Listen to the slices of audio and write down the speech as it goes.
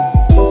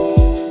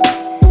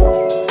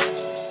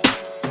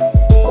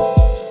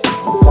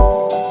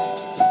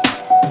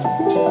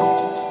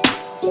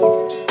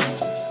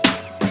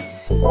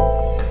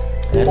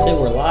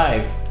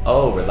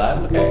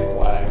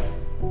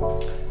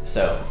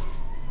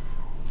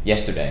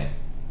yesterday,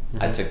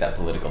 I took that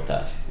political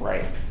test.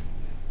 Right.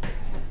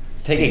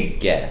 Take a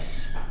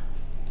guess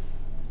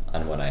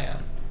on what I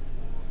am.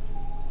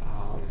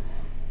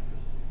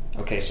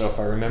 Okay, so if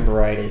I remember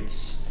right,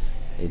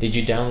 did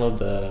you download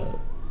the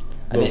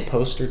little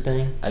poster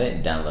thing? I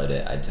didn't download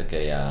it. I took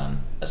a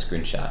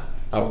screenshot.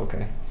 Oh,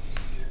 okay.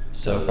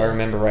 So if I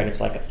remember right, it's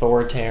like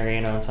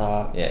authoritarian on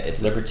top. Yeah,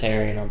 it's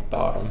libertarian on the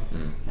bottom.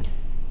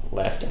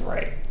 Left and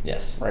right.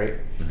 Yes. Right?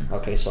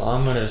 Okay, so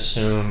I'm going to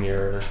assume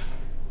you're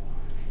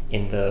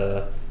in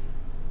the...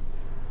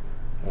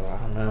 Oh, I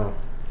don't know.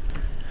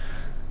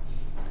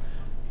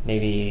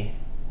 Maybe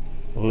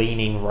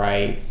leaning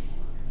right,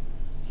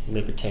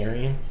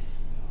 libertarian?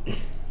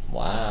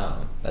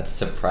 Wow, that's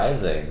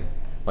surprising.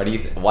 Why do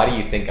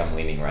you think I'm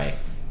leaning right?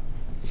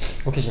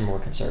 Well, because you're more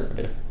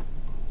conservative.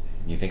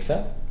 You think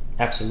so?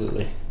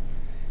 Absolutely.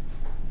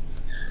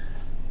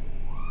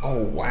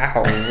 Oh,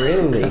 wow,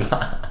 really?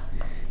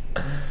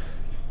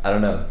 I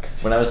don't know.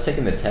 When I was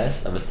taking the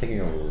test, I was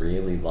taking a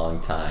really long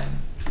time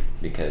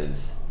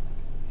because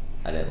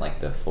I didn't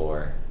like the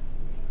 4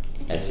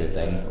 answer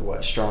thing.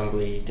 What?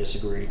 Strongly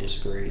disagree,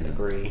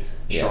 agree,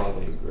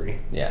 strongly agree.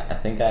 Yeah, I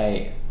think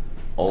I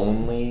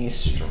only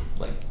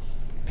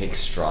pick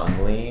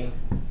strongly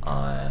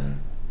on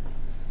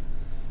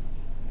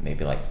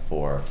maybe like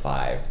 4 or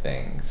 5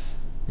 things.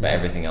 But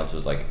everything else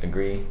was like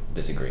agree,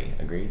 disagree,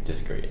 agree,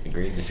 disagree,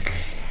 agree, disagree.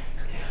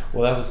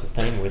 Well, that was the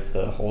thing with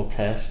the whole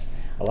test.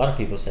 A lot of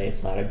people say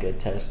it's not a good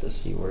test to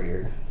see where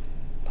you're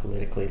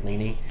politically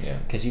leaning. Yeah.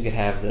 Because you could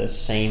have the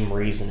same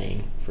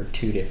reasoning for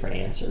 2 different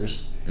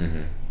answers.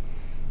 Mm-hmm.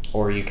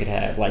 Or you could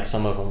have, like,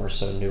 some of them are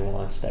so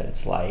nuanced that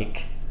it's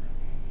like,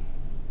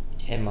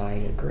 am I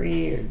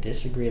agree or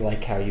disagree,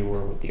 like how you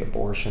were with the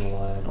abortion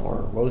one,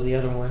 or what was the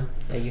other one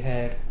that you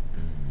had?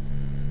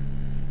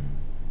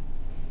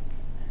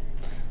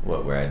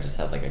 What, where I just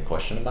had like a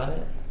question about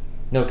it?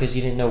 No, because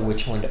you didn't know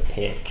which one to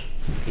pick,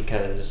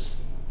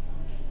 because...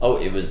 Oh,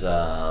 it was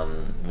the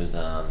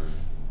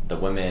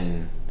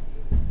women,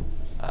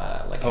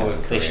 like... Oh,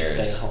 if they should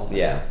stay at home.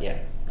 Yeah. Yeah.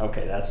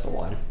 Okay, that's the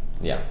one.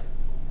 Yeah.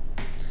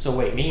 So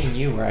wait, me and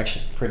you were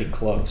actually pretty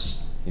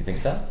close. You think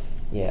so?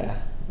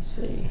 Yeah. Let's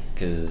see.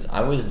 Because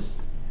I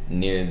was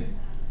near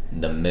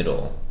the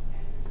middle,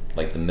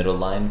 like the middle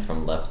line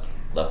from left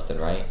and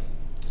right.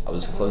 I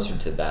was closer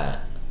to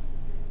that.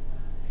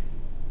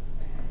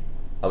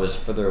 I was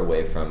further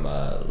away from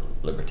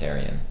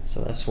libertarian.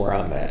 So that's where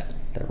I'm at,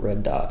 that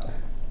red dot.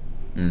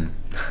 I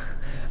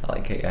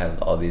like how you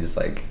have all these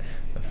like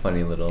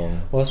funny little...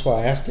 Well, that's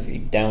why I asked if you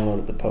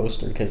downloaded the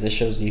poster, because it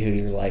shows you who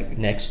you're like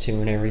next to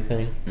and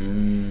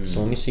everything.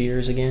 So let me see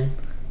yours again.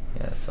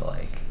 Yeah, so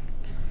like...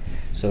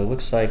 So it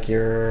looks like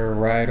you're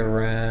right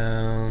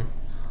around...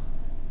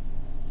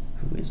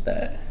 Who is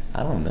that?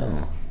 I don't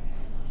know.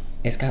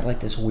 It's got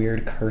like this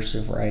weird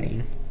cursive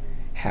writing.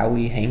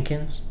 Howie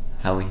Hankins?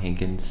 Howie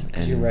Hankins.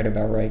 Because you're right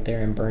about right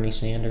there, and Bernie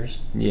Sanders.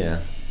 Yeah.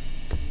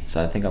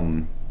 So I think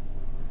I'm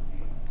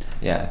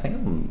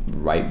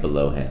right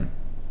below him.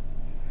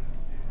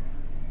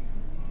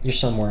 You're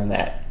somewhere in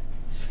that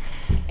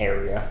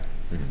area.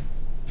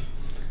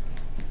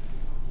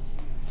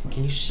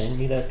 Can you send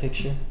me that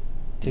picture?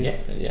 Too?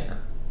 Yeah.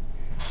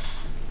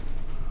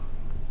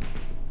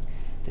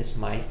 This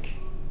mic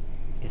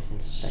is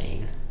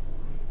insane.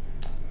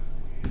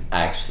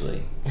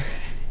 Actually.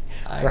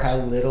 For how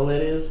little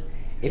it is,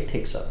 it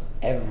picks up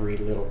every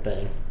little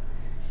thing.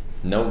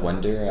 No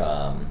wonder,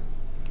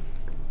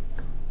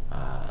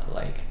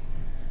 like,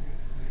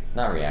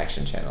 not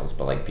reaction channels,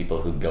 but like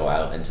people who go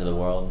out into the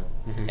world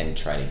and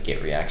try to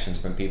get reactions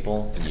from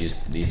people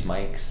use these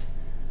mics,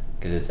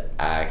 because it's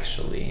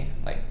actually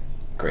like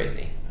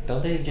crazy.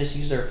 Don't they just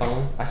use their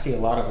phone? I see a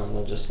lot of them,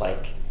 they'll just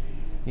like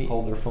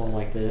hold their phone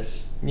like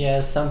this. Yeah,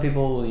 some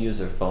people will use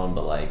their phone,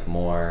 but like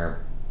more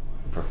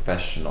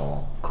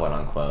professional, quote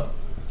unquote.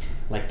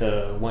 Like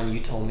the one you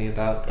told me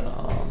about, the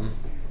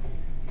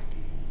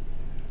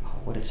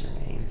what is her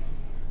name?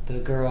 The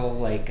girl,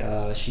 like,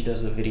 she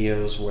does the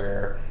videos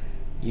where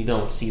you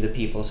don't see the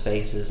people's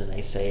faces and they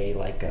say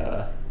like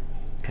a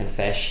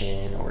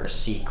confession or a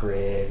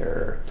secret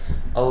or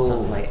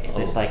something like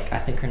it's like, I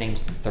think her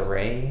name's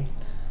Thuray,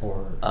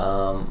 or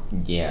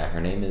yeah, her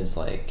name is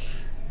like,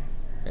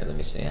 here, let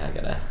me see, I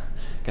gotta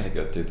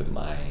go through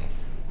my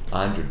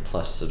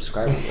 100+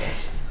 subscriber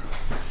list.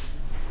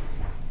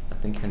 I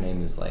think her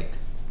name is like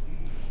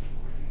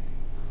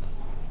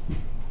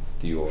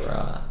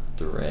Theora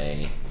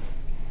Thuray.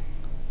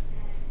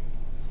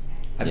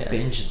 I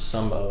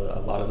binged a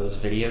lot of those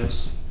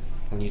videos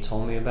when you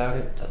told me about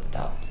it. It's at the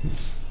top.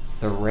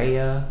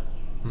 Thoraya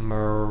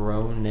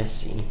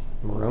Moronesi.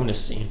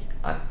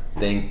 I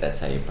think that's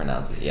how you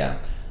pronounce it, yeah.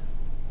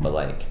 But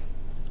like,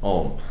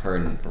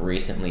 her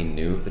recently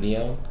new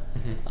video,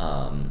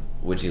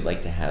 would you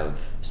like to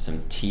have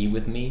some tea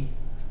with me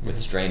with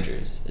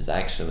strangers, is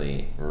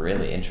actually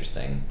really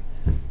interesting.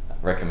 I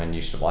recommend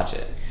you should watch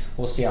it.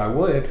 Well, see, I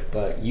would,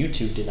 but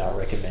YouTube did not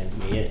recommend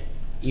me it,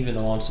 even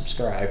though I'm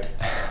subscribed.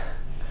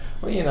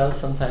 Well,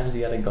 sometimes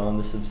you gotta go on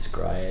the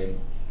subscribe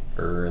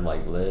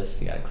like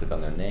list. You gotta click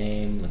on their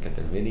name, look at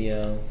their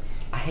video.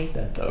 I hate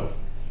that though.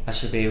 I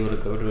should be able to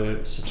go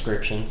to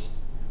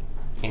subscriptions,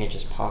 and it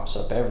just pops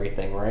up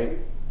everything, right?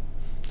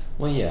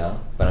 Well, yeah,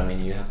 but I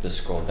mean, you have to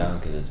scroll down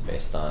because it's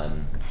based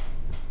on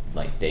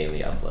like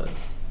daily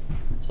uploads.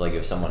 So like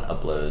if someone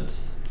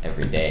uploads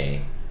every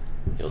day,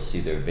 you'll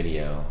see their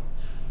video,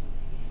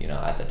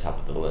 at the top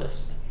of the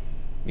list,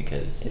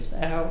 because Is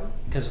that how?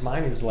 Because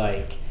mine is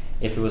like,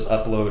 if it was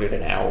uploaded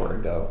an hour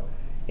ago,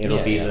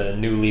 it'll be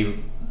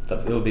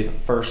it'll be the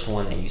first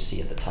one that you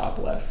see at the top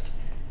left.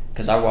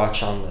 Because I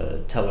watch on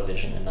the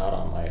television and not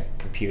on my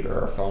computer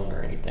or phone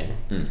or anything.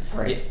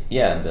 Right?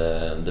 Yeah,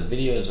 the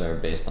videos are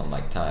based on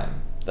like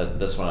time.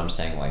 That's what I'm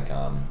saying. Like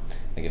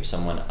if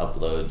someone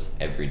uploads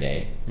every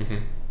day,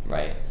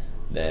 right,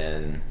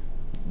 then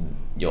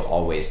you'll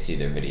always see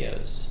their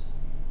videos.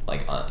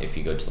 Like if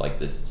you go to like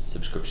this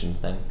subscription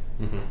thing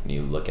and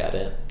you look at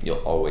it,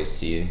 you'll always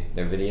see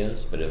their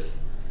videos. But if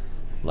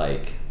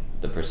like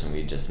the person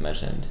we just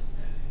mentioned,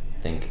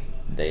 I think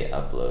they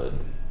upload,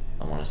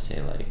 I want to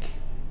say like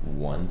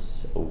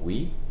once a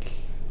week,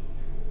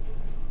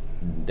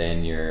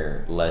 then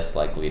you're less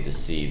likely to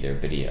see their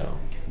video.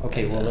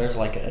 Okay, well, there's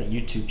like a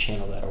YouTube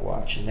channel that I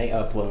watch, and they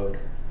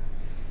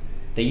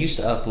used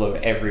to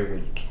upload every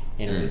week,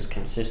 and it was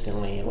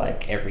consistently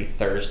like every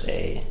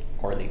Thursday,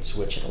 or they'd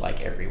switch it to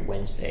like every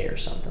Wednesday or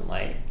something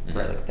like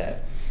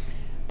that.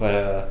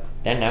 But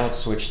then now it's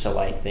switched to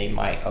like they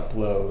might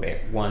upload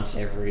it once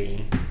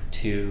every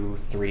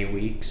 2-3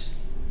 weeks.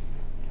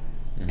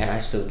 And I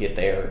still get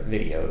their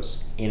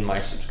videos in my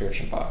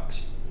subscription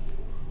box.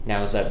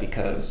 Now, is that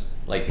because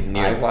like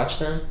I watch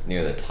them?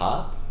 Near the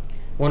top?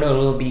 Well, no,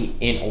 it'll be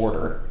in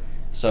order.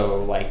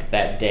 So, like,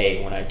 that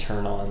day when I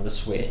turn on the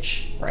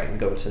Switch, right, and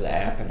go to the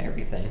app and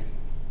everything,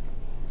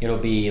 it'll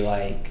be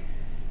like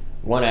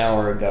 1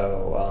 hour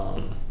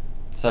ago,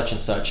 such and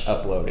such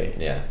uploaded.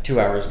 Yeah. 2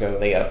 hours ago,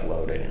 they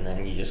uploaded. And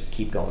then you just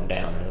keep going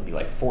down, and it'll be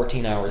like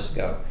 14 hours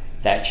ago,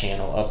 that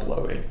channel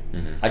uploaded.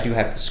 I do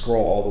have to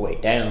scroll all the way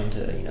down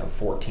to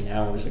 14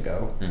 hours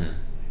ago,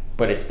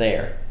 but it's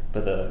there.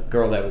 But the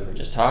girl that we were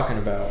just talking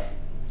about,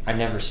 I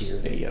never see her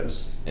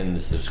videos in the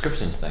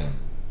subscriptions thing.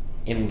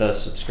 In the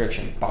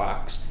subscription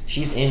box,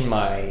 she's in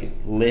my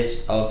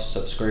list of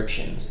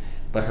subscriptions,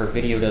 but her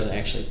video doesn't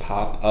actually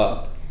pop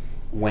up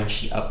when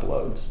she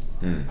uploads.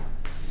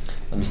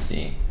 Let me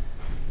see.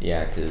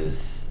 Yeah,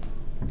 because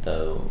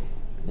the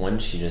one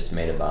she just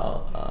made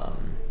about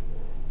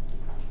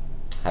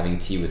having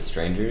tea with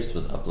strangers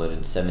was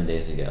uploaded 7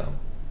 days ago,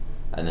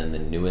 and then the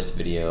newest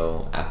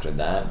video after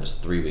that was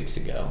 3 weeks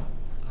ago.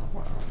 Oh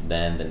wow!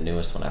 Then the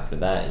newest one after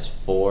that is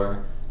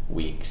 4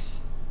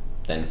 weeks.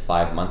 Then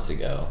 5 months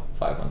ago,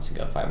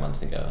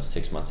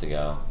 6 months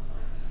ago.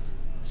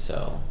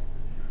 So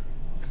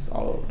it's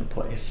all over the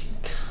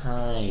place.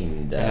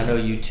 Kinda. And I know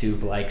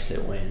YouTube likes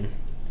it when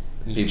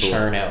you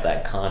churn out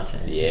that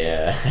content.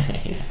 Yeah.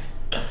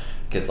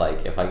 Because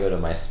like if I go to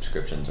my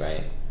subscriptions,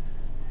 right,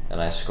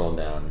 and I scroll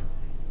down,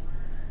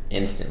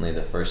 instantly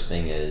the first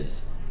thing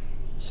is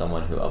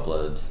someone who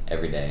uploads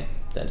every day,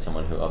 then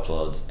someone who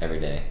uploads every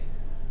day,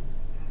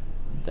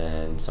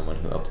 then someone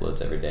who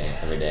uploads every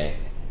day.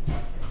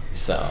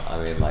 So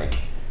I mean, like,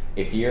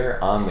 if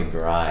you're on the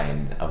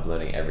grind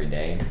uploading every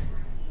day,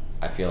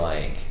 I feel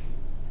like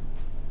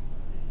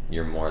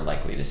you're more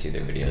likely to see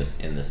their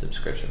videos in the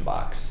subscription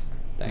box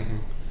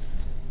thing.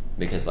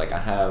 Because like I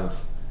have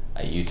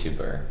a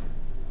YouTuber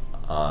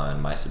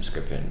on my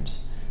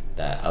subscriptions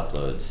that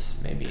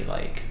uploads maybe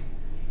like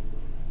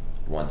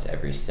once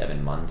every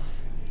 7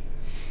 months,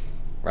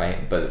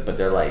 right? But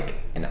they're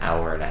like an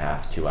hour and a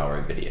half, 2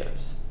 hour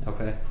videos.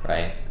 Okay.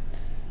 Right?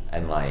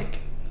 And like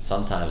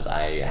sometimes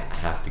I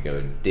have to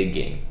go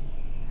digging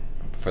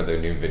for their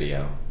new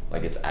video.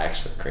 Like it's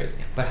actually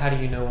crazy. But how do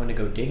you know when to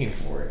go digging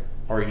for it?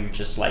 Or you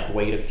just like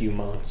wait a few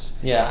months?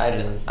 Yeah,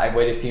 I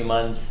wait a few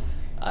months.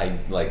 I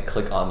like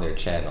click on their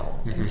channel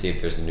and see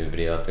if there's a new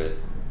video. If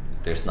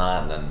there's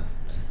not, and then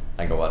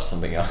I go watch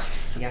something else.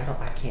 See, I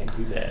can't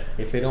do that.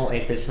 If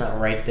it's not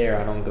right there,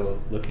 I don't go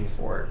looking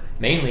for it.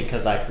 Mainly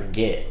because I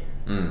forget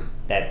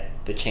that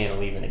the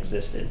channel even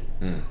existed.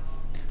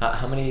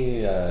 How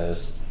many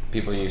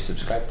people you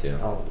subscribe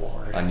to? Oh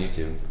Lord. On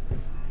YouTube?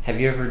 Have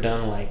you ever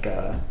done like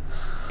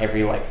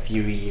every like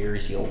few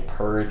years you'll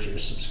purge your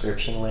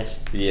subscription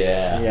list?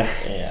 Yeah.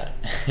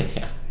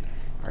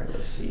 All right,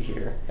 let's see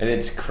here. And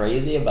it's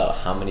crazy about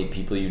how many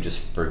people you just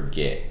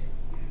forget.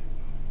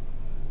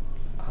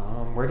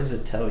 Where does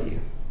it tell you?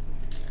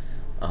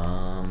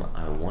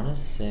 I want to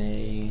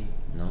say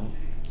no.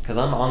 Because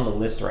I'm on the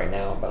list right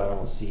now, but I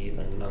don't see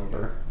the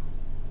number.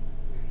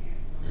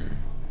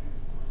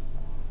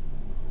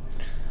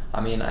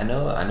 I mean, I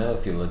know.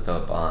 If you look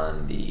up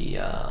on the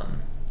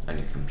on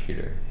your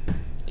computer,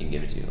 it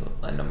gives you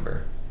a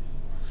number.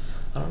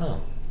 I don't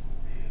know.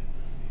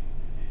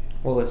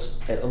 Well,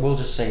 we'll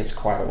just say it's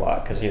quite a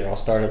lot. Because here, I'll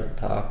start at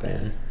the top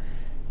and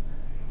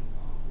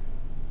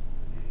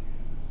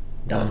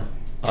done.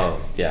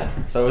 Oh yeah.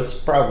 So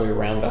it's probably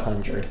around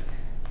 100.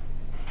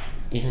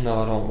 Even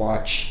though I don't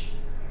watch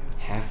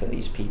half of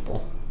these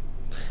people.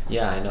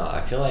 Yeah, I know.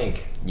 I feel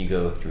like you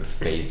go through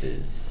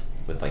phases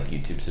with like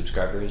YouTube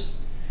subscribers.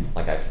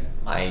 Like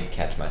I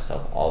catch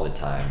myself all the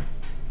time,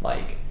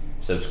 like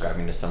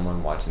subscribing to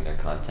someone, watching their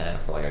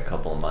content for like a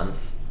couple of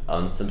months,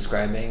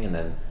 unsubscribing, and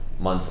then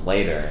months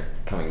later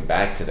coming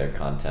back to their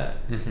content.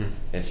 Mm-hmm.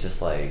 It's just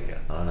like,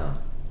 I don't know.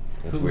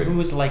 It's weird. Who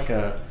was like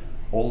a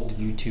old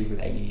YouTuber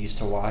that you used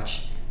to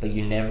watch, but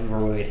you never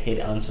would hit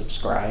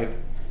unsubscribe,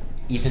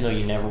 even though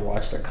you never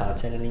watch their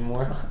content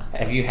anymore?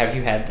 Have you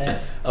had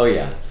that? Oh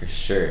yeah, for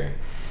sure.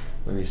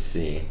 Let me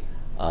see.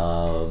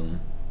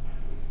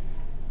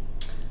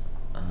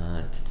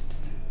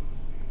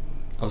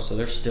 Oh, so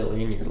they're still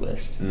in your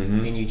list,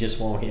 Mhm. and you just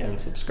won't hit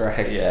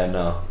unsubscribe. Yeah,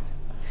 no.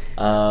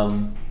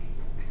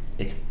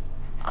 It's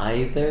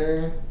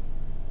either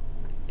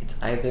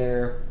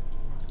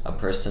a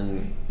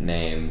person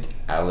named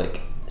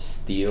Alec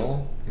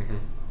Steele. Mm-hmm.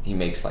 He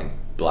makes like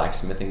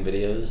blacksmithing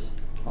videos.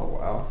 Oh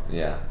wow.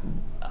 Yeah.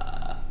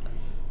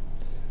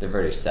 They're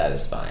very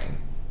satisfying.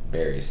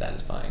 Very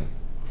satisfying.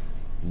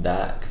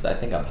 That, because I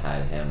think I've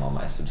had him on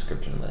my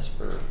subscription list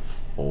for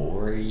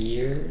 4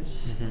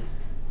 years. Mm-hmm.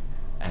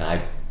 And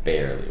I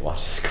barely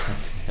watch his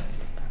content.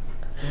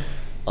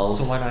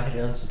 So why not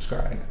hit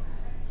unsubscribe?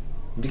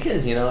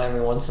 Because,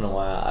 every once in a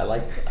while I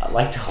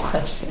like to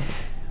watch it.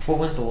 Well,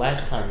 when's the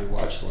last time you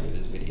watched one of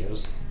his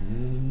videos?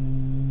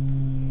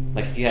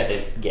 Like, if you had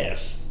to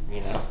guess,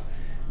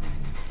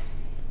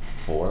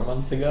 4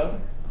 months ago.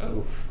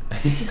 Oof.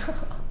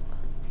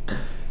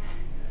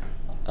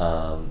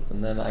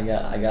 And then I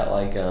got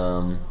like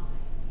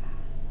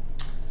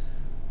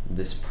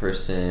this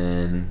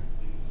person.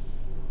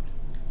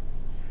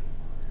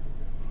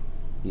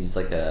 He's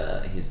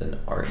an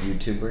art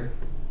YouTuber.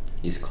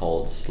 He's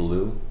called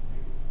Slew.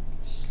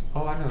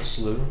 Oh, I know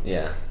Slew.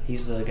 Yeah.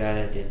 He's the guy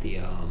that did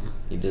the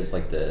He does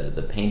like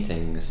the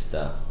painting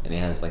stuff, and he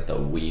has like the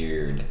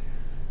weird,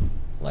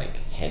 like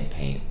head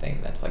paint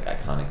thing that's like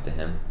iconic to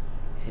him.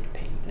 head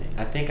paint thing.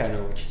 I think I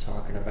know what you're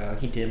talking about.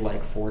 He did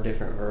like 4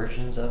 different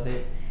versions of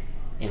it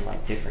in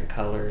like different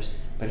colors.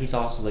 But he's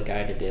also the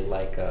guy that did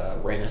like a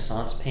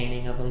Renaissance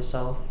painting of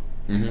himself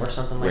or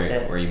something like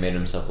that. Where he made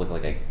himself look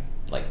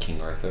like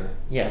King Arthur.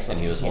 Yeah, and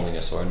he was holding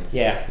a sword.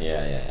 Yeah.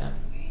 Yeah.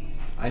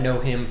 I know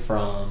him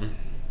from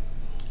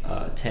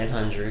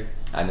 1000.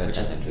 I know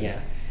 1000. Yeah.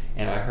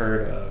 And I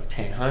heard of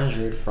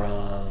 1000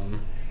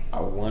 from,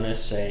 I want to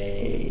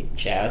say,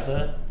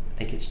 Jazza. I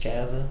think it's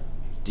Jazza.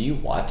 Do you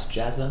watch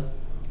Jazza?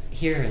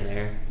 Here and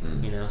there.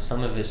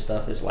 Some of his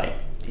stuff is like,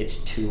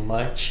 it's too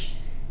much,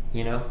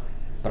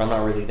 But I'm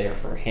not really there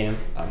for him.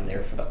 I'm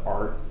there for the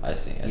art. I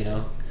see. I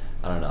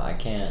don't know. I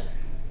can't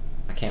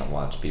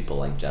watch people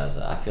like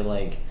Jazza. I feel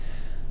like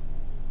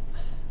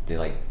they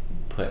like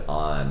put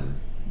on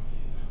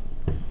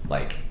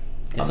like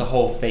it's a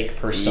whole fake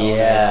persona.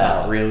 Yeah. It's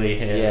not really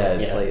him. Yeah,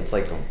 it's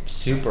like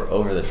super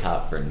over the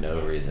top for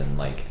no reason.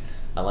 Like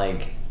I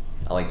like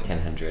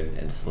 1000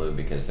 and Slew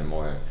because they're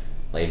more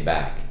laid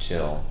back,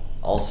 chill.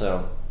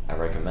 Also, I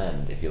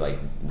recommend if you like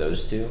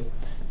those two,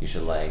 you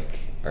should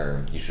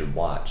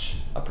watch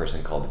a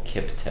person called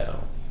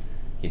Kipto.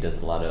 He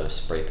does a lot of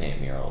spray paint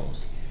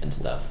murals and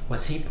stuff.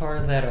 Was he part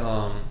of that?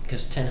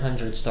 Because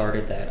 1000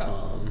 started that.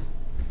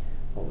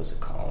 What was it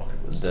called?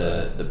 It was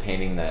the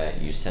painting that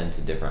you sent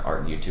to different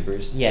art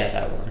YouTubers. Yeah,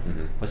 that one.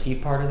 Mm-hmm. Was he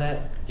part of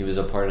that? He was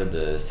a part of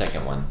the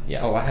second one.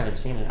 Yeah. Oh, I haven't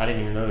seen it. I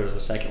didn't even know there was a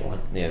second one.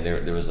 Yeah,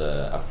 there was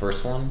a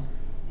first one,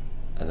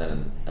 and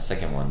then a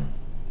second one.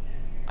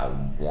 I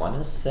want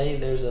to say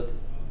there's a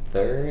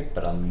third,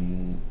 but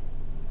I'm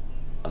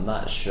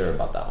not sure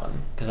about that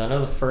one. Because I know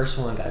the first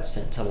one got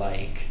sent to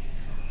like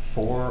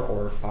 4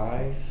 or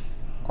 5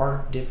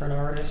 different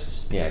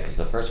artists. Yeah, because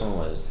the first one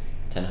was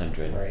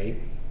 1000. Right.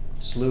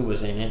 Slew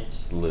was in it.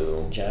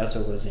 Slew.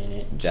 Jazza was in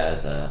it.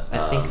 Jazza.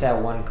 I think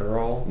that one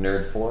girl.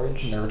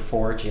 Nerdforge.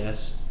 Nerdforge,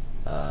 yes.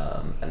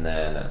 And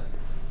then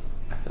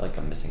I feel like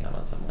I'm missing out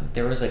on someone.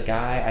 There was a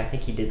guy, I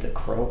think he did the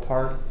Crow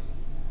part,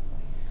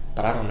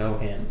 but I don't know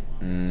him.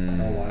 I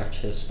don't watch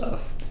his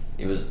stuff.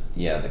 It was,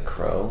 the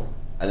Crow.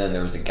 And then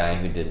there was a guy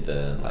who did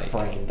the like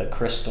frame, the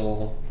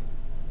crystal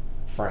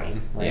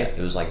frame, right? Yeah, it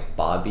was like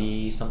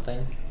Bobby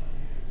something.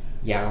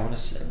 Yeah, I want to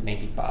say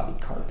maybe Bobby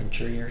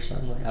Carpentry or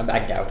something.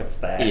 I doubt it's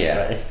that.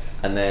 Yeah. But.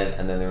 And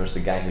then there was the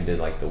guy who did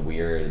like the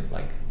weird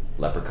like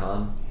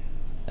leprechaun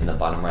in the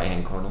bottom right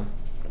hand corner.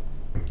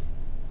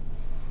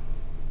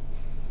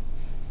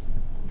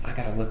 I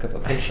gotta look up a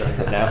picture of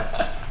it now.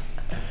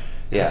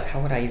 Yeah.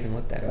 How would I even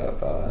look that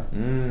up?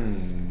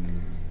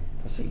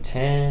 Let's see,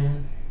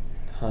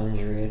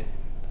 1000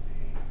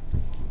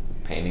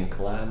 painting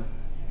collab.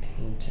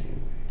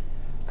 Painting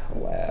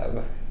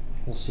collab.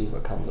 We'll see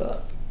what comes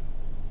up.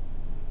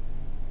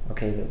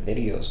 Okay, the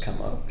videos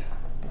come up.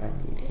 I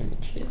need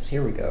images.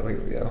 Here we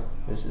go.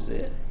 This is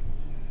it.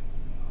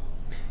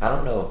 I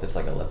don't know if it's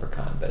like a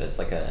leprechaun, but it's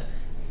like a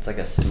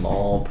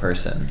small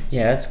person.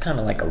 Yeah, it's kind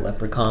of like a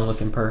leprechaun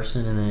looking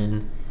person, and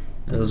then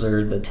those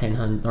are the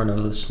 1000 or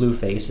no, the Slew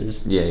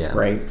faces. Yeah.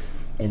 Right.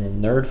 And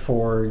then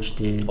Nerdforge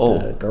did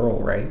the girl,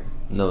 right?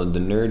 No, the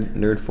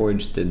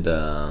Nerdforge did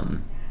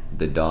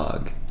the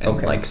dog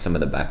and like some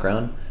of the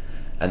background.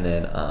 And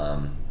then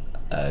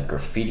a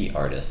graffiti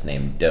artist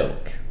named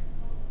Doke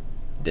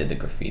did the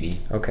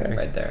graffiti. Okay.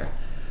 Right there.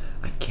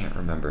 I can't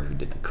remember who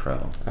did the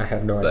crow. I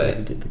have no idea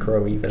who did the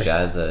crow either.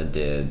 Jazza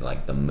did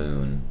like the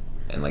moon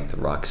and like the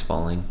rocks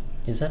falling.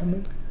 Is that a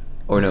moon?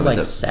 Or Is no, it like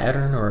it's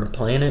Saturn or a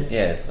planet?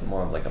 Yeah, it's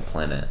more of like a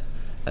planet.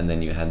 And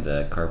then you had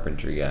the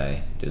carpentry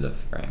guy do the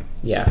frame.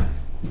 Yeah.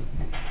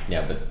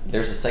 Yeah, but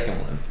there's a second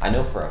one. I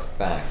know for a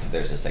fact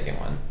there's a second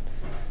one.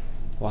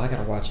 Well, I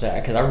gotta watch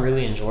that because I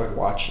really enjoyed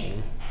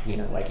watching,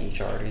 like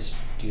each artist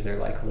do their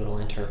like little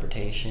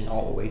interpretation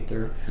all the way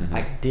through. Mm-hmm.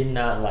 I did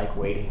not like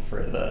waiting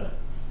for the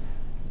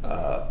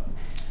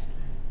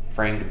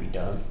frame to be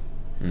done.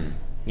 Mm.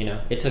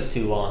 It took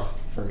too long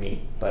for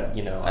me, but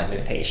I'm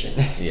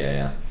impatient.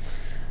 Yeah.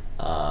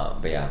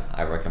 But yeah,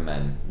 I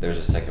recommend. There's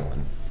a second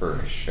one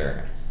for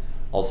sure.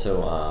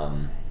 Also,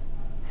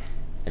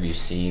 have you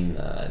seen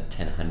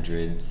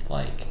 1000s,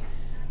 like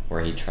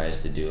where he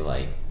tries to do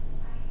like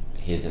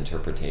his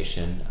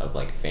interpretation of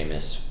like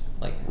famous,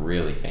 like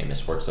really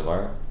famous works of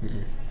art?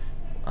 Mm-mm.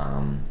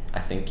 I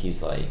think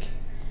he's like,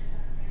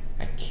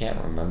 I can't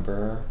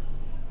remember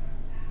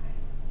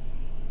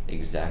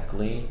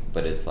exactly,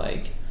 but it's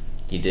like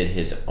he did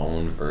his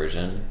own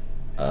version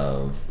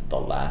of The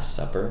Last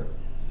Supper.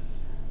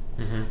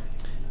 Mm-hmm.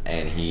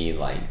 And he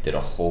like did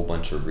a whole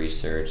bunch of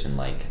research and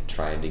like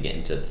tried to get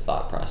into the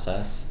thought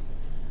process,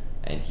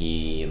 and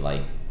he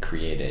like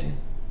created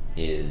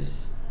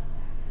his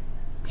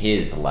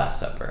Last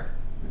Supper.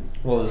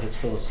 Well, is it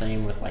still the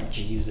same with like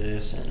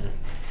Jesus and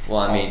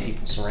Well,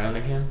 people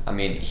surrounding him? I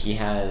mean, he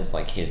has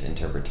like his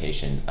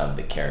interpretation of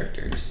the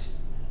characters.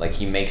 Like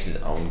he makes his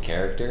own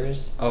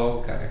characters. Oh,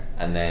 okay.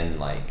 And then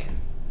like,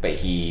 but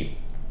he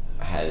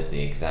has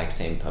the exact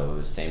same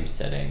pose, same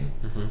setting,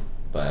 Mm-hmm.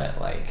 but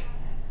like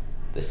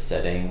the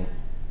setting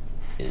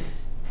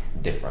is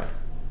different.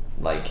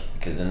 Like,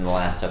 because in The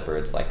Last Supper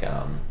it's like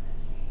a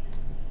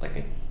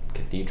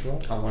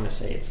cathedral. I want to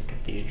say it's a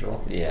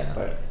cathedral. Yeah,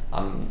 but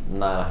I'm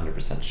not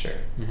 100% sure.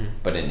 Mm-hmm.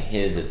 But in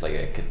his, it's like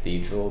a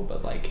cathedral,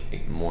 but like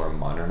more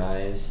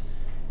modernized,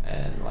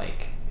 and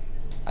like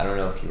I don't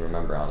know if you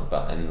remember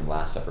but in the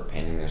Last Supper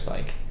painting, there's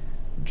like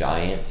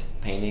giant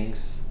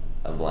paintings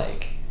of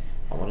like,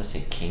 I want to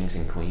say kings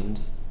and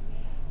queens.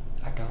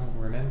 I don't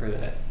remember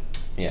that.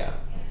 Yeah.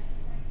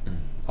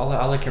 All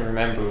I can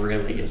remember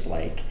really is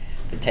like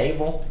the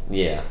table.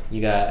 Yeah.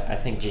 You got, I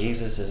think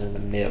Jesus is in the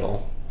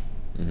middle,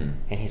 Mm-hmm.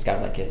 and he's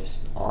got like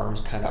his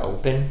arms kind of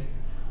open,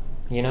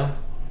 and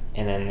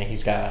then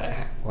he's got,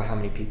 well, how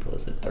many people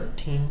is it?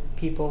 13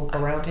 people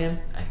around him.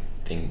 I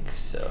think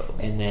so.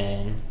 And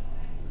then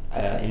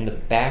in the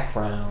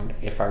background,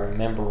 if I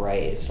remember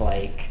right, it's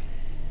like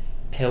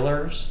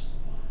pillars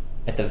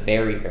at the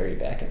very, very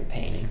back of the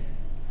painting.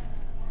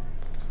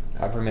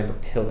 I remember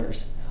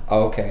pillars.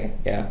 Oh, okay,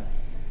 yeah.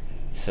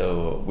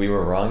 So we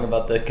were wrong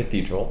about the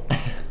cathedral.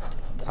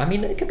 I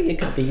mean, it could be a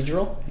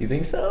cathedral. You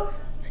think so?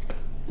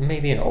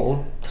 Maybe an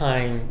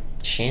old-time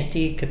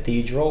shanty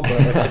cathedral, but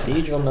a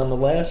cathedral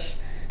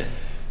nonetheless.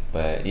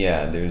 But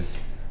yeah, there's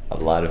a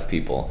lot of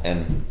people,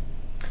 and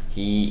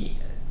he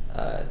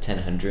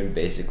 1000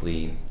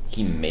 basically,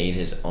 he made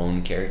his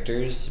own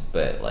characters,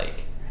 but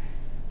like,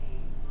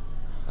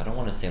 I don't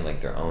want to say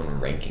like their own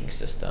ranking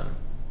system,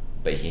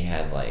 but he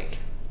had like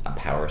a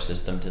power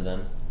system to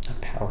them.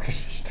 A power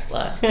system.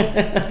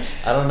 I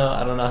don't know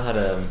how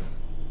to,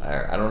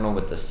 I don't know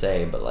what to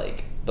say, but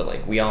like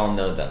we all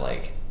know that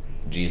like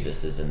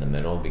Jesus is in the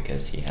middle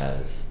because he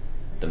has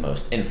the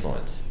most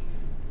influence.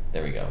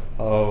 There we go.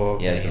 Oh,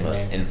 okay. He has the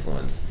most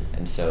influence.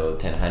 And so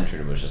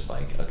 1000 was just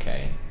like,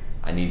 okay,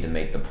 I need to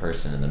make the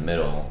person in the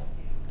middle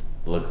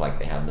look like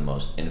they have the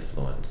most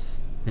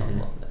influence.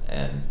 Mm-hmm.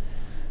 And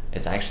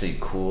it's actually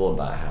cool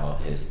about how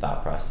his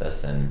thought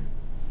process and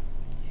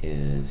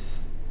his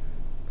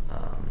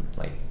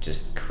like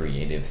just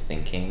creative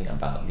thinking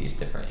about these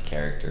different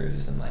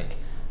characters, and like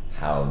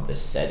how the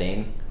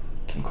setting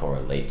can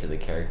correlate to the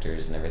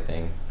characters and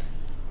everything.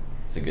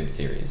 It's a good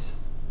series.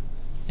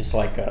 It's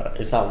like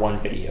it's not one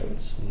video,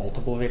 it's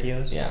multiple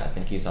videos. Yeah, I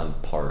think he's on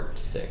part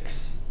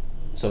 6.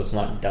 So it's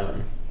not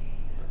done.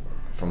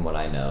 From what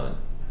I know,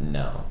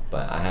 no.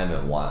 But I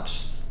haven't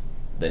watched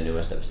the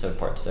newest episode,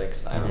 part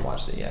 6. I haven't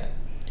watched it yet.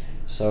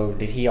 So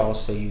did he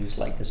also use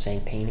like the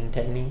same painting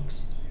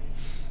techniques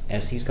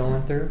as he's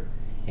going through?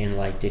 And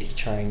like, did he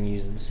try and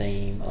use the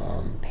same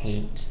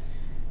paint?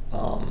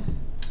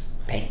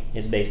 Paint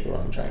is basically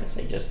what I'm trying to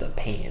say, just the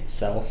paint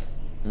itself.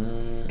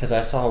 Because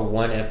I saw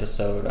one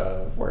episode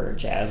of where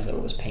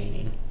Jazza was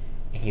painting,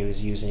 and he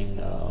was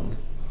using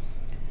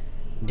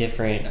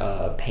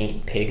different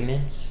paint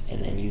pigments,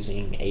 and then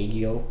using egg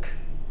yolk,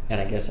 and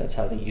I guess that's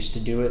how they used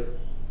to do it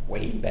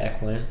way back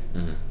when.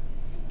 Mm-hmm.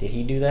 Did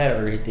he do that,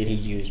 or did he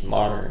use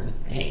modern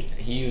paint?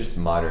 He used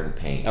modern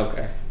paint.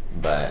 Okay.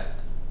 But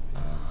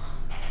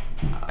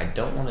I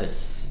don't want to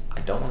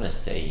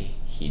say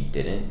he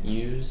didn't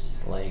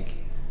use like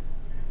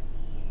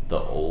the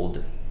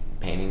old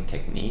painting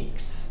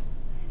techniques,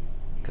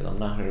 because I'm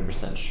not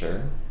 100%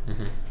 sure.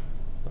 Mm-hmm.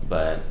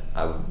 But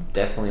I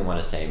definitely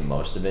want to say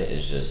most of it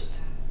is just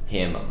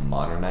him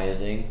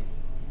modernizing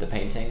the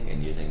painting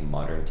and using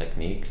modern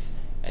techniques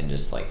and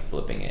just like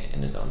flipping it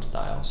in his own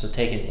style. So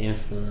taking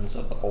influence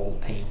of the old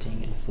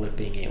painting and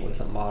flipping it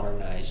with a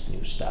modernized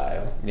new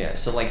style. Yeah,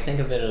 so like think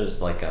of it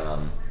as like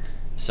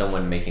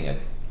someone making a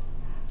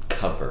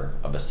cover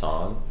of a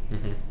song,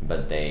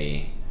 but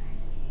they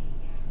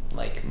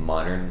like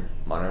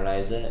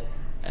modernize it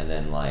and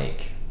then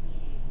like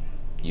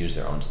use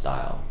their own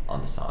style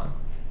on the song.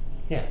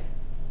 Yeah.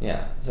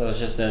 Yeah. So it's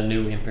just a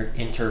new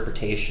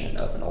interpretation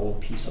of an old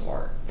piece of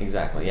art.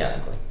 Exactly.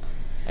 Basically.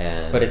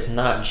 Yeah. But it's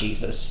not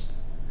Jesus,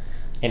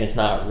 and it's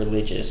not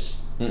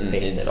religious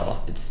based at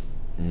all. It's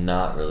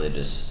not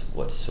religious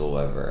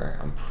whatsoever.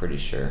 I'm pretty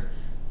sure.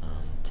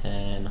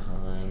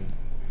 Tenhan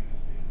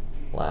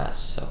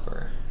Last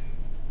Supper.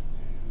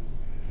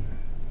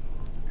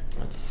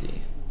 Let's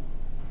see.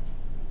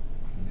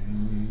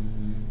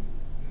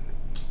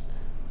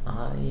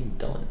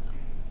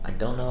 I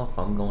don't know if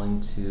I'm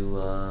going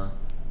to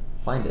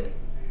find it.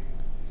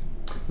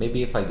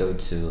 Maybe if I go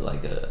to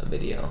like a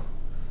video.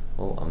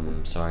 Oh,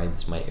 I'm sorry,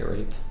 this might ear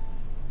rape.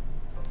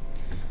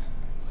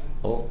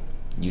 Oh,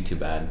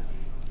 YouTube ad.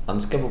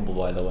 Unskippable,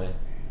 by the way.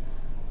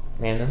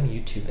 Man, them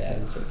YouTube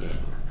ads are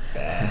getting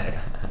bad.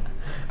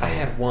 I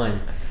had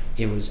one.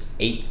 It was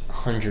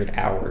 800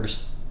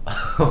 hours.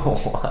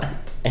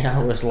 What? And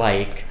I was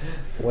like,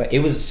 what? It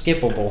was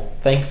skippable,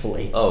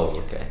 thankfully. Oh,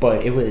 okay.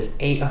 But it was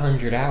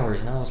 800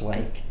 hours, and I was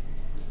like,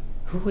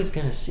 who is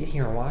going to sit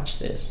here and watch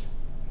this?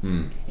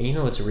 And you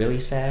know what's really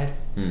sad?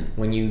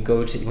 When you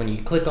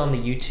click on the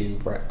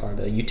YouTube or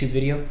the YouTube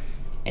video,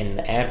 and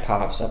the ad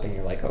pops up, and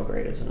you're like, oh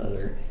great, it's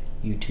another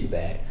YouTube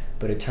ad.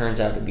 But it turns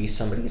out to be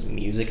somebody's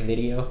music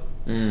video,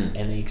 and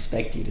they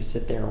expect you to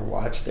sit there and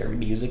watch their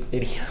music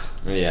video.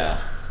 Yeah,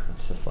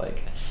 it's just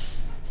like,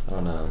 I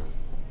don't know.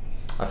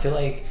 I feel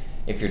like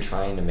if you're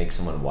trying to make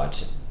someone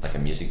watch like a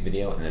music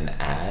video and an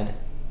ad,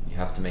 you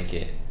have to make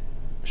it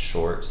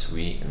short,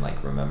 sweet, and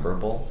like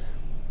rememberable.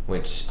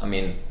 Which, I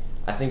mean,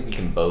 I think we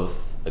can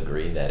both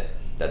agree that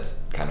that's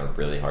kind of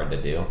really hard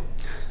to do,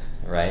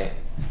 right?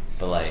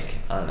 But like,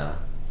 I don't know,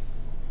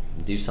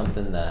 do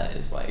something that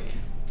is like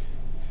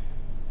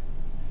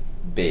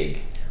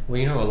big. Well,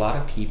 you know, a lot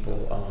of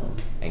people,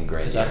 and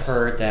grandiose. because I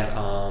heard that,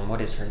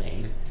 what is her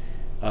name?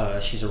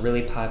 She's a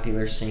really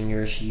popular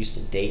singer. She used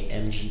to date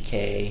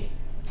MGK,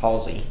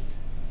 Halsey.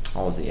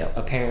 Halsey, yeah.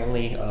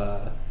 Apparently,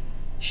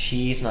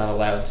 she's not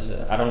allowed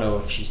to. I don't know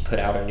if she's put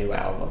out a new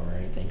album or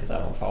anything because I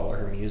don't follow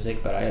her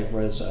music. But I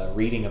was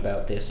reading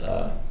about this.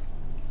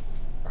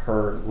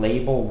 Her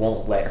label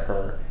won't let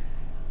her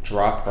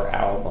drop her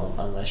album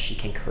unless she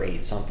can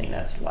create something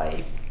that's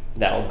like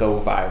that'll go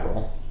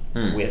viral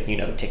with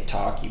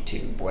TikTok,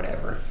 YouTube,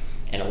 whatever.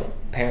 And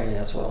apparently,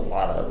 that's what a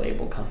lot of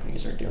label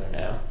companies are doing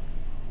now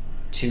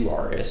to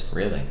artists.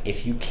 Really?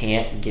 If you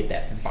can't get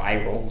that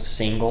viral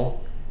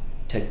single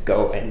to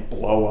go and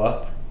blow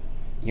up,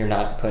 you're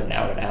not putting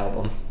out an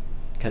album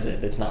because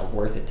it's not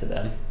worth it to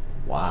them.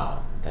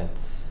 Wow,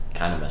 that's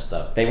kind of messed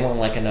up. They want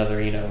like another,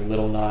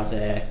 Lil Nas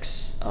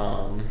X,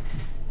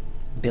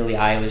 Billie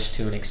Eilish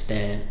to an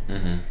extent.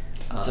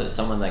 So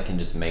someone that can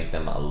just make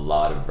them a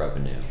lot of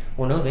revenue.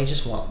 Well, no, they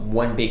just want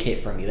one big hit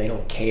from you. They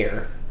don't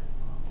care.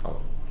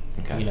 Oh,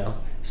 okay.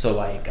 So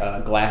like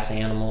Glass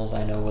Animals,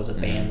 I know was a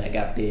band that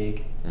got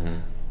big.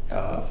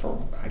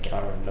 For I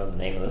don't even know the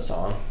name of the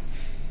song,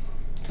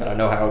 but I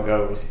know how it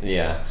goes.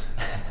 Yeah.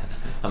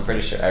 I'm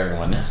pretty sure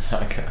everyone knows how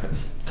it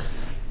goes.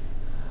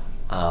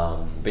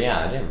 But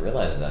yeah, I didn't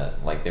realize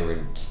that. Like, they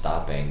were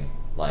stopping,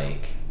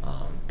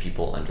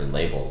 people under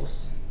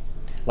labels.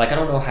 Like, I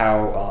don't know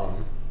how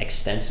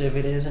extensive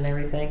it is and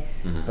everything,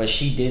 but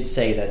she did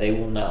say that they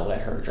will not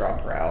let her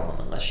drop her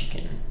album unless she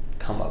can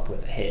come up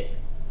with a hit.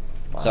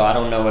 Wow. So I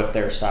don't know if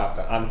they're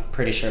stopping. I'm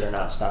pretty sure they're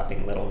not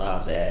stopping Lil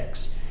Nas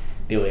X,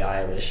 Billie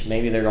Eilish.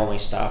 Maybe they're only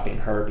stopping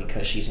her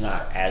because she's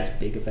not as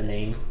big of a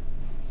name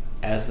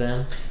as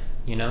them.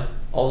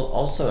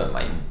 Also, it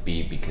might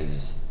be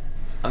because,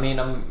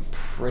 I'm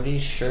pretty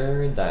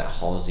sure that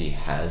Halsey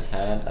has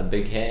had a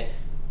big hit,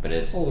 but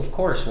it's... Well, of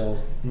course.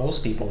 Well,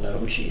 most people know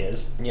who she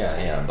is.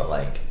 Yeah,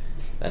 but,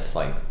 that's,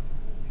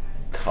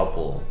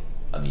 couple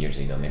of years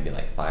ago, maybe,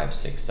 5,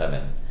 6,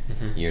 7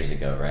 years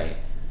ago, right?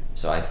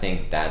 So I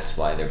think that's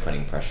why they're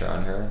putting pressure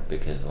on her,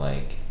 because,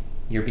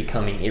 You're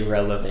becoming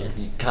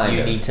irrelevant.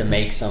 You need to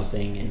make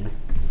something and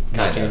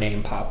make your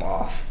name pop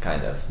off.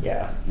 Kind of.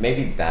 Yeah.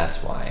 Maybe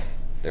that's why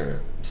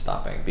they're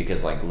stopping,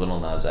 because Lil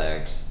Nas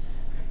X,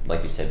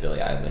 like you said, Billie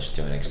Eilish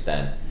to an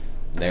extent,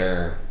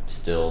 they're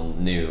still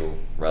new,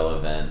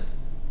 relevant,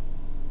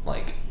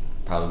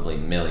 probably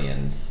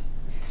millions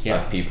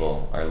of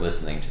people are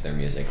listening to their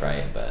music,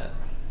 right? But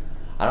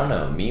I don't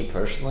know, me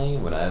personally,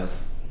 when I've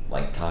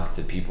talked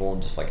to people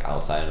just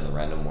outside in the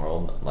random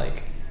world,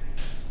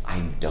 I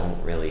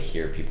don't really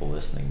hear people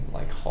listening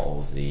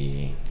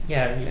Halsey.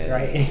 Yeah,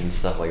 right. And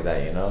stuff like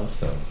that,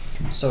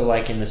 So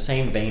in the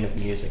same vein of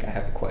music, I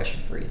have a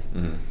question for you.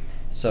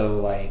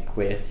 So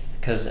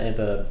because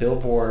the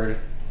Billboard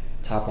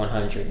Top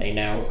 100, they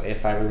now,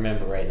 if I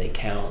remember right, they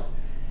count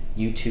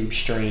YouTube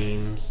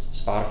streams,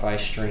 Spotify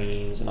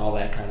streams, and all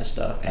that kind of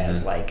stuff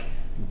as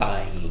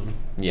buying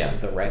Yeah.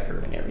 the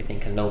record and everything,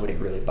 because nobody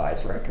really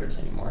buys records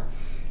anymore.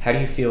 How do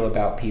you feel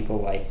about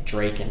people like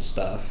Drake and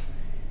stuff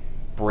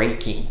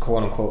breaking,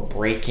 quote unquote,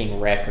 breaking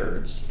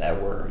records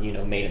that were,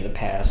 made in the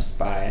past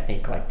by, I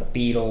think, like the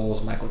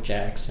Beatles, Michael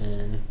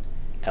Jackson,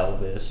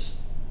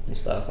 Elvis, and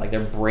stuff? Like, they're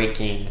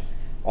breaking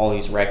all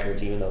these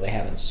records even though they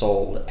haven't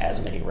sold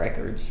as many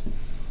records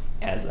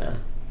as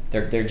them.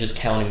 They're just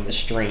counting the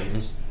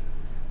streams.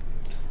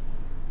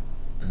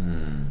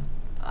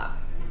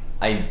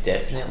 I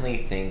definitely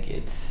think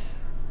it's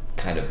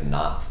kind of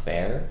not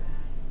fair.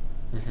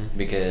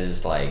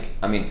 Because, like,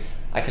 I mean,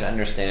 I can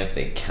understand if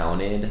they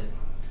counted,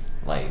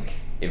 like,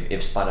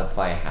 if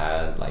Spotify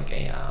had like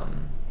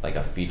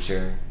a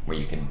feature where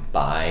you can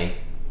buy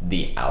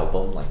the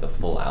album, like the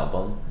full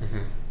album,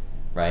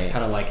 right?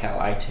 Kind of like how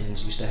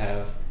iTunes used to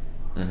have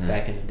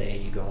back in the day.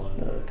 You go on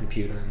the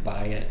computer and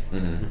buy it.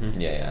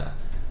 Yeah.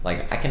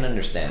 Like, I can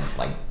understand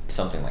like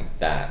something like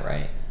that,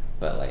 right?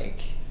 But like,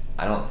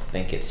 I don't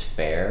think it's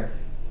fair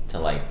to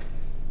like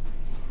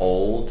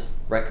old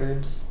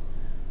records,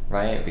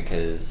 right?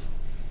 Because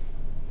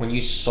when you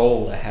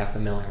sold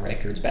 500,000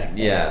 records back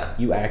then,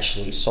 you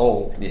actually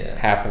sold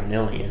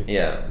 500,000.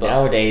 Yeah, but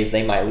nowadays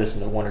they might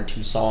listen to one or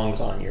two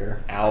songs on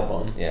your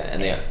album. Yeah,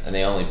 and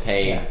they only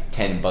pay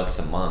 $10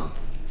 a month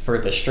for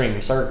the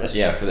streaming service.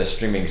 Yeah, for the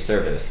streaming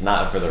service,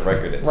 not for the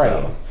record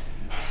itself.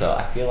 Right. So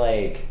I feel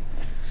like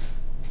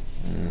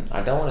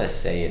I don't want to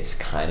say it's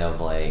kind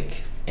of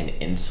like an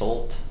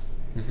insult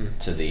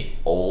to the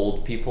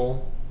old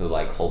people who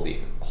like hold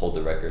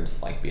the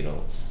records, like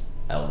Beatles,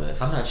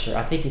 Elvis. I'm not sure.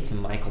 I think it's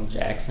Michael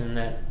Jackson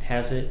that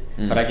has it,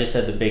 but I just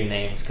said the big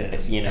names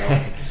because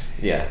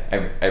Yeah,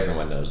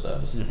 everyone knows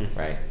those,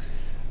 right?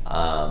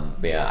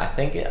 But yeah, I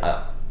think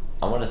I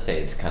want to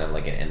say it's kind of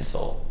like an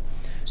insult.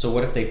 So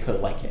what if they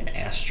put like an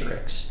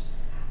asterisk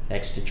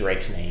next to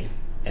Drake's name,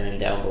 and then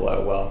down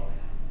below, well,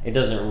 it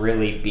doesn't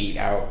really beat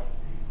out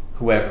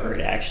whoever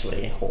it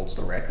actually holds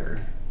the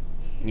record,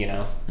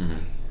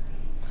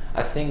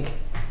 I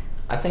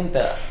think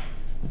that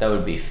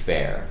would be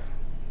fair.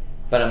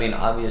 But I mean,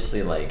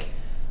 obviously, like,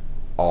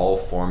 all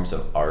forms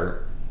of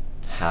art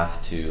have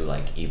to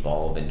like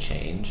evolve and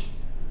change.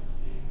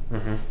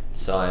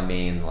 So I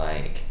mean,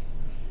 like,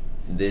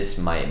 this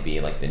might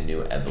be like the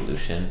new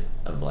evolution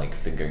of like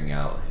figuring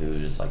out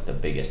who's like the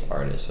biggest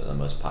artist or the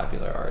most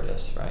popular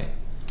artist, right?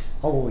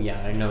 Oh yeah,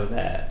 I know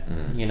that.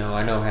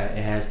 I know how it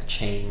has to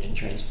change and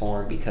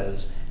transform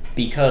because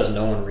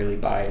no one really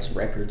buys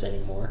records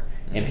anymore,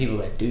 and people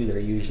that do, they're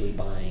usually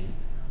buying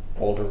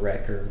older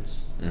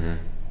records.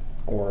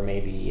 Or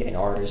maybe an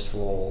artist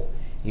will,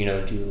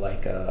 do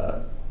like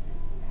a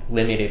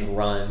limited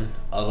run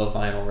of a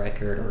vinyl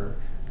record, or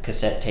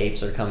cassette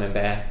tapes are coming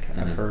back,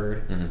 I've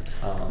heard.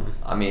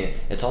 I mean,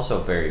 it's also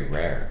very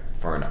rare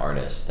for an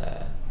artist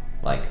to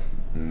like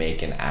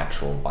make an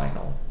actual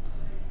vinyl.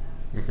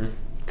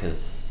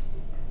 Because,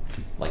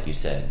 like you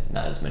said,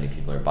 not as many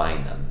people are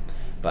buying them.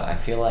 But I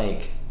feel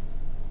like,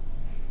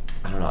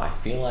 I don't know, I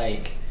feel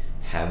like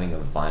having a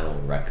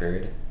vinyl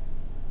record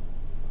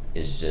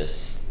is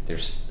just,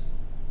 there's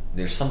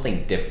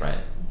something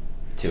different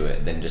to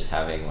it than just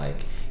having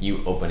like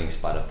you opening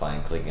Spotify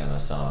and clicking on a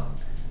song,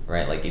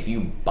 right? Like, if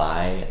you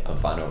buy a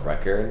vinyl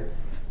record,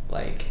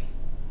 like,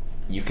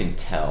 you can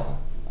tell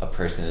a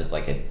person is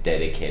like a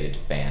dedicated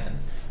fan,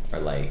 or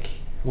like,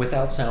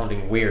 without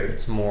sounding weird,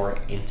 it's more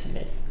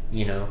intimate,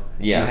 Yeah.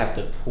 You have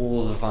to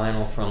pull the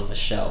vinyl from the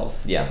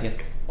shelf. Yeah. You have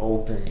to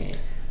open it,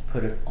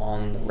 put it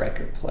on the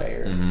record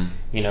player.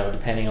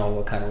 Depending on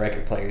what kind of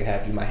record player you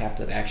have, you might have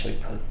to actually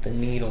put the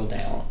needle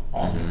down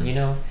on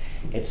it,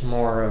 It's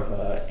more of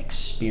a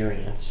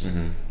experience.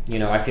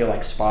 I feel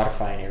like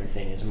Spotify and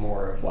everything is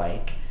more of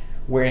like,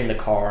 we're in the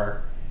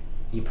car,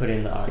 you put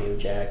in the audio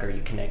jack or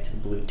you connect to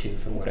the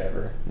Bluetooth or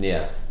whatever.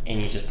 Yeah.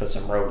 And you just put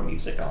some road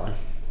music on.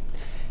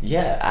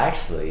 Yeah,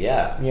 actually,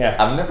 yeah. Yeah.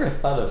 I've never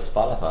thought of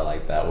Spotify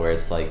like that, where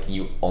it's like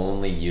you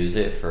only use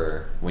it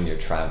for when you're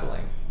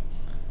traveling,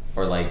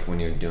 or like when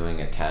you're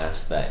doing a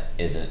task that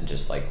isn't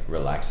just like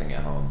relaxing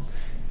at home.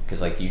 Because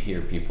like you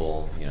hear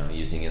people,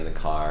 using it in the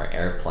car,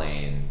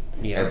 airplanes,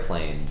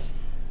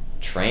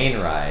 train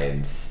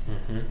rides,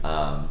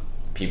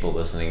 people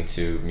listening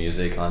to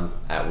music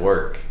at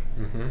work.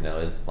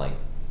 It's like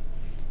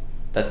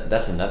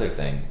that's another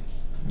thing.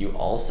 You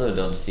also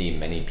don't see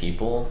many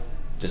people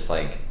just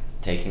like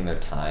taking their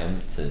time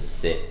to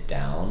sit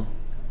down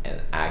and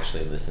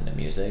actually listen to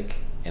music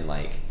and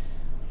like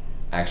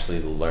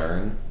actually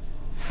learn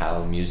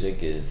how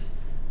music is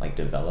like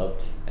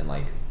developed and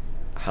like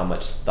how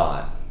much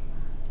thought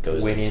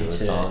goes into a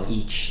song.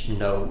 Each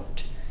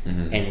note.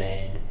 And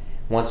then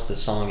once the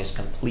song is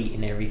complete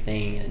and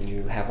everything, and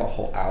you have a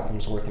whole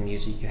album's worth of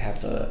music, you have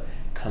to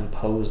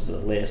compose the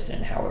list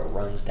and how it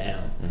runs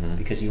down,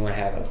 because you want to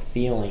have a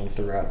feeling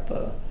throughout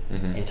the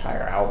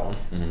entire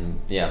album.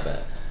 Yeah,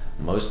 but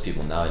most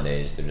people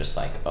nowadays, they're just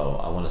like, oh,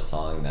 I want a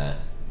song that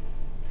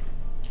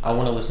I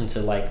want to listen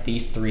to like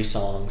these 3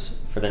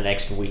 songs for the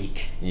next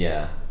week.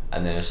 Yeah,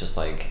 and then it's just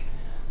like,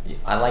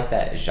 I like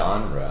that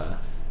genre,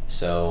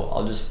 so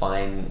I'll just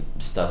find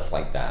stuff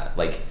like that.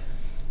 Like,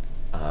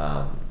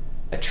 a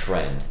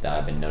trend that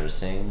I've been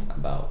noticing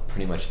about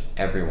pretty much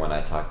everyone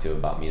I talk to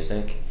about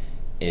music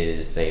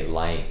is they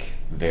like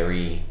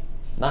very,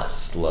 not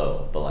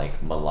slow, but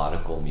like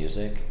melodical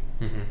music,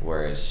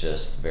 where it's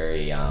just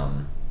very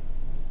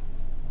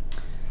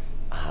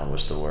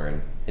what's the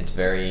word? It's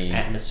very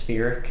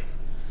Atmospheric.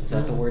 Is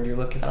that the word you're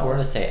looking for? I don't want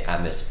to say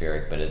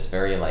atmospheric, but it's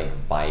very like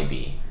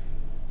vibey.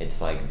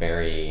 It's like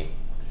very.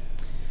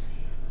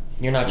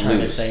 You're not trying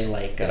loose. to say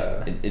like.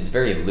 It's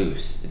very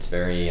loose. It's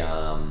very.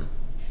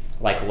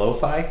 Like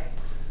lo-fi.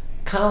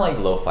 Kind of like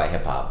lo-fi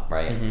hip hop,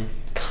 right? Mm-hmm.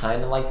 It's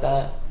kind of like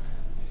that,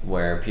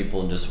 where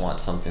people just want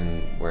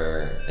something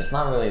where it's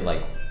not really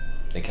like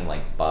they can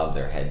like bob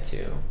their head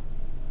to,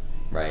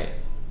 right?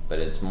 But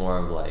it's more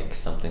of like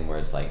something where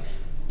it's like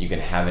you can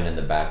have it in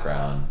the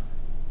background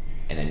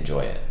and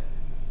enjoy it.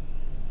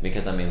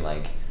 Because I mean,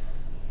 like,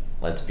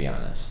 let's be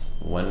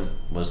honest. When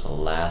was the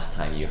last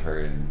time you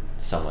heard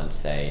someone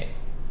say,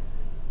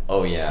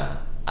 "Oh yeah,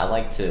 I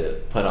like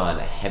to put on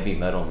heavy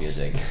metal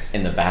music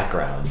in the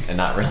background and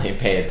not really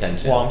pay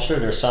attention"? Well, I'm sure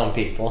there's some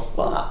people.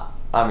 Well,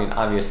 I mean,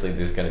 obviously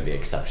there's going to be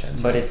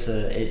exceptions. But it's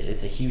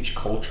a huge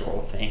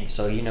cultural thing.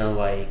 So, you know,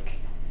 like,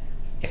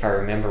 if I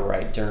remember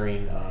right,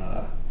 during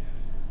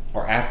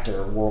or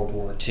after World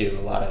War II,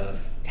 a lot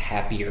of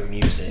happier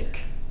music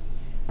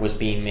was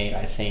being made,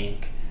 I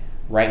think,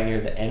 right near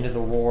the end of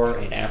the war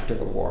and after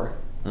the war.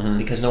 Mm-hmm.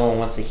 Because no one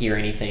wants to hear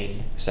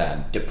anything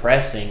sad,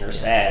 depressing or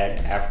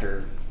sad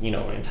after, you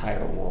know, an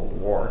entire world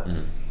war.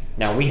 Mm-hmm.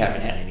 Now, we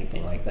haven't had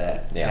anything like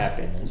that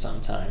happen in some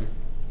time.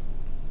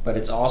 But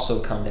it's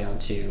also come down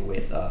to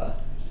with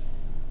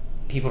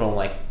people don't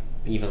like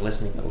even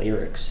listening to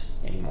lyrics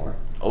anymore.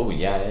 Oh,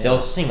 yeah. They'll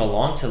sing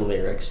along to the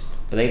lyrics,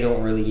 but they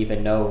don't really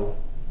even know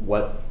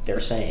what they're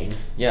saying.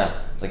 Yeah,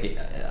 like,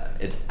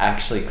 it's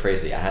actually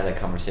crazy. I had a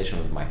conversation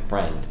with my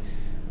friend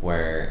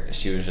where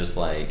she was just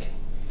like,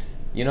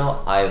 you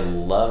know, I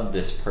love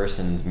this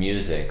person's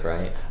music,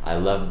 right? I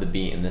love the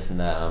beat and this and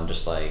that. And I'm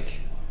just like,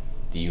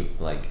 do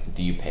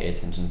you pay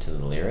attention to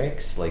the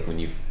lyrics? Like, when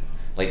you,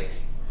 like,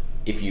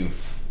 if you,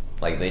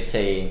 like, they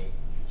say,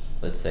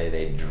 let's say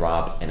they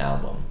drop an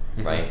album,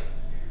 right?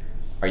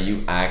 Are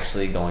you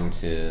actually going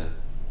to,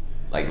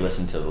 like,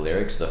 listen to the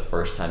lyrics the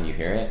first time you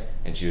hear it?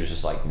 And she was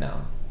just like,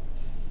 no.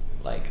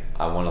 Like,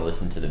 I want to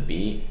listen to the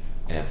beat,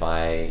 and if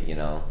I, you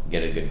know,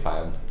 get a good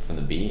vibe from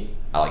the beat,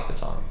 I like the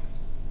song.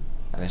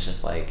 And it's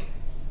just like,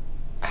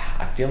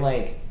 I feel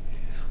like.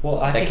 Well,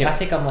 I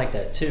think I'm like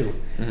that too,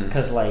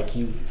 because like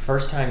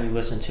first time you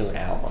listen to an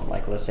album,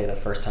 like let's say the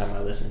first time I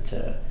listened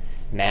to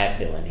Mad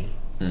Villainy,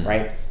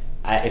 right?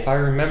 If I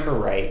remember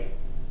right,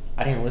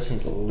 I didn't listen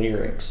to the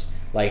lyrics.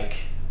 Like,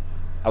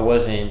 I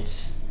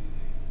wasn't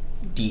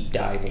deep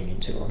diving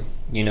into them.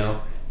 You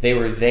know, they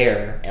were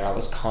there, and I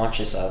was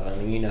conscious of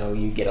them. You know,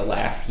 you get a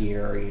laugh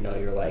here, or you know,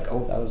 you're like,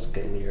 oh, that was a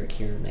good lyric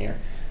here and there.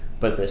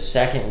 But the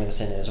second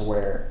listen is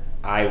where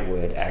I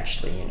would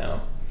actually, you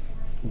know,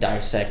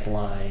 dissect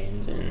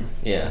lines and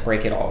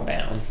break it all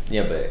down.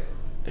 Yeah, but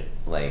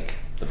like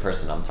the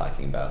person I'm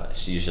talking about,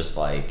 she's just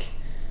like,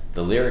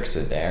 the lyrics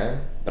are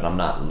there, but I'm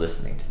not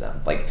listening to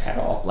them, like, at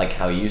all. Like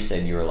how you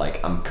said you were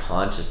like, I'm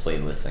consciously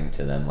listening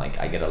to them, like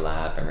I get a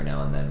laugh every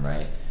now and then,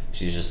 right?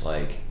 She's just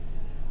like,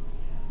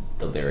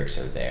 the lyrics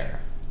are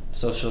there.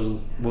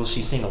 So will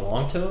she sing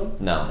along to them?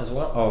 No. As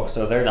well? Oh,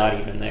 so they're not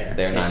even there.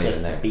 They're not even there. It's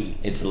just the beat.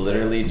 It's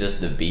literally just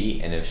the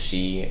beat, and if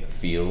she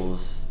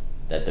feels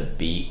that the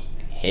beat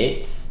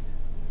hits,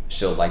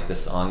 she'll like the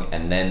song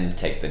and then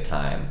take the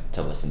time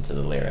to listen to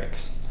the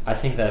lyrics. I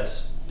think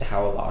that's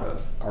how a lot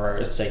of, or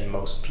I'd say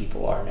most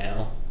people are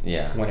now.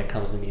 Yeah. When it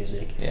comes to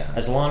music. Yeah.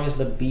 As long as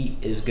the beat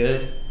is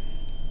good,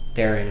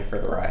 they're in for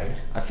the ride.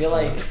 I feel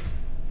like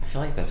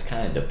that's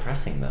kind of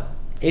depressing though.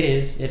 It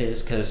is,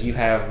 because you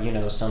have, you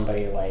know,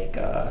 somebody like,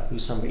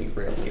 who's somebody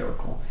real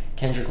lyrical?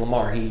 Kendrick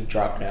Lamar, he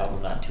dropped an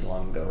album not too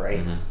long ago, right?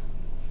 Mm-hmm.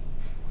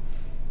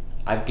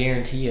 I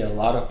guarantee you a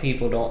lot of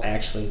people don't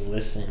actually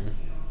listen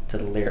to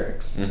the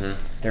lyrics. Mm-hmm.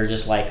 They're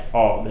just like,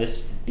 oh,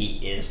 this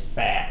beat is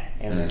fat.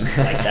 And then it's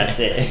like, that's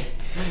it.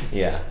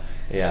 Yeah.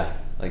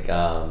 Like,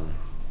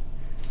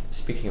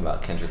 speaking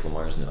about Kendrick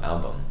Lamar's new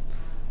album,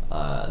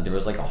 there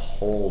was like a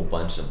whole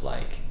bunch of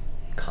like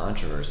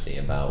controversy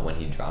about when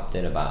he dropped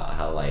it, about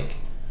how like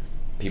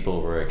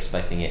people were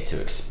expecting it to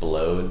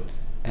explode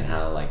and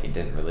how like it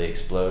didn't really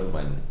explode,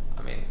 when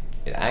I mean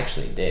it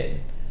actually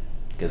did,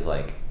 because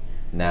like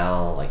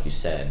now, like you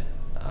said,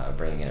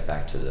 bringing it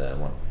back to the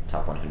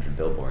top 100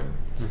 Billboard,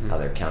 how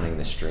they're counting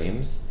the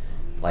streams,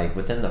 like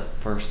within the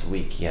first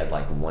week he had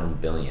like 1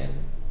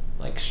 billion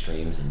like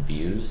streams and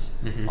views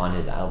on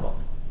his album.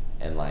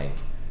 And like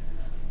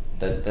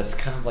that's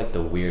kind of like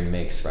the weird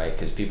mix, right?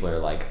 Because people are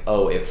like,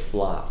 oh, it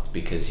flopped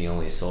because he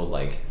only sold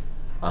like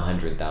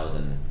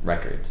 100,000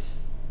 records,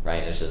 right?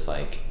 And it's just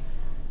like,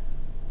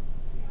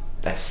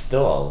 that's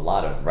still a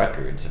lot of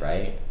records,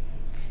 right?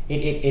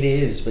 It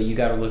is, but you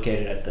got to look at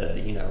it at the,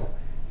 you know,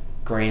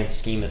 grand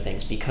scheme of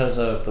things. Because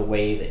of the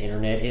way the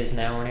internet is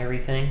now and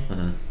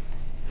everything,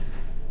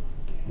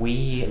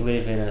 we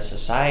live in a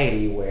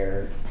society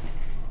where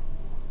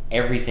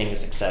everything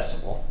is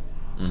accessible.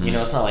 You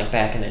know, it's not like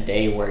back in the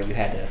day where you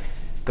had to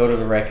go to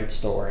the record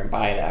store and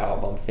buy the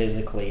album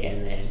physically,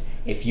 and then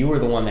if you were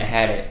the one that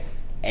had it,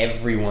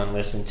 everyone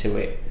listened to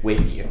it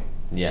with you.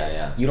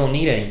 Yeah. You don't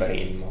need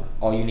anybody anymore.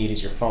 All you need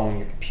is your phone,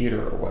 your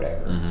computer, or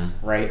whatever,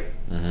 right?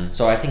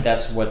 So I think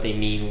that's what they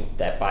mean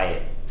that by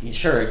it.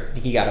 Sure,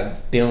 he got 1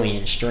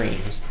 billion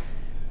streams,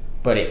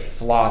 but it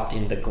flopped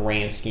in the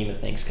grand scheme of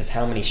things, because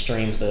how many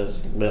streams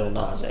does Lil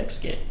Nas X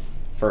get,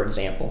 for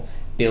example?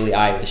 Billie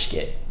Eilish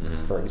get,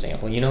 for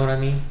example. You know what I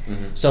mean?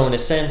 So in a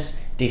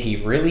sense, did he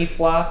really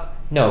flop?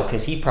 No,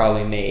 because he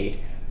probably made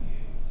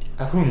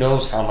who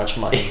knows how much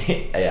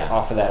money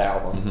off of that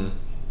album.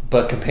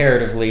 But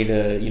comparatively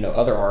to, you know,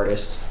 other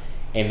artists,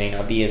 it may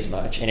not be as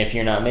much. And if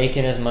you're not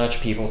making as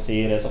much, people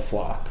see it as a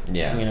flop.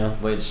 Yeah. You know?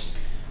 Which,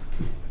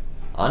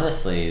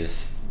 honestly,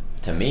 is,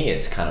 to me,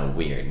 it's kind of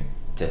weird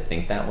to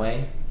think that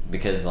way.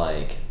 Because,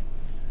 like,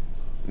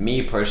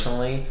 me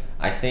personally,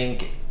 I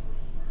think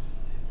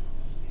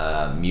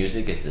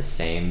music is the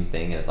same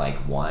thing as,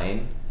 like,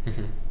 wine.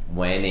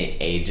 When it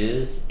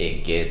ages,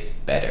 it gets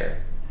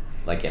better.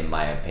 Like, in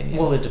my opinion.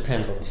 Well, it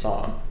depends on the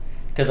song.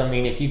 Because, I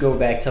mean, if you go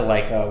back to,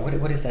 like,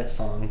 what is that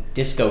song?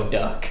 Disco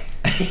Duck.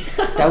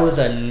 That was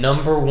a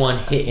 #1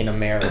 hit in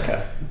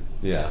America.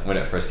 Yeah, when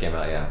it first came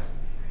out, yeah.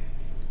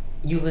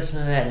 You listen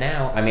to that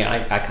now. I mean,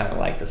 I kind of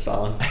like the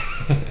song.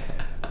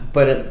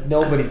 But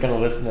nobody's going to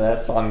listen to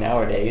that song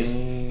nowadays.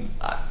 You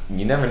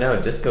never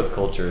know. Disco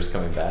culture is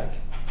coming back.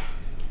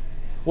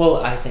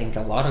 Well, I think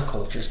a lot of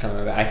culture's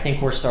coming back. I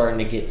think we're starting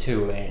to get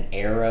to an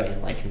era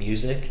in, like,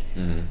 music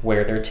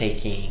where they're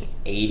taking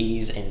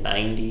 80s and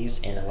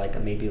 90s and,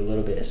 like, maybe a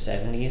little bit of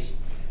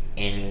 70s,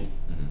 and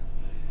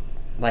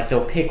like,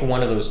 they'll pick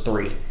one of those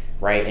three,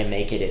 right, and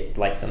make it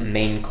like the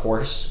main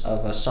course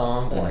of a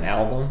song or an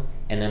album,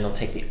 and then they'll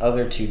take the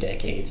other 2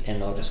 decades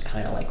and they'll just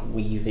kind of, like,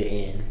 weave it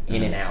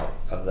in and out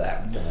of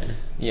that one.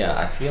 Yeah,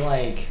 I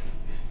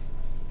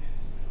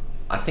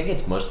think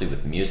it's mostly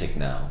with music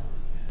now,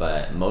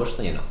 but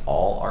mostly in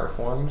all art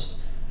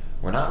forms,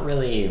 we're not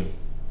really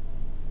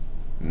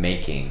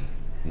making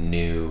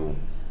new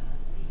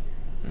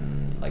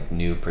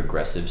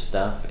progressive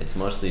stuff. It's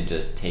mostly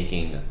just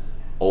taking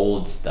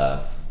old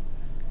stuff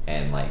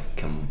and, like,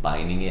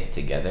 combining it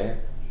together,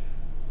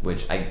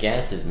 which I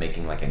guess is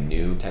making, like, a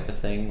new type of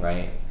thing,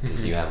 right?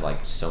 Because you have,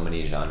 like, so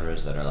many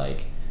genres that are,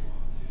 like,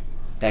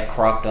 that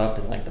cropped up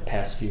in, like, the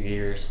past few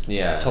years.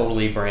 Yeah.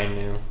 Totally brand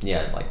new.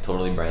 Yeah, like,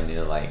 totally brand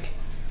new, like,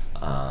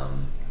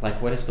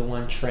 what is the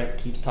one Trent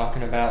keeps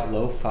talking about?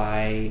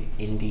 Lo-fi,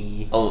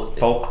 indie,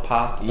 folk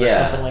pop, or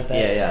yeah, something like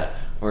that? Yeah.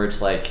 Where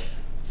it's, like,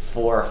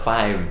 4 or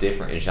 5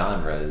 different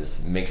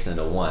genres mixed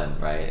into one,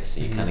 right?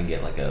 So you kind of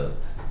get, like, a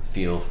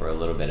feel for a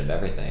little bit of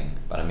everything.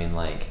 But, I mean,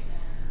 like,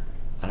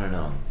 I don't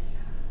know.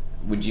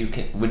 Would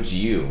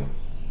you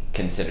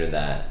consider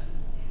that,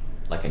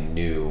 like, a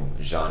new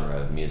genre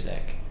of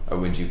music? Or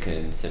would you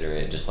consider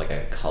it just, like,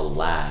 a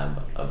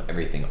collab of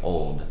everything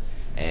old?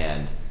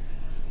 And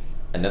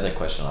another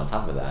question on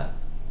top of that,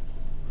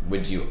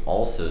 would you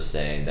also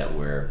say that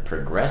we're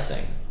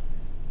progressing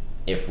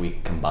if we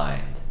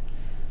combined?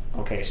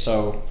 Okay,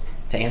 so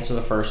to answer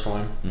the first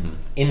one,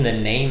 in the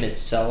name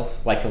itself,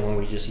 like the one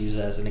we just used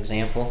as an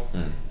example,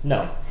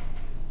 no.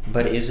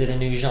 But is it a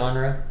new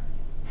genre?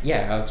 Yeah,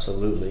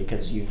 absolutely,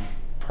 because you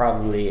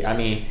probably, I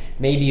mean,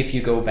 maybe if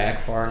you go back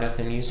far enough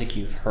in music,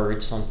 you've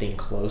heard something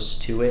close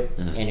to it,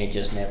 and it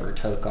just never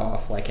took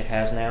off like it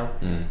has now,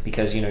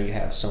 because, you know, you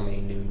have so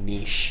many new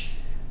niche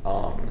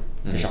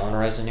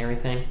genres and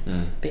everything.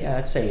 But yeah,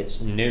 I'd say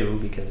it's new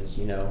because,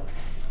 you know,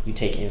 you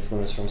take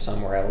influence from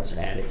somewhere else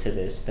and add it to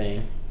this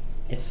thing.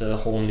 It's a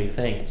whole new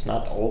thing. It's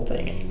not the old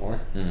thing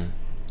anymore. And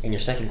your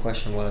second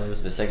question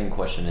was? The second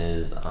question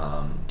is,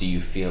 do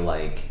you feel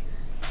like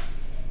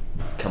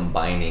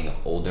combining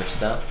older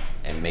stuff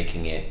and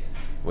making it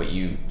what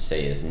you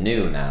say is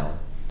new now,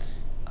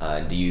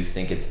 do you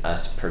think it's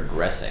us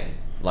progressing?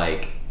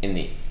 Like,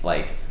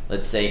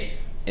 let's say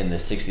in the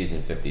 60s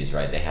and 50s,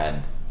 right, they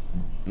had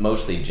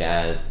mostly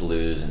jazz,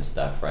 blues, and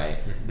stuff, right?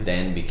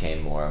 Then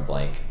became more of,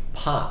 like,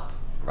 pop,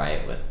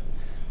 right, with,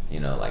 you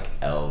know, like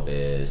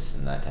Elvis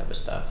and that type of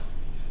stuff,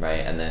 right?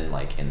 And then,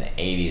 like, in the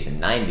 80s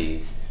and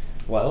 90s...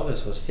 Well,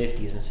 Elvis was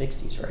 50s and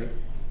 60s, right?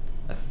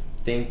 I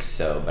think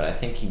so, but I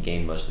think he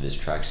gained most of his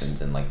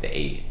tractions in, like,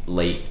 the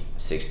late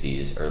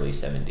 60s, early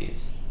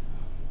 70s.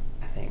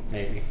 I think,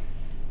 maybe.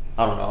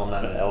 I don't know, I'm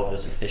not an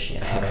Elvis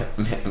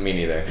aficionado. Me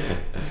neither.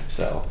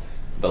 So,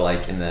 but,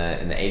 like, in the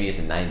 80s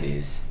and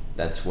 90s,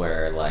 that's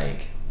where,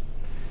 like,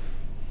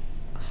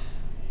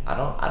 I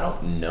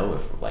don't know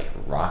if, like,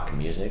 rock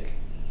music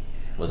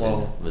was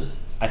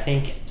I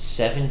think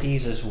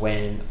 70s is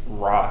when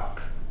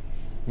rock,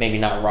 maybe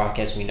not rock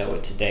as we know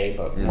it today,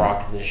 but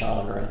rock the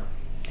genre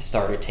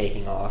started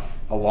taking off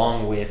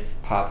along with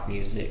pop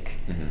music.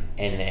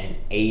 And then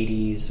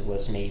 80s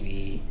was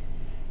maybe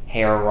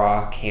hair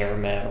rock, hair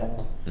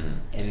metal,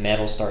 and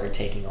metal started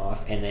taking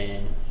off. And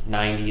then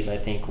 90s I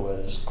think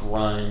was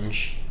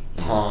grunge,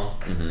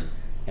 punk,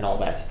 and all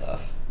that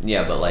stuff.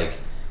 Yeah, but like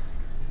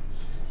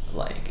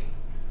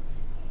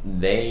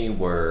they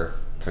were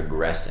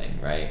progressing,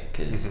 right?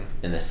 Because Mhm.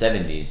 in the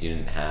 70s, you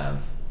didn't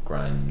have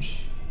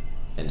grunge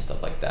and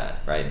stuff like that,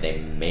 right? They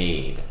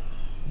made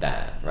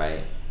that,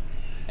 right?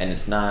 And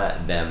it's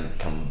not them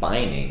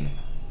combining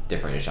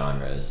different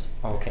genres.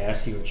 Okay, I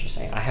see what you're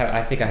saying.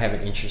 I think I have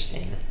an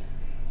interesting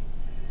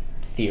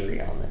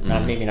theory on it.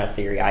 Not Mhm. maybe not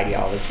theory,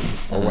 ideology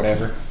or Mhm.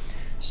 whatever.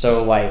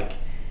 So like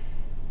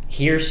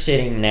here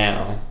sitting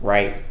now,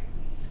 right?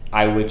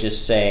 I would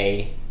just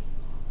say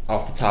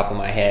off the top of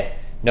my head,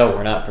 no,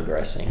 we're not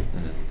progressing.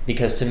 Mhm.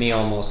 Because to me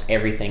almost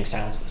everything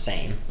sounds the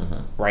same,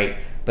 Mhm. right?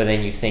 But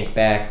then you think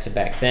back to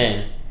back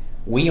then,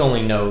 we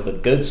only know the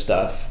good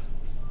stuff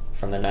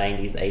from the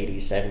 90s,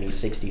 80s, 70s,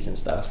 60s and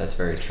stuff. That's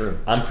very true.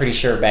 I'm pretty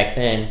sure back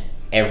then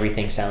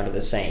everything sounded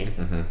the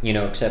same,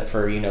 Mhm. except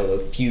for, the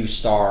few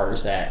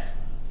stars that,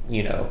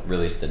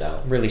 Really stood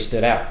out. really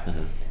stood out.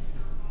 Mhm.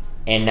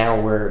 And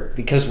now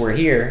because we're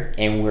here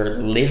and we're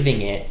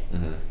living it,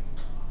 Mhm.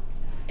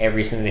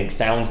 everything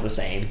sounds the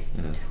same.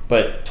 Mhm.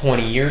 But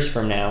 20 years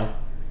from now,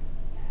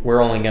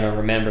 we're only going to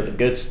remember the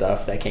good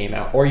stuff that came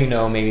out. Or,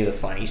 maybe the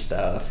funny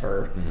stuff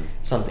or Mhm.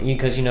 something.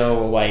 Because,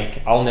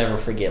 like, I'll never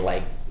forget,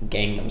 like,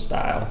 Gangnam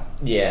Style.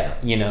 Yeah.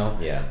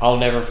 Yeah. I'll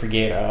never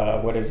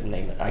forget, what is the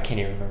name? I can't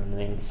even remember the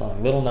name of the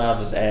song. Lil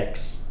Nas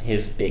X,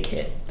 his big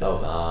hit.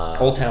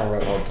 Old Town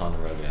Road. Old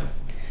Town Road, yeah.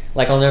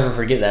 Like, I'll never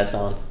forget that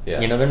song. Yeah.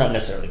 They're not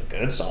necessarily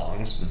good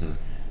songs. Mhm.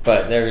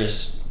 But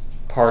there's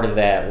part of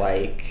that,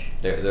 like...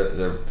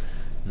 They're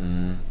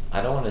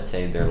I don't want to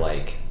say they're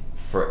like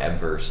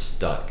forever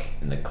stuck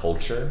in the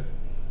culture,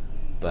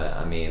 but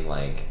I mean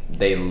like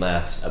they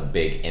left a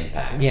big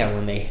impact. Yeah,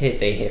 when they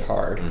hit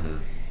hard. Mhm.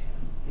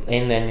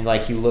 And then,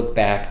 like, you look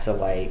back to,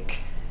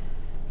 like,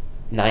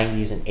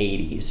 90s and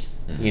 80s,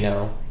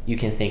 Mhm. You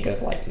can think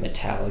of, like,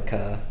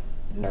 Metallica,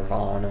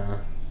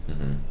 Nirvana,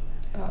 Mhm.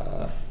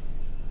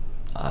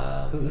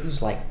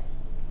 who's, like,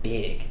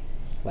 big,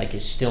 like,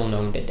 is still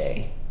known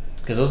today.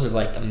 Because those are,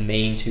 like, the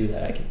main two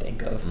that I can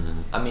think of.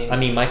 Mhm. I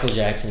mean, Michael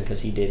Jackson,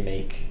 because he did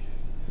make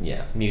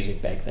yeah.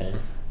 music back then.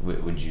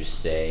 Would you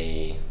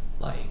say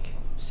like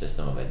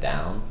System of a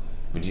Down?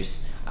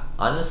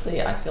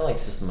 Honestly, I feel like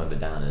System of a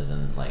Down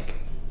isn't like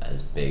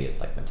as big as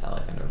like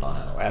Metallica and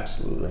Nirvana. No,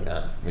 absolutely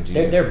not. Would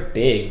you? They're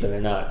big, but they're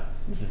not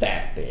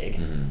that big.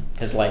 Mhm.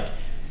 Because, like,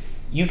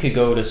 you could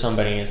go to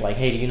somebody and it's like,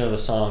 hey, do you know the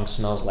song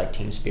Smells Like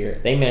Teen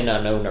Spirit? They may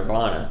not know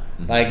Nirvana,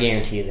 but I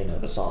guarantee you they know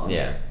the song.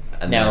 Yeah.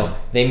 And Now,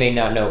 they may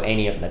not know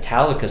any of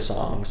Metallica's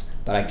songs,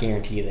 but I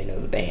guarantee you they know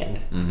the band.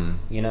 Mhm.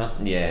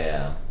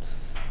 Yeah?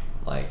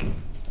 Like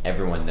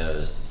everyone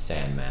knows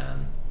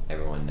Sandman.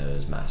 Everyone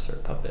knows Master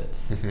of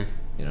Puppets. Mhm.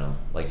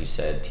 Like you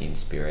said, Teen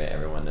Spirit.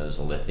 Everyone knows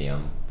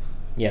Lithium.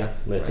 Yeah,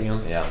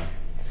 Lithium. Right? Yeah.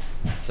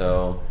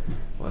 So,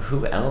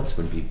 who else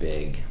would be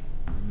big?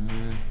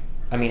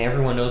 I mean,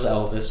 everyone knows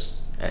Elvis.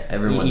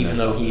 Everyone Even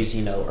knows though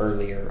he's,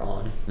 earlier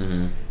on.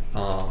 Mm-hmm.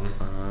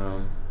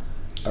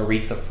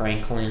 Aretha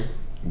Franklin.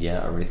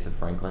 Yeah, Aretha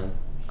Franklin.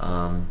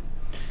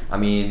 I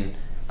mean,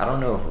 I don't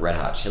know if Red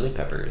Hot Chili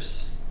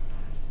Peppers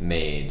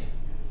made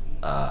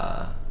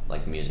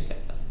like music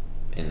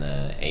in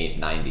the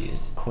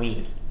 90s.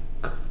 Queen.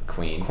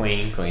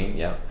 Queen,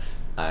 yeah.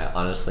 I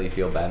honestly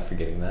feel bad for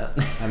getting that.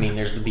 I mean,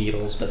 there's the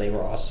Beatles, but they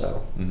were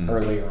also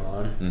earlier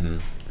on.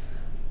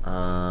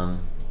 Mm-hmm.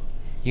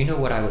 You know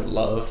what I would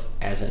love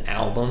as an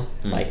album?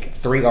 Mm. Like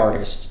 3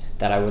 artists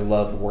that I would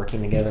love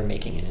working together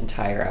making an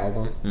entire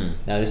album. Mm.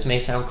 Now, this may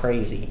sound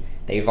crazy.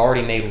 They've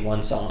already made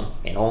one song,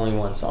 and only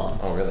one song.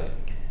 Oh, really?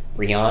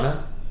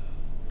 Rihanna,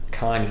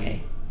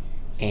 Kanye,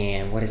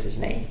 and what is his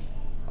name?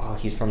 Oh,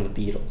 he's from the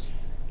Beatles.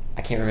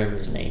 I can't remember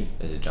his name.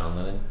 Is it John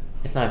Lennon?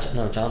 It's not.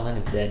 No, John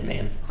Lennon's dead,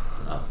 man.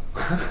 Oh.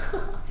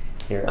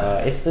 Here,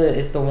 it's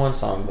the one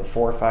song, the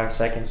 4 or 5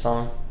 second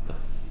song. The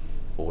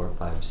 4 or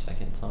 5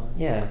 second song?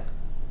 Yeah.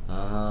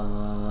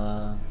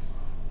 I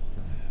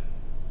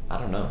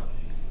don't know.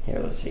 Here,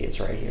 let's see. It's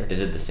right here.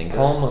 Is it the singer?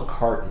 Paul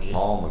McCartney.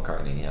 Paul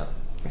McCartney, yeah.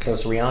 So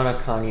it's Rihanna,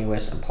 Kanye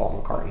West, and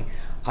Paul McCartney.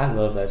 I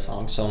love that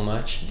song so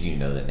much. Do you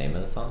know the name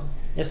of the song?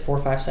 It's 4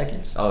 or 5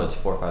 seconds. Oh, it's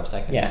 4 or 5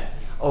 seconds? Yeah.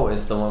 Oh,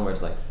 it's the one where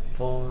it's like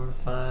 4 or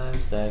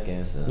 5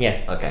 seconds.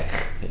 Yeah. Okay.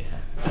 Yeah.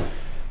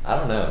 I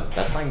don't know.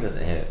 That song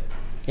doesn't hit.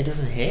 It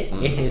doesn't hit?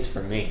 Mm. It hits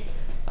for me.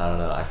 I don't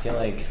know. I feel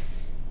like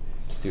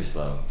it's too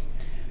slow.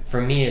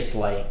 For me, it's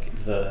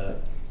like the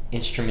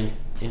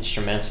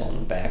instrumental in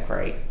the back,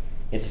 right?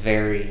 It's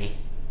very,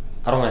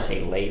 I don't want to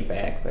say laid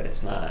back, but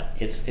it's not.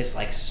 It's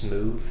like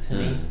smooth to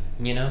me,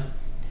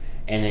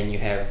 And then you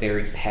have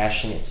very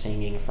passionate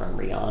singing from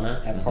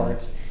Rihanna at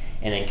parts.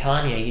 And then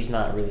Kanye, he's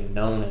not really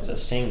known as a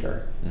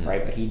singer,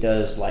 right? But he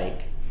does,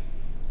 like,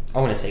 I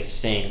want to say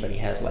sing, but he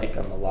has like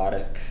a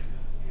melodic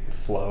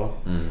flow,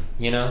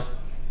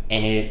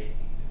 And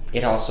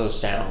it also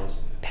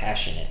sounds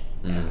passionate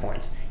at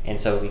points. And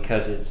so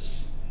because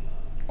it's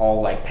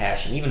all like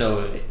passion, even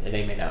though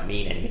they may not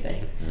mean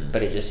anything,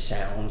 but it just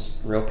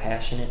sounds real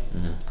passionate,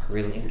 I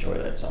really enjoy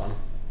that song.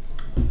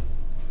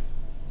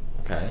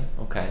 Okay.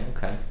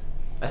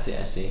 I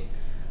see.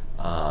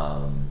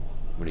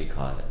 What do you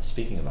call it?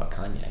 Speaking about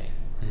Kanye,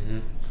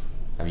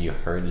 Have you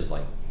heard his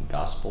like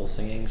gospel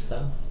singing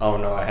stuff? Oh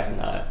no, I have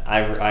not.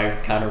 I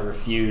kind of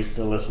refuse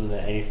to listen to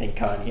anything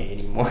Kanye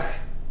anymore.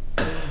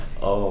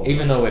 Oh.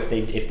 Even though if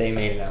they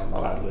made an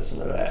album, I'd listen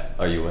to that.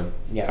 Oh, you would?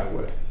 Yeah, I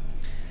would.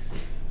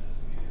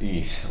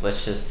 Eesh.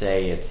 Let's just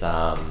say it's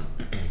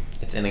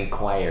an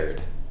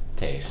acquired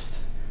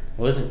taste.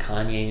 Well, isn't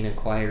Kanye an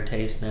acquired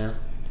taste now?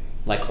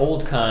 Like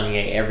old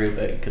Kanye,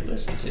 everybody could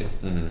listen to.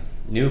 Mm-hmm.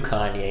 New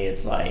Kanye,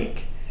 it's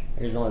like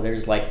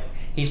there's like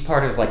he's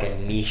part of like a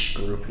niche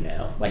group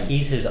now. Like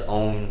he's his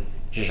own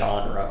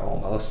genre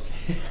almost.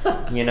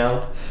 You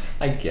know?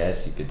 I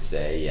guess you could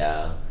say,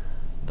 yeah,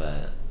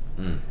 but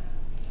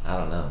I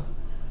don't know.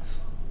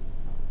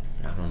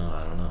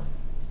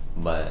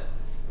 But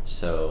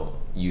so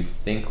you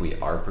think we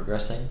are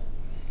progressing?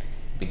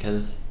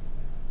 Because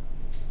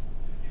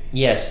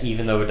yes,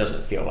 even though it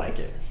doesn't feel like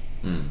it.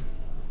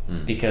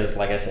 Because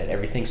like I said,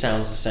 everything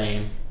sounds the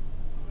same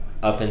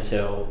up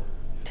until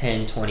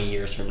 10, 20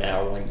 years from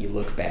now when you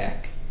look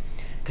back.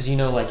 Because you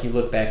know, like you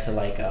look back to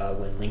like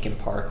when Linkin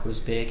Park was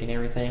big and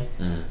everything.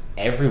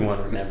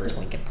 Everyone remembers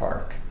Linkin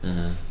Park.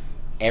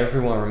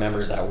 Everyone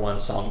remembers that one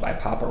song by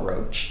Papa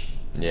Roach.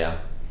 Yeah.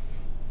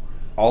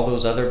 All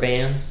those other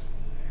bands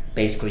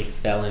basically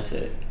fell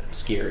into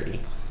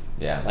obscurity.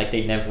 Yeah. Like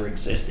they never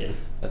existed.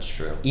 That's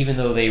true. Even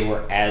though they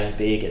were as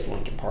big as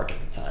Linkin Park at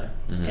the time.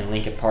 And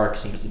Linkin Park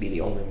seems to be the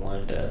only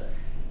one to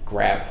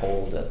grab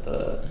hold of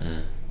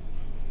the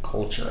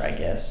culture, I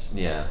guess.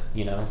 Yeah.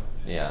 You know?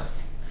 Yeah.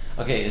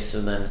 Okay,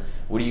 so then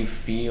what do you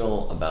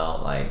feel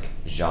about like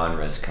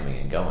genres coming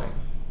and going?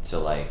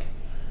 So like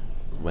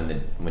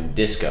when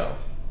disco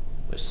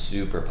was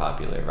super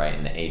popular, right,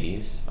 in the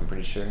 80s, I'm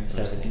pretty sure.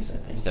 70s, I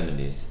think.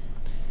 70s.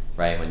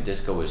 Right, when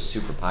disco was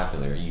super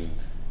popular, you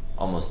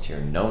almost hear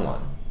no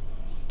one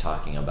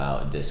talking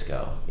about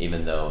disco,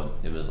 even though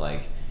it was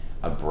like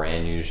a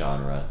brand new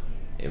genre.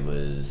 It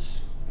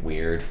was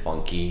weird,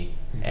 funky.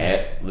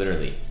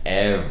 Literally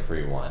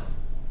everyone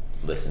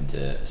listened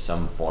to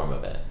some form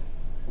of it.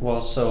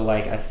 Well, so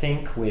like I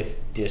think with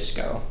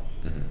disco,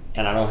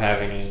 and I don't have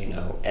any,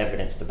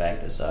 evidence to back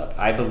this up,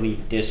 I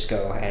believe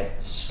disco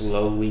had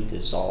slowly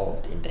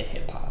dissolved into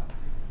hip-hop.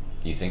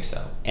 You think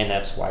so? And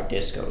that's why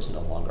disco is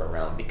no longer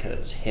around,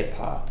 because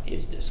hip-hop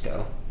is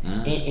disco.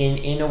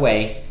 In a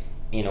way.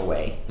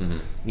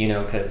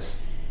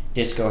 Because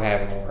disco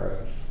had more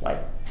of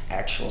like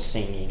actual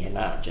singing and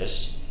not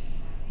just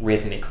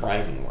rhythmic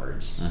rhyming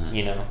words,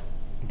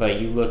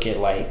 But you look at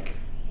like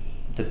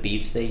the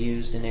beats they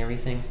used and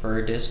everything for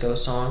a disco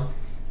song,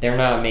 they're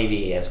not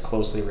maybe as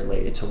closely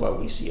related to what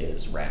we see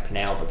as rap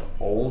now, but the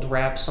old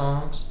rap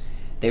songs,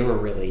 they were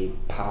really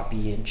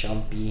poppy and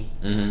jumpy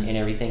and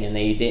everything, and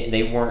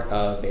they weren't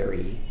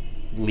very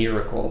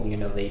lyrical.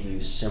 They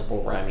used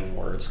simple rhyming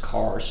words: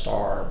 car,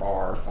 star,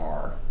 bar,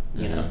 far.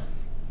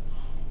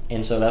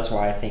 And so that's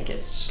why I think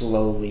it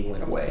slowly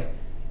went away.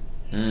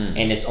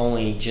 And it's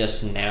only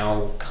just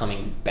now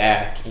coming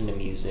back into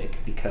music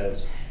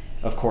because,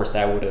 of course,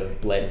 that would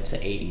have bled into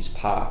 80s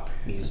pop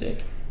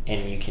music.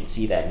 And you can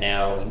see that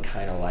now in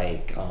kind of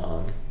like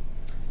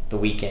The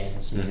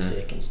Weeknd's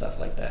music and stuff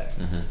like that.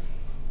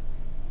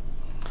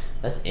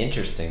 That's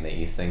interesting that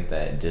you think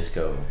that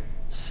disco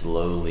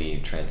slowly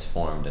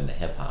transformed into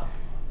hip-hop.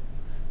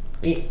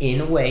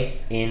 In a way.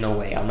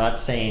 I'm not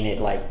saying it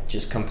like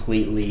just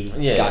completely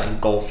got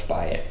engulfed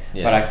by it.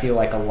 Yeah. But I feel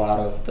like a lot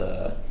of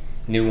the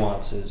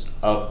nuances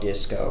of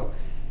disco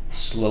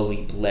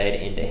slowly bled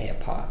into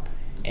hip-hop.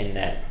 And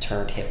that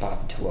turned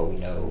hip-hop into what we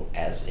know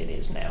as it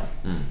is now.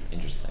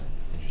 Interesting.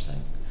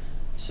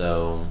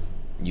 So,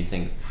 you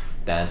think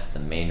that's the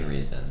main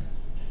reason?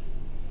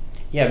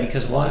 Yeah,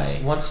 because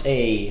once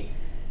a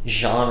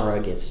genre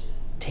gets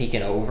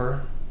taken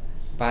over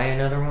by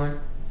another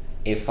one,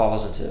 it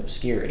falls into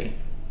obscurity.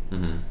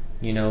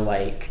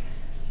 Like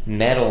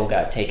metal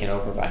got taken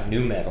over by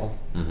nu metal.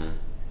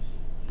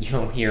 You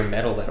don't hear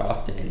metal that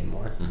often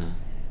anymore.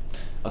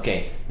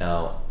 Okay,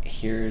 now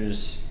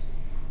here's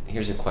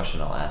a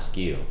question I'll ask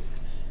you.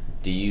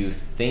 Do you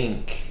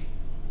think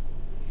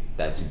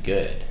that's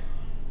good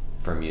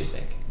for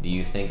music? Do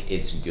you think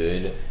it's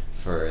good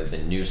for the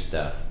new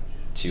stuff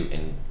to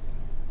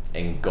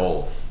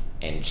engulf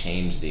and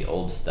change the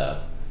old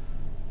stuff,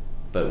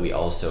 but we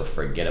also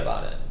forget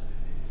about it?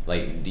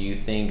 Like, do you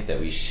think that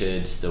we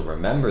should still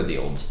remember the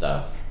old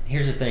stuff?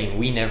 Here's the thing,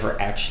 we never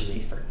actually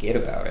forget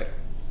about it,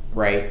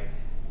 right?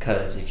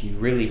 Because if you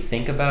really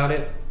think about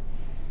it,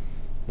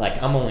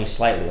 like, I'm only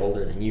slightly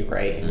older than you,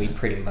 right? And we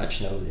pretty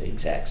much know the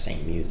exact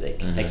same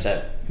music,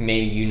 except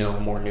maybe you know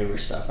more newer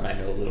stuff and I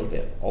know a little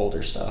bit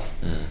older stuff.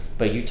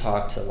 But you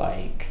talk to,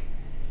 like,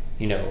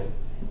 your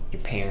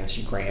parents,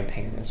 your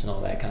grandparents, and all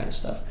that kind of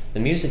stuff.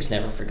 The music's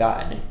never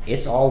forgotten.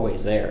 It's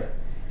always there.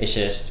 It's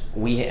just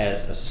we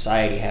as a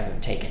society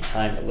haven't taken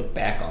time to look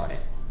back on it.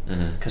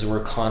 Because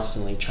we're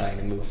constantly trying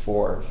to move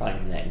forward,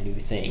 finding that new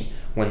thing,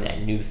 when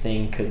that new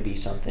thing could be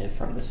something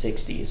from the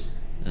 60s.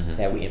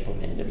 That we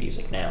implement into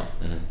music now.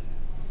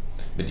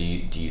 But do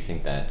you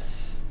think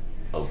that's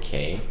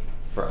okay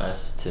for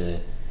us to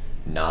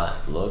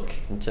not look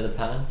into the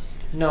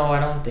past? No, I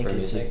don't think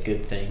it's a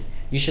good thing.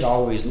 you should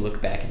always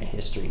look back into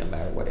history no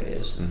matter what it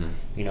is.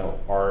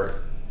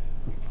 Art,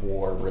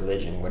 war,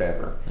 religion,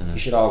 whatever. You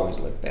should always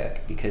look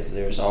back because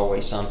there's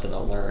always something to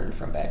learn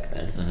from back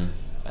then.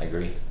 I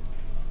agree.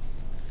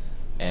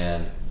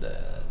 And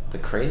the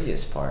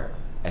craziest part,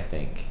 I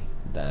think,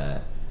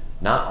 that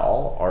not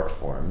all art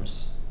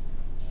forms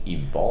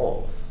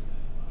evolve,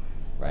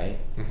 right?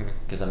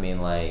 Because I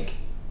mean, like,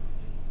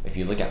 if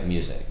you look at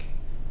music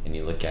and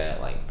you look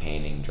at like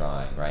painting,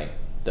 drawing, right?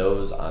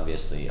 Those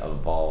obviously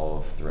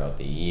evolve throughout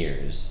the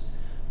years.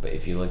 But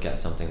if you look at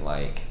something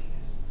like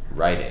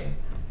writing,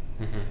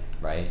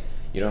 right?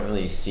 You don't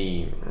really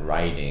see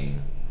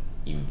writing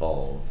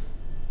evolve.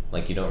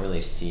 Like, you don't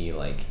really see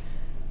like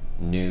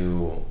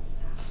new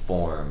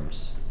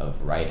forms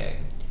of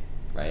writing,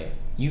 right?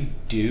 You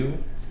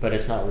do, but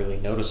it's not really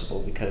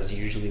noticeable because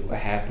usually what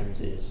happens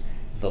is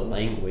the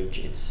language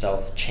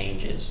itself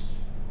changes,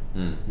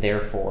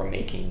 therefore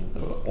making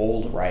the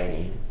old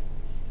writing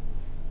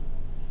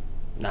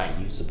not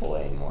usable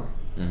anymore.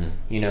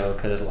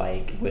 Because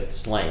like with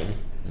slang,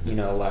 a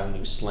lot of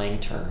new slang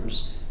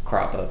terms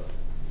crop up,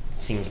 it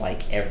seems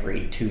like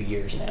every 2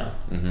 years now,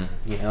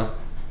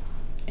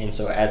 And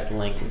so as the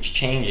language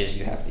changes,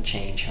 you have to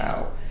change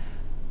how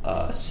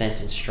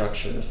sentence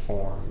structure is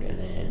formed and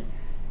then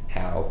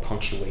how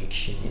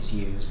punctuation is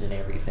used and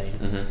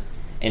everything.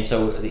 And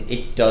so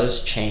it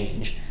does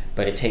change,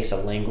 but it takes a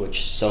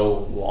language so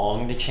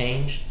long to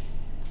change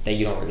that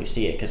you don't really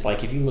see it. Because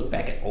like if you look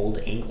back at Old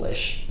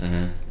English,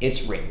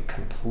 it's written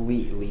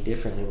completely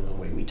differently than the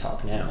way we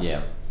talk now.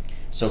 Yeah.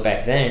 So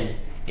back then,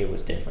 it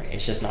was different.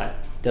 It's just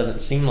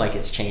doesn't seem like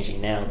it's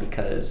changing now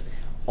because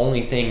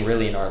only thing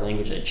really in our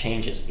language that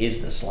changes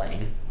is the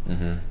slang.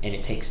 And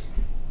it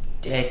takes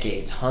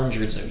decades,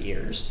 hundreds of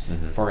years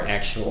for an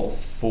actual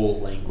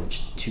full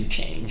language to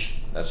change.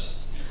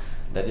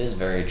 That is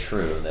very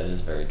true. That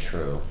is very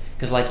true.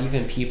 Because like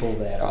even people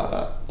that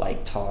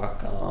like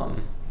talk, how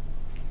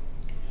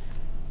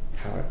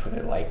do I put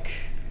it, like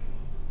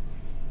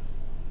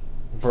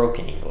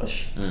broken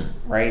English,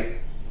 right?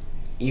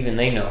 Even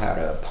they know how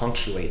to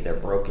punctuate their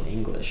broken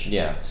English.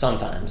 Yeah.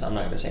 Sometimes, I'm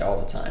not going to say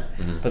all the time,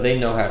 but they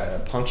know how to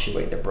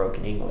punctuate their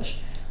broken English.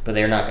 But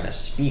they're not going to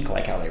speak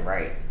like how they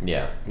write.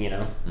 Yeah.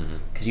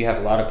 Because you have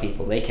a lot of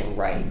people, they can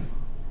write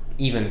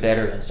even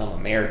better than some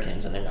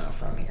Americans, and they're not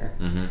from here.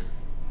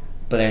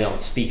 But they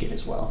don't speak it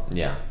as well.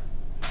 Yeah.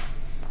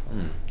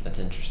 That's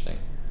interesting.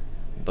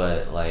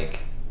 But,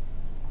 like,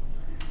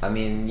 I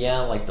mean,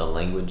 yeah, like, the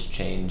language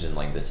change and,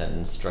 like, the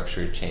sentence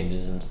structure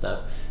changes and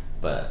stuff.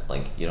 But,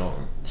 like, you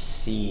don't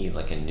see,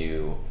 like, a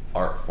new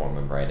art form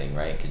of writing,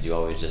 right? Because you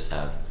always just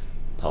have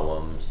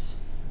poems,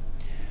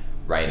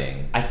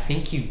 writing. I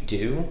think you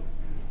do,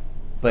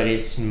 but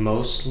it's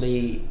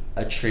mostly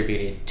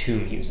attributed to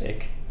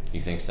music.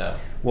 You think so?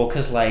 Well,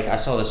 because like I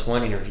saw this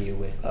one interview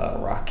with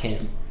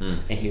Rakim,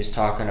 and he was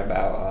talking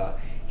about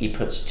he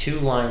puts 2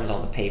 lines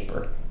on the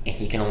paper, and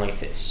he can only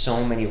fit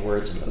so many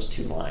words in those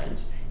 2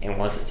 lines. And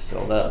once it's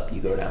filled up,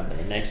 you go down to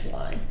the next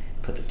line,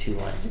 put the 2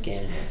 lines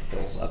again, and it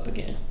fills up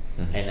again.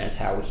 And that's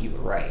how he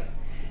would write.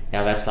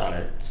 Now, that's not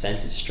a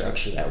sentence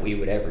structure that we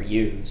would ever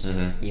use,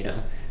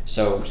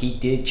 So he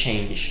did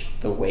change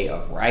the way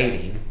of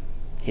writing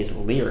his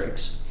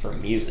lyrics for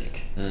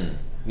music,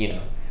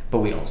 But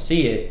we don't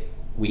see it,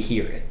 we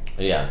hear it.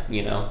 Yeah.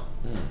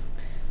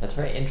 That's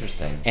very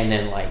interesting. And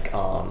then like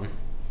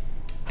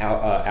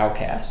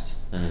Outkast,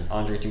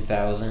 Andre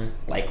 3000,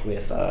 like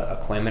with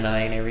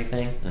Aquemini and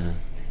everything,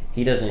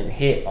 he doesn't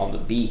hit on the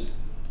beat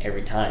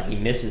every time. He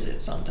misses it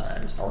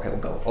sometimes, or he'll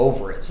go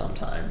over it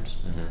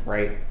sometimes,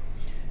 right?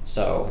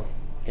 So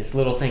it's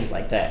little things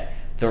like that.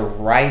 The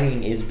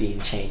writing is being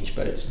changed,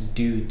 but it's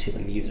due to the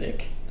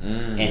music,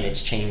 and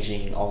it's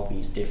changing all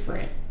these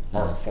different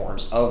art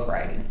forms of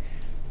writing,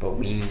 but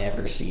we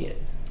never see it.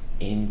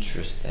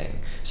 Interesting.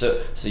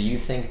 So you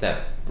think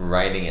that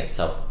writing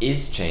itself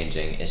is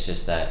changing, it's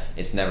just that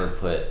it's never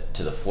put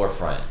to the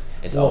forefront.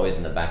 It's always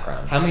in the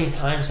background. How many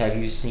times have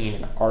you seen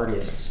an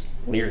artist's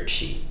lyric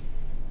sheet?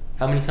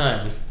 How many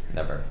times?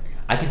 Never.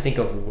 I can think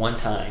of one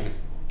time,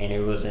 and it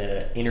was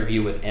an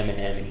interview with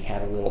Eminem, and he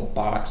had a little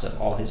box of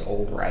all his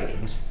old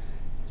writings.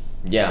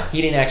 Yeah.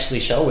 He didn't actually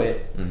show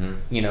it.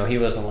 He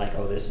wasn't like,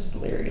 oh, this is the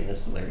lyric and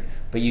this is the lyric.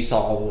 But you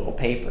saw all the little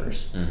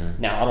papers.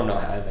 Now, I don't know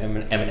how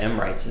Eminem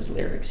writes his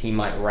lyrics. He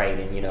might write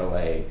in,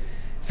 a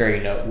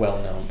very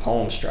well-known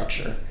poem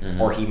structure,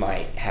 or he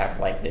might have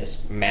like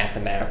this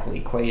mathematical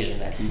equation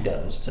that he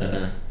does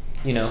to,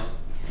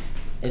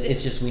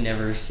 it's just we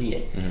never see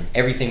it.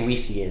 Everything we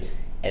see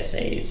is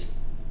essays,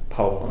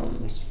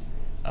 poems,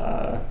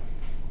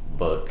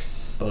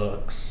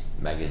 books,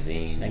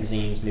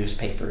 magazines,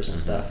 newspapers, and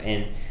stuff,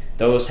 and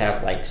those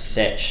have like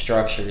set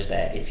structures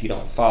that if you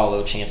don't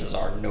follow, chances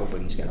are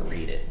nobody's gonna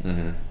read it.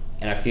 And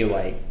I feel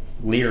like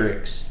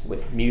lyrics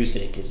with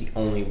music is the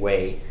only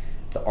way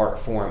the art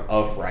form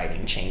of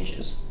writing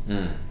changes.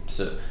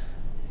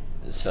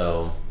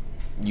 So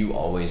you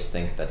always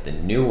think that the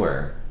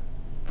newer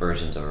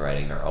versions of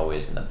writing are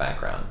always in the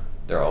background.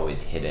 They're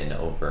always hidden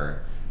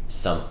over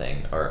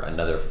something or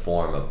another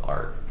form of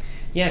art.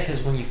 Yeah,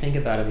 because when you think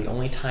about it, the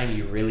only time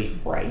you really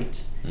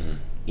write Mm-hmm.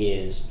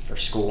 is for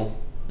school,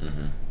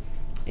 Mm-hmm.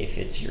 if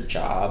it's your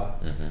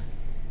job,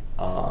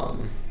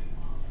 Mm-hmm.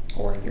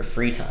 or in your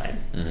free time,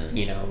 Mm-hmm.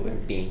 you know,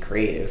 and being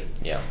creative.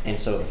 Yeah. And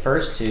so the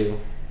first two,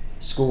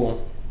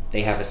 school,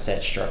 they have a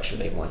set structure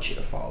they want you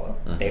to follow.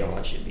 Mhm. They don't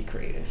want you to be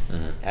creative.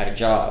 Mm-hmm. At a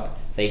job,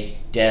 they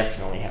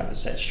definitely have a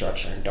set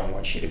structure and don't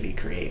want you to be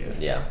creative.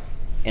 Yeah.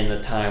 In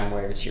the time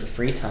where it's your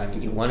free time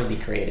and you want to be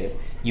creative,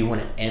 you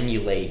want to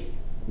emulate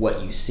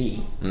what you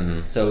see.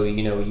 Mm-hmm. So,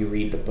 you know, you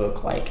read the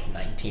book like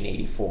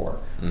 1984,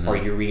 Mhm. or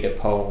you read a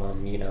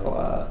poem, you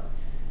know,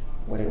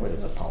 what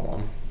is a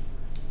poem?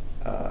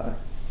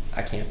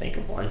 I can't think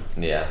of one.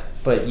 Yeah.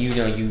 But, you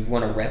know, you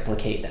want to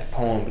replicate that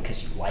poem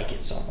because you like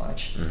it so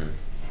much. Mm-hmm.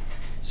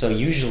 So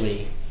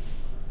usually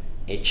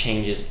it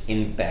changes in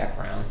the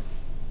background,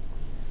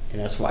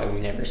 and that's why we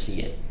never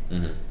see it,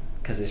 Mm-hmm.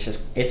 because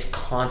it's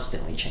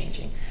constantly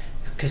changing.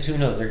 Because who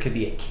knows, there could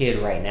be a kid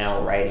right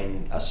now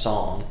writing a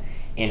song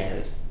in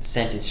a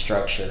sentence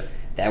structure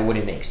that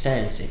wouldn't make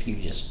sense if you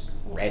just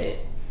read it,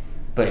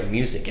 but in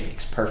music it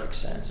makes perfect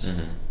sense.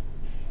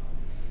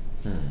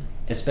 Mm-hmm. Hmm.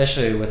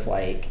 Especially with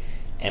like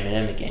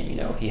Eminem again, you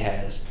know, he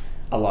has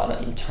a lot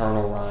of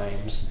internal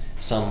rhymes.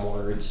 Some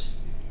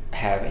words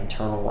have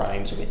internal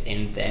rhymes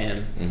within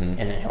them, Mhm.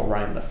 and then he'll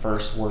rhyme the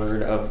first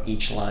word of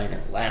each line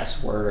and the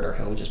last word, or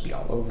he'll just be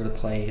all over the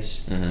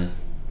place. Mm-hmm.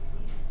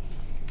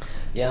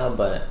 Yeah,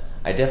 but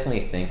I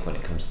definitely think when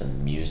it comes to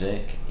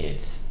music,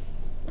 it's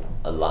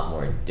a lot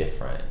more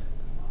different.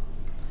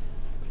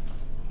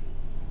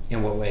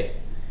 In what way?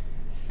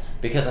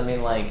 Because I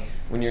mean, like,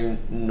 when you're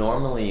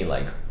normally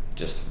like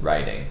just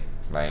writing,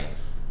 right?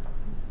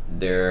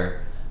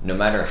 No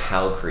matter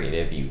how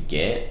creative you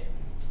get,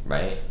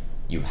 right?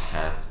 You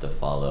have to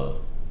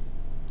follow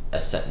a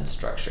sentence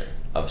structure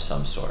of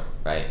some sort,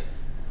 right?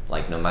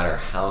 Like, no matter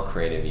how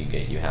creative you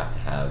get, you have to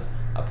have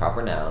a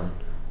proper noun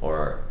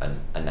or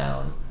a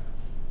noun,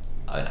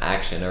 an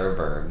action or a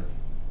verb,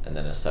 and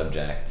then a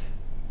subject,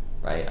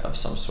 right, of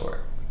some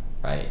sort,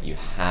 right? You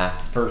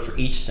have For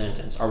each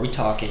sentence, are we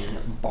talking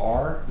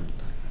bar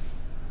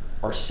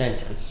or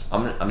sentence?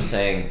 I'm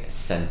saying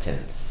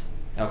sentence,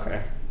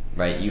 Okay.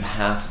 right? You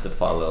have to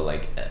follow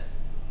like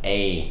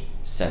a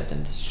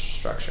sentence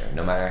structure.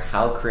 No matter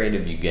how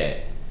creative you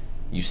get,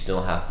 you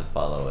still have to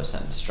follow a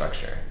sentence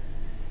structure,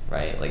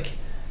 right? Like,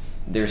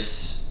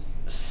 there's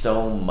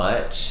so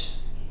much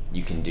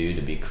you can do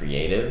to be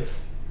creative,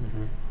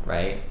 Mm-hmm.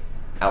 right?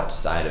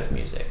 Outside of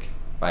music,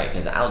 right?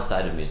 Because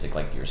outside of music,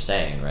 like you're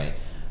saying, right?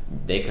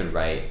 They could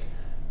write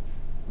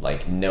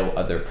like no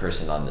other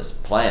person on this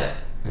planet,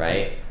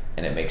 right?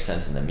 And it makes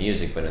sense in the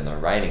music, but in the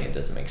writing, it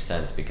doesn't make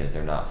sense because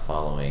they're not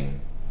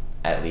following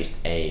at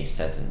least a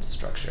sentence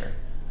structure.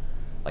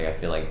 Like, I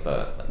feel like,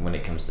 but when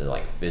it comes to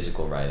like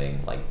physical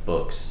writing, like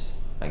books,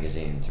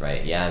 magazines,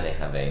 right? Yeah, they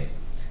have a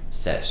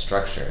set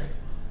structure,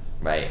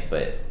 right?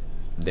 But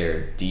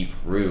their deep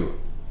root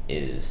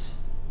is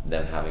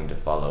them having to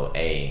follow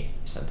a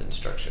sentence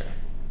structure.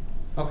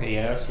 Okay,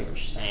 yeah, I see what you're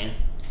saying.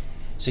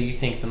 So you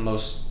think the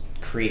most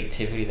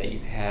creativity that you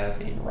have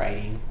in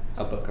writing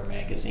a book or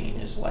magazine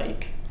is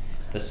like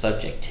the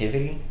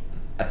subjectivity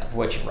of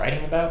what you're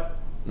writing about?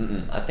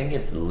 I think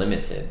it's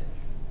limited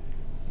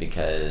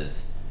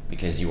because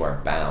you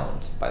are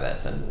bound by that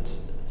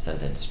sentence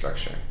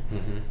structure.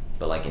 Mm-hmm.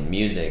 But like in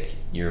music,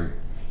 you're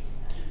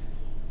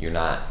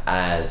not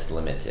as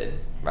limited,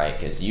 right?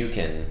 Because you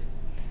can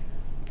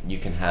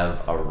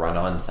have a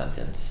run-on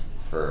sentence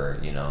for,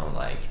 you know,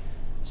 like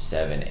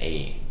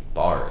 7-8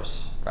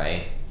 bars,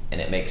 right?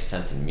 And it makes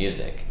sense in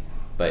music.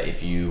 But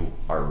if you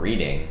are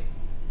reading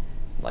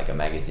like a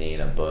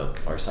magazine, a book,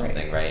 or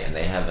something, right? And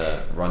they have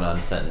a run-on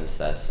sentence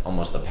that's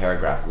almost a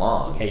paragraph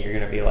long. Yeah, you're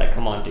gonna be like,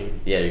 come on, dude.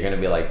 Yeah, you're gonna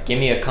be like, Give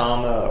me a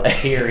comma or a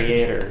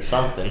period or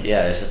something.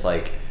 yeah, it's just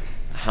like,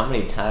 how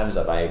many times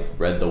have I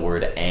read the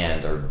word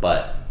and or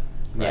but?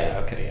 Right? Yeah,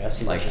 okay, I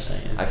see Like, what you're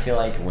saying. I feel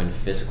like when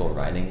physical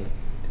writing,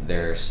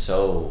 they're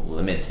so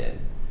limited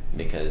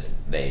because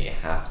they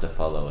have to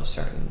follow a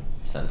certain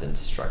sentence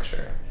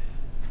structure,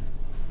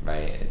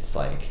 right? It's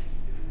like,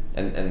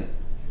 and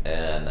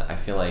I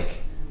feel like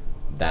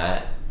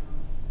that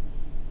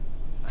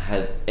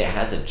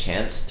has a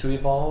chance to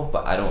evolve,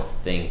 but I don't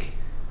think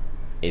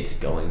it's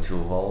going to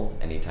evolve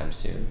anytime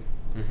soon.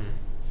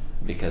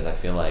 Mm-hmm. Because I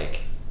feel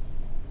like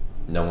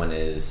no one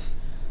is,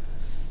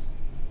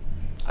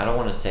 I don't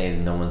want to say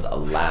no one's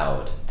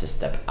allowed to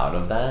step out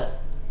of that,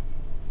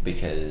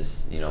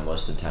 because, you know,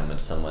 most of the time when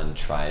someone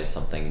tries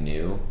something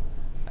new,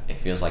 it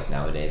feels like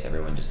nowadays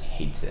everyone just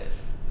hates it,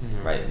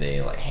 Mm-hmm. right?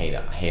 They like hate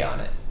on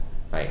it,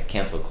 right?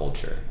 Cancel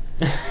culture,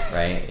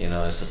 right? You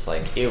know, it's just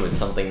like, ew, it's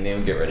something new,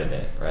 get rid of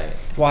it, right?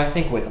 Well, I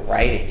think with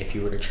writing, if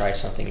you were to try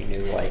something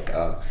new, like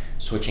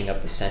switching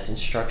up the sentence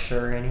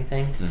structure or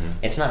anything, Mhm.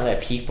 it's not that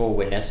people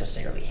would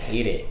necessarily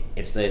hate it.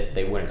 It's that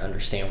they wouldn't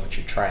understand what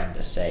you're trying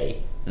to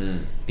say,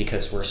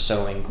 because we're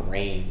so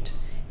ingrained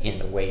in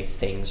the way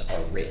things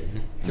are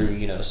written through,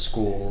 you know,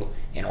 school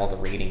and all the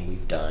reading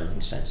we've done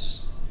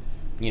since,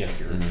 you know,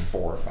 you're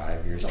 4 or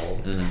 5 years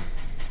old. Mhm.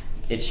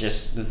 it's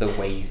just the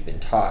way you've been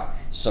taught.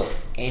 So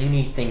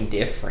anything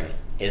different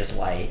is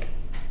like,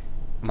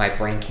 my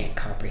brain can't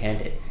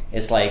comprehend it.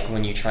 It's like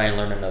when you try and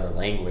learn another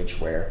language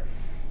where,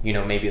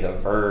 maybe the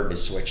verb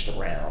is switched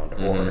around,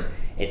 or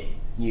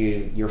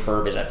your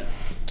verb is at the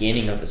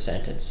beginning of the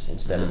sentence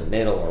instead of the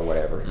middle or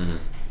whatever. And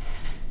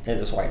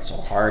that's why it's so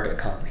hard to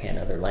comprehend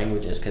other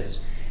languages,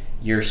 because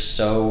you're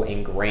so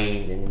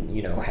ingrained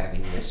in,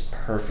 having this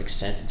perfect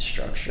sentence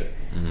structure.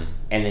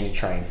 And then you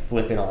try and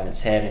flip it on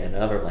its head in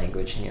another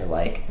language, and you're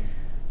like,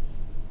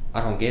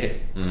 I don't get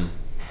it.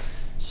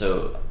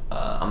 So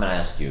I'm going to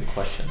ask you a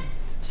question.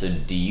 So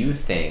do you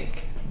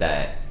think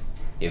that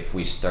if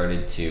we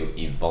started to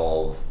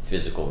evolve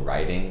physical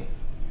writing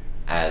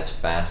as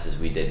fast as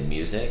we did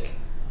music,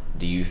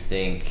 do you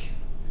think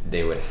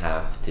they would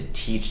have to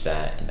teach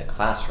that in the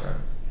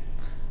classroom?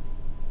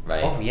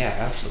 Right? Oh, yeah,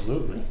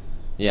 absolutely.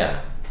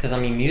 Yeah. Because,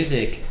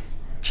 music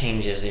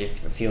changes, it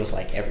feels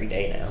like every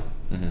day now.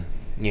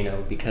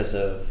 Because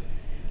of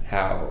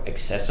how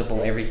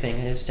accessible everything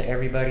is to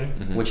everybody,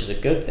 which is a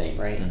good thing,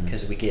 right?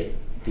 Because we get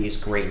these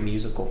great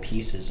musical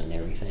pieces and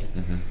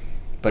everything.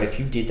 But if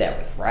you did that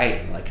with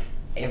writing, like if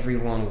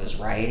everyone was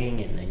writing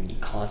and then you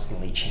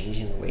constantly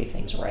changing the way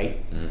things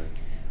write,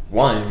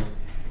 one,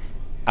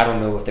 I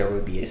don't know if there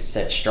would be a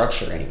set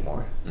structure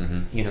anymore,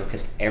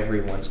 because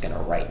everyone's going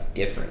to write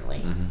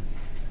differently.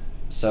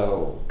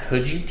 So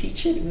could you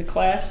teach it in the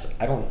class?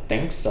 I don't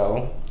think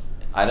so.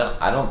 I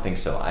don't think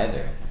so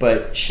either.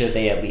 But should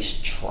they at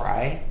least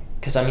try?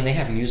 Because, they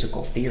have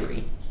musical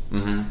theory,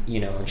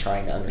 and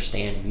trying to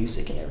understand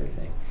music and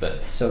everything.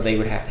 So they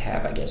would have to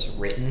have, I guess,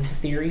 written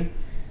theory.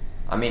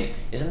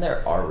 Isn't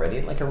there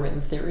already, like, a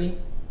written theory?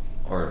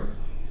 Or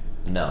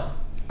no?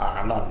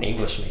 I'm not an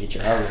English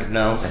major. I wouldn't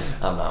know.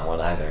 I'm not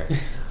one either.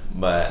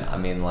 But,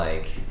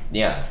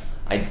 yeah.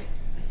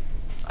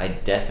 I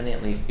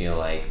definitely feel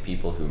like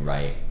people who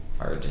write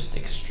are just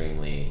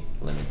extremely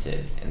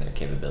limited in their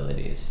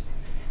capabilities,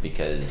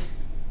 because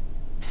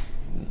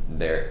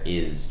there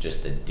is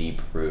just a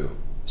deep root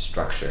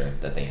structure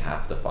that they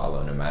have to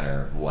follow no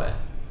matter what.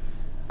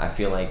 I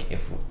feel like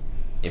if we...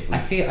 I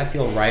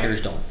feel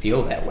writers don't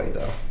feel that way,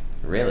 though.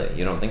 Really?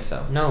 You don't think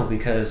so? No,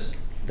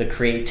 because the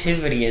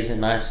creativity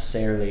isn't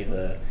necessarily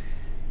the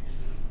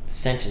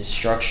sentence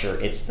structure,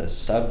 it's the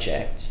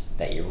subject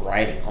that you're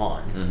writing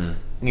on.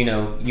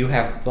 You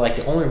have, like,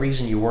 the only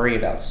reason you worry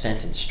about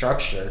sentence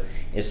structure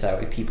is that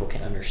way people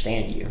can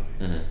understand you.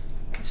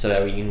 So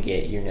that way you can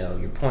get,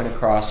 your point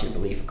across, your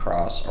belief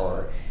across,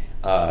 or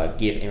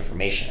give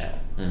information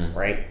out,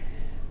 right?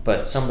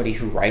 But somebody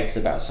who writes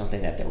about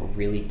something that they're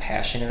really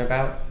passionate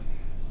about,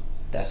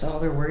 that's all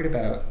they're worried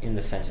about in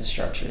the sentence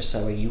structure.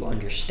 So you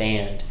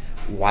understand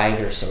why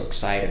they're so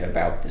excited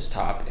about this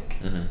topic,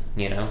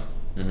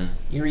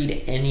 You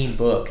read any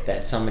book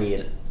that somebody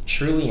is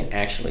truly and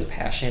actually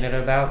passionate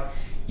about,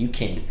 you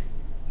can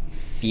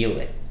feel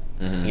it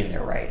in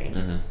their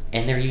writing.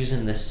 And they're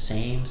using the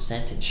same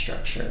sentence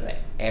structure that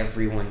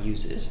everyone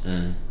uses,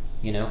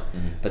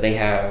 But they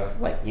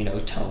have, like,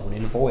 tone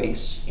and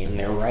voice in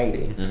their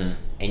writing.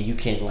 And you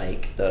can,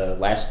 like, the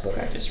last book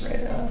I just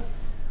read,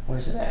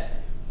 where's it at?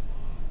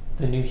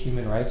 The New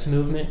Human Rights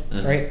Movement,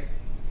 right?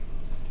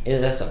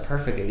 That's a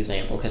perfect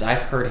example, because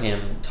I've heard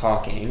him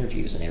talk in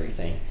interviews and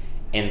everything,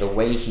 and the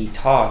way he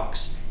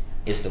talks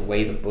is the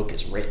way the book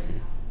is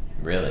written.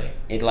 Really?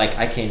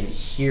 I can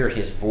hear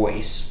his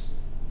voice.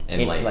 And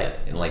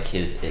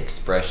his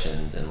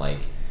expressions, and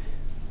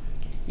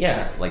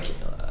yeah.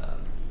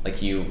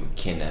 You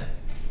can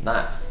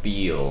not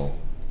feel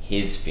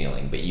his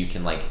feeling, but you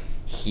can,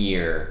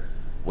 hear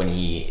when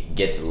he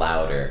gets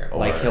louder,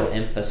 or he'll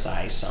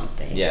emphasize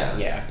something.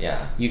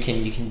 Yeah. You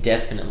can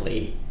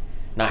definitely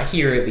not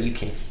hear it, but you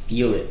can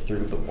feel it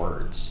through the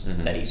words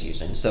that he's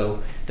using.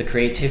 So the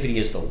creativity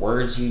is the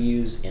words you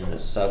use in the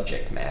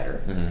subject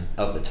matter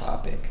of the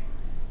topic.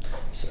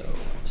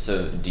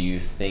 So do you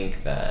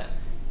think that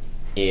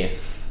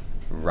if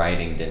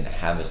writing didn't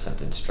have a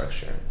sentence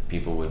structure,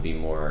 people would be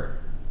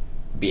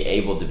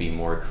able to be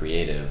more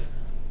creative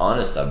on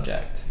a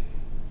subject?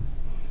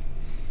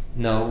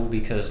 No,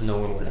 because no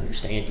one would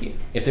understand you.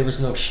 If there was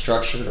no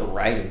structure to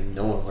writing,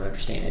 no one would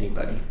understand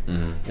anybody.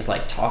 It's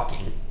like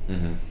talking,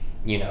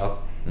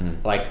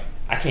 Like,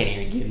 I can't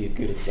even give you a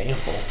good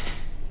example.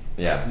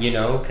 Yeah.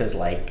 Because,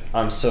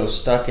 I'm so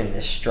stuck in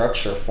this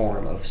structure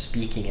form of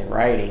speaking and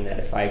writing that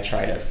if I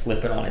try to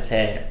flip it on its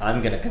head,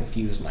 I'm going to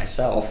confuse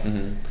myself.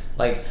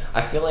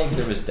 I feel like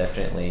there was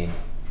definitely...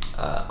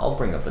 I'll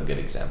bring up a good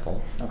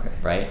example. Okay.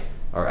 Right?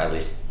 Or at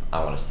least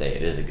I want to say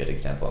it is a good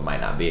example. It might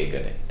not be a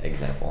good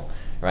example.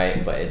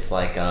 Right? But it's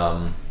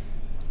when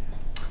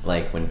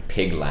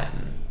Pig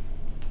Latin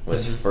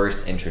was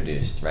first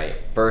introduced, right?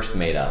 First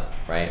made up,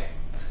 right?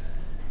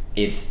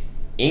 It's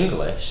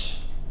English,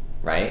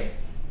 right?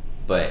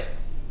 But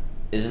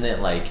isn't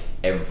it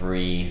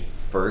every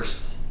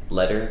first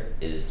letter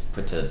is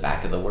put to the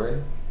back of the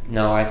word?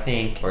 No, I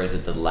think... Or is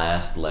it the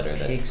last letter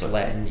that's Pig's put...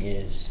 Latin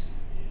is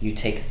you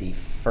take the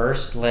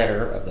first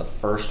letter of the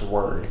first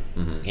word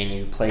and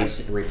you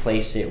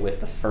replace it with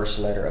the first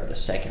letter of the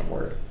second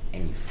word,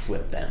 and you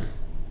flip them.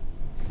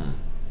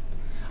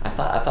 I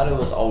thought it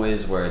was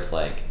always where it's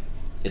like,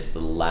 it's the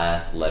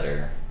last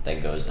letter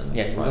that goes in the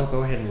Yeah, front.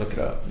 go ahead and look it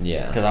up.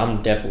 Yeah. Because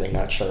I'm definitely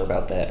not sure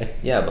about that.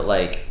 Yeah, but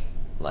like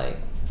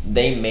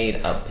they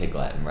made up Pig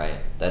Latin, right?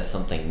 That's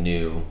something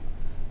new.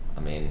 I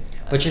mean.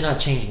 But you're not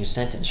changing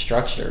sentence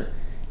structure.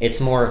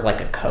 It's more of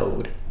like a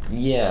code,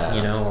 Yeah.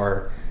 you know,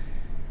 or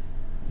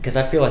because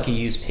I feel like you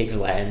use Pig's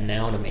Latin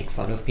now to make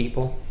fun of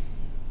people.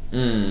 I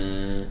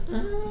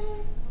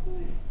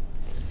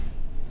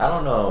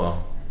don't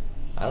know.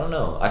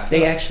 I feel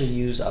They actually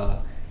use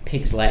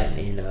Pig's Latin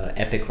in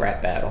Epic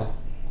Rap Battle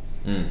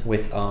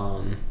with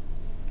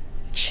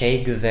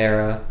Che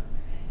Guevara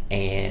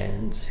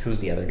and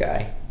who's the other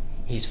guy?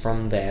 He's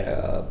from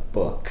that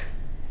book.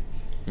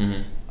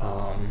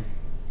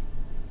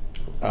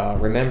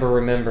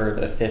 Remember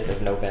the 5th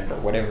of November,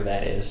 whatever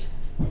that is.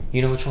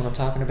 You know which one I'm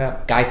talking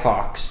about? Guy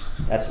Fawkes.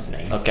 That's his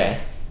name. Okay.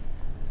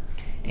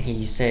 And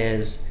he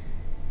says,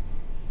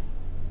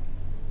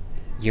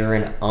 "You're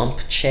an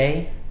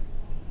umpche,"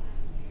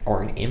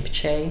 or an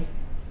impche,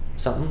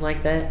 something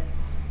like that.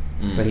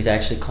 But he's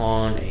actually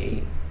calling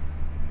a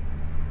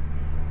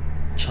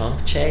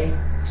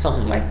chumpche,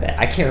 something like that.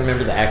 I can't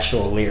remember the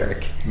actual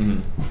lyric.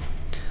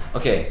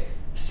 Okay,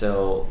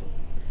 so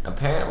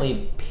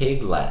apparently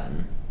Pig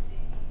Latin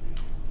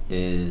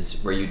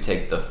is where you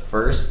take the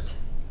first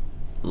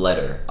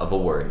letter of a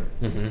word,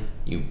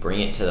 you bring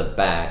it to the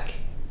back,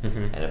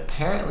 and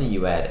apparently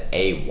you add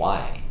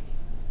AY.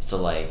 So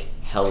like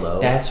hello.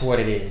 That's what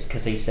it is,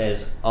 because he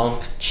says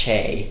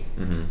umpche.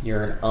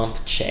 You're an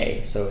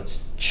umpche, so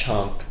it's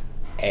chump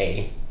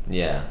a.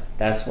 Yeah.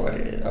 That's what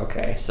it is.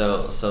 Okay.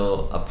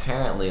 So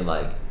apparently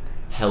like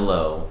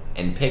hello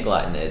in Pig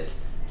Latin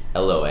it's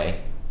LOA,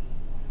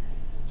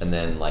 and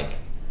then like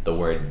the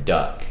word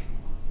duck,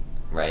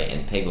 right?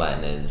 In Pig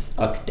Latin is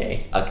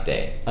Ukde.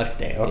 ukde.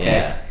 Ukde. Okay.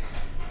 Yeah.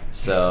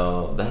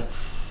 So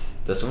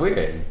that's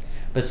weird.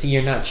 But see,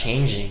 you're not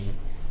changing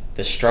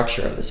the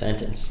structure of the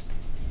sentence.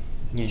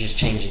 You're just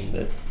changing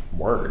the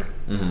word,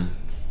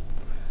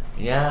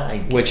 Yeah, I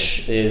guess.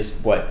 which is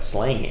what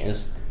slang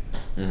is.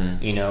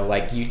 You know,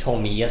 like you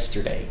told me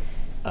yesterday,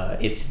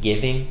 it's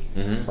giving,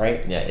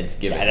 right? Yeah, it's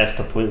giving. That's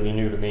completely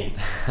new to me,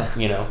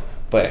 you know.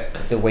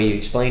 But the way you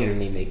explain it to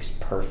me makes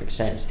perfect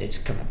sense. It's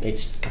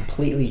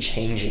completely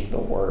changing the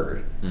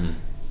word,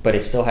 but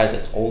it still has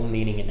its old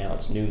meaning and now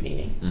it's new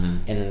meaning.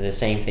 And then the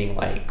same thing,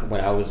 like when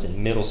I was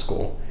in middle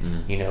school,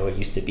 you know, it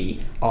used to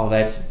be, oh,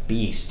 that's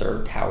beast,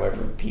 or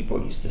however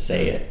people used to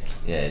say it.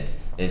 Yeah,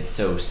 it's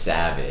so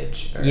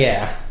savage. Or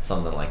Yeah.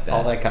 something like that.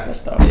 All that kind of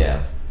stuff.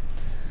 Yeah.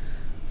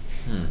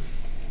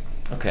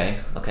 Okay.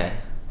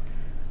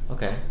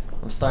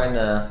 I'm starting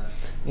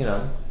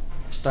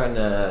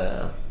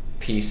to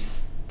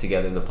piece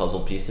together the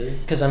puzzle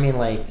pieces. Because I mean,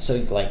 like, so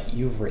like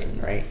you've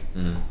written, right?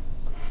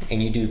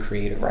 And you do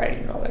creative writing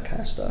and all that kind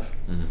of stuff.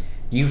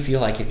 You feel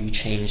like if you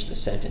change the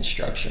sentence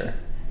structure,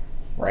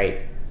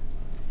 right?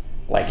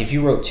 Like if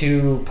you wrote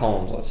 2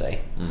 poems, let's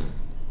say,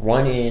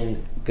 one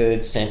in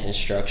good sentence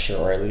structure,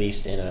 or at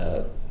least in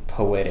a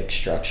poetic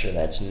structure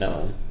that's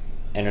known,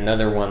 and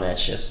another one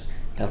that's just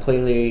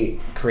completely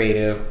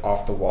creative,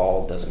 off the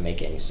wall, doesn't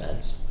make any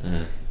sense.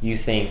 You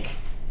think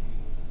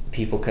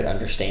people could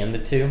understand the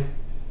 2?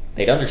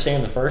 They'd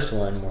understand the first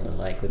one more than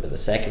likely, but the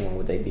second one,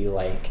 would they be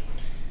like,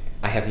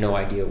 I have no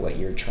idea what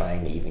you're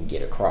trying to even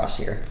get across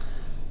here?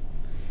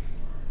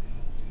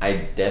 I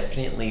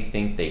definitely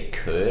think they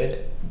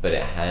could, but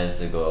it has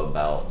to go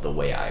about the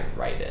way I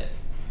write it,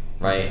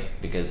 right?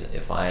 Because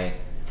if I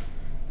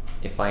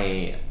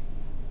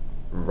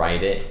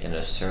write it in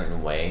a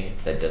certain way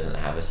that doesn't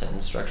have a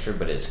sentence structure,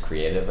 but it's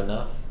creative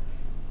enough,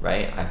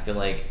 right? I feel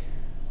like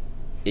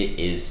it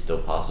is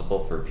still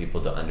possible for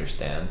people to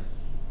understand,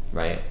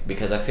 right?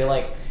 Because I feel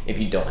like if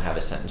you don't have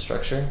a sentence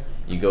structure,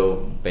 you go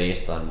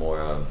based on more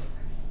of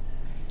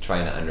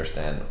trying to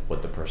understand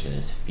what the person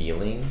is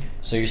feeling.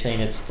 So you're saying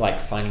it's like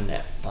finding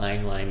that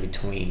fine line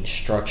between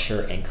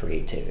structure and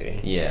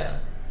creativity. Yeah.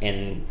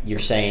 And you're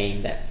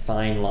saying that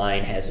fine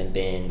line hasn't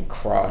been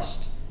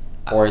crossed,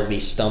 or at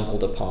least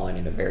stumbled upon,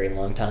 in a very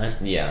long time?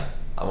 Yeah,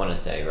 I want to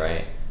say,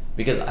 right?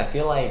 Because I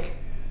feel like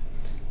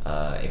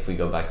if we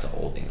go back to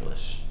Old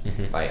English,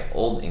 right?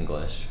 Old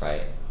English,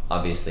 right,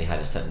 obviously had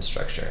a sentence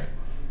structure,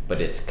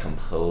 but it's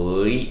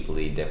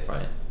completely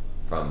different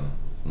from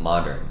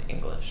modern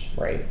English.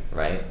 Right?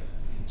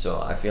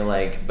 So I feel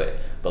like, but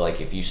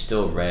like if you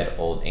still read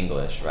Old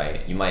English,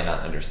 right, you might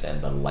not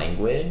understand the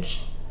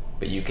language,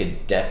 but you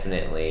could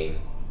definitely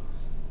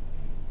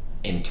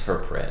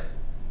interpret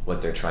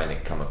what they're trying to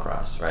come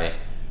across, right?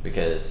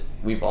 Because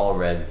we've all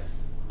read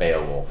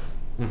Beowulf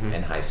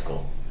in high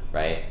school,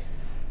 right?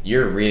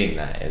 You're reading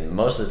that, and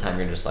most of the time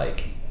you're just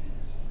like,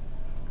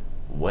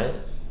 what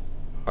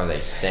are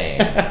they saying?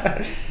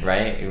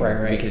 right?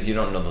 Right. Because you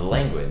don't know the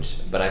language.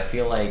 But I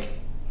feel like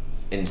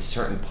in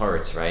certain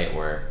parts, right,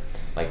 where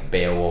like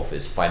Beowulf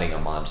is fighting a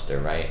monster,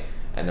 right?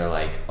 And they're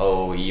like,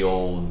 oh, ye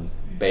old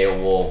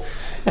Beowulf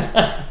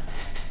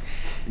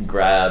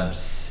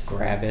grabbeth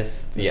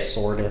The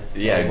swordeth,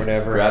 yeah, or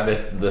whatever.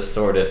 grabbeth the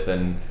swordeth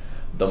and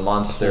the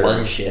monster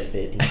plungeth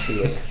it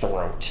into its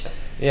throat.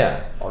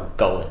 Yeah. Or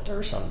gullet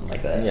or something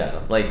like that. Yeah,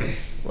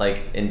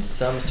 like in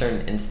some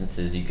certain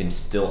instances you can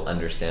still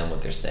understand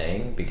what they're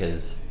saying,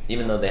 because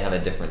even though they have a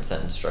different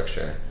sentence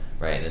structure,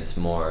 right? And it's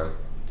more,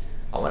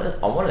 I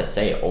want to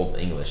say Old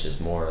English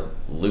is more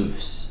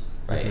loose,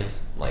 right? Mm-hmm.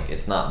 It's like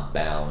it's not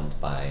bound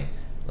by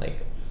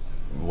like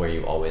where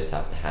you always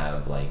have to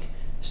have like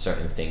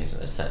certain things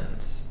in a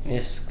sentence.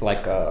 It's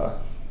like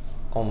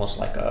almost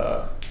like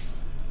a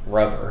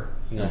rubber,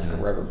 like a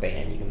rubber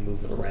band. You can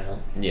move it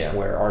around. Yeah.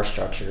 Where our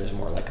structure is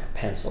more like a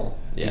pencil.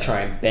 Yeah. You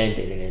try and bend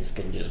it, and it's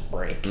gonna just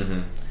break.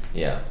 Mm-hmm.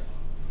 Yeah.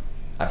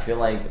 I feel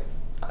like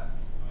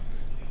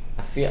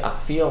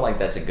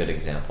that's a good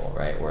example,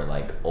 right? Where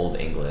like Old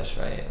English,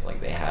 right? Like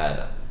they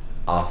had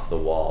off the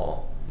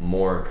wall,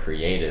 more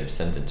creative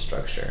sentence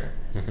structure,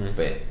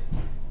 but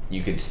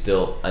you could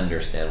still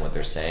understand what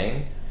they're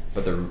saying.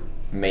 But the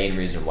main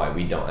reason why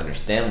we don't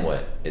understand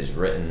what is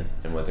written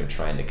and what they're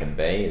trying to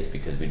convey is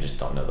because we just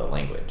don't know the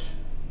language,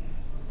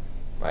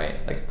 right?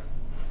 Like,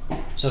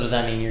 so does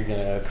that mean you're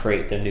gonna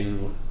create the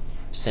new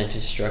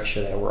sentence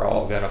structure that we're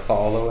all gonna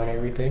follow and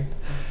everything?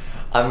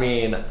 I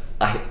mean,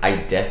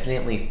 I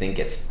definitely think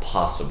it's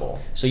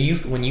possible. So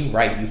when you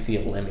write, you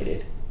feel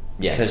limited.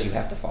 Yes. Because you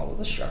have to follow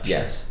the structure.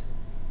 Yes.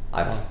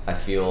 I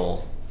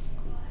feel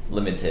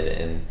limited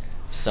in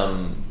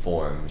some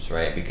forms,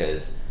 right?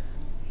 Because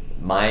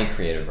my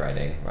creative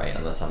writing, right,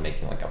 unless I'm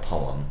making like a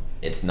poem,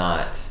 it's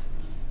not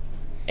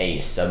a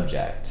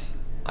subject.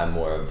 I'm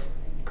more of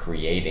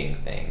creating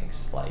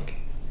things like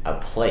a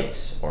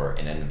place or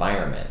an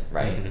environment,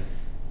 right? Mm-hmm.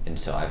 And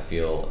so I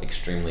feel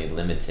extremely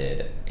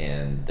limited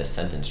in the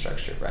sentence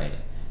structure, right?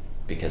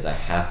 Because I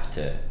have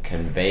to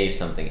convey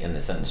something in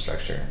the sentence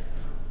structure.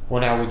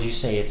 Well, now, would you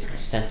say it's the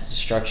sentence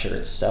structure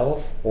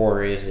itself,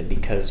 or is it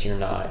because you're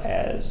not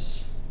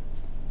as,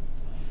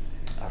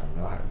 I don't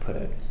know how to put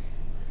it,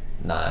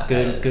 Not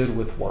good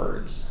with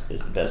words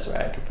is the best way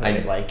I could put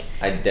it. Like,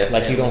 I definitely,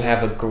 like you don't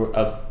have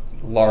a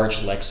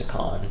large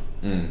lexicon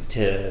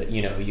to,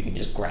 you can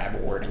just grab a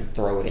word and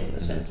throw it in the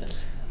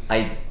sentence.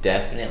 I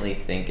definitely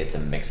think it's a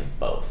mix of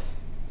both.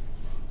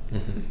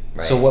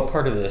 Right? So what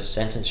part of the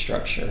sentence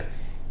structure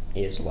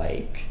is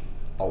like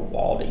a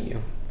wall to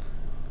you?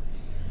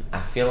 I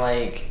feel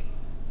like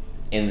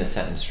in the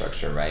sentence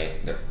structure,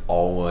 right, there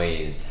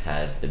always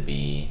has to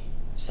be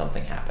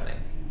something happening,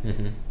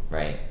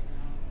 right?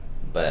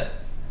 But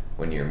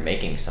when you're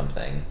making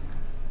something,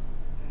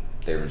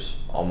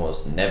 there's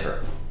almost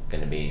never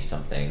going to be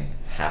something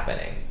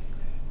happening,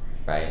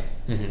 right?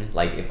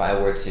 Like if I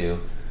were to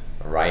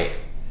write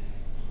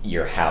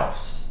your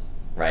house,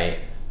 right,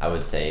 I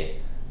would say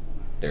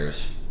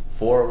there's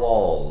 4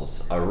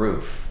 walls, a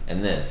roof,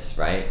 and this,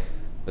 right?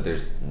 But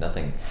there's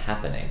nothing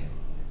happening,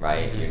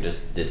 right? You're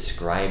just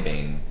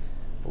describing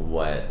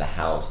what the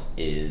house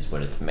is,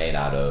 what it's made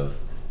out of,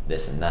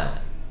 this and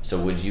that. So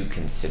would you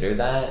consider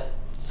that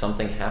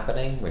something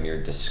happening when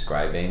you're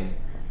describing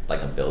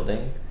like a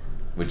building?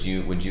 Would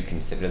you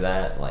consider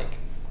that like,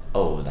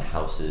 oh,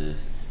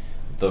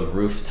 the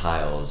roof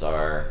tiles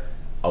are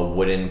a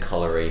wooden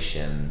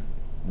coloration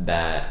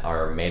that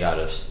are made out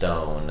of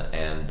stone,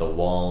 and the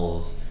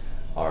walls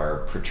are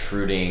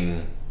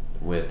protruding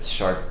with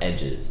sharp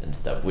edges and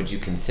stuff? Would you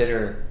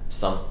consider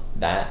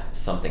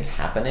something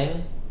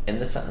happening in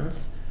the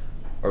sentence,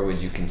 or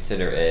would you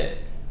consider it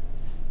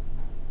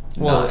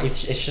Well, not?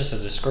 it's just a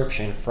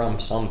description from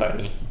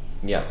somebody,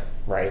 Yeah.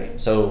 right?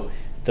 So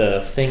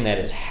the thing that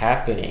is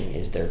happening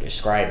is they're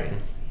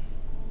describing.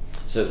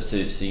 So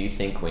you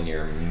think when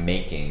you're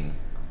making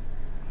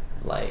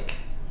like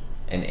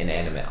an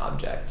inanimate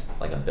object,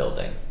 like a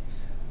building,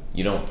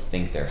 you don't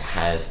think there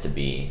has to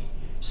be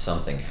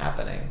something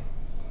happening?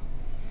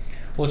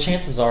 Well,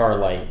 chances are,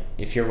 like,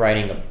 if you're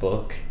writing a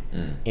book,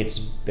 it's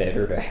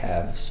better to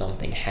have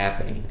something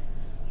happening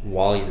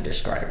while you're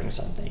describing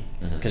something.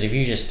 Because if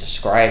you just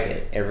describe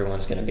it,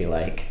 everyone's going to be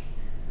like,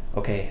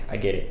 okay, I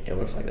get it. It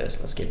looks like this.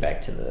 Let's get back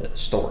to the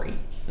story.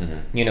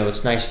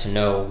 It's nice to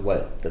know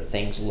what the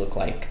things look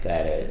like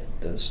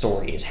that the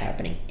story is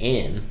happening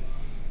in.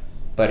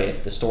 But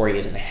if the story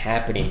isn't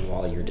happening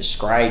while you're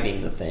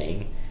describing the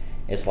thing,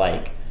 it's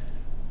like,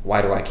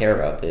 why do I care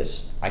about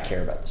this? I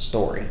care about the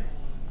story.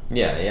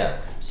 Yeah.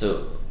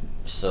 So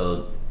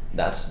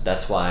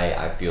that's why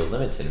I feel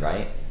limited,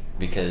 right?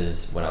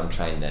 Because when I'm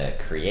trying to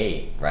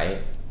create, right,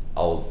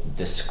 I'll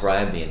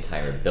describe the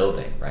entire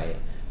building, right?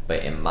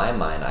 But in my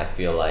mind, I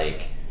feel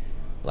like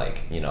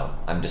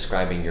I'm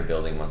describing your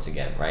building once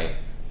again, right?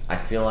 I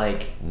feel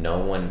like no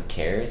one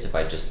cares if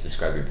I just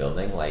describe your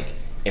building. Like,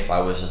 if I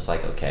was just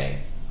like, okay,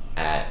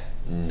 at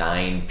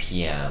 9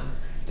 p.m.,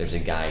 there's a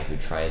guy who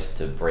tries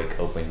to break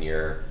open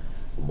your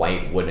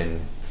white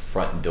wooden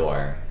front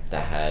door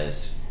that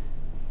has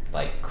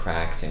like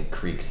cracks and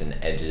creaks and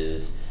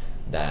edges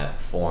that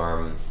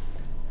form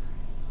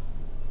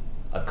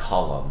a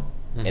column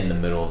in the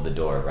middle of the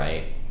door,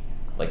 right?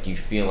 Like, you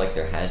feel like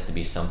there has to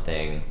be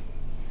something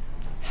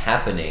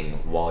happening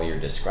while you're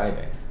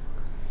describing.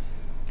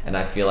 And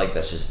I feel like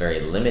that's just very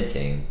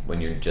limiting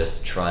when you're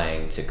just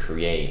trying to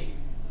create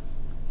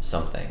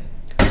something.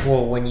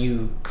 Well, when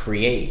you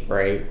create,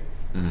 right?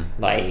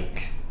 Mm-hmm.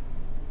 Like,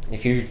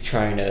 if you're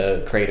trying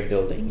to create a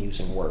building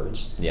using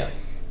words, Yeah.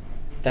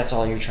 that's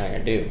all you're trying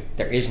to do.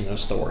 There is no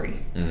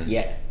story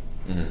yet.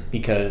 Mm-hmm.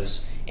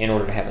 Because in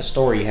order to have a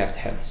story, you have to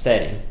have the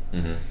setting.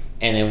 Mm-hmm.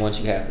 And then once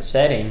you have the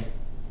setting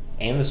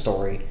and the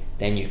story,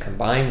 then you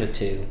combine the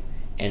two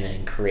and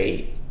then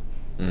create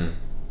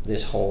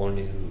this whole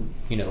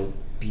new,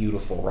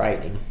 beautiful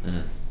writing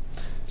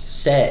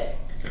set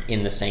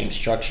in the same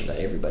structure that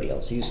everybody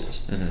else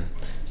uses. Mm-hmm.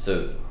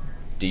 So,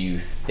 do you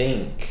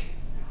think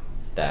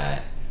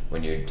that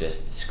when you're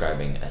just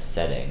describing a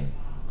setting,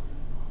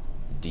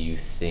 do you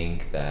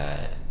think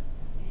that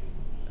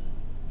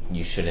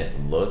you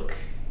shouldn't look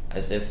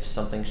as if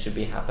something should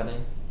be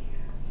happening?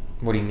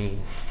 What do you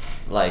mean?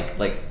 Like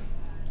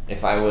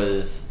if I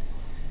was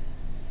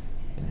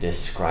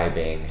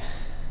describing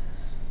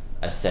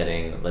a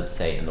setting, let's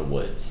say in the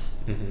woods,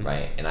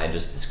 right? And I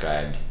just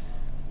described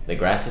the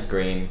grass is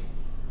green,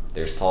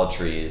 there's tall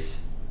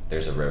trees,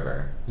 there's a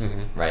river,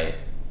 right?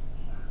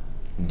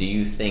 Do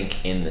you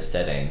think in the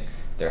setting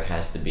there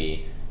has to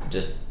be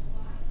just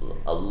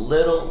a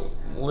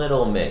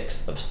little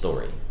mix of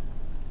story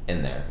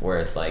in there, where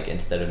it's like,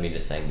 instead of me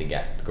just saying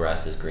the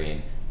grass is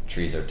green,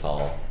 trees are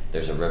tall,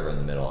 there's a river in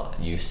the middle,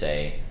 you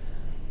say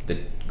the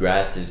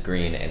grass is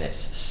green and it's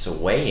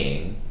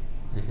swaying,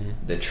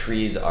 the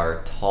trees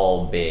are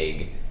tall,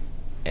 big,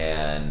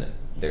 and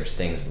there's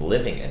things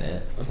living in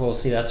it. Well,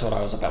 see, that's what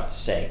I was about to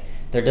say.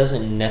 There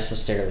doesn't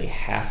necessarily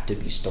have to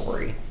be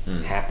story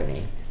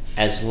happening,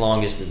 as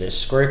long as the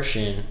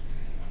description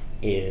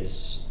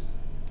is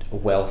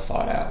well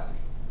thought out.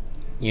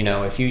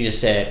 If you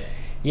just said,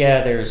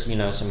 yeah, there's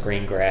some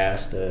green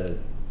grass, there's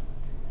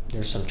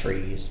some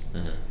trees,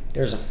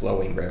 there's a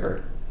flowing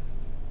river.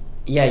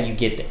 Yeah, you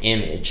get the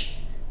image,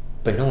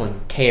 but no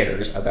one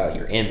cares about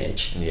your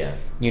image. Yeah.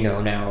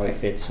 Now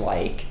if it's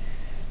like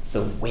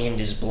the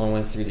wind is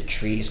blowing through the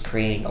trees,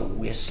 creating a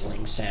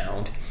whistling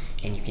sound,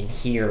 and you can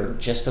hear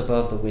just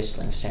above the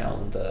whistling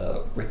sound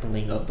the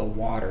rippling of the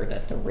water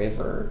that the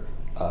river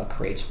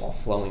creates while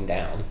flowing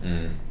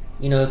down.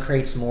 It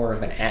creates more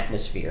of an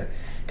atmosphere,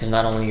 because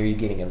not only are you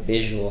getting a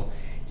visual,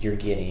 you're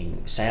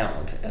getting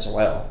sound as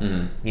well.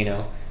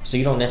 So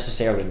you don't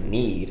necessarily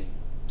need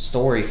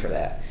story for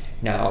that.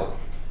 Now,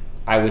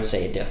 I would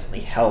say it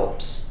definitely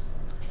helps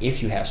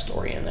if you have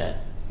story in that.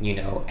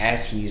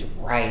 As he's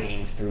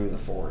riding through the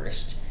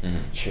forest, you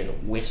hear the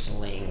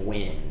whistling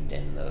wind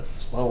and the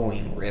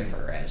flowing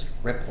river as it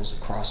ripples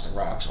across the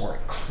rocks, or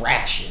it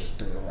crashes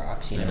through the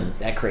rocks.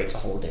 That creates a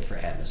whole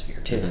different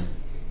atmosphere too.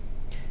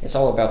 It's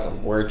all about the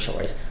word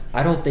choice.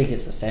 I don't think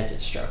it's the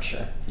sentence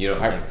structure. You don't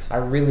think so? I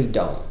really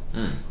don't.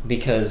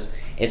 Because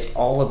it's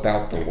all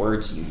about the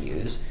words you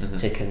use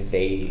to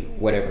convey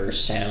whatever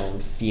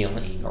sound,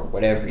 feeling, or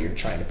whatever you're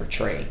trying to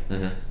portray.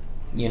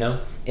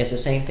 It's the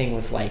same thing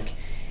with, like,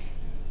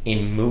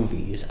 in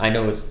movies. I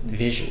know it's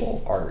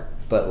visual art,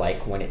 but,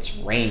 like, when it's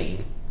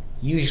raining,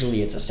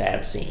 usually it's a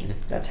sad scene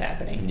that's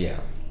happening. Yeah.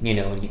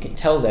 And you can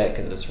tell that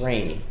because it's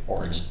raining,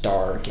 or it's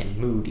dark and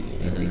moody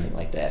and everything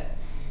like that.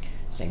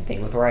 Same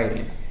thing with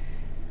writing.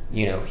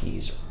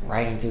 He's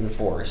riding through the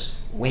forest,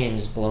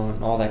 winds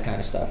blowing, all that kind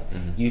of stuff.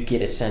 You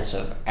get a sense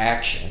of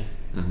action,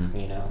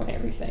 and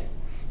everything.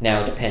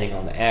 Now, depending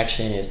on the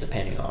action is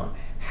depending on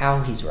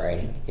how he's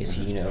riding. Is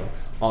he,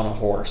 on a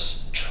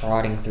horse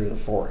trotting through the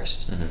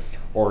forest?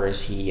 Or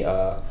is he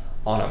on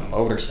a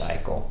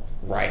motorcycle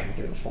riding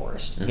through the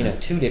forest?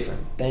 Two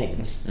different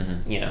things,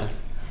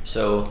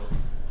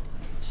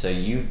 So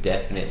you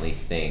definitely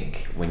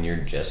think when you're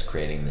just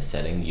creating the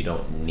setting, you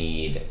don't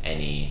need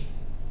any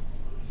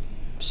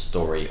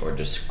story or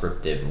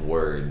descriptive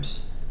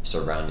words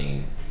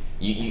surrounding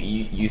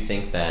you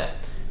think that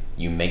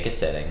you make a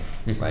setting,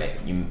 right?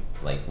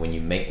 When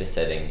you make the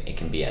setting, it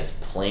can be as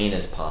plain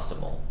as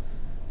possible,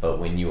 but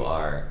when you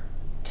are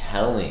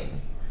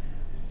telling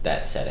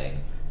that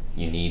setting,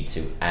 you need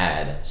to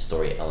add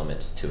story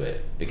elements to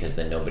it, because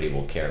then nobody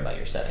will care about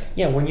your setting.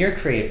 Yeah, when you're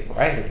creative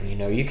writing,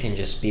 you can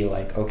just be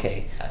like,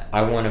 okay,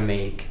 I want to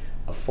make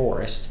a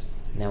forest.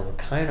 Now, what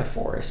kind of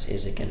forest?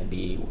 Is it going to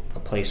be a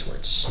place where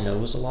it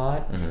snows a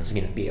lot? Is it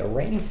going to be a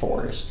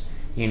rainforest?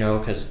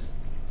 Because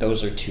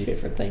those are two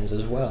different things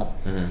as well.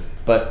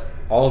 But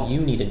all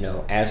you need to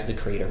know as the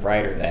creative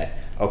writer that,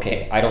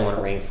 okay, I don't want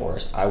a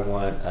rainforest. I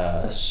want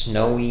a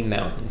snowy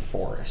mountain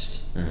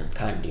forest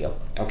kind of deal.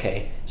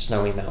 Okay,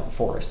 snowy mountain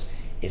forest.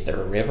 Is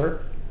there a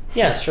river?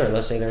 Yeah, sure.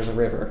 Let's say there's a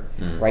river,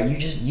 right?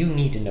 You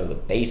need to know the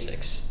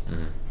basics.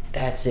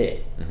 That's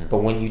it. But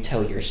when you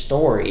tell your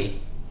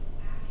story,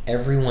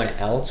 everyone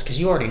else, because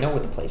you already know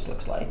what the place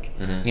looks like,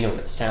 you know what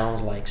it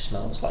sounds like,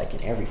 smells like,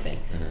 and everything.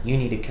 You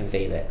need to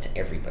convey that to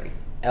everybody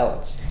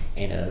else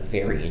in a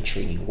very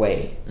intriguing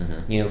way,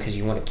 because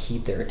you want to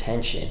keep their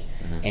attention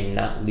and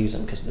not lose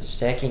them, because the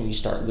second you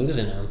start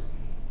losing them,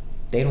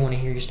 they don't want to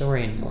hear your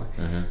story anymore.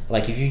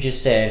 Like if you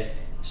just said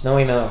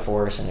snowy mountain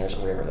forest and there's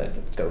a river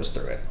that goes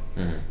through it,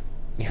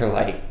 you're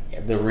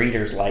like, the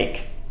reader's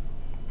like,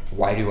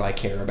 why do I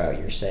care about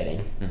your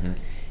setting?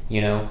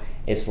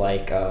 It's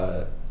like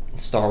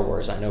Star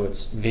Wars, I know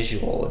it's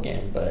visual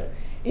again, but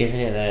isn't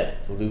it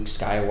that Luke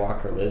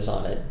Skywalker lives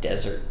on a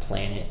desert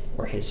planet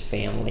where his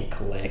family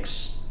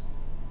collects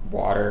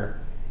water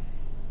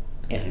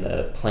and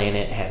the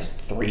planet has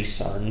 3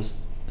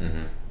 suns?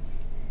 Mm-hmm.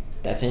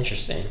 That's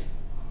interesting,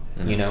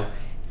 Mm-hmm. you know?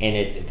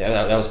 And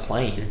that was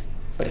plain,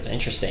 but it's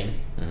interesting.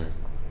 Mm-hmm.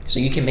 So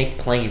you can make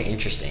plain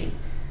interesting,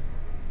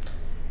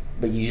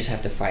 but you just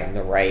have to find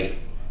the right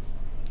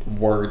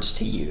words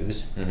to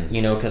use, Mm-hmm.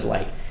 you know? Because,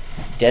 like,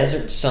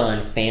 desert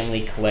sun,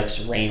 family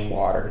collects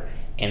rainwater,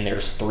 and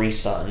there's 3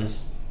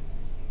 suns.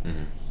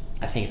 Mm-hmm.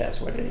 I think that's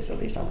what it is. At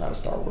least I'm not a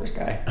Star Wars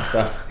guy.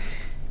 So,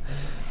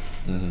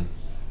 Mm-hmm.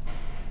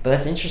 but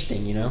that's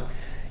interesting, you know.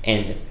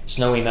 And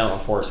Snowy Mountain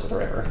Forest with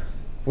River.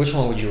 Which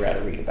one would you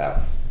rather read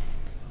about?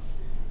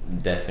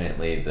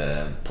 Definitely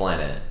the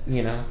planet.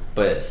 You know.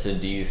 But so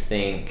do you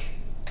think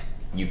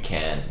you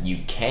can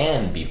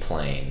be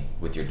plain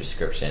with your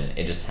description?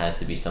 It just has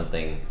to be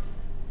something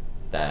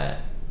that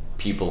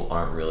people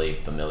aren't really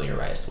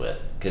familiarized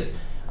with, because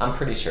I'm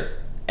pretty sure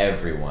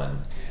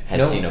everyone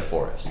has seen a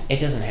forest. It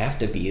doesn't have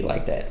to be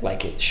like that.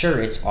 Like,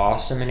 it's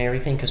awesome and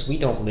everything, because we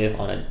don't live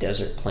on a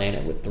desert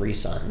planet with 3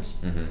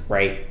 suns, Mm-hmm.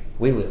 right?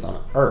 We live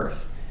on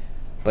Earth.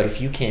 But if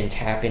you can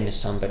tap into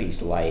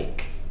somebody's,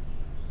 like,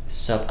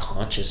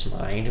 subconscious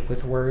mind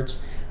with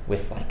words,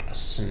 with, like, a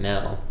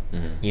smell,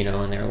 Mm-hmm. you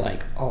know, and they're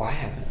like, oh, I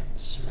haven't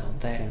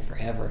smelled that in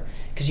forever.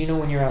 Because, you know,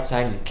 when you're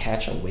outside and you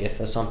catch a whiff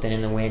of something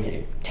in the wind and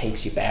it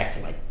takes you back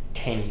to, like,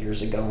 10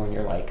 years ago, and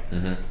you're like,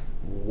 Mm-hmm.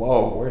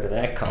 whoa, where did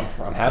that come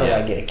from? How do Yeah.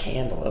 I get a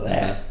candle of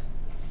that?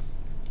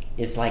 Mm-hmm.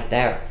 It's like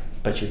that,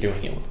 but you're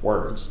doing it with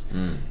words.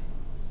 Mm.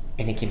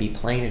 And it can be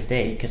plain as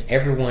day, because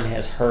everyone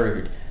has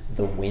heard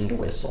the wind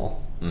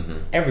whistle. Mm-hmm.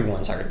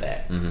 Everyone's heard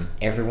that. Mm-hmm.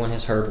 Everyone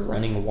has heard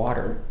running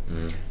water,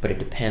 Mm-hmm. but it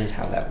depends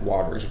how that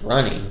water's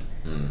running,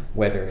 Mm-hmm.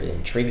 whether it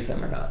intrigues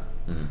them or not.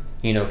 Mm-hmm.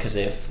 You know, because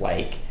if,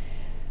 like,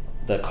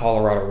 the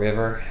Colorado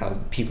River, how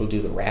people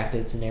do the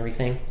rapids and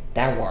everything,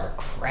 that water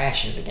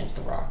crashes against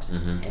the rocks.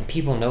 Mm-hmm. And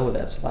people know what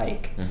that's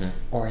like. Mm-hmm.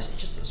 Or is it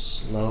just a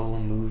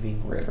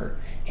slow-moving river?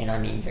 And I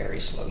mean very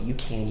slow. You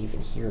can't even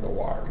hear the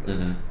water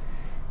move. Mm-hmm.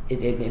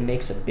 It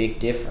makes a big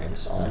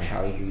difference on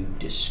how you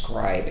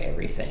describe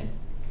everything.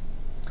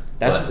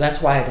 But-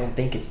 That's why I don't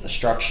think it's the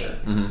structure.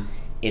 Mm-hmm.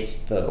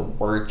 It's the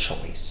word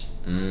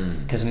choice.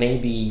 Mm. Because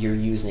maybe you're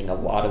using a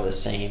lot of the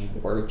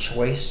same word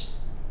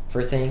choice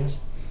for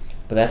things,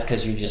 but that's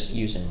because you're just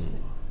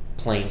using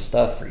plain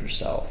stuff for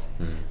yourself.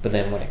 Mm. But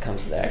then when it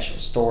comes to the actual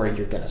story,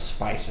 you're going to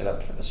spice it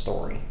up for the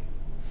story.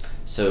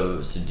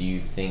 So do you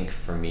think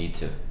for me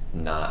to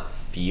not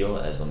feel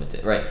as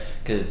limited, right?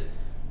 Because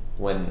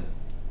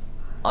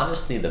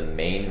honestly, the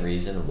main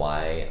reason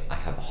why I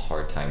have a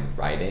hard time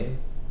writing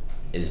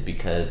is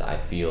because I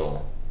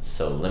feel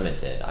so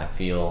limited. I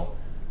feel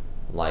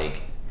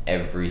like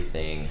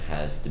everything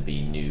has to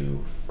be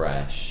new,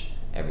 fresh.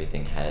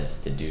 Everything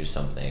has to do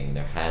something.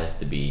 There has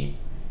to be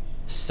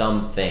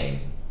something,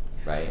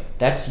 right?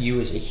 That's you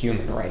as a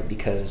human, right?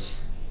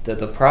 Because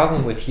the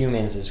problem with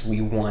humans is we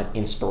want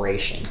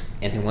inspiration.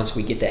 And then once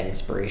we get that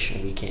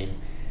inspiration, we can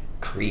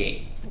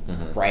create,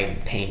 Mm-hmm.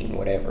 writing, painting,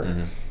 whatever.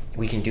 Mm-hmm.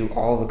 We can do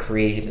all the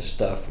creative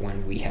stuff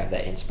when we have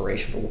that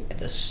inspiration. But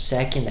the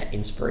second that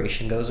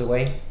inspiration goes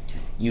away,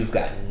 you've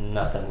got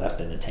nothing left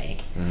in the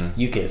tank. Mm-hmm.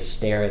 You could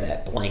stare at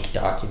that blank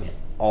document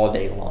all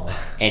day long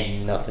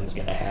and nothing's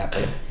going to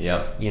happen.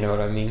 Yep. You know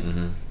what I mean?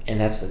 Mm-hmm.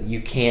 And you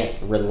can't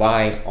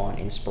rely on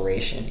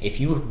inspiration. If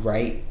you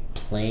write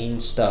plain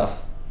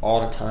stuff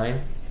all the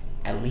time,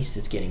 at least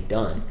it's getting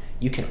done.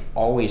 You can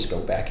always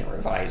go back and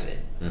revise it.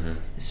 Mm-hmm.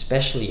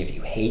 Especially if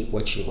you hate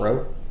what you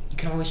wrote, you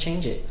can always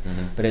change it.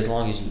 Mm-hmm. But as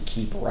long as you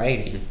keep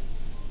writing,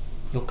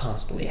 you'll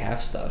constantly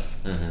have stuff.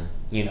 Mm-hmm.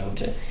 You know,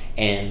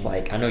 and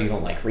like, I know you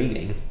don't like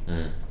reading,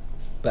 Mm-hmm.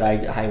 but I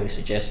highly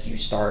suggest you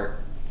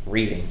start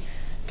reading,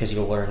 because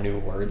you'll learn new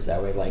words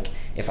that way. Like,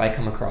 if I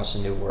come across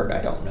a new word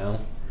I don't know,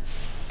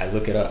 I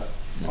look it up.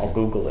 Mm-hmm. I'll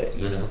Google it,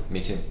 you know,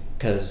 Me too.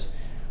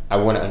 because I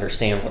want to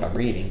understand what I'm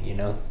reading, you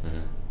know. Mm-hmm.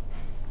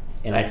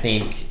 And I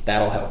think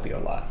that'll help you a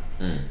lot.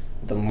 Mm.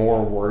 The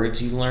more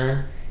words you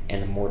learn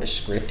and the more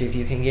descriptive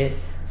you can get,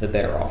 the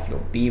better off you'll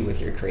be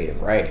with your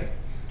creative writing.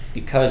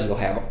 Because you'll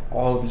have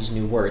all these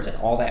new words, and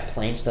all that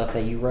plain stuff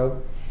that you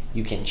wrote,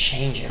 you can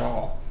change it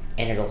all,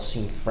 and it'll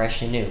seem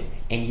fresh and new.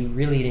 And you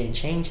really didn't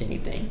change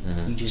anything.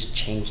 Mm-hmm. You just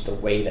changed the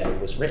way that it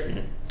was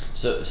written.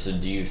 So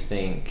do you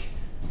think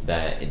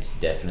that it's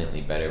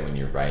definitely better when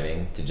you're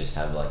writing to just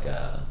have like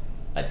a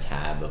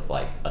tab of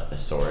like a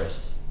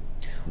thesaurus?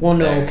 Well,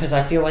 no, There. because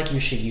I feel like you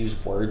should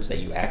use words that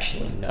you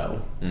actually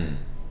know. Mm.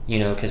 You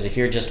know, because if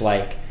you're just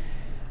like,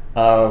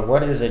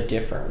 what is a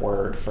different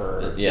word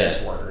for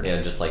this word?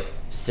 Yeah, just like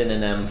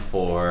synonym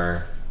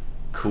for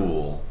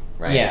cool,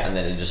 right? Yeah. And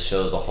then it just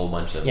shows a whole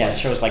bunch of Yeah, like, it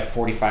shows like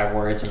 45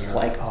 words, and you're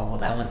like, oh, well,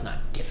 that one's not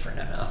different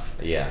enough.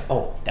 yeah.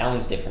 Oh, that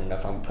one's different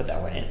enough. I'm going to put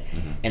that one in.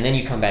 Mhm. And then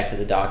you come back to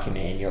the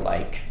document, and you're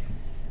like,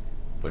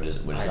 What is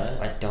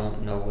that? I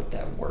don't know what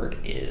that word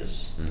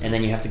is. Mhm. And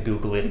then you have to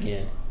Google it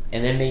again.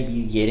 and then maybe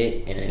you get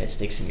it, and then it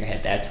sticks in your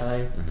head that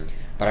time.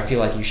 But I feel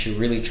like you should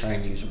really try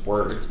and use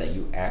words that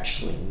you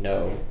actually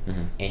know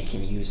and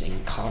can use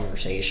in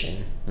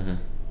conversation.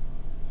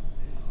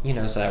 You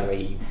know, so that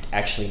way you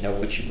actually know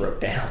what you wrote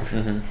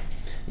down.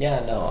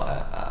 Yeah, no,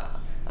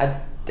 I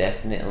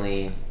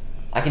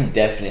can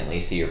definitely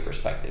see your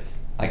perspective.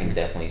 I can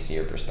definitely see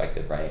your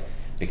perspective, right?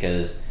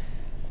 Because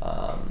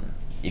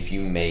if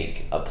you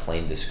make a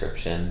plain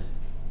description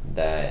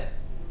that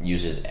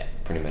uses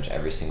pretty much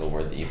every single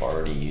word that you've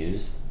already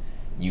used,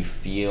 you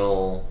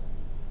feel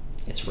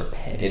it's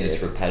repetitive. It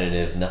is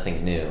repetitive,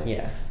 nothing new.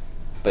 Yeah.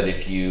 But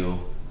if you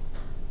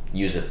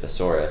use a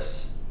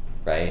thesaurus,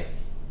 right?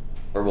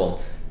 Or,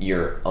 well,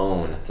 your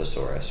own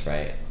thesaurus,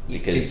 right?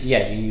 Because you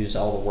use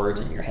all the words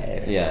in your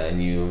head. Yeah,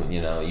 and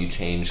you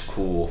change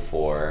cool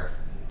for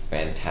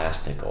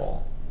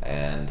fantastical,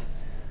 and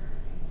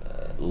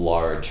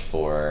large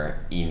for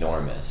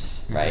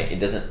enormous, right? It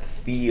doesn't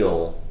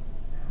feel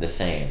the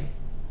same.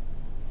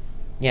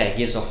 Yeah, it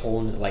gives a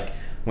whole, like,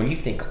 when you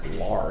think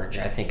large,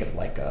 I think of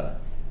like a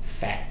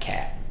fat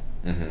cat,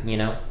 you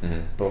know?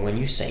 But when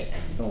you say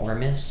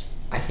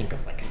enormous, I think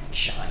of like a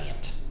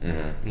giant,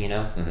 you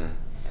know?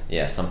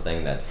 Yeah,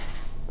 something that's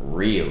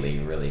really,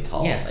 really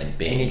tall and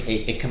big. And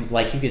it can,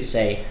 like, you could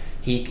say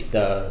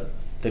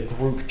the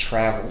group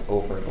traveled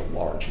over the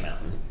large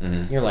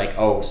mountain. You're like,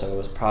 oh, so it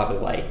was probably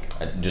like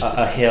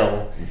a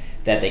hill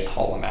that they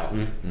call a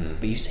mountain.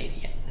 But you say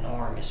the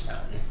enormous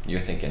mountain. You're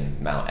thinking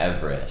Mount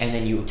Everest. And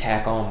then you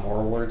tack on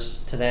more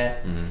words to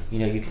that. You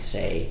know, you could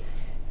say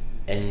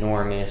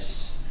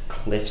enormous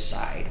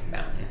cliffside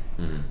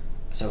mountain.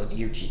 So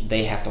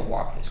they have to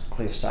walk this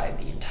cliffside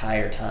the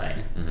entire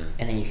time.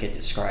 And then you could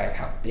describe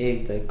how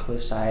big the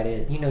cliffside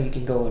is. You know, you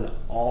can go in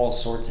all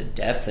sorts of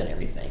depth and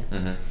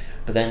everything.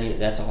 But then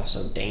that's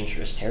also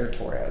dangerous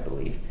territory, I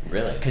believe.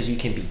 Really? Because you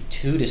can be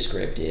too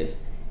descriptive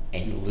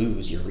and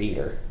lose your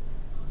reader.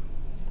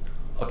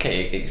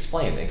 Okay,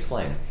 explain.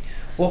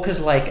 Well,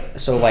 because,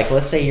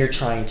 let's say you're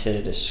trying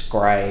to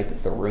describe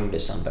the room to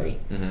somebody.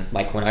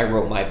 Like, when I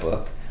wrote my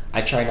book,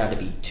 I try not to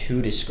be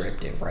too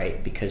descriptive,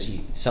 right? Because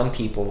some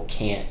people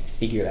can't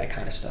figure that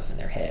kind of stuff in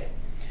their head.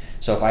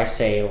 So if I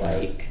say,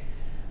 like,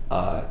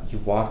 you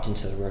walked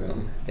into the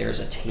room, there's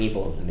a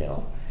table in the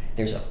middle,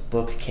 there's a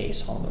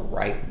bookcase on the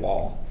right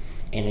wall,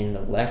 and in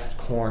the left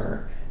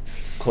corner,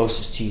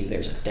 closest to you,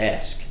 there's a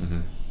desk,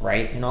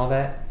 right? And all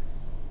that.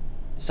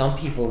 Some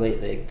people,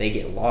 they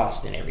get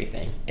lost in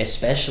everything,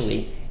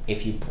 especially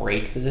if you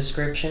break the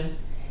description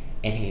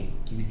and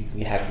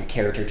you have your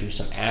character do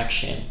some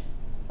action,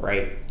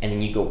 right? And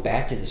then you go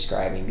back to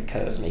describing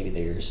because maybe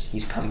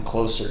he's come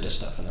closer to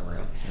stuff in the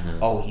room.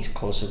 Oh, he's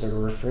closer to the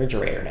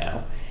refrigerator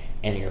now.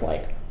 And you're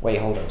like, wait,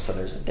 hold up. So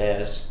there's a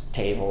desk,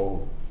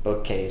 table,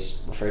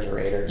 bookcase,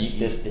 refrigerator. You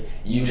just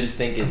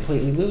think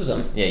completely lose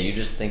them. Yeah, you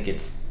just think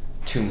it's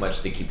too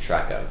much to keep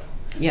track of.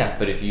 Yeah.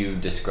 But if you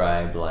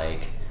describe,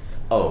 like,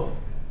 oh,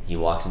 he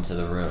walks into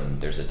the room,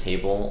 there's a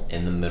table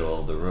in the middle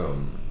of the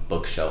room,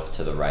 bookshelf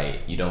to the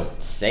right. You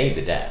don't say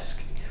the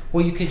desk.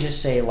 Well, you could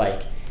just say,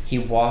 like, he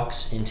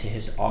walks into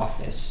his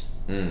office.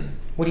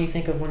 What do you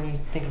think of when you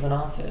think of an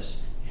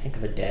office? You think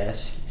of a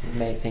desk. You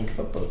may think of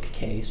a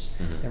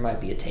bookcase. There might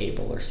be a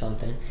table or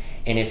something.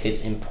 And if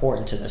it's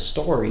important to the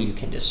story, you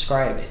can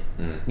describe it.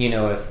 You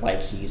know, if,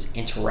 like, he's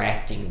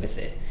interacting with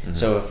it.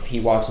 So if he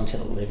walks into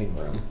the living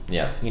room,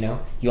 you know,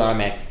 you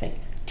automatically think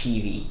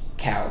TV,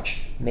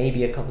 couch,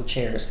 maybe a couple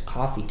chairs,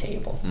 coffee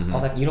table,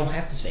 all that. You don't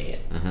have to say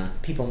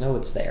it. People know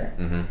it's there.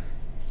 And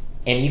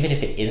even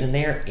if it isn't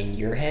there in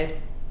your head,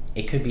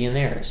 it could be in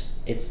theirs.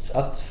 It's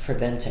up for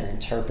them to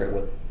interpret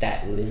what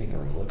that living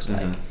room looks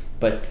like.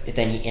 But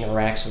then he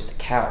interacts with the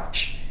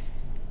couch.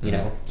 You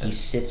know, he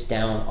sits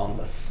down on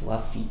the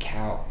fluffy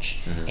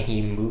couch and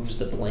he moves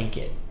the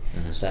blanket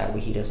so that way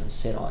he doesn't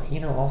sit on it.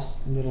 You know, all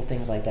little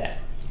things like that.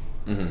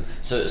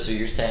 So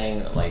you're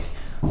saying, like,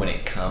 when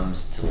it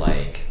comes to,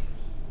 like,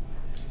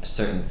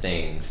 certain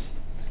things,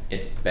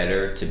 it's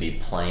better to be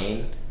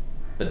plain,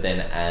 but then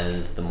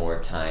as the more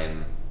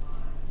time,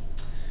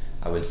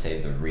 I would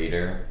say, the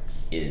reader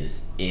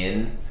is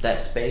in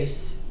that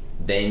space,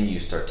 then you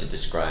start to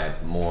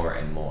describe more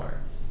and more.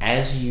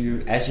 As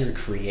you're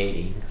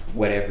creating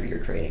whatever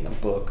you're creating, a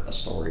book, a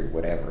story,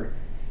 whatever,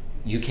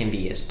 you can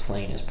be as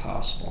plain as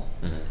possible.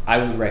 I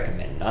would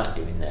recommend not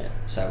doing that,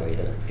 so that way it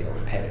doesn't feel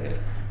repetitive.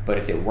 But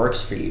if it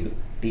works for you,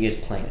 be as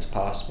plain as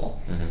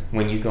possible.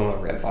 When you go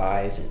and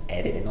revise and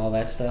edit and all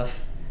that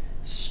stuff,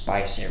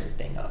 spice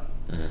everything up.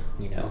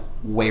 You know,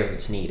 where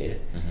it's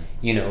needed.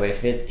 You know,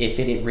 if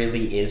it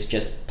really is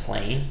just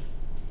plain,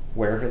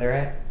 wherever they're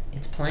at,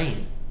 it's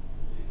plain.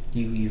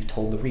 You've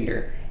told the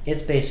reader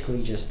it's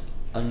basically just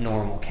a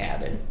normal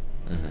cabin,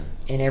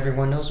 and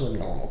everyone knows what a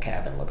normal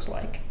cabin looks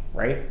like,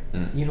 right?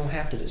 You don't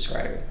have to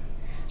describe it,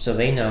 so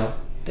they know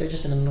they're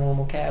just in a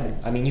normal cabin.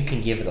 I mean, you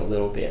can give it a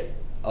little bit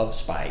of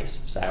spice,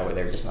 so that way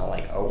they're just not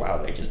like, oh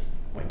wow, they just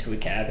went to a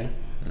cabin.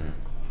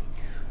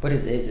 But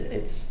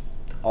it's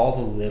all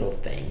the little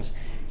things.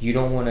 You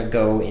don't want to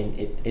go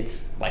in.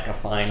 It's like a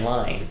fine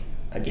line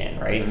again,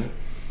 right?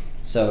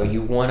 So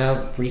you want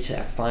to reach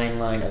that fine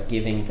line of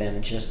giving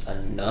them just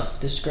enough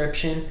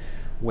description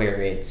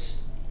where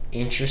it's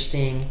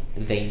interesting,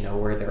 they know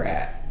where they're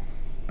at.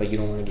 But you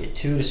don't want to get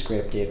too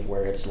descriptive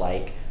where it's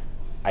like,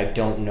 I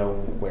don't know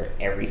where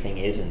everything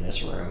is in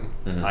this room.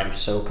 Mm-hmm. I'm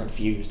so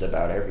confused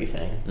about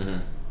everything.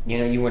 Mm-hmm. You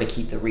know, you want to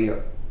keep the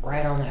reader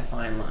right on that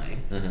fine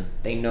line. Mm-hmm.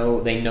 They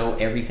know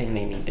everything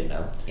they need to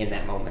know in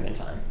that moment in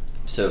time.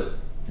 So,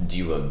 do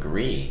you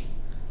agree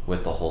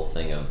with the whole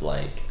thing of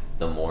like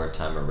the more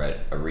time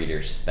a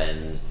reader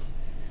spends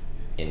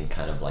in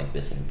kind of like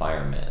this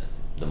environment,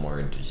 the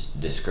more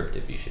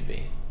descriptive you should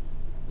be?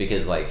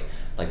 Because like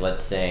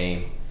let's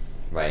say,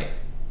 right,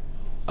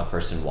 a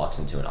person walks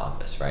into an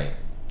office, right?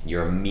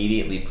 You're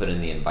immediately put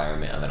in the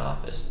environment of an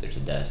office. There's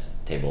a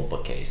desk, table,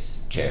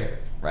 bookcase, chair,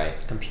 right?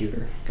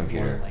 Computer.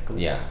 Computer. More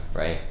likely. Yeah,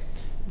 right?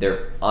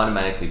 They're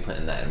automatically put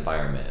in that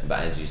environment.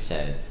 But as you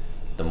said,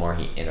 the more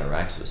he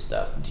interacts with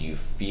stuff, do you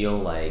feel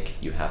like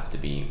you have to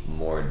be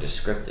more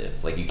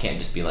descriptive? Like you can't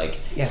just be like,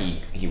 Yeah.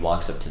 he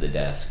walks up to the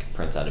desk,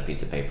 prints out a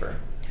piece of paper.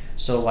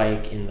 So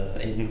like in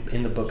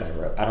the book I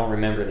wrote, I don't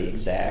remember the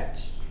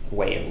exact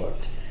way it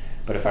looked,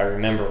 but if I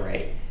remember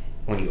right,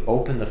 when you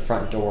open the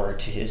front door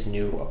to his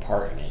new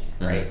apartment,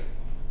 Mm-hmm. right,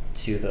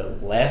 to the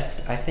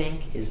left I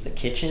think is the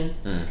kitchen,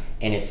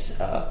 and it's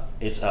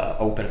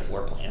open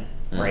floor plan,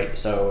 right?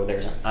 So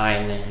there's an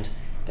island,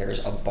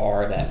 there's a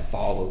bar that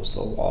follows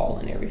the wall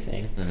and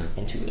everything,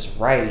 and to his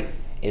right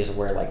is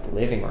where like the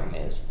living room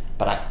is.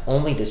 But I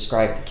only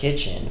describe the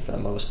kitchen for the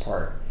most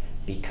part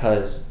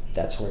because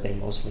that's where they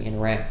mostly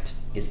interact,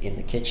 is in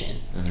the kitchen.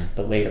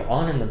 But later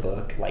on in the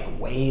book, like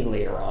way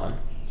later on,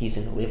 he's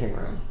in the living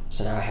room.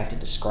 So now I have to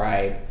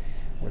describe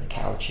where the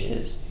couch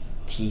is,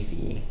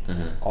 TV,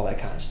 all that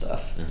kind of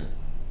stuff.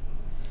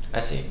 I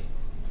see.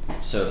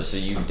 So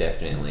you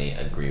definitely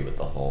agree with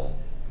the whole,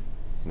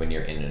 when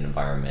you're in an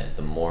environment,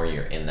 the more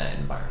you're in that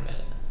environment,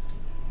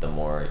 the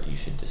more you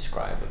should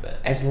describe of it.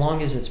 As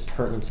long as it's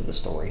pertinent to the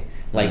story.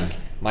 Like,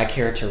 my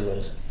character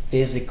was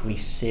physically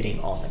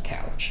sitting on the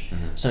couch.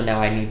 So now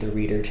I need the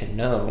reader to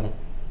know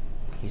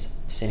he's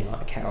sitting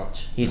on a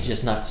couch. He's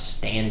just not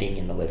standing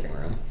in the living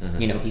room.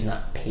 You know, he's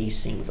not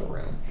pacing the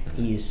room.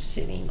 He is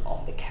sitting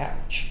on the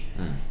couch.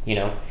 You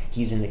know,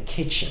 he's in the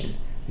kitchen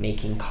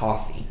making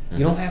coffee.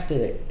 You don't have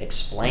to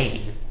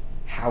explain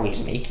how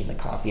he's making the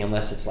coffee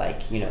unless it's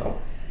like, you know,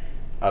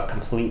 a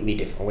completely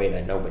different way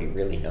that nobody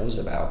really knows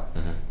about.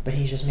 But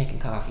he's just making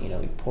coffee. You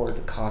know, he poured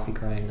the coffee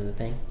grinds in the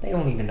thing. They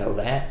don't need to know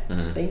that.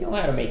 They know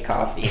how to make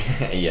coffee.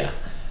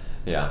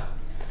 Yeah.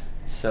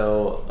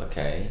 So,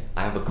 okay,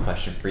 I have a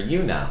question for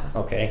you now.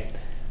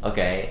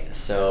 Okay,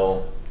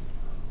 so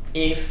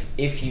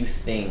if you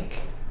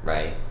think,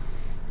 right,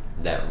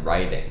 that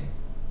writing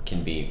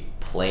can be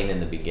plain in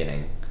the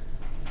beginning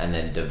and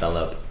then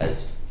develop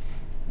as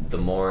the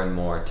more and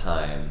more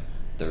time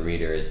the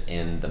reader is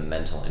in the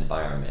mental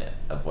environment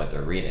of what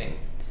they're reading,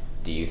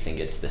 do you think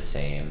it's the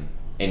same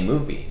in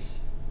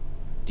movies?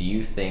 Do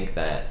you think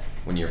that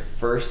when you're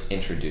first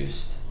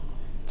introduced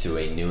to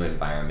a new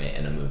environment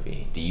in a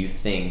movie, do you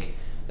think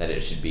that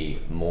it should be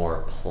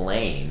more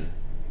plain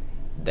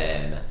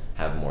than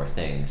have more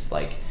things?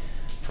 Like,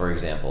 for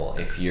example,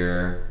 if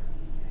you're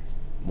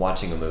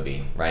watching a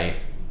movie, right,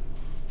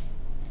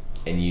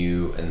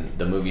 and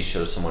the movie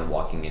shows someone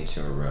walking into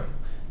a room,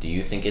 do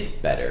you think it's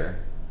better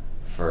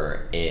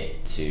for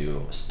it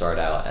to start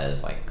out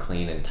as like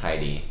clean and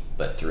tidy,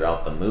 but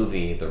throughout the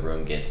movie the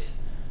room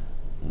gets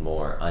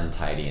more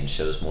untidy and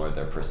shows more of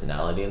their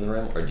personality in the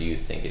room? Or do you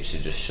think it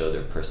should just show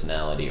their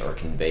personality or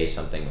convey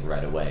something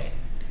right away?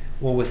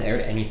 Well, with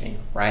anything,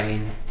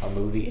 writing a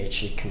movie, it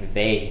should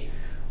convey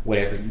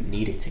whatever you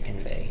need it to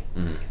convey.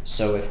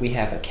 So if we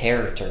have a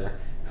character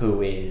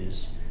who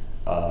is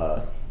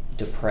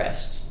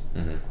depressed,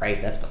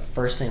 right, that's the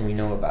first thing we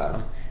know about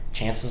them.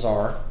 Chances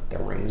are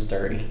their room is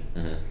dirty.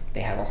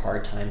 They have a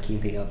hard time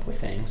keeping up with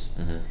things.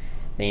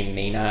 They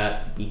may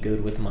not be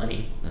good with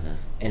money.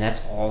 And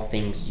that's all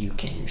things you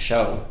can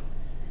show.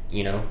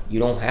 You know, you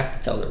don't have to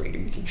tell the reader.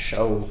 You can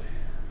show,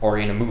 or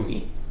in a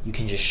movie, you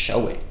can just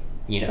show it.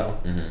 You know,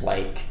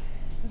 like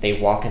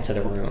they walk into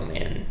the room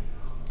and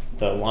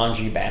the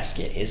laundry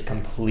basket is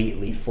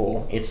completely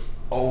full. It's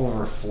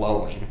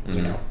overflowing.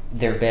 You know,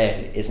 their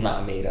bed is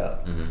not made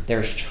up.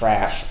 There's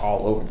trash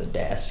all over the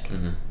desk.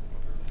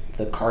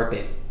 The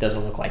carpet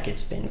doesn't look like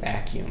it's been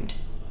vacuumed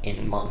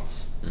in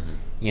months.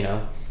 You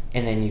know,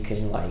 and then you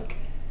can like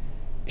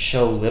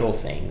show little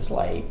things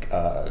like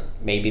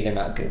maybe they're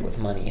not good with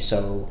money,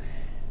 so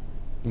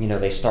you know,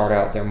 they start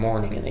out their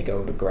morning and they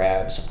go to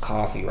grab some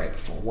coffee right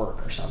before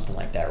work or something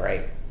like that,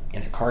 right?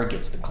 And the card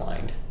gets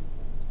declined.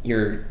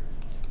 You're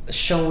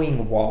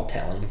showing wall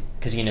telling,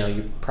 because, you know,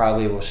 you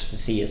probably will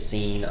see a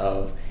scene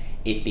of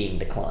it being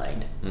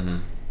declined.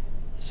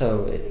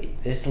 So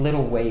it's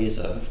little ways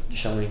of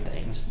showing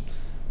things.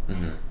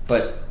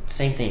 But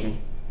same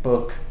thing,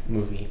 book,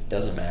 movie,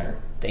 doesn't matter.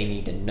 They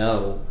need to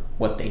know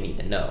what they need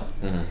to know.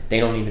 They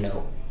don't need to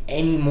know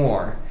any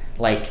more.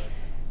 Like,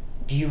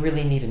 do you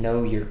really need to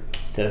know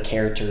the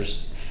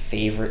character's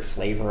favorite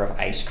flavor of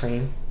ice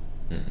cream?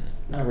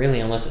 Not really,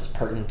 unless it's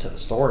pertinent to the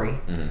story.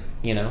 Mm-hmm.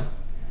 You know,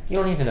 you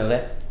don't need to know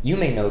that. You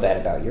may know that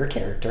about your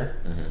character,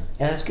 Mm-hmm.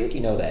 and that's good.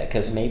 You know that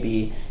because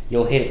maybe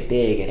you'll hit it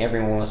big, and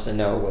everyone wants to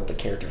know what the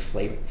character's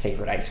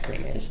favorite ice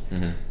cream is.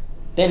 Mm-hmm.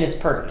 Then it's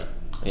pertinent.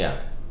 Yeah.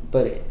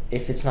 But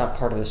if it's not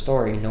part of the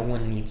story, no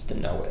one needs to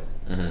know it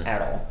Mm-hmm.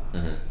 at all.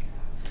 Mm-hmm.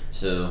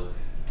 So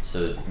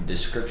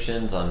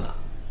descriptions on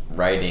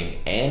writing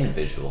and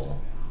visual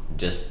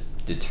just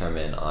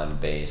determine on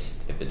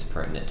based if it's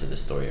pertinent to the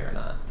story or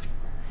not.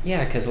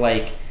 Yeah, because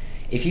like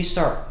if you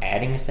start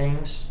adding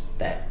things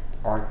that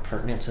aren't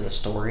pertinent to the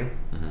story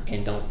Mm-hmm.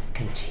 and don't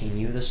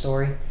continue the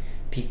story,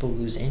 people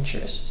lose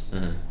interest.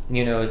 Mm-hmm.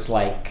 You know, it's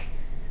like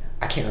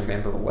I can't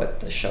remember what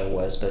the show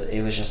was, but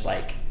it was just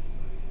like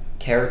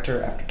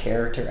character after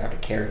character after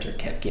character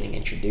kept getting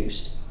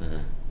introduced. Mm-hmm.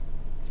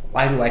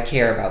 Why do I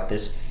care about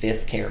this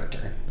fifth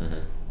character?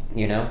 Mm-hmm.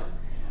 You know,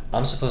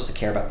 I'm supposed to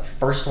care about the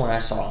first one I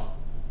saw,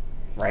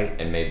 right?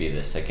 And maybe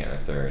the second or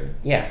third.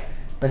 Yeah,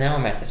 but now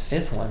I'm at this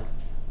fifth one.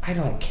 I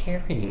don't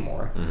care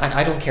anymore. Mhm.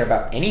 I don't care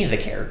about any of the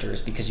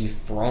characters because you've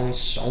thrown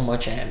so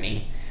much at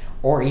me.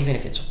 Or even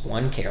if it's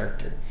one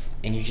character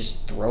and you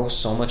just throw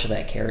so much of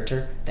that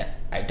character that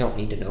I don't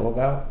need to know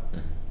about,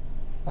 Mhm.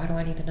 why do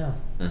I need to know?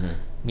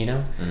 Mm-hmm. You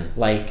know? Mhm.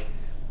 Like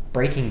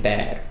Breaking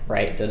Bad,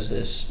 right, does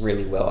this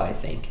really well, I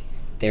think.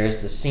 There's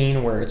the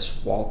scene where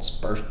it's Walt's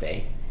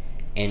birthday,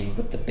 and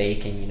with the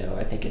bacon, you know,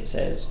 I think it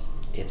says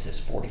it's his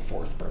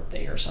 44th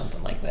birthday or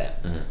something like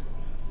that. Mm-hmm.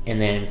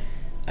 And then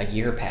a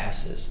year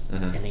passes,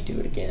 Mhm. and they do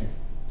it again,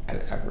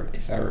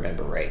 if I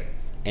remember right,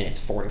 and it's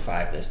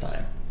 45 this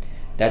time.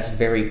 That's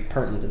very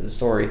pertinent to the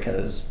story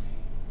because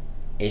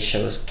it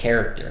shows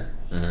character.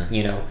 Mm-hmm.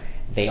 You know,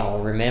 they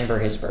all remember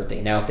his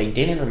birthday. Now, if they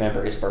didn't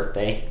remember his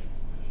birthday,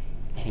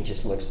 and he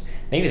just looks,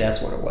 maybe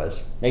that's what it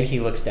was. Maybe he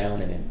looks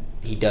down and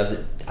he does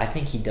it. I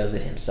think he does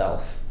it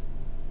himself.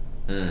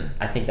 Mm.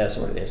 I think that's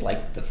what it is.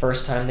 Like the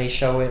first time they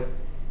show it,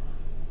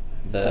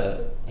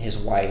 his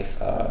wife,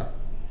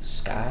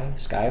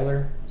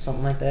 Skylar,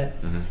 something like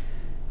that, Mm-hmm.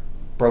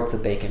 broke the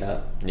bacon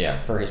up Yeah.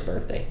 for his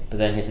birthday. But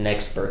then his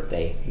next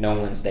birthday, no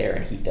one's there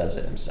and he does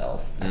it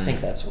himself. I think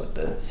that's what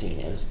the scene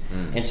is.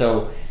 Mm. And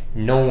so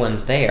no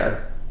one's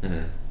there,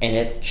 Mm-hmm. and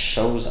it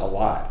shows a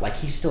lot. Like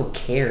he still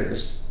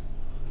cares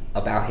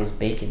about his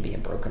bacon being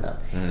broken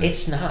up. Mm.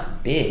 It's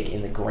not big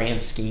in the grand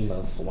scheme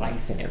of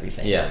life and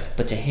everything. Yeah.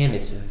 But to him,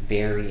 it's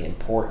very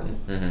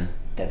important Mm-hmm.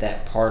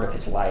 that part of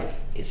his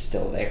life is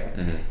still there,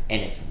 Mm-hmm.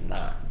 and it's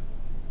not.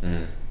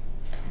 Mm-hmm.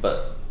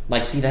 But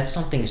Like, see, that's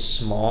something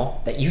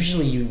small that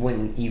usually you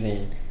wouldn't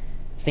even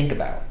think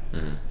about,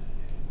 mm-hmm.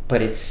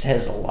 but it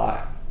says a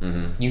lot.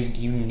 Mm-hmm.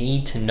 You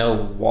need to know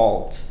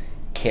Walt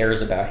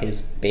cares about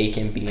his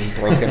bacon being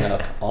broken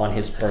up on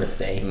his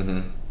birthday,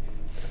 Mm-hmm.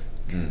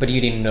 Mm. but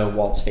you didn't know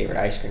Walt's favorite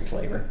ice cream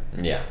flavor.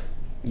 Yeah.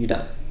 You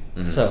don't.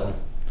 Mhm. So,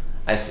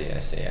 I see.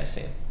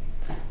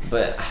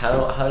 But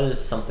how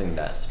does something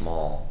that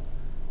small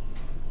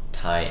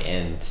tie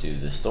into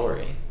the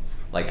story?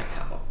 Like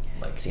how?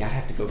 Like see, I'd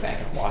have to go back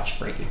and watch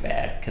Breaking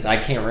Bad because I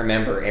can't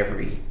remember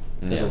every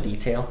little Yeah.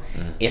 detail.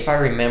 Mhm. If I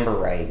remember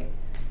right,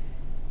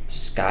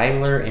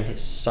 Skylar and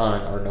his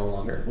son are no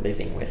longer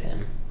living with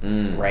him,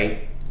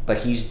 right? But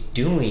he's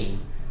doing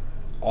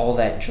all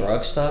that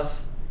drug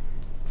stuff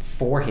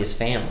for his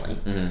family,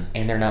 Mm-hmm.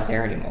 and they're not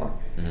there anymore.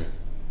 Mm-hmm.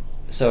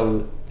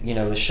 So, you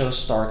know, the show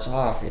starts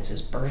off, it's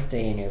his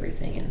birthday and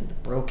everything, and the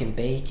broken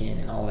bacon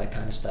and all that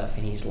kind of stuff,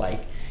 and he's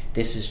like,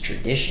 this is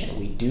tradition,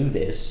 we do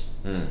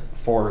this Mm.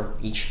 for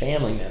each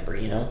family member,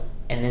 you know?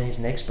 And then his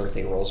next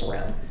birthday rolls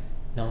around,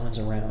 no one's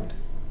around.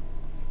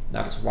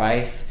 Not his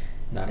wife,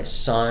 not his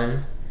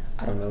son,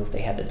 I don't know if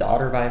they had the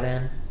daughter by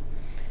then,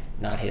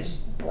 not his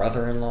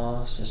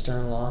brother-in-law,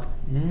 sister-in-law,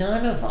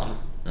 none of them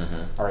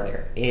Mm-hmm. are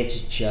there. It's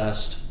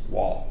just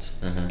Walt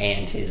Mhm.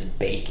 and his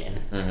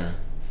bacon. Mm-hmm.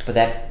 But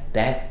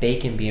that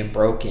bacon being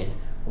broken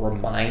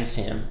reminds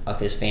him of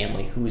his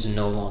family who's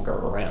no longer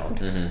around.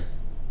 Mm-hmm.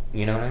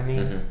 You know what I mean?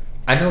 Mhm.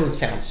 I know it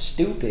sounds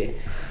stupid,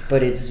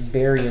 but it's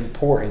very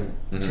important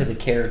to Mhm. the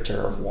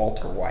character of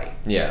Walter White.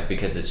 Yeah,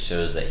 because it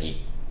shows that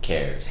he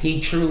cares.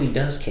 He truly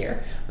does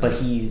care, but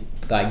he's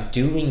by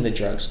doing the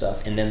drug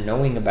stuff and then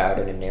knowing about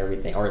it and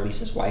everything, or at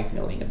least his wife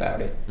knowing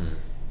about it. Mhm.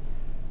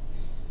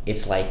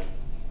 It's like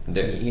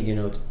There- you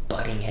know, it's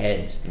butting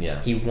heads.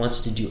 Yeah. He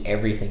wants to do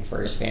everything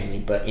for his family,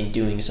 but in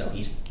doing so,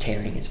 he's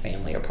tearing his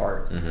family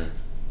apart. Mm-hmm.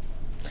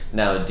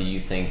 Now, do you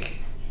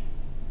think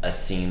a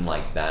scene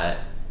like that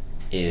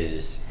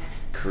is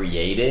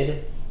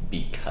created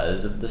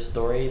because of the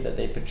story that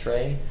they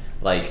portray?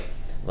 Like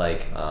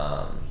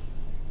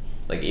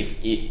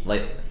if it,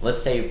 like,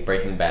 let's say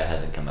Breaking Bad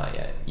hasn't come out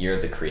yet.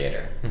 You're the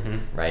creator, Mm-hmm.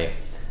 right?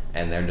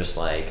 And they're just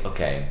like,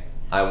 okay,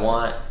 I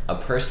want a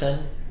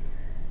person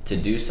to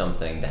do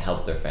something to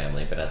help their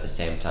family, but at the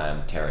same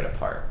time tear it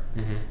apart,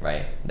 Mm-hmm.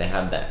 right? They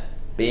have that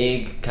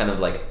big kind of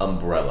like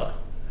umbrella,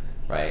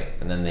 right?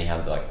 And then they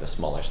have like the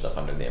smaller stuff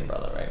under the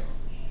umbrella, right?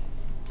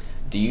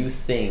 Do you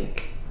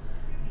think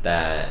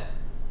that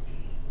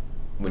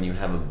when you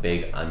have a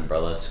big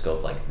umbrella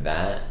scope like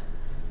that,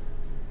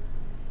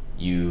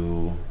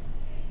 you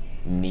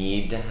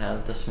need to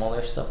have the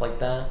smaller stuff like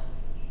that?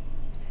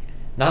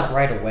 Not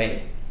right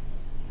away,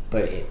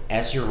 but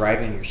as you're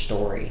writing your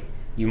story,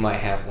 you might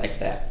have like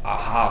that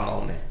aha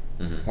moment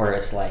where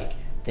it's like,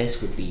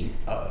 this would be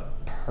a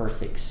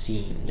perfect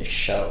scene to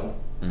show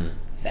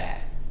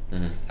that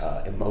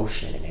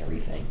emotion and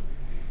everything.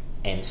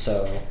 And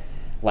so,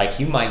 like,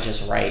 you might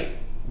just write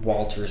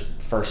Walter's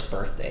first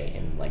birthday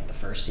in like the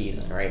first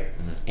season, right?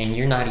 And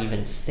you're not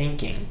even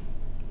thinking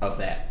of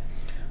that.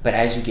 But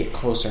as you get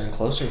closer and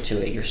closer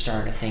to it, you're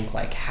starting to think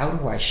like, how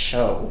do I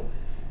show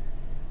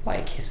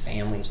like his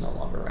family's no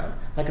longer around?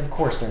 Like, of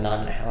course they're not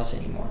in the house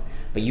anymore,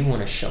 but you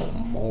want to show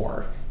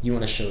more. You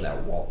want to show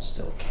that Walt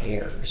still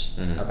cares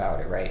about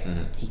it, right?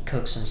 He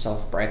cooks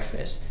himself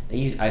breakfast.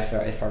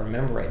 If I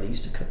remember right, they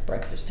used to cook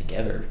breakfast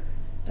together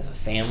as a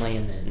family,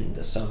 and then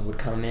the son would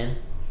come in.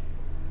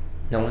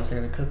 No one's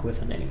there to cook with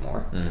him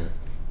anymore.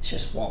 It's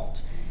just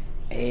Walt.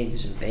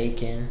 Eggs and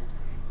bacon,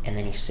 and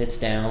then he sits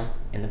down,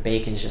 and the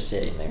bacon's just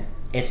sitting there.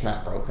 It's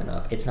not broken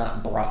up. It's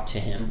not brought to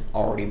him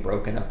already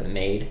broken up and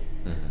made.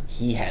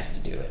 He has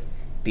to do it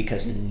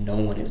because no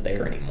one is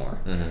there anymore.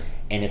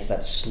 And it's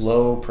that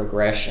slow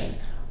progression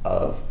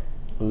of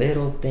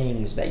little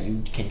things that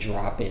you can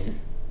drop in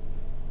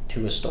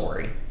to a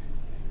story,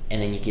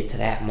 and then you get to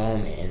that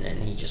moment, and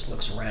then he just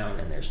looks around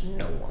and there's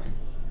no one.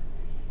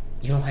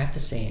 You don't have to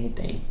say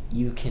anything.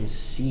 You can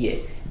see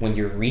it. When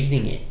you're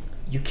reading it,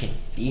 you can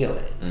feel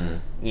it.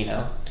 You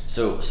know?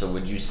 So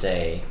would you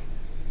say,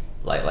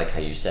 like how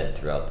you said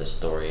throughout the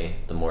story,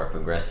 the more it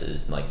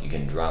progresses, like you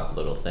can drop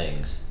little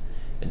things.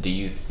 Do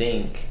you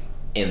think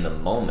in the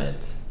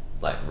moment,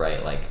 like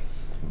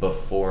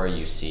before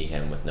you see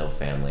him with no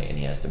family and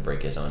he has to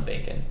break his own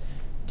bacon,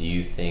 do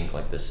you think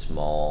like the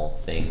small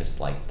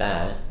things like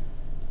that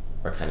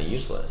are kind of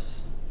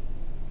useless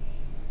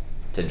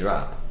to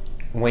drop?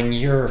 When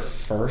you're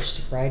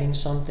first writing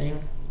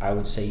something, I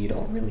would say you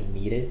don't really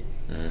need it.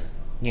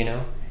 You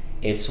know?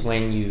 It's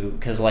when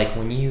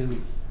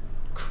you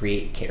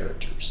create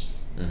characters.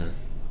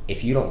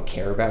 If you don't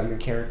care about your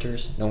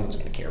characters, no one's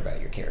going to care about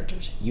your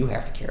characters. You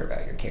have to care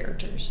about your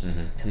characters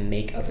to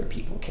make other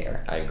people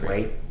care. I agree.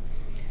 Right?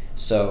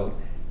 So,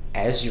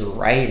 as you're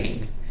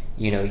writing,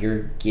 you know,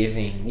 you're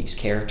giving these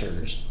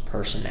characters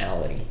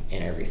personality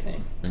and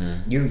everything.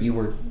 You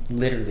were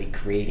literally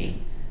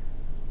creating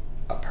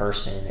a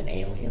person, an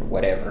alien,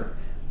 whatever,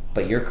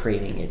 but you're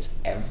creating its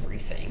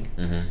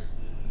everything.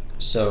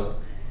 So,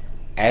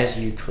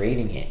 as you're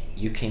creating it,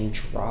 you can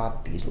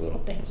drop these little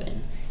things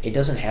in. It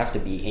doesn't have to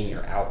be in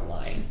your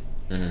outline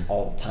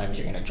all the times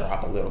you're going to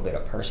drop a little bit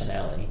of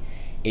personality.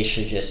 It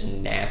should just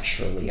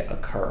naturally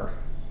occur,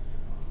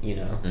 you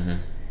know?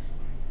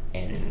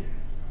 And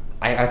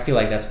I feel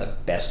like that's the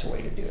best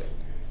way to do it.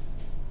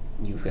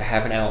 You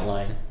have an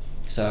outline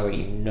so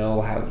you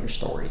know how your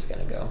story is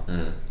going to go.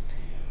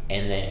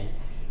 And then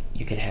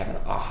you can have an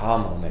aha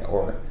moment,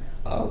 or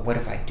what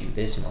if I do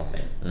this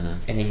moment?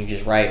 And then you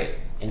just write it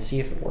and see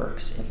if it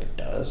works. If it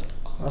does,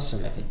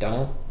 awesome. If it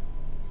don't,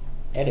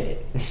 edit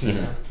it. You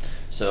know.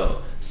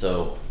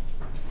 So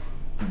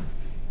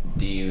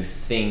do you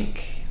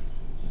think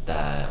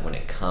that when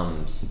it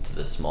comes to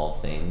the small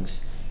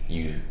things,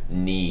 you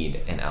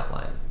need an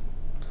outline?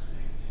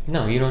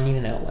 No, you don't need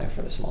an outline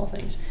for the small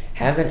things.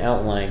 Have an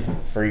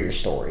outline for your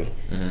story,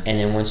 and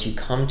then once you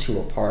come to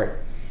a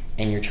part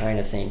and you're trying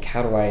to think,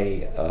 how do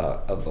I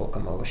evoke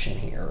emotion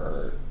here,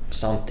 or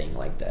something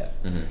like that,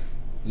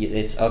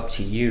 it's up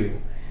to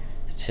you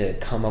to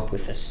come up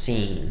with a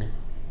scene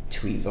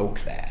to evoke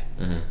that.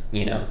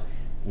 You know,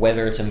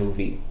 whether it's a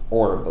movie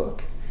or a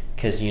book,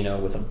 because, you know,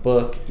 with a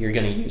book you're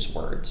going to use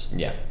words.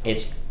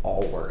 It's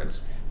all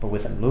words. But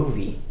with a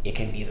movie, it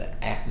can be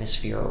the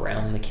atmosphere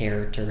around the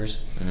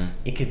characters.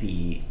 It could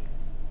be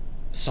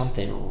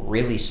something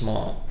really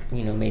small.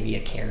 You know, maybe a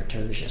character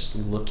is just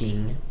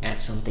looking at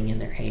something in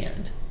their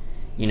hand.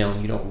 You know,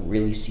 and you don't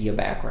really see a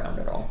background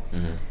at all.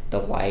 The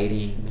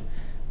lighting,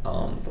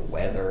 the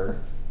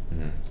weather,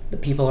 the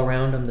people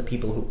around them, the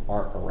people who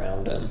aren't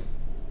around them,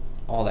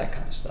 all that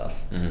kind of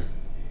stuff.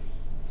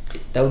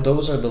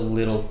 Those are the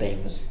little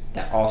things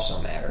that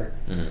also matter.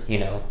 You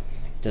know,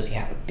 does he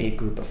have a big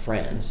group of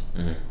friends?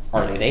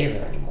 Are they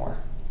there anymore?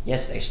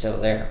 Yes, they're still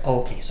there.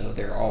 Okay, so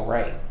they're all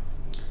right.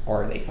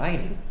 Or are they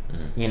fighting?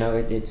 You know,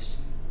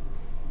 it's...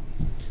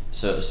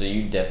 So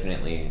you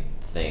definitely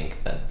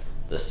think that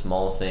the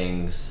small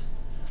things,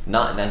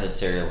 not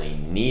necessarily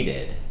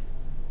needed,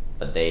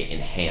 but they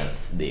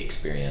enhance the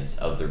experience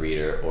of the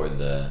reader or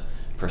the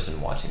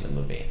person watching the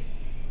movie.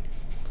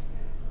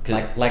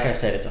 Like I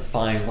said, it's a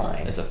fine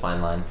line. It's a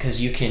fine line.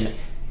 Because you can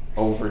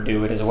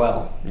overdo it as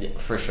well. Yeah,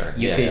 for sure.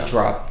 You could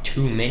drop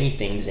too many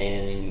things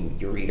in,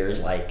 and your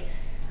reader's like,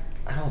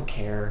 I don't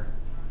care.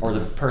 Or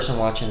the person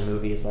watching the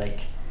movie is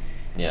like,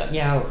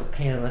 yeah,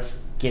 okay,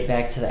 let's get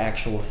back to the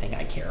actual thing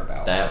I care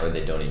about. That, or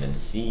they don't even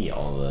see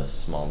all the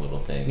small little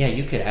things. Yeah,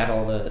 you could add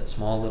all the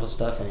small little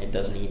stuff, and it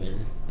doesn't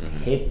even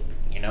hit.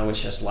 You know,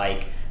 it's just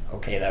like,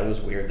 okay, that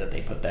was weird that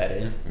they put that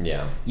in.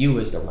 Yeah. You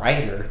as the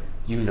writer,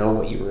 you know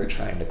what you were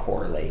trying to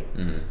correlate.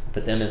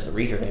 But them as the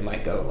reader, they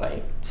might go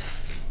like...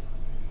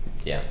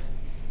 Yeah.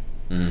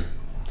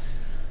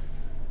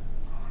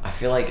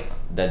 feel like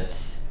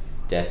that's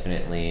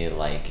definitely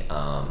like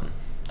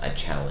a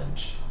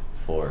challenge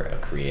for a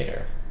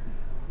creator,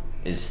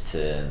 is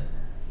to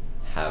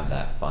have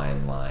that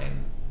fine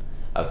line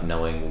of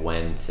knowing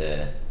when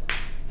to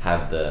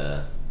have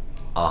the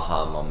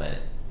aha moment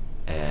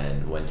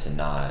and when to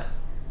not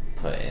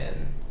put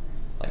in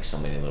like so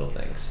many little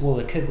things. Well,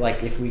 it could,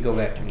 like, if we go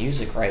back to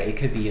music, right, it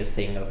could be a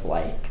thing of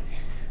like,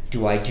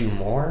 do I do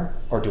more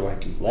or do I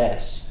do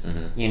less?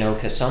 Mm-hmm. You know,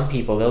 because some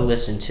people, they'll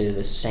listen to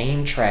the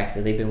same track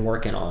that they've been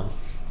working on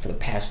for the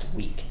past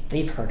week.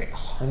 They've heard it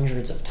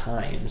hundreds of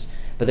times,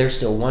 but they're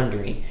still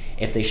wondering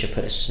if they should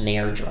put a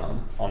snare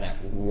drum on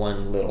that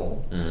one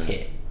little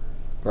hit,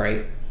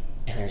 right?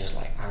 And they're just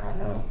like, I don't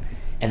know.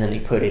 And then they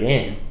put it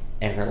in,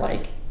 and they're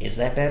like, is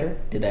that better?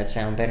 Did that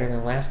sound better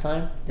than last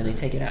time? Then they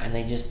take it out, and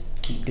they just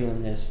keep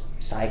doing this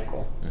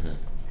cycle.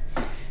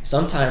 Mm-hmm.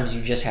 Sometimes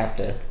you just have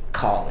to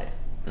call it.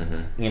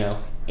 Mm-hmm. You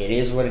know, it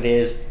is what it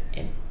is,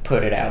 and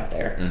put it out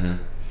there.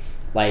 Mm-hmm.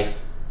 Like,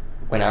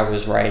 when I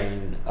was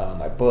writing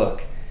my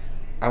book,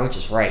 I would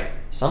just write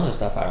some of the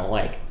stuff I don't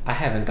like. I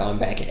haven't gone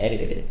back and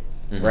edited it,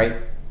 right?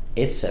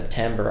 It's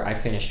September. I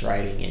finished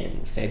writing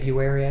in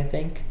February, I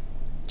think.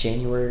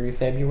 January,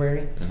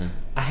 February. Mm-hmm.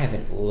 I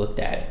haven't looked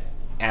at it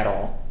at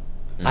all.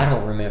 I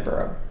don't remember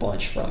a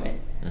bunch from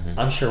it.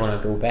 I'm sure when I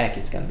go back,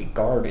 it's going to be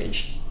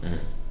garbage, and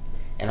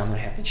I'm going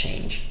to have to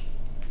change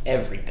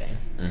everything.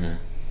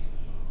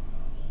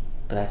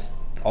 But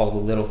that's all the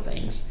little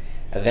things.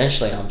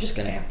 Eventually, I'm just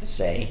going to have to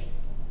say,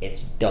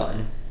 it's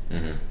done,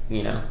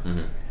 you know?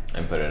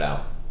 And put it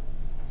out.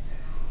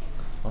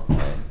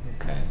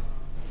 Okay.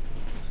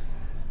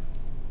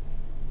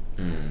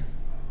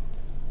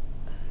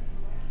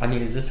 I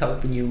mean, is this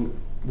helping you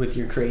with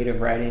your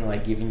creative writing,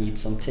 like giving you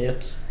some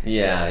tips?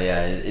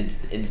 Yeah,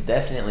 it's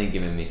definitely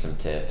giving me some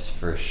tips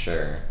for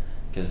sure,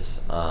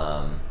 cause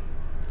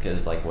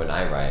like when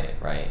I write,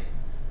 right,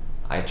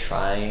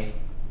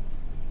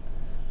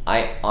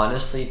 I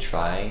honestly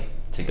try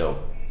to go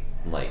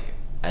like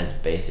as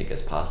basic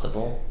as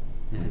possible,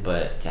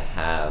 but to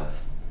have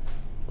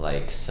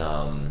like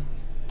some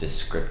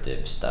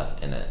descriptive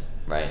stuff in it,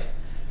 right?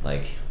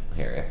 Like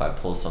here, if I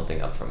pull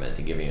something up from it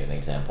to give you an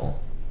example.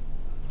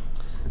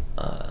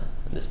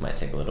 This might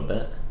take a little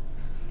bit.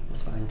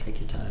 That's fine, take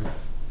your time.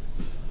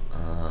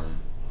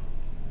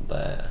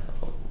 But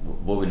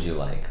what would you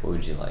like? What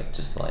would you like?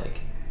 Just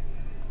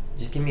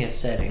give me a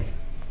setting.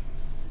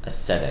 a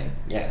setting.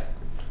 Yeah.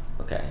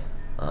 Okay.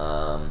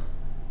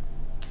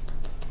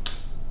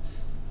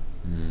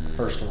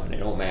 First one, it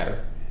don't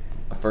matter.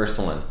 First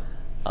one.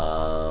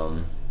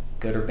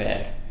 Good or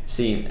bad.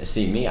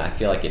 See me, I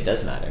feel like it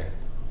does matter.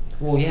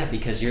 Well, yeah,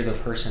 because you're the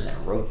person that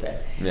wrote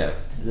that. Yeah.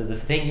 The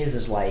thing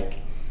is like,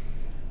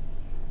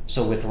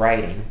 so with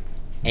writing,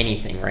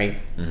 anything, right?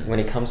 When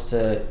it comes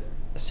to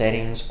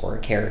settings or a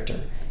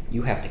character,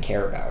 you have to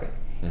care about it.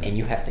 And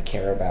you have to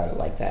care about it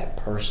like that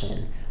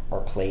person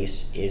or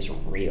place is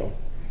real.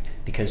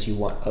 Because you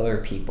want other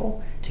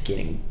people to get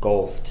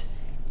engulfed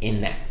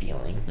in that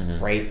feeling,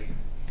 right?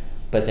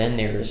 But then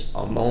there's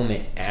a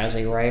moment as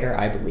a writer,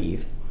 I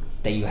believe,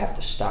 that you have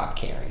to stop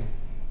caring.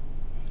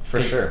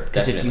 For sure,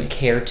 Because if you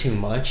care too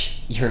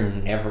much, you're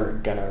never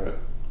gonna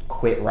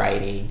quit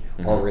writing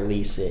or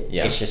release it.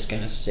 Yeah. It's just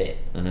gonna sit,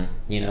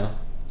 you know?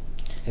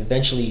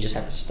 Eventually you just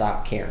have to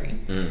stop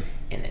caring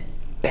and then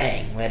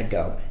bang, let it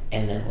go,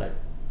 and then let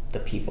the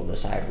people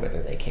decide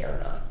whether they care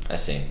or not. I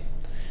see.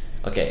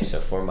 Okay, so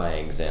for my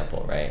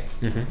example, right?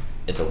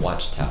 It's a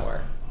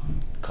watchtower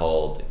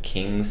called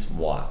King's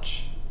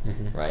Watch,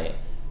 right?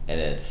 And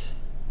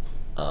it's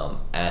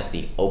at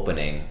the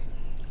opening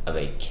of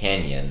a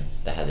canyon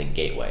that has a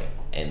gateway.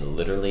 And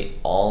literally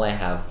all I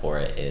have for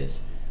it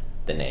is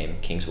the name,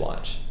 King's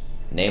Watch.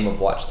 Name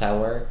of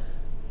watchtower,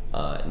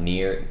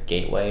 near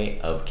gateway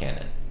of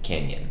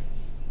canyon,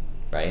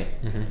 right?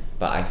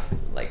 But I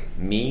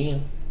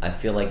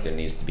feel like there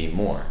needs to be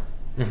more,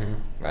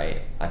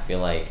 right? I feel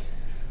like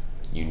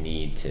you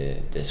need to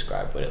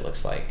describe what it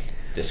looks like.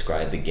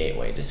 Describe the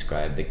gateway,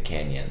 describe the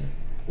canyon.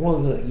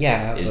 Well,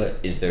 yeah, but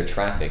is there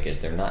traffic? Is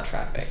there not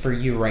traffic? For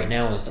you right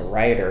now as the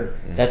writer,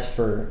 that's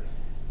for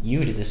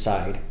you to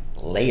decide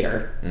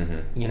later.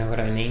 You know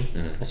what I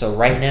mean? So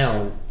right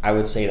now, I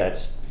would say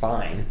that's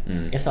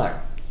fine. It's not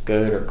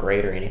good or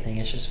great or anything.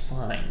 It's just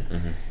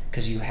fine.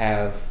 Because you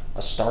have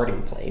a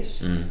starting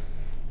place, and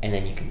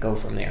then you can go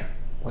from there.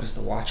 What does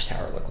the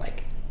watchtower look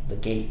like? The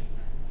gate,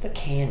 the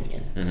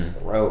canyon, the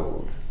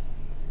road.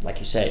 Like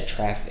you said,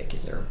 traffic.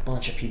 Is there a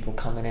bunch of people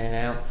coming in and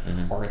out?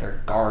 Or are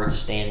there guards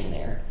standing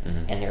there?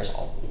 And there's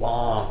a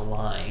long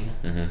line,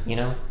 you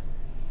know?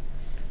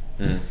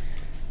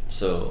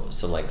 So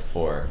like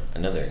for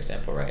another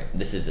example, right?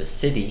 This is a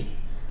city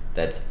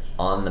that's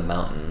on the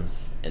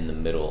mountains in the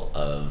middle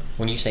of...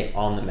 When you say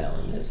on the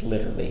mountains, it's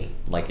literally...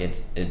 Like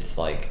it's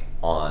like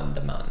on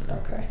the mountain.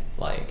 Okay.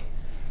 Like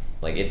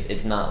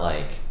it's not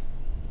like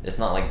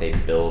they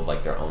build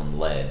like their own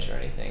ledge or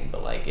anything,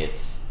 but like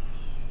it's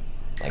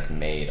like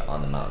made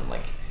on the mountain.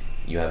 Like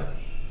you have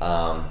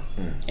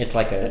it's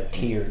like a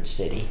tiered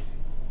city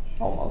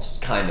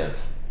almost. Kind of,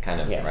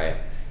 Yeah. right?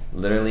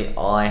 Literally,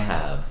 all I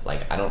have,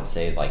 like, I don't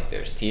say, like,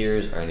 there's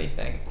tiers or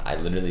anything. I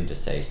literally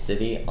just say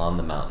city on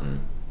the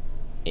mountain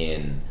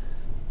in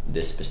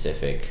this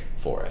specific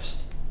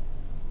forest.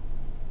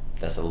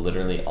 That's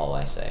literally all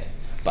I say.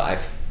 But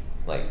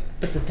But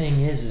the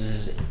thing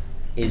is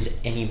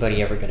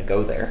anybody ever gonna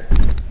go there?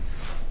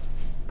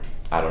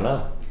 I don't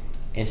know.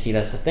 And see,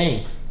 that's the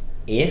thing.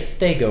 If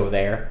they go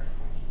there,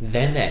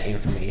 then that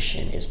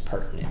information is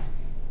pertinent.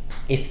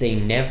 If they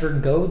never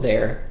go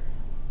there,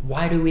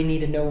 why do we need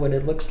to know what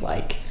it looks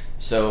like?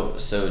 So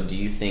do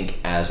you think,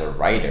 as a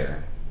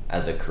writer,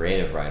 as a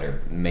creative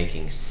writer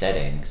making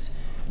settings,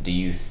 do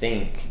you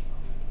think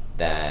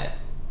that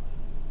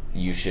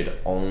you should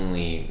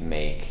only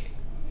make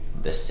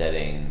the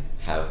setting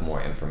have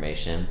more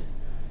information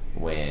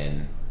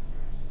when,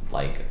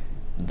 like,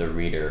 the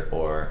reader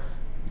or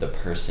the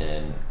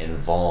person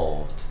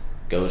involved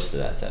goes to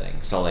that setting?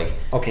 So, like,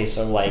 Okay,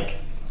 so like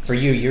for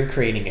you, you're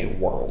creating a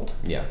world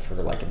yeah, for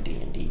like a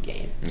D&D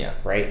game, yeah,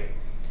 right?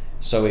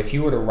 So if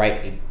you were to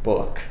write a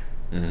book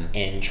mm-hmm.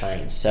 and try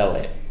and sell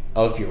it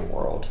of your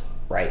world,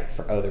 right,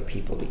 for other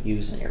people to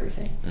use and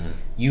everything, Mm-hmm.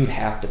 you'd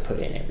have to put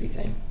in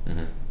everything,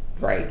 Mm-hmm.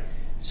 right?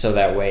 So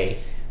that way,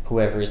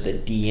 whoever's the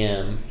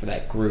DM for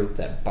that group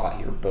that bought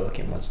your book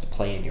and wants to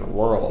play in your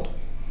world,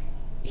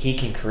 he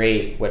can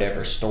create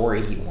whatever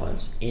story he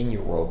wants in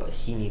your world, but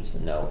he needs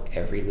to know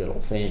every little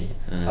thing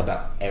Mm-hmm.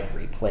 about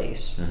every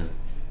place. Mm-hmm.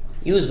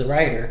 You as the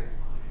writer,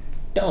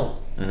 don't,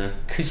 Mm-hmm.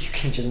 because you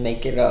can just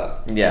make it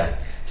up. Yeah.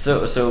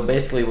 So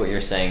basically, what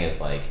you're saying is,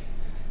 like,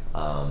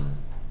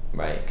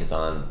 right? Because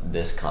on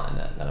this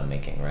continent that I'm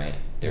making, right,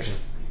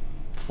 there's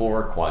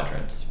 4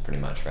 quadrants, pretty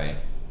much, right?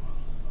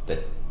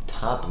 The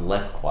top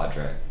left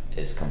quadrant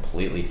is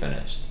completely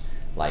finished,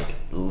 like,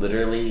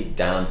 literally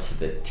down to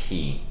the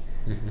T,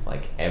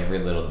 like, every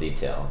little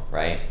detail,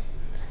 right?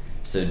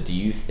 So do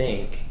you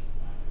think,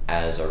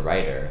 as a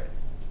writer,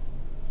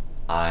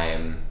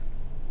 I'm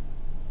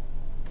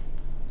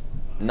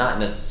not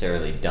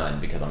necessarily done,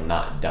 because I'm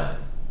not done,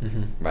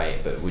 Mm-hmm.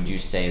 right? But would you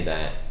say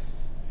that,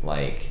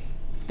 like,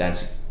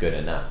 that's good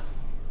enough,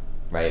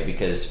 right?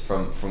 Because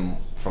from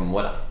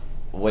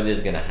what is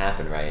gonna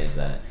happen, right, is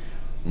that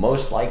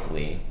most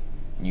likely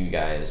you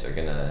guys are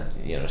gonna,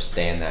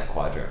 stay in that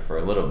quadrant for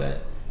a little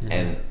bit, Mm-hmm.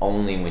 and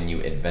only when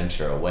you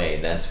adventure away,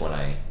 that's when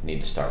I need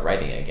to start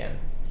writing again.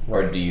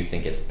 Or Right. do you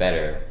think it's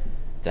better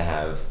to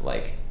have,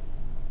 like,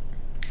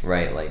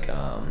 right, like,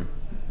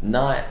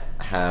 not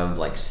have,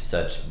 like,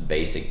 such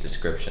basic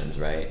descriptions,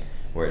 right,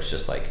 where it's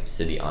just like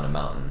city on a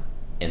mountain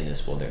in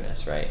this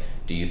wilderness, right?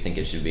 Do you think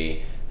it should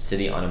be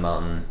city on a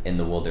mountain in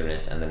the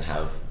wilderness and then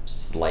have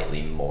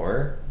slightly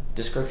more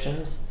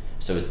descriptions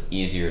so it's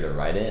easier to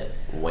write it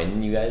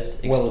when you guys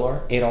explore?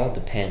 Well, it all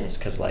depends,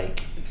 because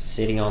like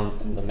sitting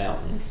on the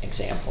mountain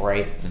example,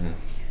 right?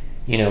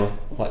 Mm-hmm.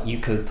 What you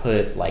could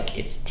put, like,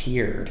 it's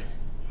tiered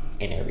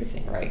and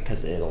everything, right?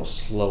 Because it'll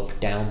slope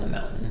down the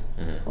mountain,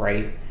 Mm-hmm.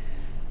 right?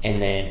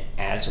 And then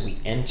as we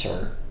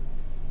enter,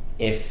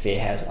 if it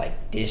has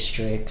like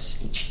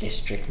districts, each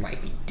district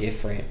might be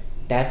different.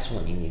 That's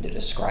when you need to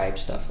describe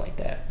stuff like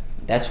that.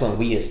 That's when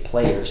we as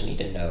players need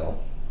to know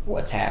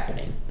what's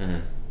happening. Mm-hmm.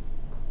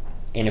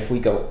 And if we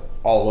go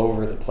all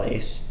over the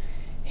place,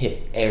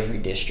 hit every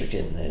district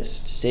in this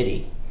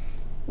city,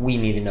 we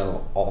need to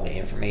know all the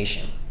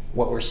information.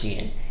 What we're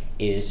seeing.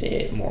 Is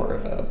it more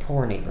of a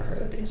poor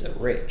neighborhood? Is it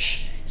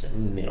rich? Is it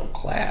middle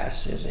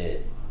class? Is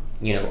it,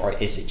 or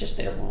is it just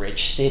a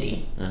rich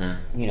city?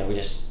 Mm-hmm.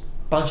 Just a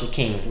bunch of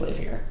kings live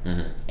here.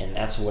 Mm-hmm. And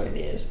that's what it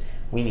is.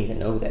 We need to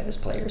know that as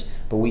players,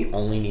 but we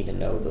only need to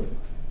know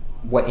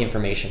what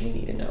information we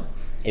need to know.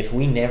 If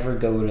we never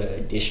go to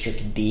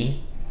District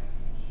D,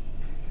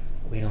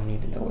 we don't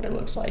need to know what it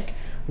looks like.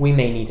 We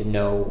may need to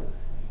know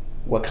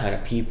what kind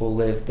of people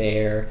live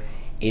there.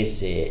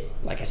 Is it,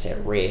 like I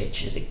said,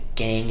 rich? Is it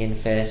gang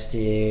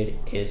infested?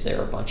 Is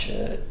there a bunch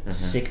of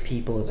sick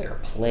people? Is there a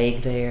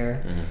plague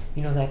there?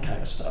 That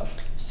kind of stuff.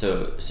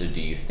 So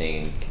do you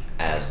think,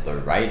 as the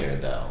writer,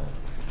 though,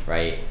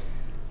 right?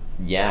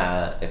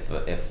 Yeah, if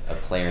a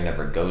player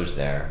never goes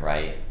there,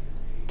 right?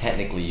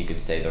 Technically, you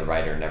could say the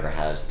writer never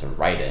has to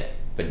write it.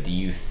 But do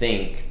you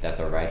think that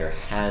the writer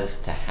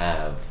has to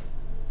have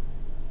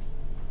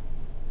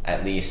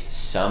at least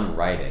some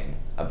writing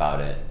about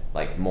it,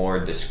 like more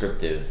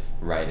descriptive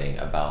writing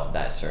about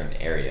that certain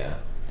area,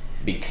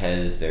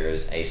 because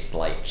there's a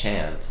slight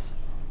chance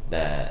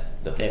that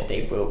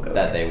they will go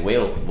that there. they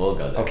will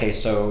go there. Okay,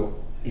 so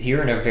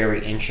you're in a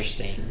very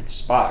interesting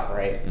spot,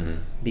 right? Mm-hmm.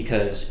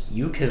 Because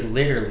you could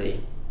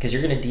literally, because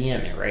you're going to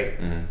DM it, right?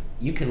 Mm-hmm.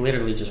 You could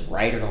literally just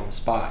write it on the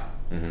spot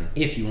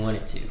if you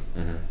wanted to.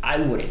 Mm-hmm. I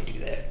wouldn't do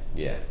that.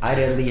 Yeah. I'd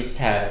at least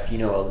have, a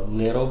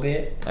little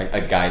bit.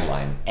 A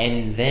guideline.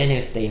 And then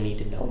if they need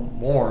to know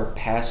more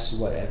past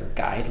whatever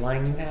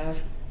guideline you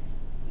have,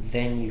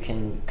 then you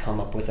can come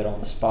up with it on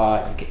the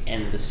spot. You can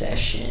end the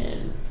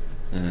session,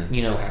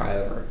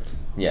 however.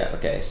 Yeah,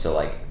 okay. So,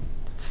 like,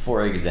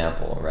 for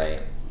example,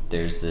 right,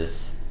 there's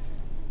this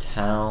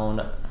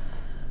town,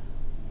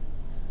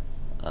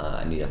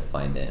 I need to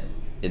find it.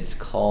 It's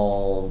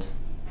called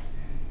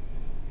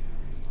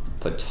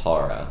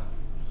Patara,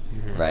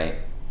 right?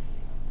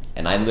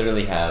 And I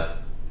literally have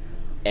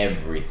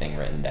everything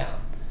written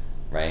down,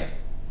 right?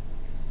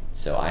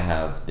 So I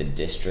have the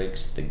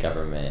districts, the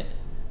government,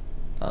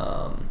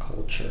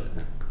 culture,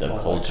 the all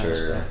that culture, kind of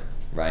stuff.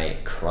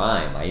 right?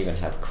 Crime. I even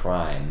have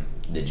crime,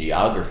 the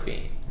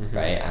geography,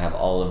 right? I have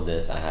all of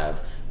this. I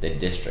have the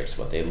districts,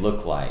 what they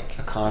look like,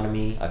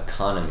 Economy.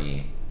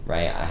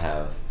 right? I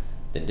have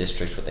the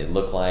districts, what they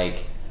look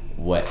like,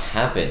 what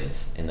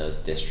happens in those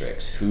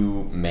districts,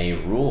 who may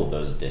rule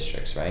those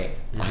districts, right?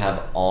 I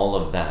have all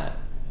of that,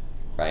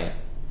 right?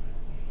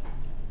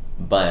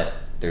 But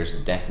there's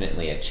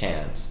definitely a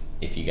chance,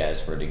 if you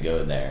guys were to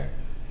go there,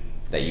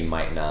 that you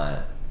might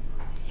not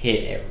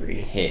hit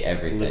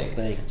everything. little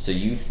thing. So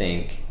you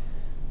think,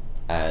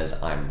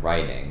 as I'm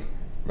writing,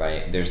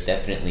 right, there's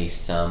definitely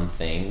some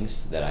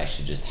things that I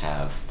should just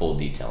have full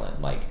detail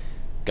in, like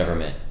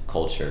government,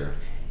 culture,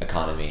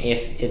 economy.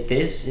 If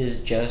this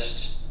is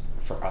just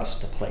for us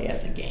to play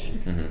as a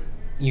game,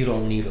 you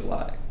don't need a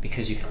lot,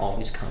 because you can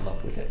always come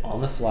up with it on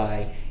the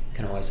fly. You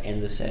can always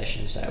end the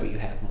session so you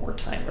have more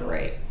time to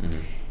write.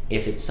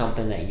 If it's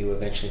something that you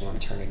eventually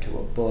want to turn into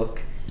a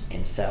book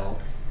and sell,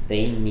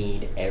 they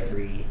need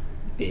every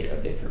bit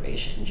of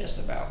information,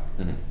 just about.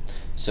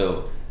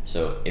 So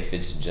if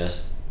it's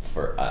just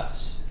for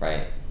us,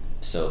 right?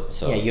 So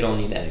yeah, you don't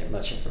need that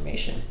much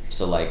information.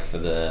 So like for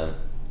the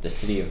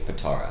city of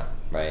Patara,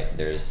 right?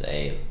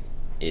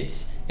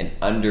 It's an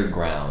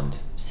underground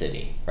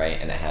city, right?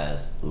 And it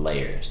has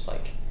layers.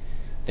 Like,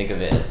 think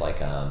of it as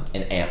like an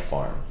ant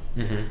farm,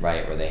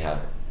 right? Where they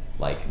have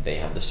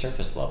the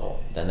surface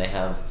level, then they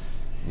have,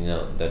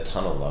 the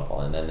tunnel level,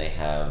 and then they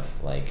have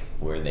like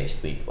where they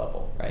sleep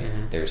level, right?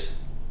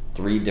 There's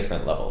 3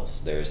 different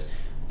levels. There's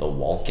the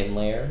Vulcan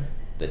layer,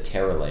 the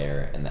Terra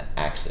layer, and the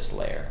Axis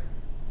layer,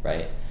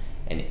 right?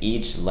 And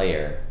each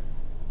layer,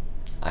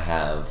 I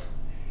have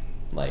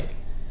like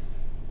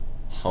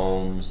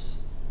homes.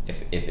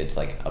 If it's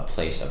like a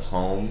place of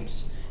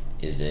homes,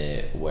 is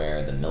it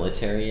where the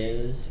military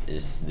is?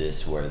 Is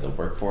this where the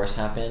workforce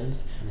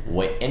happens?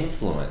 What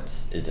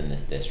influence is in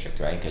this district,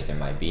 right? Because there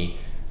might be,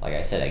 like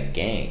I said, a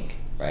gang,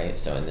 right?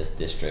 So in this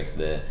district,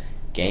 the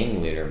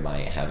gang leader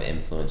might have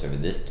influence over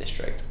this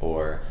district,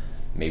 or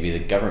maybe the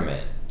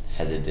government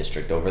has a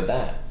district over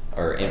that,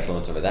 or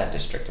influence over that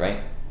district, right?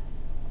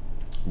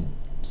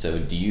 So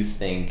do you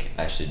think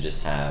I should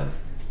just have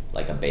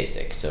like a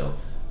basic? So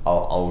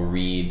I'll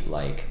read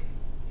like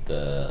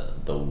the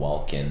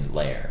Vulcan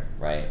layer,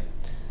 right?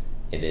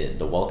 The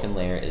Vulcan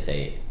layer is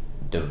a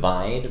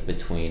divide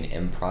between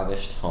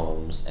impoverished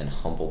homes and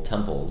humble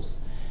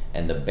temples,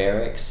 and the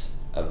barracks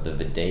of the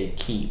Vidae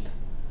Keep,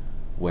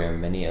 where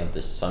many of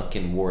the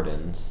sunken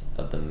wardens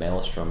of the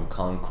Maelstrom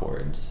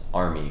Concord's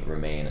army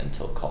remain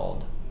until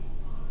called.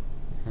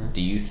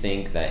 Do you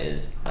think that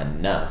is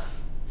enough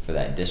for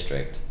that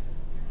district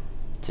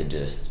to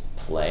just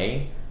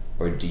play,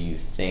 or do you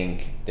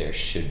think there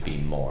should be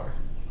more?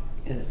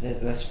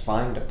 That's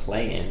fine to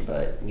play in,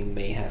 but you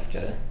may have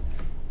to,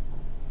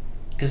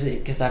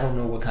 because I don't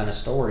know what kind of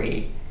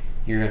story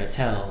you're going to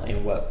tell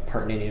and what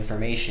pertinent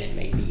information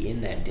may be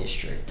in that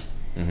district.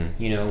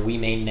 We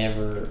may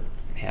never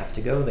have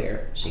to go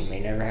there, so you may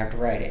never have to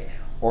write it,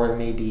 or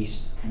maybe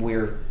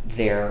we're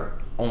there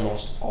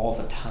almost all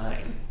the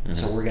time,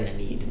 so we're going to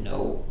need to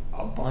know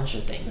a bunch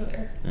of things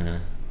there.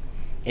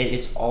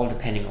 It's all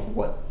depending on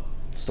what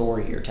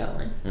story you're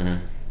telling.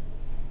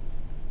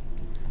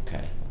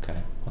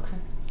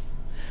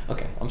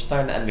 Okay, I'm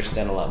starting to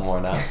understand a lot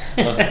more now.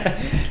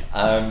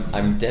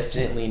 I'm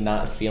definitely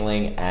not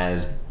feeling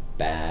as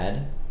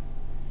bad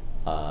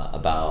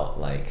about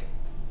like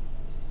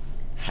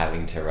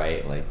having to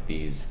write like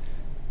these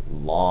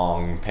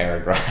long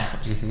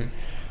paragraphs,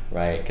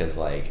 right? Because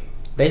like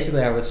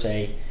basically, I would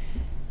say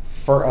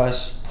for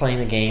us playing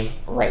the game,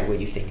 write what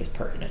you think is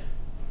pertinent.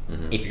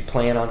 If you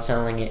plan on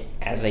selling it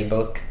as a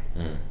book,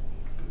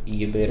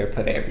 you better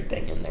put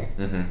everything in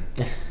there.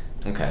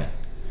 Okay.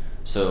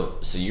 So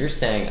you're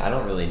saying I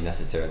don't really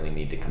necessarily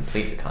need to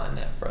complete the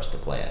continent for us to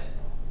play it?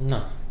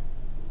 No.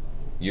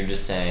 You're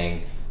just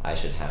saying I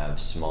should have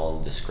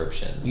small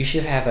descriptions. You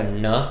should have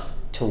enough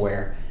to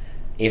where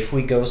if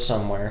we go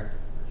somewhere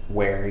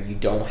where you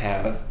don't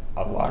have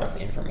a lot of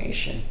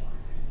information,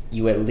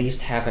 you at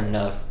least have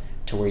enough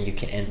to where you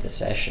can end the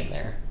session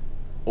there.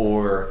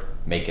 Or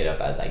make it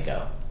up as I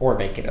go.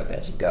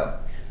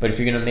 But if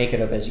you're going to make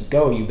it up as you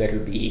go, you better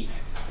be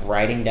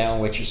writing down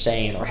what you're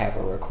saying or have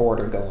a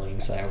recorder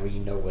going so that way you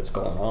know what's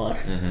going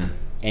on.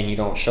 And you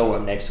don't show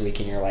up next week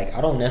and you're like,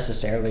 I don't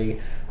necessarily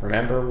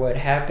remember what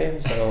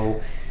happened, so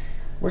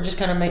we're just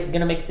kind of going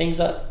to make things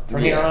up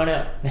from here on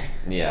out.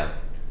 Yeah.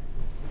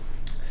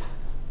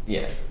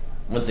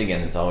 Once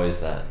again, it's always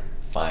that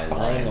fine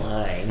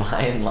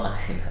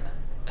line.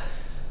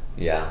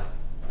 Yeah.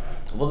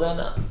 Well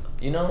then,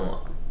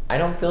 I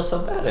don't feel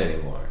so bad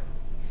anymore.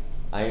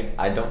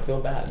 I don't feel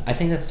bad. I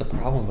think that's the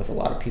problem with a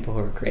lot of people who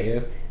are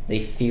creative. They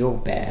feel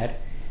bad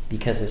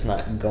because it's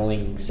not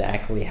going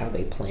exactly how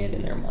they planned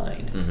in their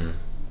mind.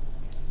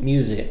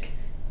 Music,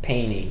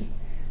 painting,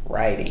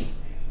 writing,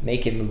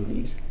 making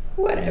movies,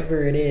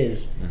 whatever it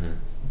is. Mm-hmm.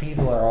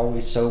 People are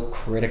always so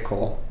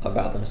critical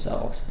about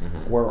themselves.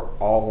 Mm-hmm. We're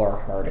all our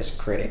hardest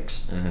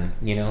critics.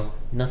 Mm-hmm. You know,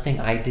 nothing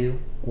I do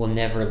will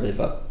never live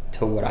up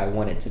to what I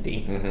want it to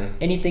be. Mm-hmm.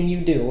 Anything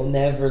you do will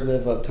never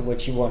live up to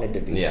what you want it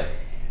to be. Yeah.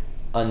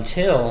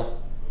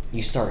 Until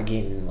you start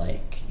getting,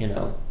 like, you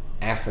know,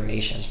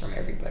 affirmations from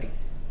everybody.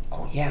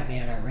 Oh, yeah,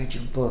 man, I read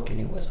your book and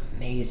it was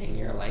amazing.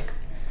 You're like,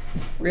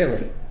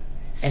 really?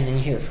 And then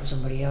you hear it from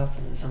somebody else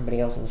and then somebody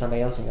else and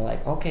somebody else, and you're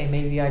like, okay,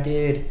 maybe I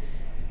did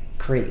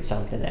create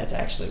something that's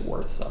actually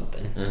worth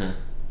something. Mm-hmm.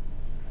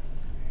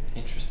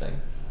 Interesting.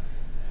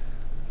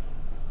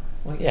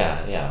 Well,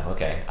 yeah,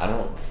 okay. I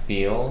don't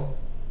feel...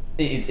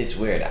 It's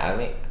weird. I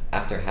mean,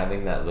 after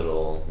having that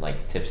little,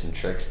 like, tips and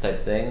tricks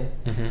type thing,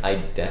 Mm-hmm. I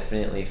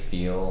definitely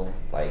feel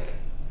like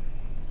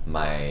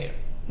my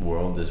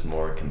world is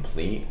more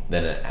complete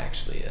than it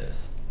actually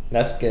is.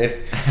 That's good.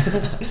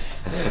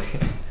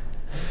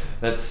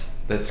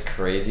 That's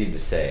crazy to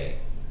say.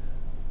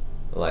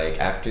 Like,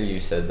 after you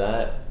said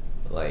that,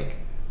 like,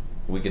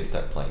 we could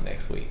start playing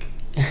next week.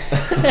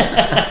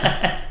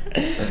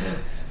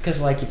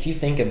 Because, like, if you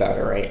think about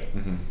it, right?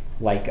 Mm-hmm.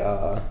 Like,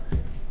 I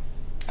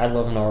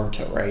love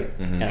Naruto, right?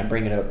 Mhm. And I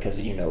bring it up because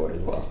you know it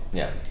as well.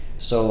 Yeah.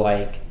 So,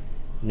 like,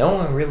 no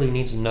one really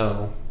needs to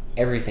know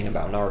everything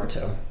about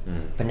Naruto.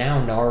 Mm-hmm. But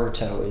now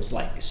Naruto is,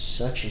 like,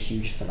 such a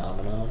huge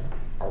phenomenon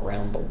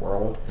around the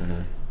world.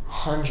 Mm-hmm.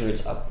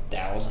 Hundreds of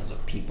thousands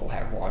of people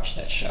have watched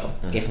that show,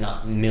 Mhm. if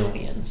not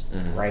millions,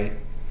 Mhm. right?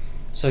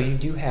 So you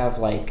do have,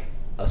 like,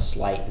 a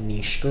slight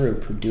niche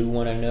group who do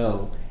want to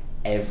know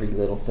every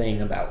little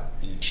thing about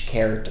each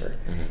character.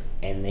 Mm-hmm.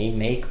 And they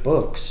make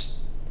books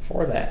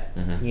for that.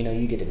 Mhm. You know,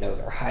 you get to know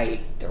their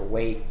height, their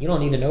weight. You don't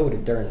need to know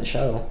it during the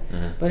show,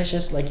 Mhm. but it's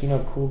just, like, you know,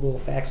 cool little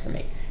facts to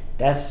make.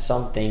 That's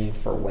something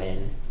for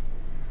when,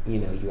 you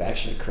know, you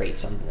actually create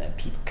something that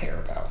people care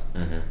about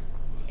Mm-hmm.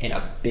 and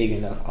a big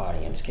enough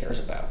audience cares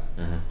about.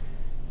 Mm-hmm.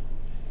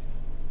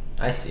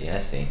 I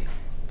see.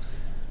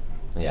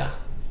 Yeah.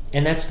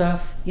 And that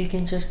stuff you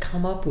can just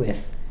come up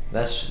with.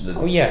 That's the...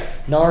 Oh yeah,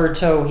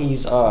 Naruto,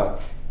 he's I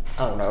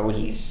don't know,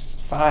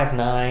 he's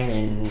 5'9"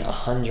 and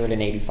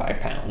 185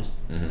 pounds.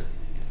 Mm-hmm.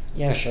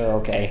 Yeah, sure,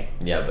 okay.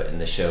 Yeah, but in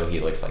the show he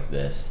looks like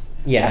this.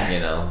 Yeah. You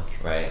know,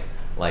 right?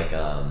 Like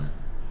have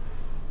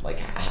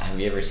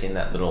you ever seen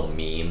that little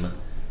meme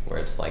where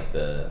it's like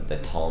the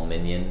tall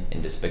minion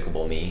in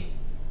Despicable Me,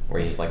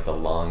 where he's like the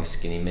long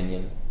skinny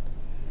minion,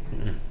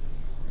 Mm.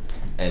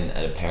 and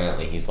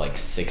apparently he's like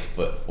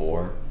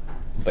 6'4",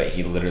 but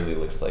he literally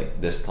looks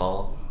like this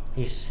tall.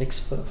 He's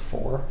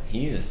 6'4".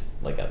 He's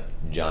like a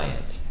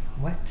giant,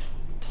 What?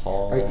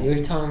 tall Are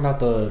you talking about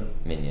the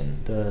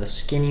minion.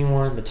 skinny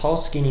one, the tall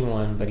skinny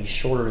one, but he's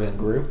shorter than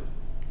Gru?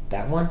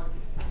 That one?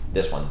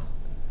 This one.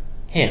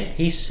 Him.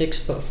 He's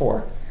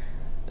 6'4".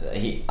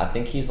 I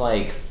think he's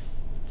like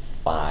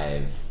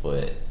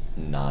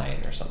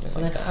 5'9" or something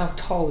So like then that. how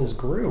tall is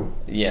Gru?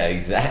 Yeah,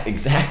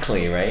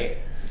 exactly, right?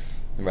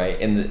 Right.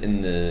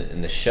 In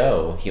the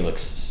show, he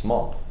looks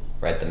small,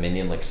 right? The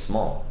minion looks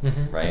small,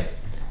 Mhm. right?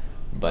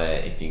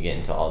 But if you get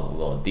into all the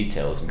little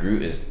details, Gru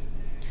is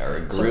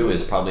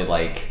probably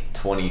like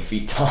 20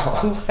 feet Who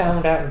tall.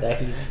 found out that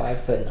he's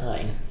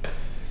 5'9"?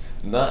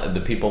 Not the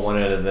people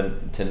wanted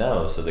them to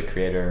know, so the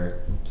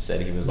creator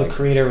said he was The like,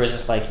 creator was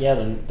just like, yeah,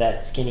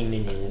 that skinny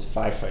minion is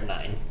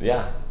 5'9".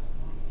 yeah,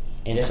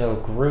 And Yeah. so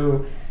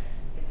Gru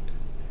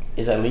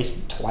is at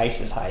least twice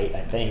his height,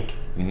 I think.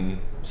 hmm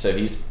so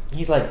He's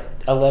like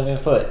 11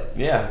 foot.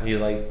 he's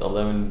like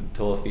 11,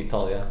 12 feet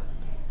tall. Yeah,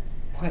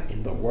 What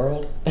in the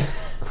world?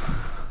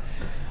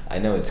 I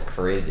know, it's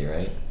crazy,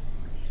 right?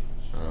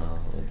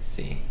 Let's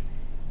see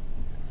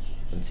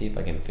if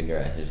I can figure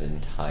out his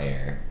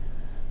entire.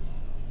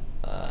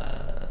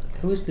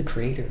 Who's the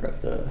creator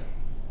of the...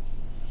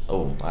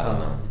 Oh, I don't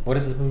know. What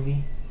is the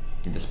movie?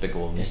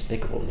 Despicable Me.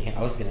 Despicable Me.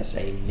 I was going to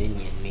say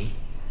Minion Me.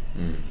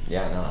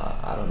 Yeah, no,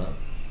 I don't know.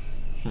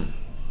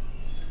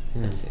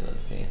 Let's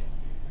see.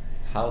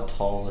 How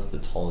tall is the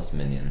tallest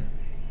minion?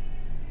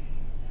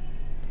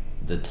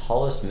 The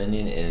tallest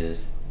minion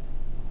is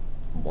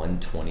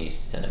 120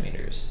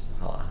 centimeters.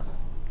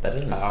 That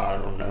isn't... I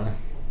don't know.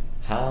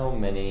 How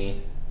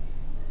many...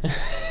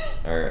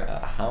 or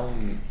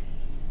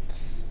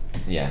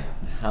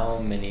how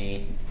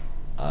many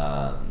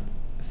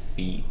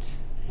feet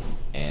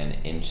and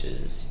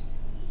inches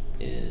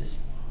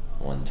is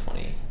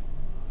 120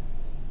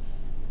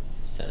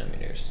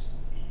 centimeters?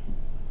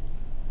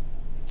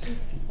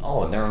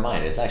 Oh, never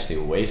mind. It's actually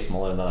way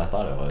smaller than I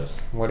thought it was.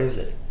 What is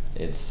it?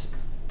 It's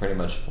pretty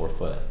much 4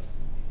 foot.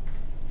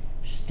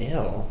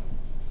 Still.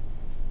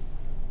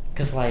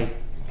 Because, like,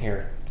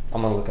 here,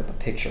 I'm going to look up a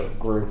picture of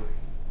Gru.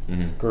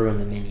 Mm-hmm. Gru and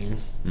the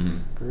Minions. Mm-hmm.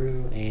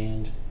 Gru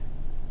and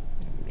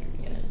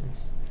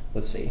Minions.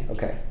 Let's see.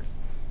 Okay.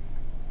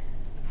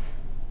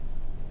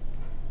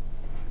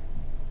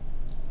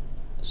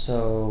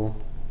 So,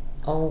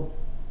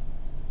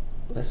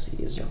 let's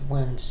see. Is there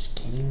one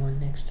skinny one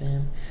next to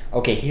him?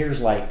 Okay,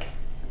 here's like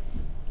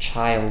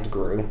child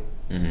Gru.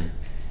 Mm-hmm.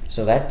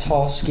 So that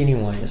tall skinny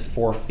one is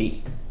 4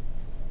 feet.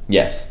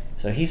 Yes.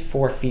 So he's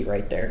 4 feet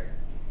right there.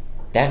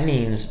 That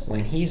means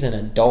when he's an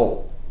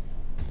adult,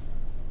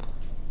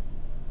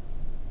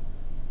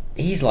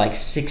 he's like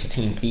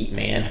 16 feet,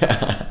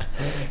 man.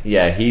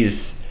 Yeah,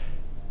 he's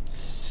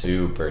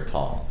super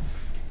tall.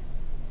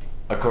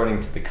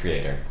 According to the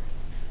creator.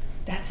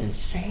 That's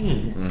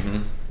insane.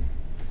 Mm-hmm.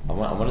 I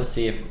want to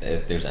see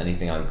if there's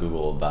anything on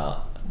Google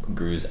about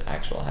Gru's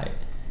actual height.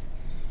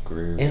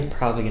 Gru. It's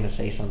probably going to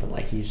say something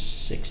like he's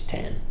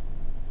 6'10".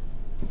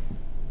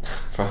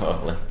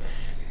 Probably.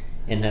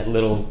 And that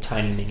little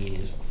tiny minion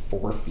is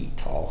 4 feet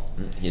tall.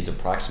 He's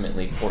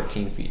approximately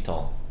 14 feet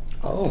tall.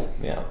 Oh,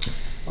 Yeah.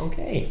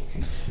 okay.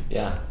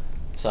 Yeah.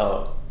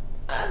 So,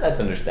 that's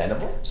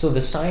understandable. So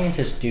the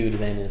scientist dude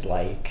then is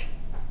like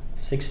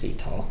 6 feet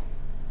tall.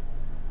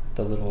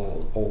 The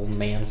little old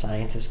man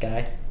scientist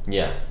guy.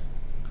 Yeah.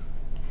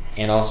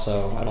 And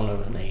also, I don't know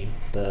his name,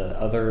 the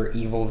other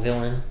evil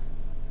villain.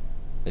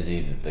 Is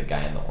he the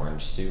guy in the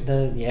orange suit?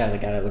 The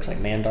guy that looks like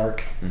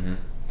Mandark. Mm-hmm.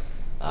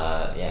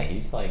 Yeah,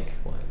 he's like,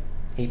 what?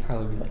 He'd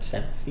probably be like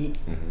 7 feet.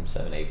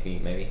 7, 8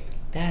 feet, maybe?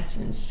 That's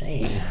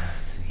insane.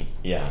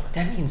 Yeah.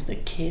 That means the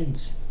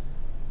kids.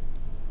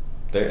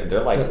 They're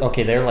like...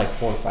 They're like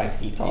 4 or 5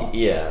 feet tall.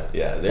 Yeah.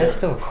 That's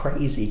still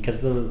crazy,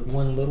 because the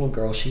one little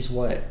girl, she's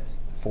what,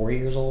 4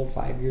 years old,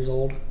 5 years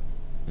old?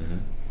 Mm-hmm.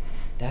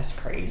 That's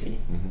crazy.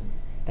 Mm-hmm.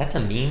 That's a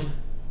meme?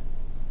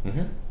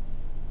 Mm-hmm.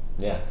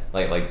 Yeah.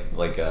 Like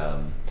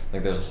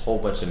there's a whole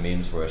bunch of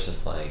memes where it's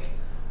just like,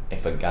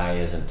 if a guy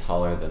isn't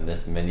taller than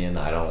this minion,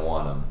 I don't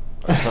want him.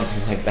 Or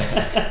something like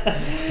that.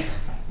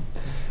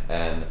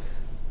 And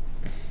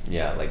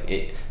yeah,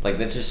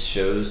 that just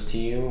shows to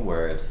you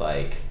where it's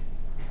like,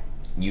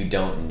 you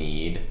don't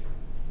need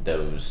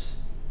those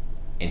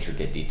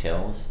intricate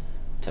details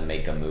to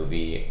make a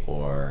movie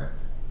or,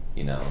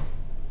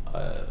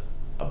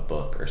 a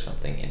book or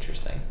something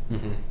interesting.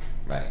 Mm-hmm.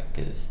 Right,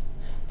 because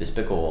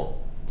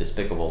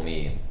Despicable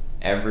Me,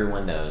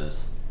 everyone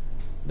knows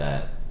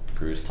that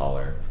Gru's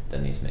taller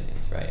than these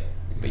minions, right?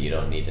 But you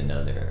don't need to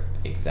know their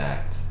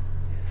exact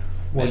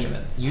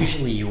measurements.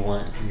 Usually you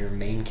want your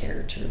main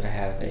character to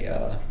have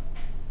a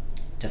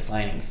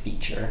defining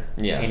feature.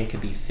 Yeah. And it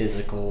could be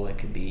physical, it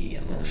could be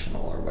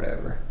emotional, or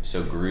whatever.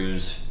 So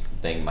Gru's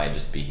thing might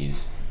just be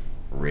he's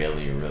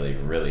really, really,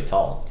 really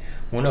tall.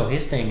 Well, no,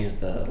 his thing is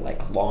the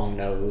long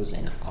nose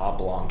and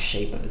oblong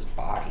shape of his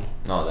body.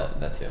 No,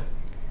 that too.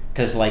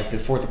 Because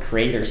before the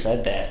creator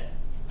said that,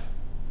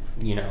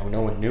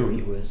 no one knew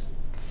he was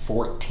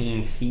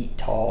 14 feet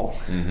tall.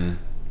 Mm-hmm.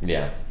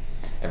 Yeah.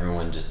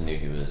 Everyone just knew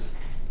he was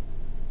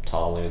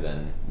taller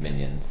than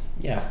minions.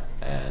 Yeah.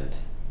 And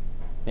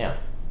yeah.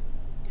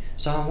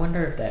 So I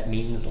wonder if that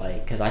means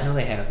because I know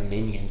they have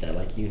minions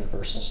at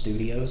Universal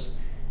Studios.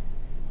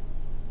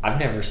 I've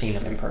never seen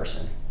them in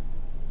person,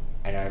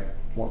 and I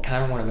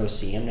kind of want to go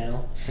see them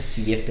now to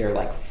see if they're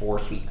 4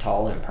 feet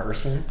tall in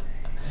person.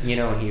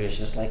 And he was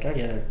just like, oh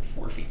yeah, they're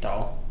 4 feet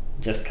tall,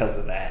 just because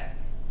of that.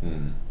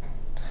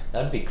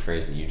 That'd be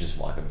crazy. You just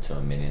walk up to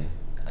a minion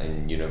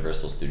in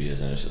Universal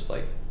Studios and it's just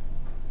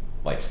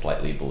like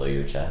slightly below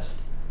your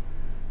chest.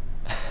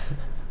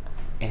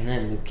 And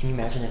then, can you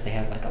imagine if they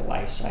had a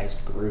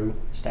life-sized Gru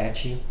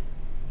statue?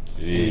 Jeez.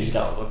 And you just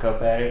gotta look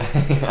up at it.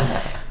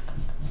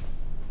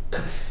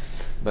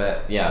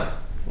 But yeah,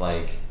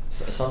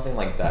 something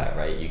like that,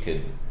 right? You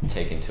could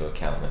take into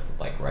account with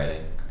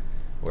writing,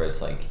 where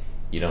it's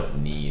you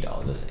don't need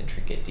all those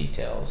intricate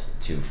details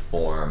to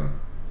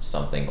form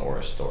something or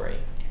a story.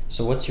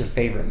 So what's your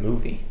favorite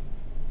movie?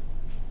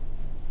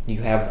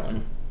 You have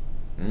one.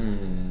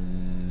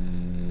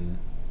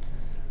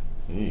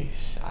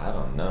 I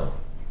don't know.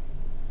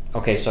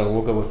 Okay, so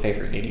we'll go with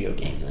favorite video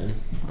game then,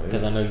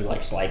 because I know you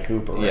like Sly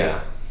Cooper, right?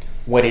 Yeah.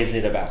 What is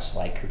it about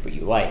Sly Cooper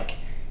you like?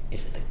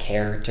 Is it the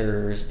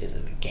characters? Is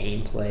it the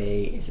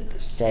gameplay? Is it the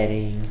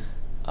setting?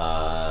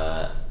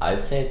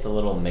 I'd say it's a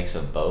little mix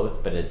of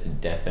both, but it's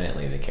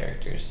definitely the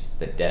characters.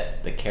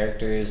 The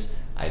characters,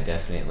 I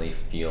definitely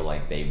feel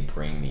like they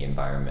bring the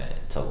environment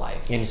to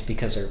life. And it's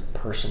because their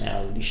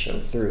personalities show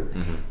through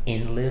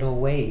in little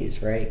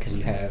ways, right? Because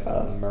you have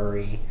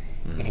Murray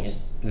and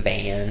his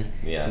van.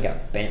 Yeah. You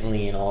got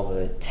Bentley and all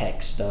the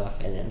tech stuff,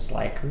 and then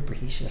Sly Cooper,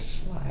 he's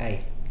just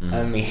Sly.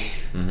 I mean...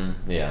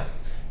 Yeah.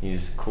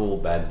 He's cool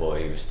bad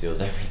boy who steals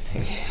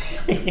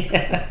everything.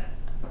 Yeah.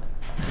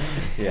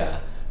 Yeah.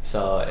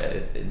 So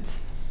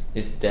it's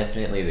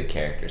definitely the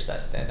characters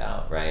that stand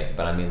out, right?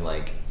 But I mean,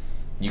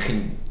 you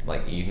can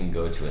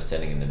go to a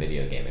setting in the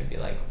video game and be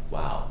like,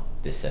 wow,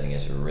 this setting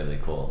is really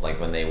cool.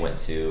 When they went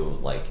to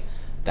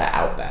the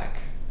Outback,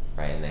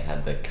 right? And they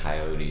had the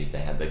coyotes, they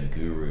had the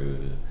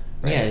guru.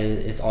 Right? Yeah,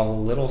 it's all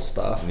the little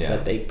stuff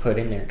that they put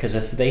in there. Because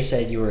if they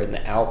said you were in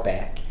the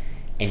Outback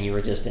and you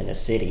were just in a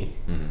city,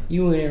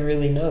 you wouldn't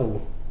really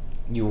know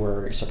you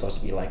were supposed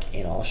to be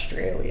in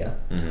Australia,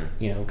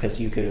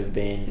 because you could have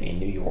been in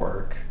New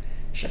York,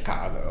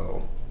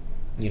 Chicago,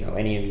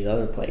 any of these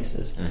other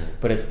places.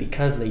 But it's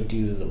because they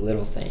do the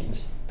little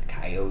things, the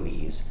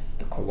coyotes,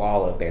 the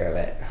koala bear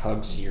that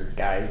hugs your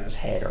guys'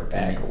 head or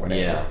back or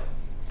whatever.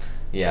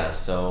 Yeah.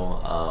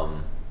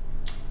 So,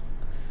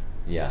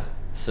 yeah.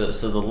 So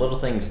the little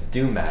things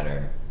do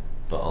matter,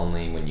 but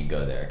only when you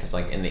go there. Cause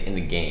like in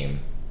the game,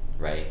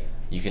 right?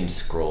 You can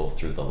scroll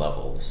through the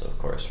levels, of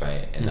course,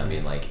 right? And I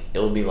mean, like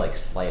it'll be like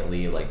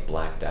slightly like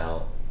blacked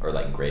out or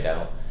like grayed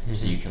out,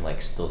 so you can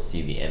like still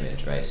see the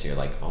image, right? So you're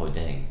like, oh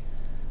dang,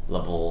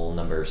 level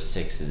number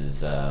 6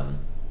 is a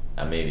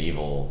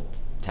medieval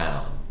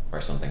town or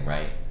something,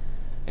 right?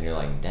 And you're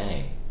like,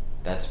 dang,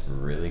 that's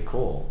really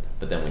cool.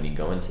 But then when you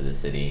go into the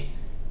city,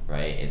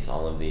 right, it's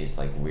all of these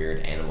like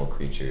weird animal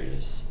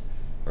creatures,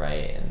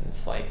 right? And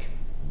it's like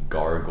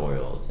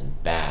gargoyles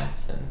and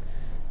bats and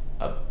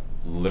a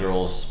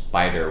literal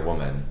spider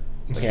woman.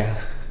 Like,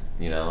 Yeah.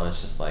 You know,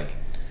 it's just like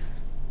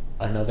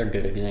Another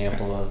good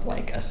example of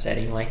like a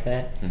setting like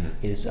that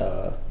is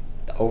the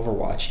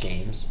Overwatch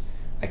games.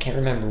 I can't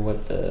remember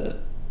what the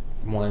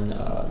one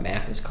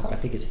map is called. I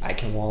think it's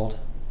Eichenwald,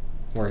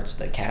 where it's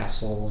the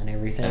castle and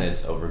everything. and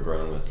it's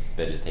overgrown with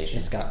vegetation.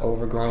 It's got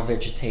overgrown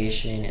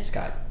vegetation. It's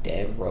got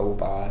dead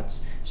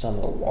robots. Some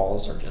of the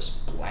walls are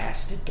just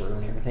blasted through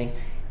and everything.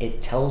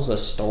 It tells a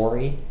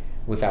story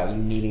without you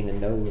needing to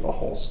know the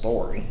whole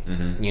story.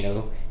 You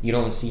know, you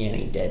don't see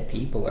any dead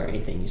people or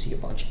anything. You see a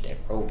bunch of dead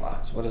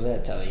robots. What does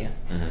that tell you?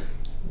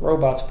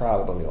 Robots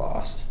probably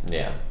lost.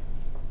 Yeah.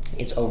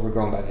 It's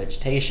overgrown by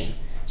vegetation.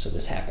 So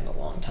this happened a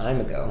long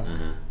time ago.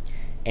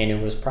 And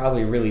it was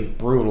probably really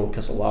brutal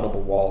because a lot of the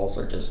walls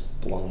are just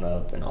blown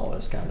up and all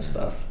this kind of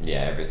stuff.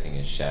 Yeah, everything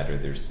is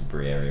shattered. There's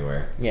debris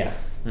everywhere. Yeah.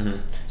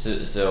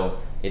 So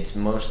it's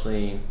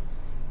mostly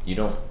you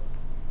don't.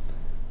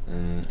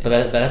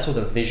 But that's with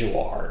a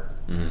visual art.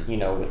 You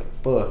know, with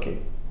a book,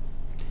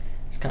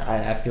 it's kind.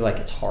 I feel like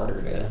it's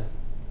harder to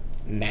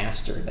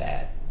master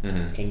that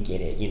and get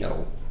it, you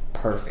know,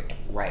 perfect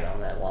right on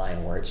that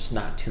line where it's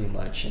not too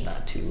much and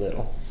not too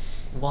little.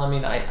 Well, I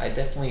mean, I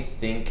definitely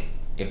think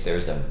if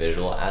there's a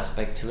visual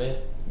aspect to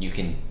it, you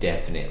can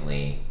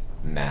definitely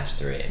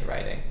master it in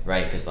writing,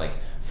 right? Because, like,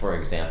 for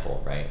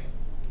example, right,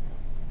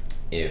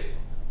 if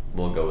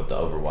we'll go with the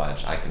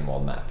Overwatch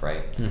Eichenwald map,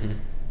 right?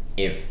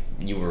 If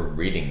you were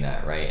reading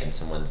that, right, and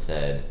someone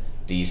said,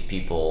 these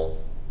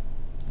people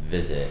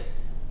visit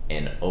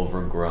an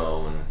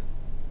overgrown,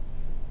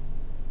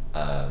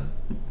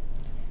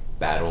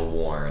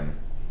 battle-worn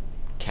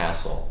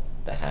castle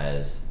that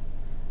has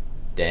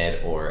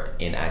dead or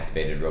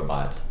inactivated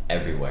robots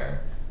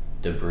everywhere,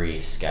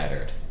 debris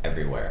scattered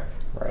everywhere,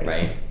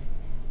 right?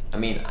 I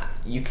mean,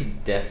 you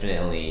could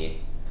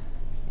definitely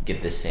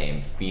get the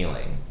same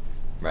feeling,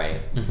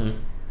 right?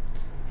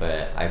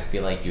 But I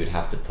feel like you'd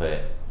have to put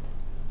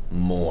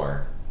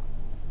more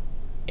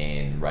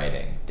in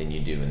writing than you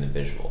do in the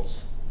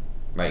visuals,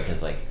 right?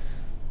 Because, like,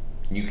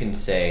 you can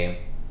say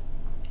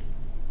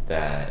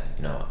that,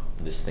 you know,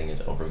 this thing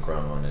is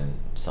overgrown and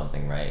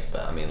something, right?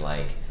 But I mean,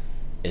 like,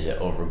 is it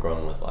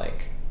overgrown with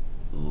like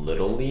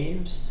little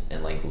leaves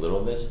and like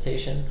little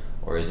vegetation,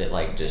 or is it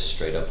like just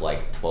straight up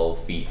like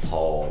 12 feet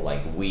tall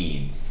like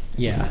weeds?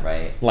 Yeah.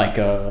 Right. Like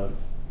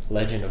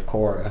Legend of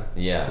Korra.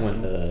 Yeah.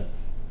 When the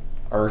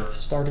Earth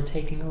started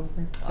taking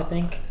over, I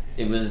think.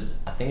 I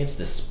think it's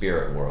the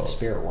spirit world.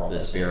 The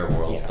spirit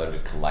world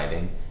started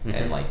colliding,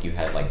 and like you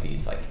had like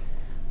these like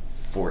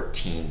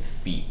 14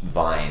 feet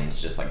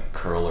vines just like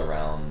curl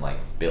around like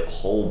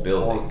whole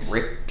buildings, or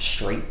rip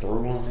straight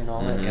through them and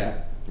all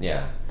that.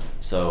 Yeah.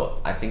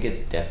 So I think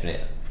it's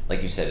definite,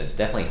 like you said, it's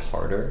definitely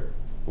harder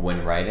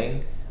when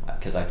writing,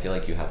 because I feel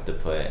like you have to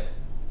put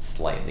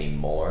slightly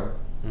more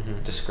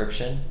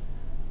description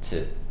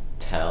to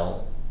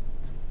tell,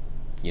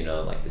 you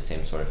know, like the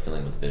same sort of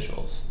feeling with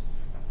visuals.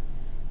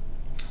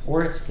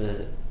 Or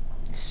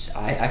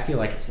I feel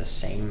like it's the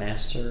same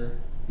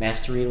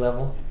mastery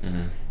level,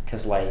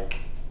 because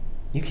like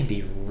you can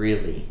be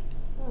really,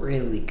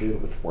 really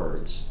good with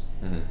words,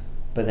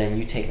 but then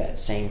you take that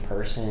same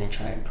person and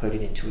try and put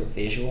it into a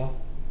visual,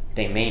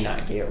 they may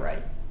not get it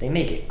right. They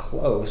may get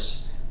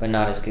close, but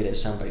not as good as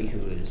somebody who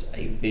is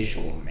a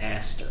visual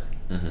master,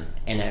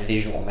 and that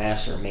visual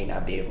master may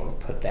not be able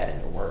to put that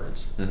into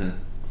words.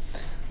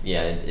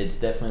 Yeah, it's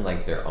definitely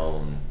like their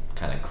own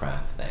kind of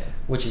craft thing.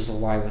 Which is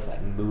why with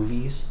like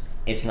movies,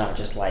 it's not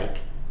just like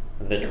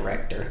the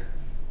director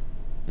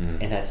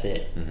and that's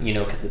it. You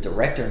know, because the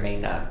director may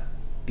not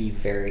be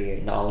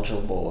very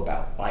knowledgeable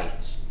about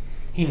lights.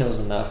 He knows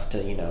enough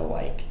to, you know,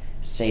 like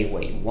say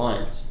what he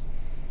wants,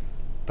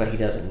 but he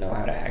doesn't know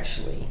how to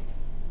actually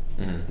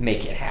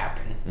make it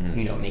happen.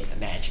 You know, make the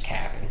magic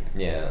happen.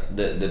 Yeah,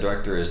 the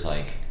director is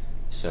like,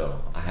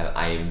 so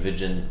I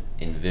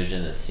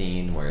envision a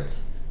scene where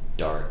it's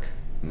dark,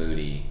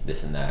 moody,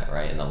 this and that,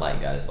 right? And the light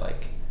guy's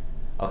like,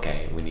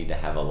 okay, we need to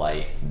have a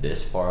light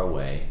this far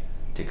away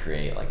to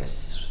create like a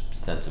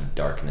sense of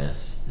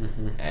darkness,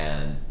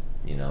 and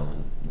you know,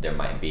 there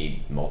might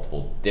be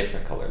multiple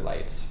different color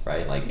lights,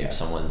 right? Like if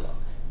someone's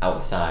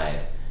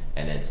outside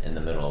and it's in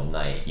the middle of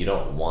night, you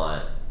don't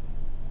want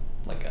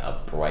like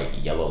a bright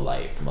yellow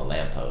light from a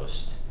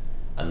lamppost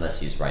unless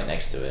he's right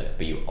next to it,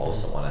 but you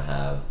also want to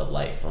have the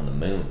light from the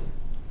moon,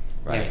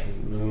 right? Yeah,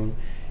 from the moon.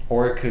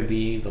 Or it could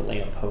be the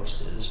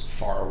lamppost is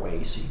far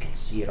away so you can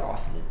see it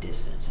off in the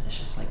distance and it's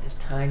just like this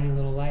tiny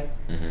little light.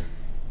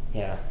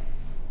 Yeah.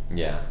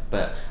 Yeah,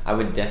 but I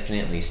would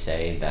definitely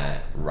say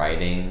that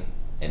writing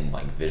and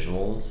like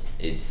visuals,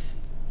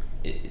 it's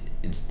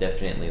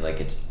definitely like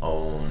its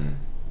own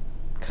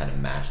kind of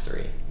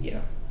mastery,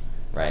 Yeah.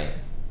 right?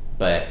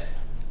 But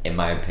in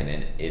my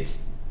opinion,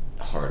 it's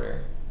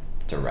harder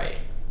to write,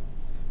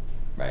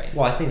 right?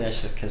 Well, I think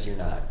that's just because you're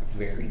not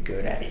very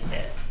good at it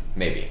yet.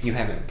 Maybe. You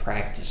haven't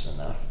practiced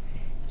enough.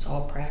 It's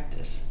all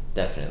practice.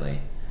 Definitely.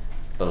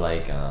 But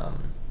like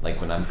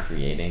when I'm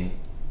creating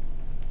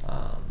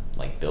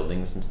like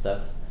buildings and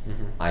stuff,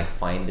 Mm-hmm. I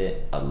find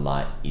it a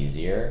lot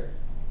easier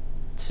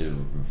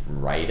to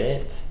write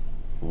it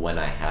when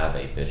I have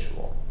a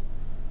visual.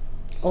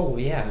 Oh,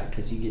 yeah,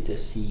 because you get to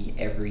see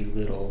every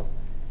little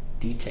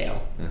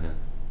detail. Mm-hmm. And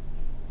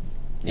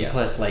Yeah.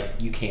 plus, like,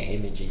 you can't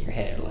image in your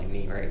head like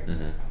me, right?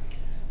 Mm-hmm.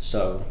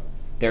 So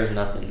there's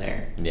nothing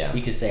there. Yeah.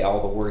 You can say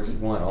all the words you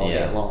want all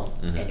Yeah. day long,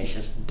 Mhm. and it's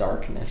just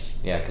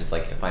darkness. Yeah, because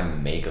like if I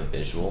make a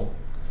visual,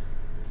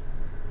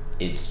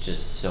 it's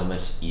just so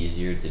much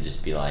easier to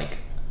just be like,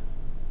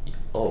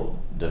 oh,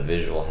 the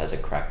visual has a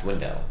cracked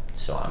window,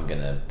 so I'm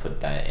gonna put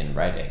that in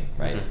writing,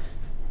 right?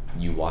 Mhm.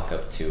 You walk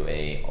up to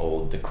a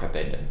old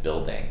decrepit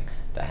building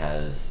that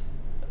has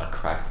a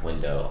cracked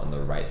window on the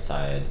right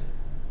side,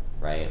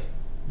 right?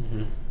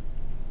 Mm-hmm.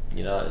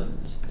 You know,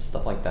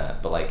 stuff like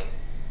that. But like,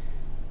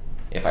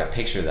 if I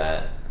picture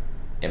that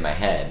in my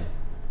head,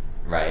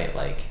 right,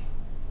 like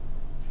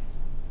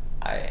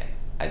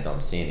I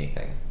don't see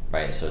anything,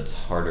 right? So it's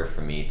harder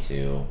for me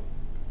to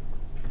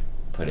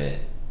put it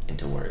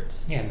into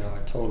words. Yeah, no, I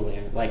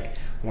totally. Like,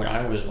 when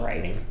I was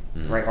writing,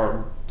 Mhm. right,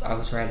 or I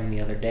was writing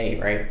the other day,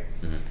 right?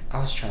 Mm-hmm. I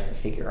was trying to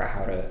figure out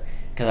how to,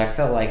 because I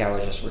felt like I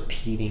was just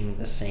repeating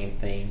the same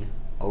thing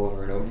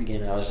over and over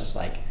again. I was just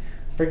like,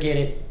 forget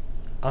it.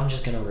 I'm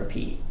just going to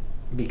repeat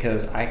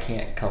because I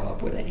can't come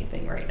up with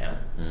anything right now.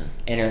 Mm-hmm.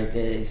 And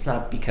it's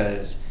not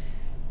because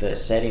the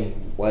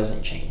setting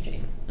wasn't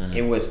changing. Mhm.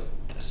 It was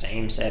the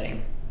same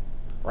setting,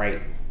 right?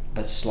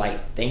 But slight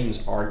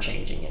things are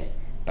changing in it.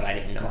 But I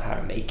didn't know how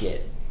to make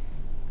it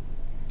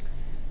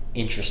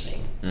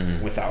interesting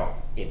Mhm. without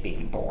it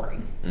being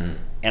boring. Mm-hmm.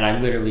 And I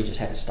literally just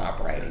had to stop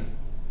writing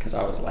because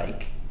I was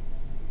like,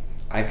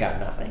 I've got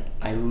nothing.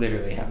 I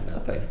literally have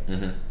nothing.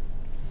 Mm-hmm.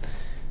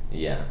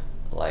 Yeah,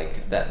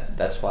 like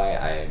that's why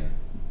I'm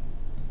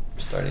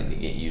starting to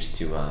get used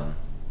to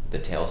the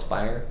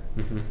Tailspire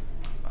Mm-hmm.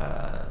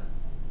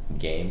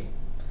 game,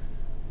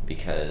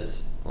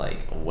 because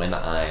like when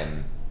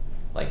I'm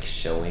like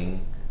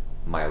showing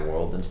my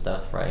world and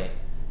stuff, right?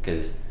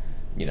 Because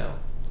you know,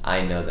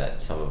 I know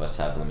that some of us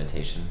have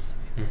limitations,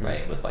 Mhm.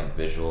 right, with like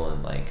visual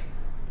and like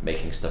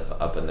making stuff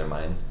up in their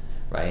mind,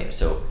 right?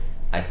 So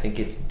I think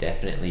it's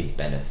definitely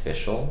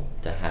beneficial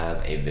to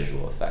have a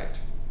visual effect,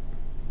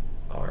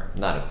 or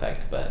not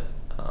effect, but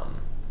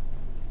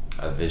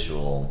a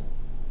visual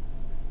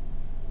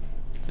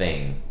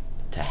thing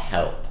to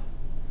help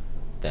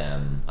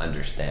them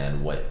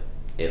understand what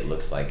it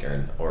looks like,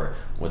 or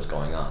what's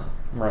going on.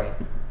 Right.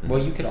 Mhm. Well,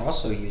 you could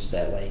also use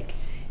that, like,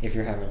 if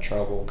you're having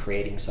trouble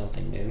creating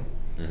something new,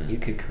 Mhm. you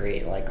could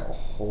create, like, a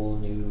whole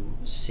new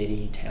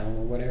city, town,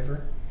 or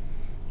whatever.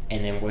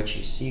 And then what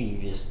you see,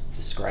 you just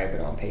describe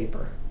it on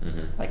paper.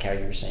 Mhm. Like how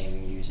you were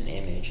saying, you use an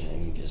image and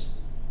then you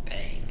just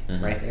bang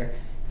Mhm. right there.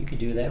 You could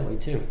do it that way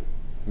too.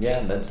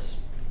 Yeah, that's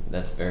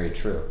very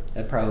true.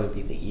 That'd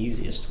probably be the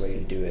easiest way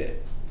to do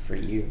it for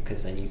you,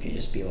 because then you could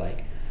just be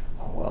like,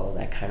 oh, well,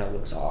 that kind of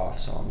looks off,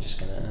 so I'm just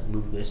going to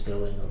move this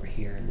building over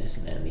here and this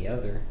and that and the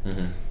other.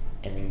 Mm-hmm.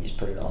 And then you just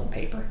put it on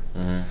paper.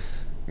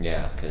 Mm-hmm.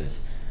 Yeah,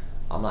 because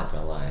I'm not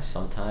gonna lie,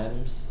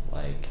 sometimes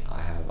like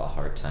I have a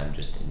hard time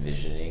just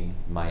envisioning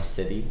my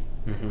city,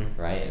 Mm-hmm.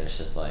 right? And it's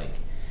just like,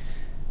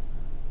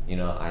 you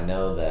know, I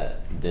know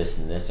that this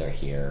and this are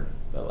here,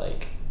 but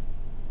like,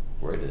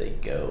 where do they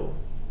go,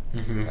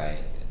 Mm-hmm.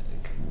 right?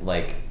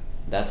 Like,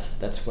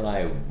 that's what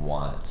I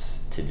want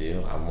to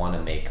do. I want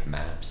to make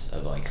maps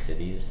of like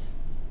cities,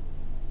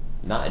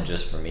 not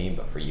just for me,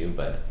 but for you,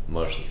 but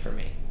mostly for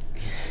me,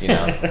 you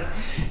know,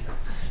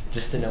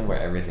 just to know where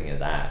everything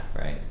is at,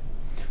 right?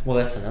 Well,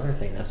 that's another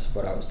thing. That's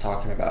what I was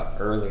talking about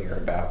earlier,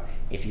 about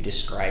if you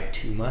describe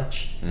too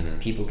much, Mhm.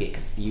 people get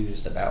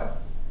confused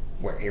about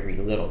where every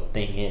little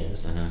thing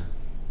is. Mm-hmm.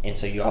 And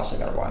so you also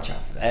got to watch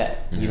out for that.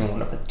 You don't Mhm.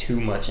 want to put too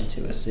much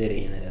into a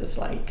city and then it's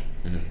like,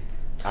 Mm-hmm.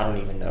 I don't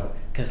even know.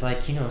 Because,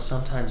 like, you know,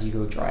 sometimes you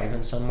go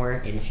driving somewhere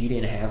and if you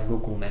didn't have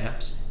Google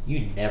Maps,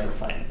 you'd never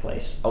find the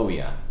place. Oh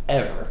yeah.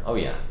 Ever. Oh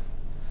yeah.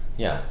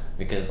 Yeah,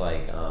 because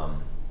like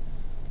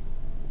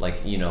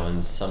you know,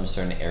 in some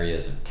certain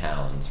areas of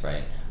towns,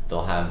 right,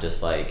 they'll have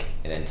just like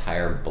an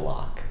entire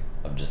block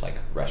of just like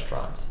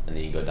restaurants, and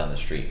then you go down the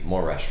street,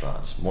 more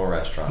restaurants,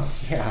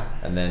 Yeah.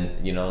 and then,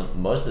 you know,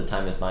 most of the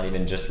time it's not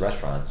even just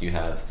restaurants. You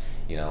have,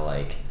 you know,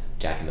 like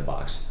Jack in the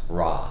Box,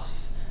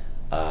 Ross,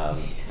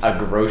 a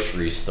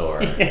grocery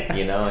store. Yeah.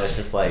 You know, it's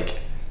just like,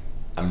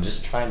 I'm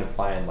just trying to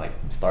find like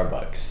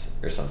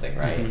Starbucks or something,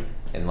 right? Mhm.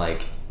 And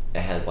like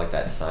it has like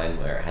that sign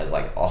where it has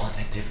like all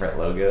the different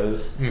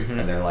logos, Mhm.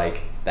 and they're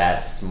like that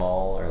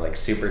small or like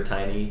super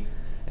tiny,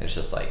 and it's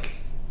just like,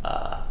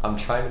 I'm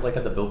trying to look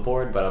at the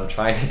billboard, but I'm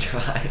trying to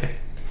drive.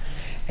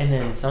 And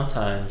then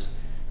sometimes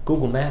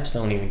Google Maps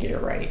don't even get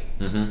it right.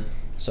 Mm-hmm.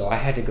 So I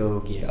had to go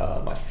get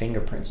my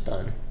fingerprints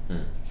done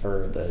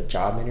for the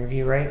job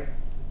interview, right?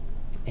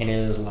 And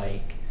it was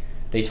like,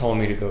 they told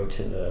me to go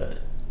to the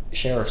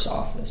sheriff's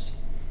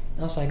office.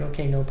 I was like,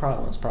 okay, no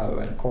problem. It's probably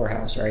by the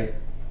courthouse, right?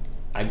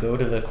 I go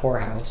to the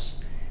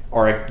courthouse,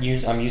 or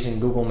I'm using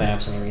Google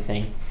Maps and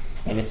everything,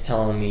 and it's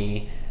telling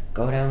me,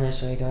 go down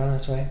this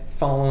way,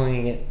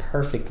 following it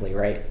perfectly,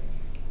 right?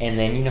 And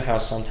then you know how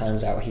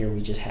sometimes out here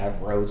we just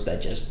have roads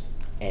that just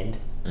end?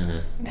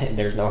 Mm-hmm.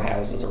 There's no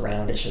houses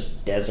around, it's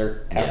just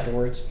desert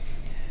afterwards.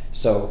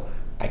 So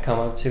I come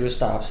up to a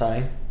stop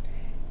sign,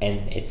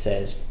 and it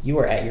says, you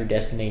are at your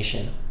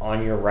destination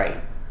on your right.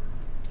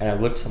 And I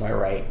look to my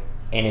right,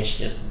 and it's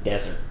just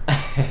desert.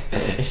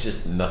 It's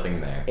just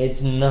nothing there.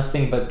 It's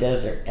nothing but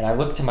desert. And I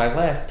look to my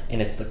left,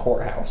 and it's the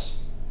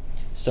courthouse.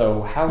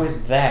 So how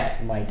is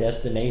that my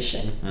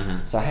destination?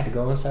 Mm-hmm. So I had to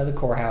go inside the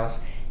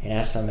courthouse and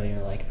ask somebody, and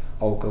they're like,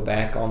 oh, go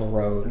back on the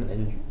road and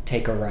then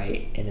take a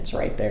right, and it's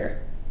right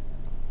there.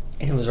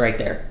 And it was right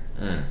there.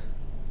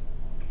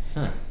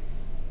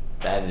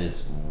 That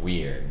is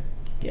weird.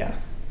 Yeah.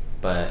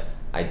 But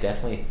I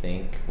definitely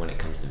think when it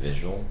comes to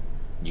visual,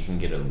 you can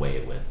get away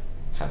with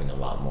having a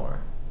lot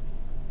more.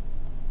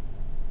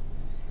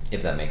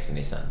 If that makes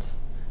any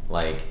sense.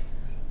 Like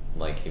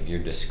if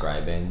you're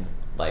describing,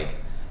 like,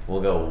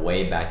 we'll go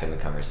way back in the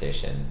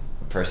conversation.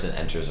 A person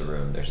enters a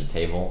room, there's a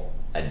table,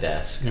 a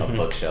desk, a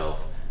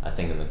bookshelf, a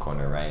thing in the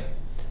corner, right?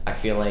 I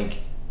feel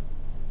like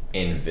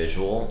in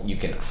visual, you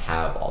can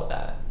have all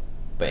that.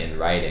 But in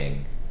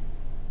writing,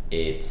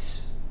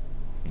 it's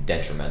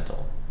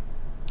detrimental.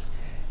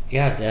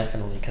 Yeah,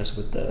 definitely, because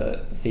with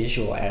the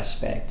visual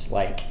aspect,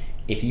 like,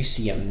 if you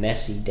see a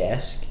messy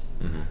desk,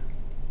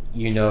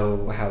 you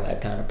know how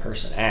that kind of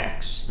person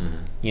acts,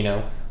 you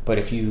know? But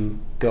if you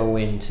go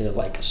into,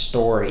 like, a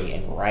story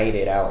and write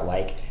it out,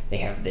 like, they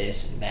have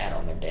this and that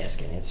on their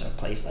desk, and it's a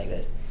place like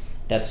this,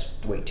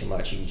 that's way too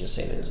much. You can just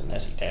say there's a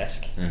messy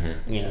desk,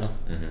 you know?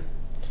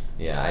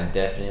 Yeah, I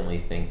definitely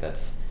think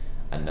that's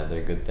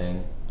another good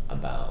thing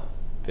about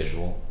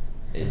visual,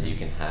 is you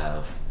can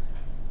have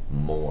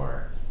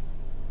more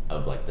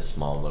of, like, the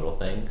small little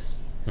things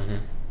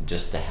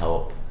just to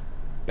help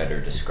better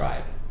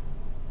describe.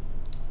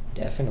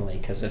 Definitely,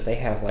 because if they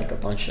have, like, a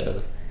bunch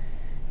of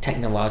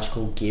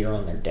technological gear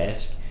on their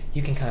desk,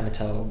 you can kind of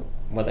tell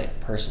what that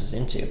person's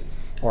into.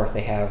 Or if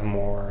they have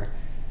more,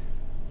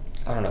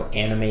 I don't know,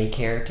 anime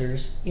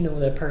characters, you know what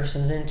that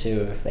person's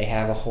into. If they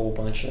have a whole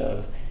bunch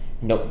of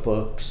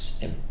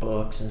notebooks and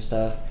books and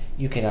stuff,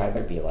 you can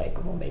either be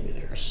like, well, maybe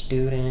they're a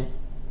student,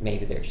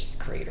 maybe they're just a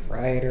creative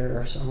writer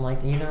or something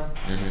like that, you know?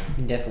 You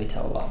can definitely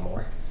tell a lot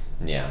more.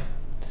 Yeah.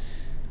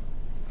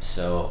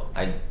 So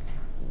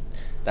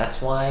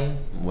that's why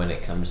when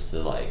it comes to,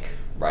 like,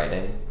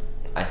 writing,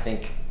 I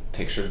think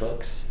picture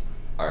books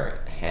are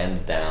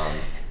hands down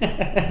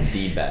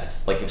the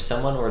best. Like, if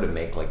someone were to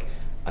make, like,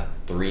 a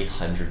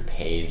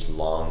 300-page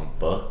long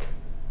book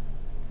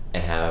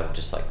and have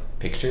just, like,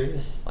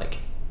 pictures, like,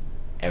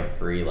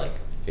 every, like,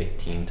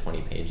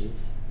 15-20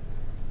 pages,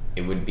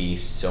 it would be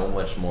so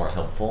much more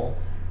helpful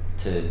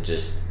to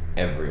just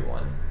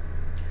everyone.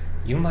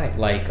 You might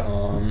like,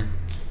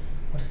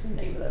 what is the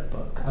name of that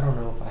book? I don't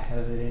know if I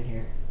have it in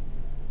here.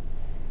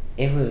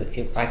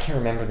 I can't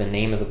remember the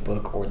name of the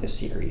book or the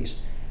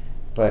series,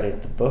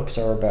 but the books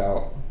are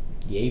about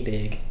yay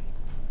big,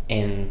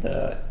 and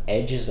the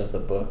edges of the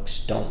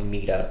books don't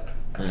meet up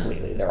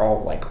completely. They're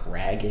all, like,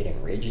 ragged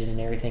and rigid and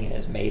everything, and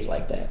it's made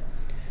like that.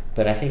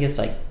 But I think it's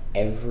like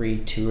every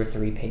 2 or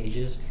 3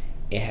 pages,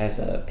 it has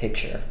a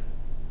picture,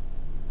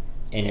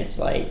 and it's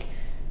like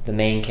the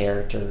main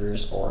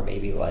characters or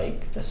maybe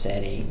like the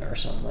setting or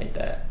something like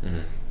that.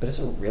 But it's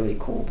a really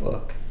cool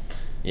book.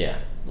 Yeah,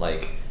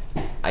 like,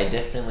 I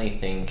definitely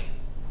think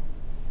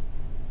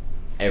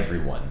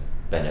everyone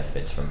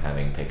benefits from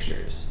having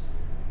pictures,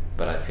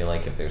 but I feel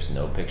like if there's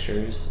no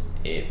pictures,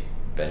 it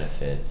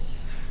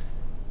benefits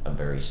a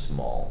very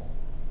small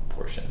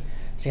portion.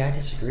 See, I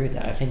disagree with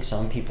that. I think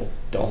some people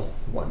don't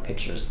want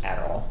pictures at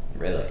all.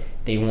 Really?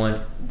 They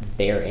want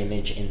their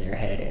image in their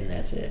head, and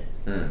that's it.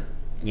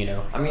 You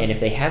know? I mean, and if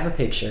they have a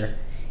picture,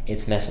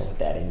 it's messing with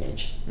that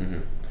image.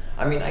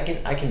 I mean, I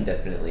can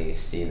definitely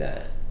see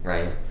that,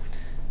 right?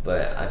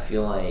 But I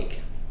feel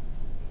like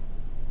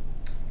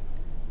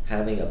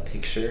having a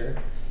picture,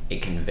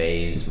 it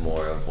conveys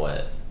more of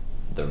what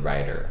the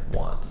writer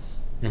wants,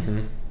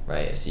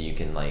 right? So you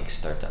can, like,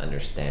 start to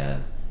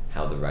understand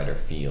how the writer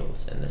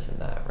feels and this and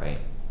that, right?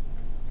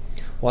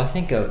 Well, I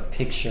think a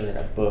picture in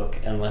a book,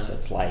 unless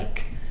it's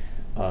like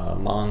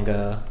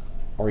manga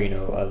or, you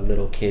know, a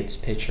little kid's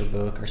picture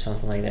book or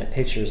something like that,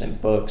 pictures in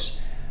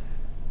books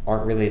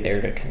aren't really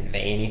there to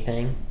convey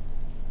anything.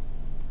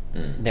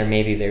 They're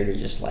maybe there to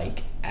just,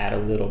 like, add a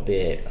little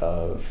bit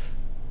of,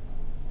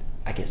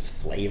 I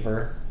guess,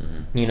 flavor,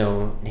 you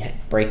know,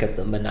 break up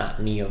the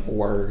monotony of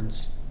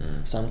words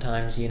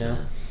sometimes, you know?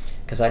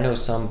 Because I know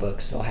some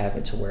books, they'll have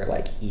it to where,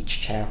 like,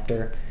 each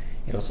chapter,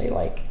 it'll say,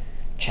 like,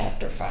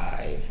 chapter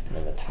 5 and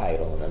then the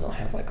title, and then they'll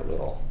have like a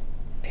little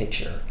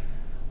picture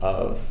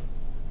of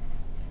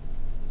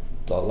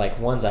the like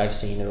ones I've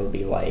seen. It'll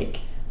be like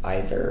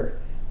either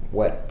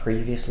what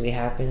previously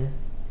happened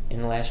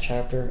in the last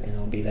chapter, and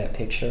it'll be that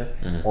picture,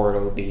 or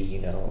it'll be, you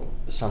know,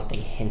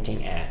 something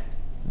hinting at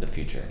the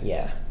future.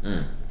 Yeah.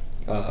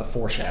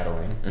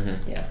 Foreshadowing.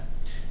 Yeah.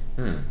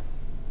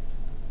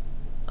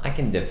 I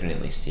can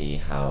definitely see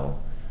how,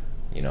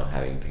 you know,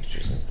 having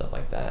pictures and stuff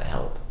like that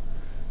help,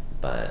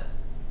 but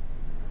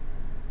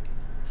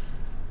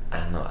I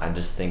don't know. I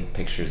just think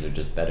pictures are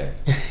just better.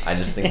 I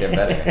just think they're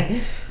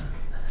better.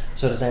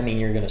 So does that mean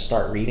you're going to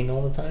start reading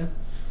all the time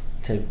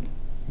to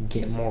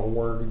get more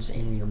words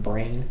in your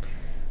brain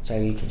so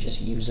you can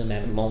just use them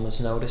at a moment's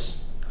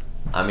notice?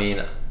 I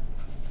mean,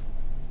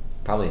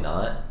 probably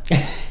not.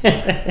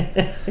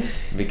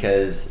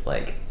 Because,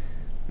 like,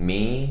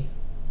 me,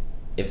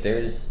 if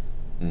there's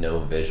no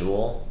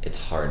visual,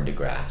 it's hard to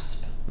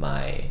grasp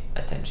my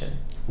attention.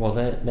 Well,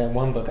 that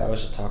one book I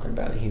was just talking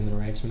about, the human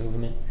rights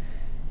movement,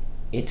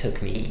 it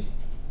took me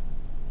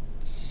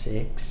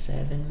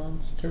 6-7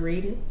 months to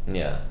read it.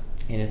 Yeah.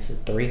 And it's a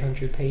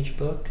 300-page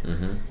book,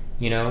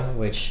 you know,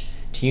 which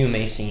to you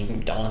may seem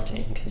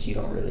daunting because you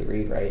don't really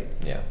read, right?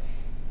 Yeah.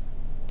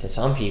 To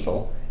some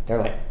people, they're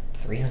like,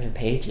 300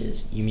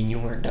 pages? You mean you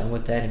weren't done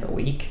with that in a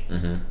week?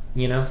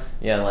 You know?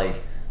 Yeah,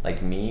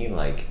 like me,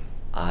 like,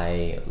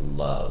 I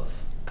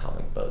love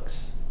comic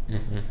books.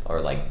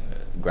 Or, like,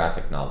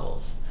 graphic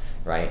novels,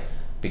 right?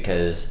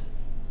 Because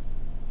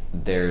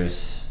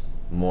there's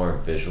more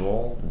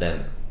visual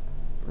than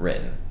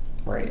written.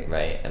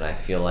 Right? And I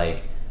feel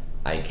like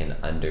I can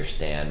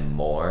understand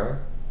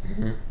more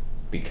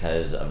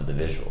because of the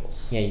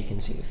visuals. Yeah, you can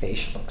see the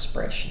facial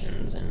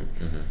expressions and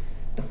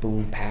the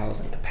boom pows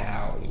and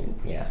kapow.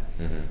 Yeah.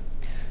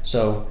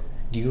 So,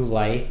 do you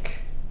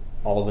like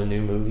all the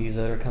new movies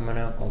that are coming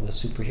out? All the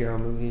superhero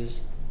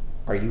movies?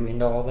 Are you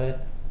into all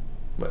that?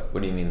 What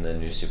do you mean, the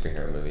new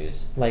superhero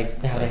movies?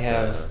 Like how they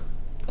have,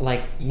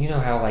 like, you know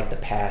how like the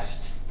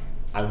past,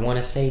 I want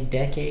to say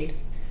decade?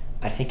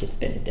 I think it's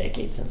been a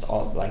decade since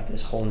all like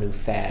this whole new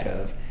fad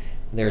of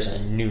there's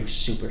a new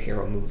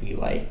superhero movie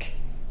like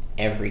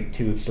every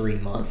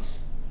 2-3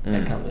 months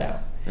that comes out.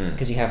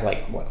 Because you have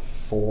like, what,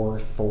 4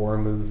 Thor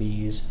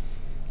movies?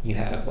 You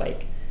have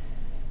like,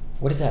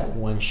 what is that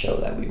one show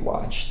that we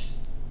watched?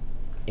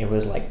 It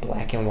was like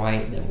black and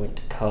white and then went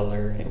to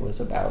color, and it was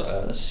about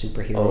a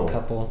superhero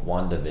couple.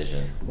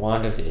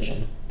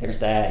 WandaVision. There's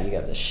that. You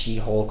got the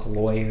She-Hulk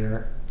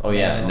lawyer. Oh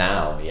yeah,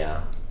 now,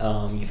 yeah.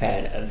 You've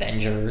had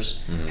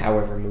Avengers,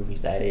 however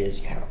movies that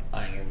is. You have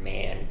Iron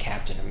Man,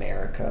 Captain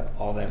America,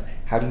 all them.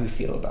 How do you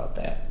feel about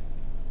that?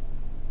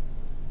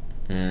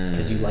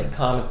 Because you like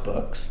comic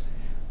books,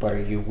 but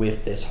are you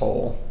with this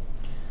whole...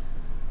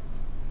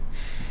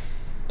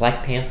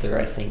 Black Panther,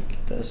 I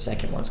think the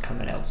second one's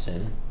coming out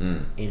soon.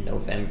 In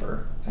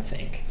November, I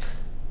think.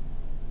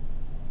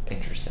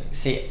 Interesting.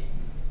 See,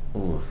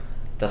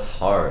 that's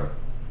hard.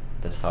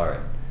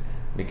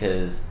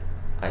 Because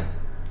I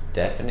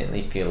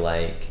definitely feel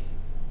like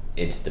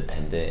it's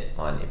dependent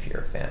on if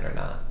you're a fan or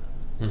not.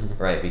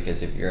 Right?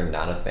 Because if you're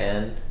not a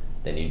fan,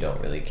 then you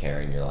don't really care,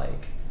 and you're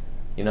like,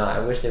 you know, I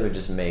wish they would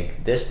just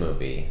make this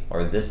movie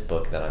or this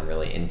book that I'm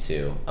really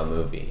into a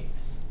movie,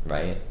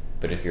 right?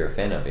 But if you're a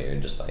fan of it,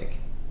 you're just like,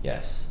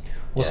 yes.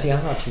 Well, see,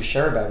 I'm not too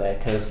sure about that,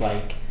 because,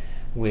 like,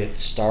 with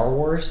Star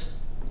Wars,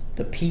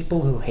 the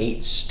people who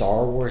hate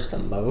Star Wars the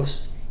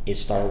most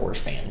is Star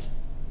Wars fans.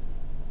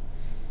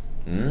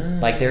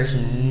 Like, there's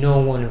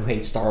no one who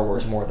hates Star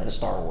Wars more than a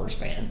Star Wars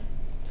fan.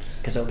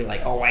 Because they'll be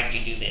like, oh, why'd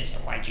you do this,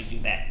 or why'd you do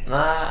that?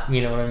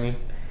 You know what I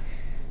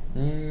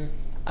mean?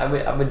 I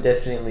would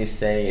definitely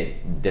say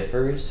it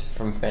differs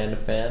from fan to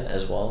fan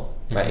as well,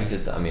 right?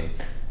 Because, I mean...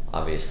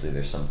 Obviously,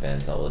 there's some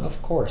fans that will,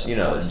 of course,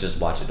 just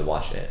watch it to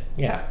watch it.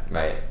 Yeah.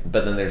 Right?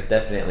 But then there's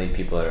definitely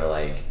people that are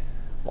like...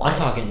 I'm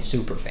talking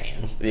super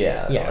fans.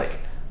 Yeah. Like,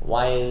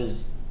 why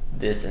is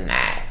this and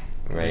that?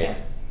 Right? Yeah.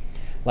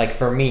 Like,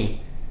 for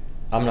me,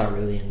 I'm not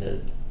really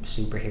into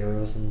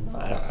superheroes, and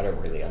I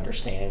don't really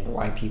understand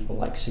why people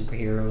like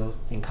superheroes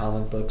in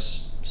comic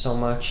books so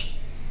much.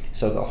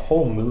 So the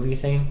whole movie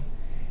thing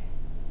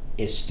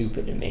is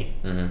stupid to me.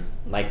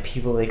 Like,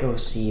 people, they go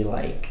see,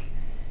 like...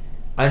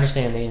 I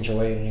understand they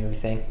enjoy it and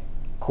everything.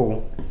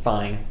 Cool,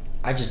 fine.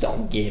 I just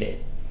don't get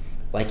it.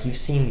 Like, you've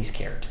seen these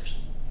characters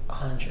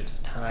hundreds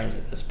of times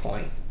at this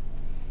point,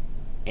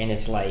 and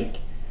it's like,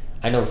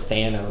 I know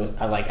Thanos.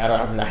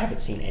 I haven't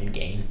seen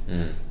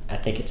Endgame. I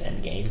think it's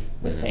Endgame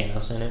with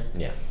Thanos in it.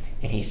 Yeah,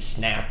 and he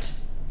snapped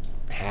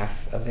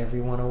half of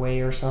everyone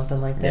away or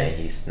something like that. Yeah,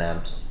 he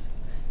snaps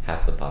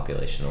half the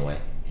population away.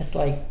 It's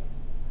like,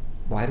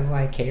 why do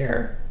I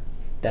care?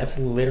 That's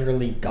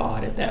literally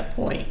God at that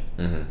point.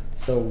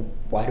 So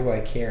why do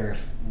I care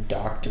if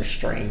Doctor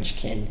Strange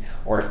can,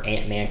 or if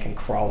Ant-Man can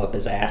crawl up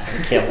his ass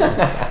and kill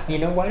him? You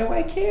know, why do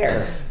I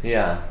care?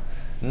 Yeah.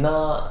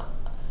 No,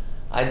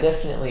 I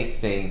definitely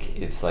think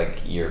it's like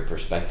your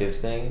perspective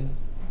thing,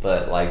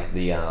 but like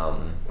the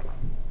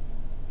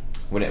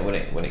when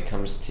it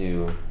comes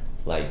to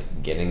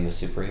like getting the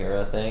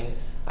superhero thing,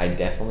 I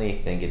definitely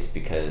think it's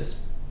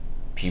because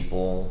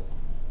people,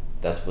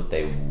 that's what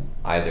they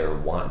either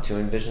want to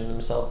envision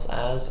themselves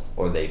as,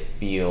 or they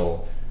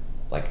feel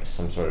like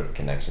some sort of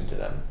connection to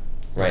them,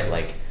 right?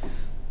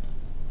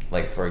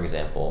 Like for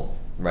example,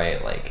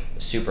 right, like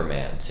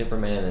Superman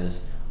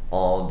is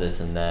all this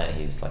and that.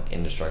 He's like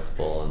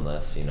indestructible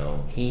unless, you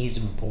know, He's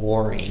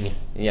boring.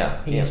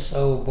 yeah, He's yeah.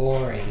 so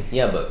boring.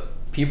 Yeah, but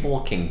people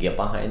can get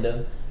behind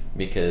him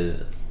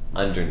because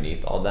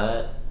underneath all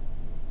that,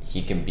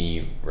 he can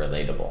be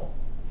relatable,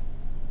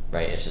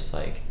 right? It's just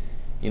like,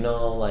 you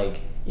know,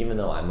 like, even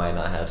though I might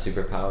not have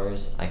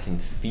superpowers, I can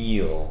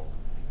feel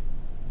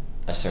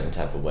a certain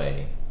type of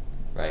way,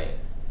 right?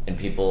 And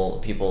people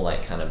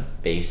like kind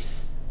of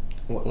base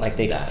Like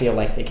they that. feel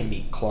like they can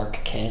be Clark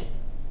Kent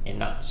and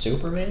not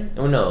Superman.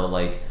 Oh no,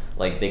 like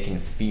they can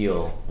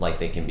feel like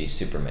they can be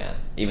Superman,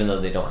 even though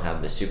they don't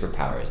have the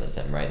superpowers as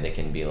him, right? They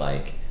can be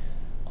like,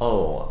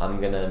 oh, I'm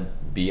gonna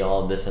be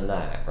all this and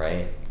that,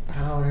 right? But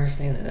I don't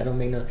understand that. That don't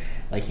make no,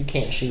 like, you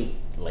can't shoot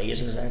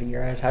lasers out of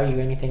your eyes. How are you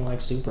anything like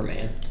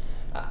Superman?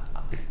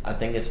 I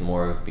think it's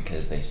more of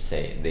because they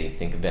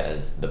think of it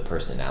as the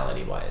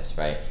personality wise,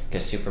 right?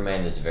 Because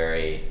Superman is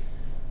very,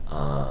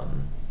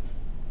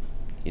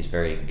 he's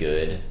very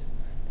good,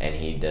 and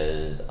he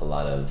does a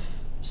lot of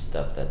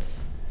stuff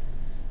that's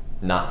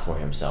not for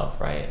himself,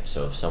 right?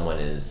 So if someone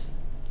is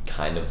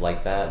kind of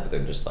like that, but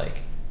they're just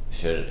like,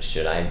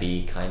 should I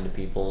be kind to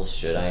people?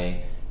 Should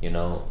I, you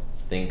know,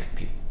 think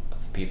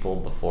of people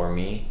before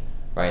me,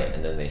 right?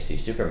 And then they see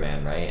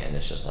Superman, right? And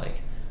it's just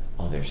like,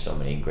 oh, there's so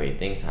many great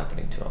things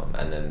happening to him.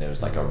 And then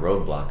there's like a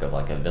roadblock of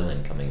like a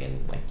villain coming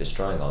in, like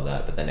destroying all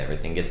that, but then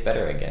everything gets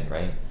better again,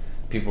 right?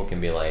 People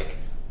can be like,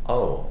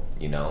 oh,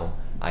 you know,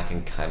 I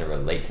can kind of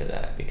relate to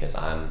that because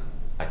I'm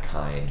a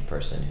kind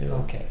person who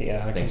Okay,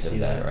 yeah, I thinks can of see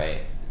that, that.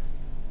 right?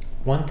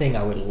 One thing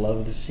I would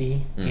love to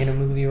see in a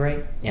movie,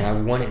 right? And I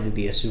want it to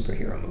be a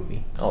superhero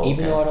movie. Oh,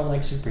 Even okay. though I don't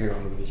like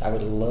superhero movies, I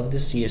would love to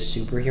see a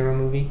superhero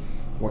movie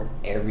where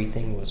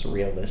everything was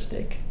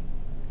realistic.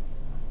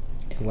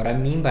 And what I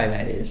mean by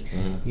that is,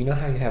 you know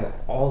how you have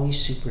all these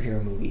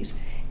superhero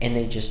movies and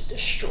they just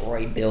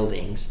destroy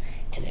buildings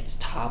and it's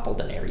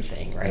toppled and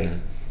everything, right?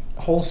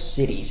 Whole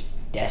cities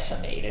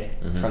decimated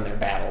from their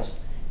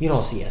battles. You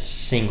don't see a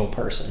single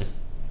person.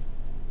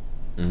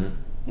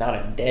 Not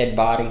a dead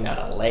body, not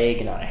a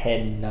leg, not a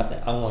head, nothing.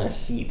 I want to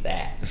see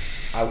that.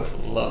 I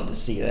would love to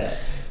see that.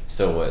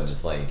 So what,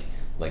 just like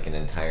an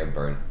entire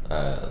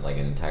like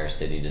an entire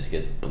city just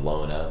gets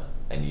blown up,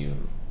 and you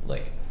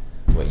like,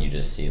 what, you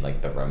just see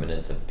like the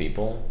remnants of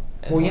people?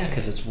 And Well, yeah, like-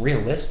 because it's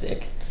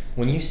realistic.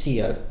 When you see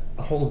a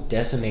whole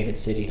decimated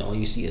city and all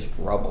you see is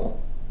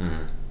rubble,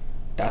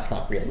 that's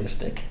not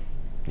realistic.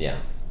 yeah.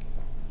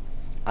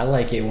 I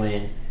like it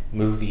when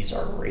movies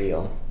are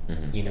real.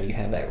 You know, you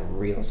have that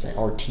real sense.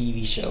 Or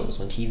TV shows,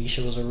 when TV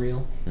shows are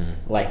real.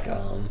 Like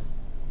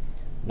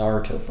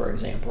Naruto, for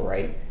example,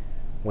 right?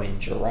 When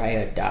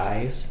Jiraiya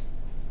dies,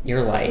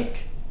 you're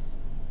like,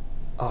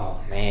 oh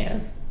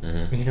man.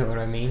 You know what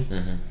I mean?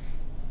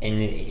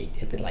 And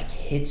it like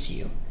hits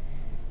you.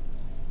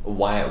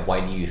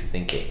 Why do you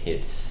think it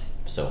hits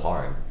so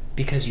hard?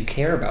 Because you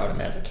care about him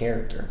as a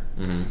character.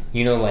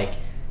 You know, like,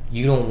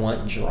 you don't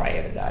want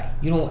Jiraiya to die.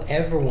 You don't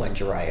ever want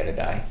Jiraiya to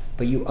die,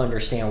 but you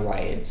understand why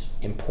it's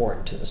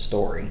important to the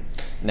story.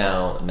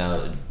 Now,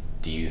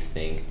 do you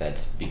think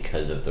that's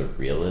because of the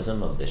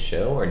realism of the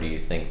show, or do you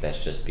think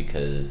that's just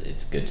because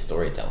it's good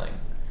storytelling?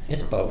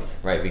 It's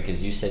both. Right,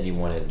 because you said you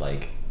wanted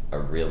like a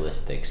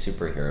realistic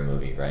superhero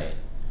movie, right?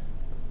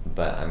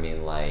 But I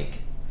mean, like,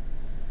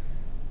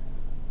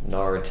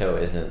 Naruto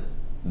isn't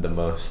the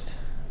most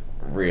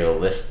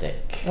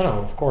realistic, No,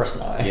 of course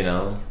not. you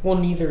know? Well,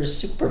 neither is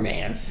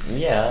Superman.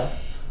 Yeah,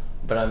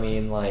 but I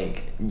mean,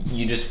 like,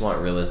 you just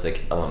want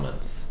realistic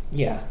elements.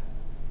 Yeah.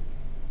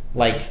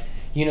 Like,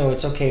 you know,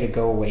 it's okay to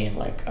go away in,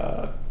 like,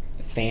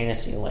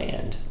 fantasy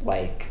land,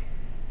 like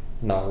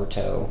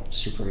Naruto,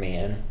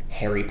 Superman,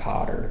 Harry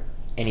Potter,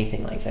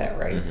 anything like that,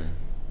 right?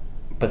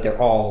 But they're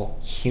all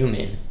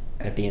human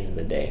at the end of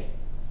the day.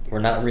 We're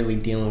not really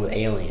dealing with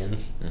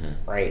aliens,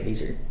 right?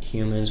 These are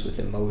humans with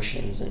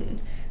emotions and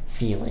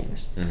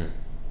feelings.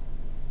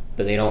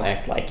 But they don't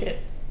act like it.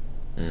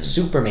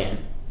 Superman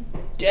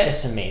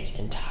decimates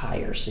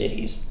entire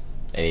cities.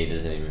 And he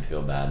doesn't even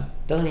feel bad.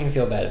 Doesn't even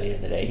feel bad at the end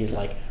of the day. He's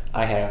like,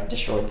 I have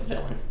destroyed the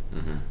villain.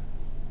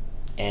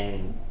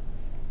 And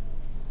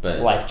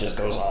But life just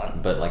goes on.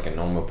 But like a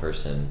normal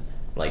person,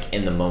 like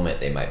in the moment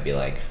they might be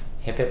like,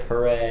 hip hip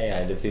hooray,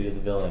 I defeated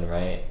the villain,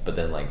 right? But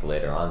then like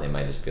later on they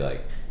might just be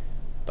like,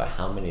 but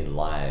how many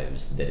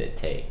lives did it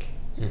take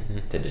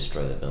to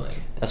destroy the villain?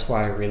 That's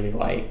why I really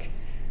like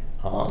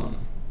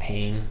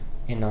Pain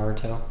in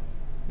Naruto.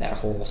 That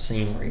whole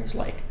scene where he was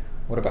like,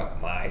 what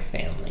about my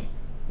family?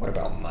 What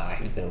about my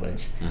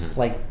village?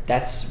 Like,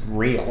 that's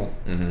real.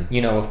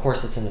 You know, of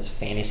course it's in this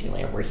fantasy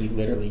land where he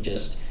literally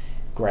just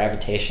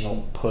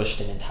gravitational pushed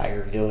an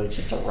entire village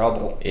into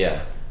rubble.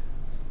 Yeah.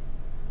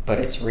 But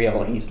it's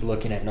real. He's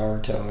looking at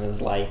Naruto and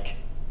is like,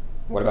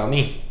 what about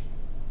me?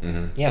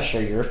 Yeah,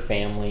 sure, your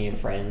family and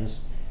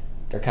friends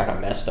they're kind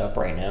of messed up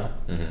right now.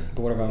 Mm-hmm.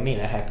 But what about me?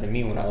 That happened to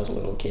me when I was a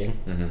little kid.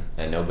 Mm-hmm.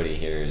 And nobody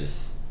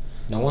hears.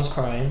 No one's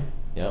crying.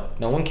 Yep.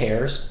 No one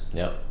cares.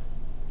 Yep.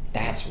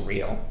 That's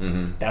real.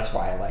 Mm-hmm. That's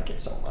why I like it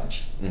so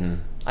much. Mm-hmm.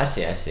 I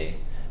see.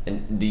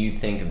 And do you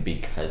think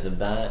because of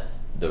that,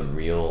 the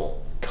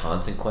real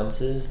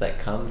consequences that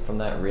come from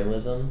that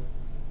realism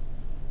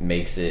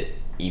makes it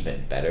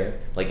even better?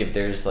 Like if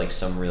there's like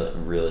some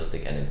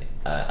realistic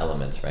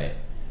elements, right?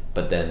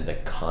 But then the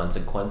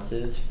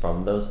consequences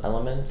from those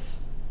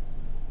elements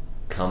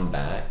come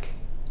back,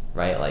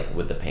 right? Like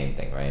with the pain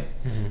thing, right?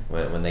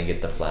 Mm-hmm. When they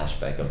get the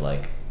flashback of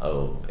like,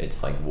 oh,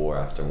 it's like war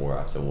after war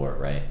after war,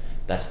 right?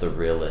 That's the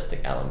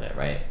realistic element,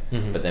 right?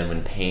 Mm-hmm. But then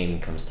when Pain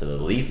comes to the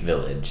Leaf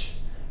Village,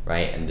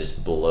 right, and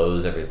just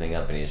blows everything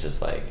up, and he's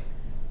just like,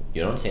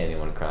 you don't see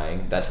anyone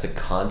crying. That's the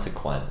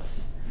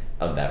consequence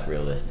of that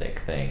realistic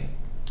thing.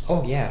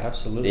 Oh yeah,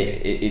 absolutely.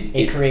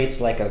 It creates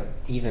like a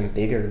even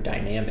bigger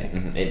dynamic.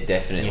 It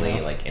definitely You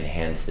know? like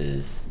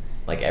enhances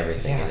like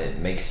everything, Yeah. and it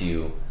makes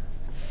you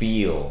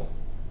feel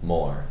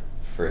more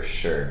for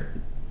sure.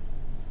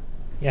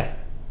 Yeah.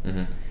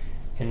 Mm-hmm.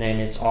 And then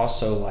it's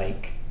also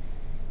like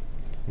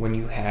when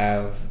you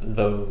have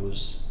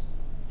those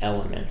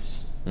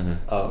elements Mm-hmm.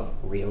 of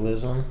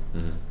realism,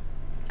 Mm-hmm.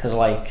 because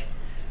like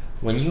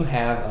when you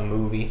have a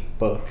movie,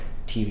 book,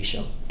 TV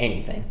show,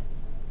 anything,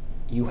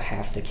 you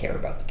have to care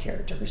about the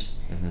characters.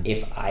 Mm-hmm.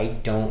 If I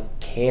don't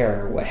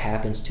care what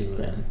happens to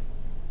them,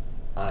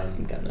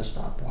 I'm gonna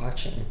stop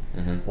watching.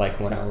 Mm-hmm.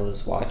 Like when I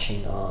was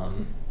watching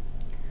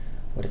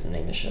what is the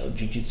name of the show?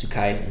 Jujutsu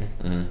Kaisen,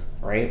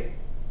 Mm-hmm. right?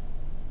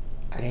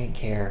 I didn't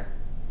care.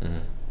 Mm-hmm.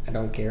 I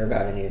don't care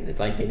about any of it.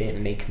 Like they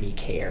didn't make me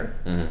care.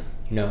 Mm-hmm.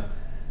 You know,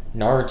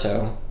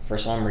 Naruto, for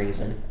some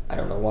reason, I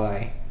don't know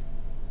why,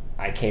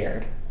 I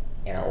cared.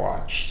 And I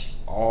watched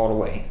all the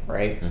way,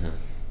 right? Mm-hmm.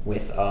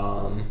 With,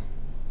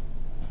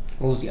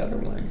 what was the other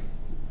one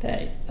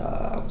that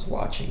I was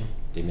watching?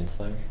 Demon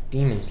Slayer.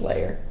 Demon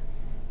Slayer.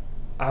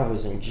 I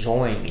was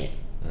enjoying it.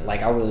 Mm.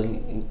 Like, I was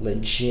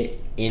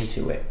legit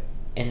into it.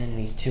 And then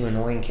these two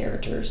annoying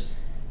characters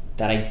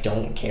that I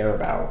don't care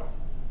about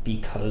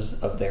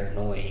because of their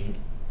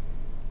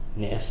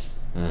annoyingness,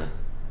 Mm.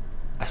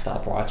 I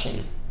stopped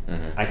watching.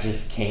 Mm-hmm. I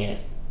just can't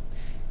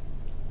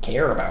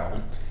care about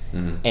them.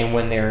 Mm-hmm. And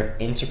when they're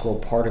an integral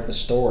part of the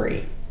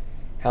story,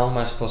 how am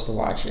I supposed to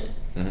watch it?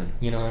 Mm-hmm.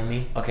 You know what I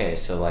mean? Okay,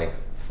 so like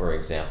for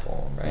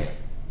example, right?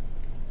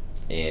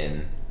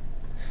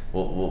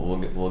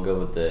 We'll go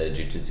with the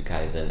Jujutsu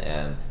Kaisen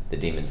and the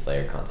Demon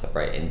Slayer concept,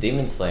 right? In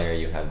Demon Slayer,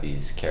 you have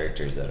these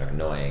characters that are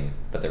annoying,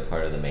 but they're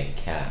part of the main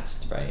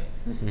cast, right?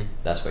 Mm-hmm.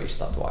 That's why you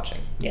stopped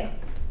watching. Yeah.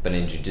 But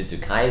in Jujutsu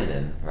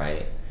Kaisen,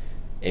 right?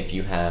 If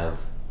you have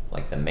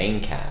like the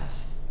main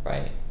cast,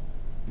 right?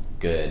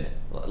 Good.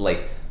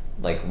 Like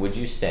would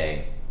you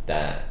say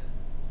that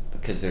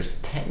because there's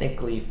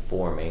technically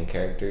 4 main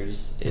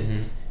characters,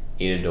 it's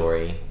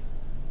Itadori,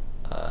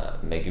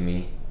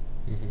 Megumi,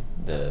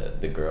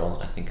 the girl,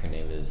 I think her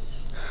name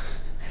is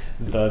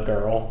The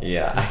girl.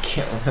 yeah, I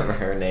can't remember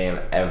her name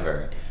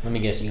ever. Let me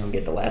guess, you don't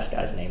get the last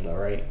guy's name though,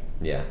 right?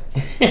 Yeah.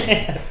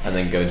 And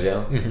then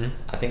Gojo. Mm-hmm.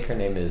 I think her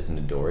name is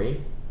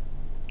Midori.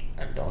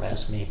 Don't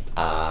ask me.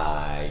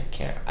 I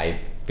can't. I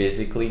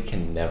physically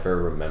can never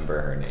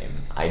remember her name.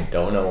 I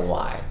don't know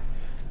why,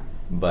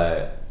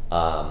 but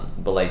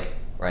like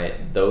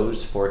right,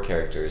 those 4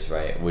 characters,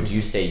 right? Would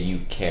you say you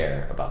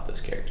care about those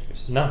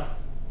characters? No.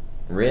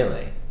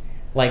 Really?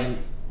 Like,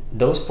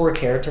 those 4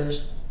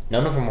 characters,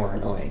 none of them were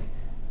annoying.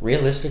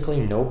 Realistically,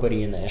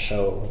 nobody in that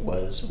show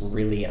was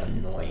really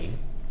annoying.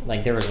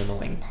 Like, there was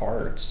annoying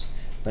parts,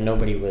 but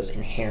nobody was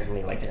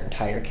inherently, like, their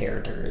entire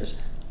character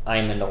is,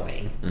 I'm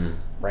annoying,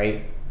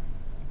 right?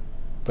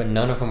 But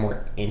none of them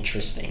were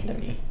interesting to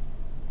me.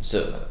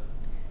 So,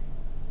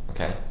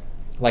 okay.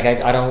 Like,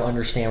 I don't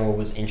understand what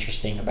was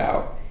interesting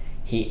about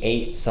he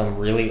ate some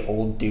really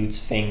old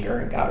dude's finger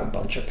and got a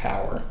bunch of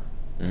power.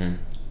 Mm-hmm.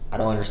 I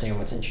don't understand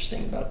what's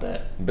interesting about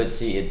that. But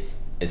see,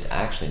 it's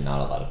actually not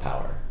a lot of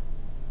power.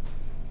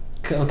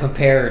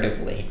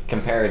 Comparatively.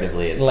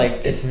 Comparatively,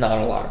 it's not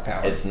a lot of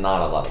power. It's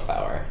not a lot of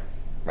power,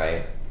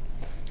 right?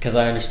 Because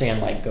I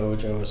understand, like,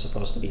 Gojo is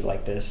supposed to be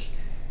like this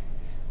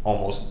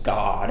almost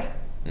god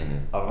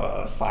of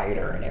a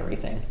fighter and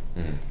everything.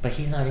 Mm-hmm. But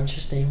he's not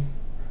interesting.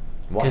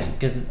 Why?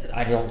 Because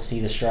I don't see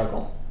the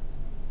struggle.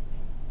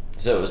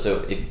 So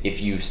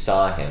if you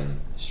saw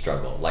him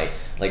struggle, like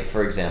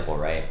for example,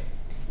 right,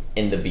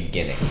 in the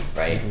beginning,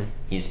 right,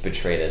 he's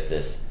portrayed as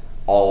this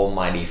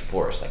almighty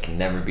force that can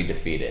never be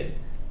defeated,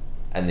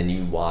 and then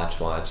you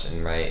watch,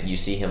 and right, you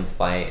see him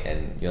fight,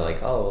 and you're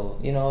like, oh,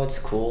 it's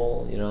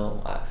cool,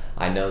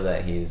 I know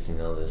that he's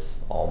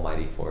this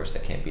almighty force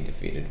that can't be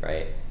defeated,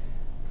 right?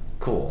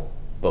 Cool,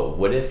 but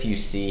what if you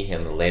see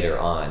him later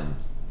on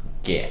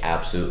get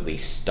absolutely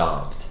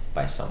stomped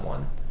by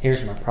someone?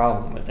 Here's my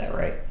problem with that,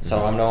 right?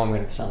 So I know I'm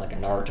going to sound like a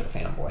Naruto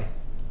fanboy,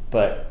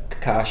 but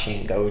Kakashi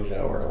and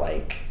Gojo are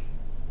like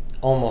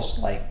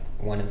almost like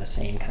one and the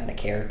same kind of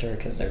character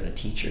because they're the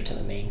teacher to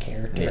the main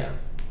character. Yeah.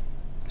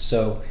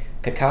 So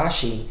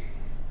Kakashi,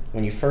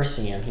 when you first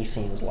see him, he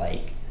seems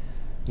like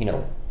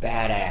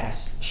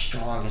badass,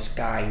 strongest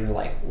guy. You're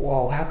like,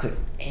 whoa, how could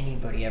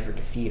anybody ever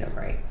defeat him,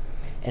 right?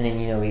 And then,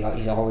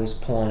 he's always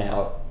pulling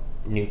out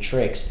new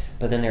tricks.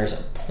 But then there's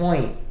a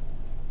point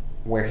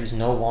where he's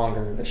no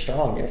longer the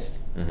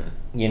strongest,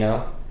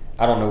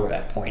 I don't know where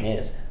that point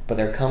is. But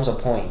there comes a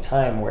point in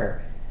time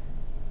where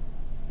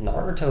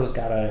Naruto's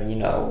got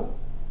to,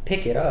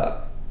 pick it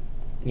up,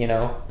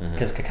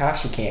 because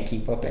Kakashi can't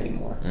keep up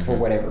anymore for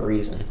whatever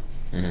reason.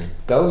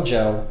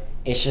 Gojo,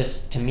 it's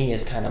just, to me,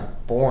 is kind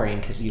of boring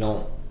because you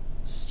don't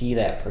see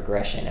that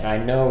progression. And I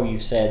know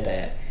you've said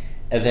that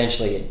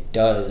eventually it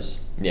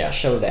does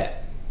show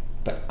that,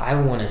 but I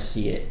want to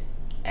see it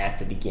at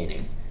the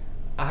beginning.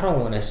 I don't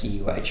want to see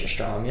you at your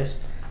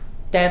strongest.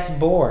 That's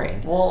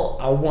boring. Well,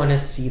 I want to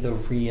see the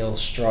real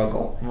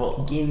struggle.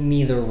 Well, give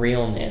me the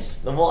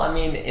realness. Well, I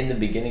mean, in the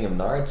beginning of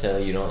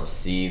Naruto, you don't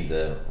see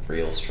the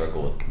real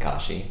struggle with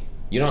Kakashi.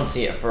 You don't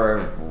see it for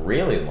a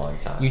really long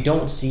time. You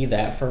don't see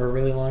that for a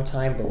really long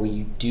time, but what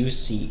you do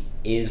see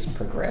is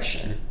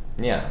progression.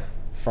 Yeah.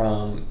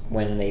 From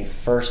when they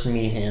first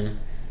meet him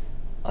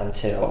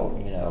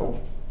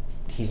until,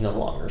 he's no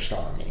longer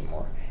strong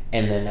anymore.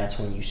 And then that's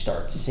when you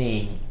start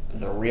seeing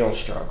the real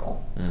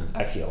struggle,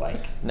 I feel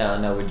like.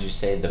 Now, would you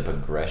say the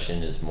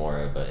progression is more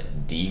of a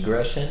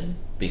degression?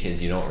 Because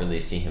you don't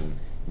really see him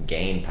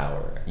gain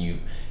power. You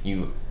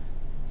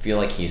feel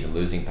like he's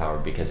losing power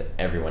because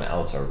everyone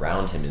else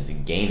around him is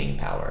gaining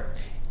power.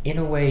 In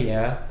a way,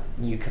 yeah.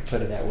 You could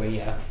put it that way,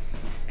 yeah.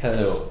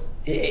 Because,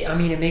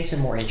 it makes it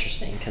more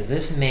interesting. Because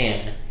this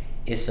man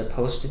is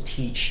supposed to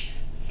teach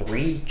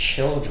 3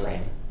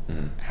 children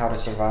how to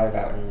survive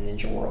out in the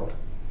ninja world.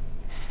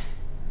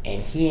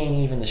 And he ain't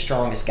even the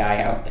strongest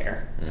guy out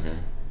there.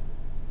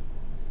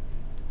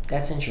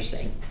 That's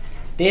interesting.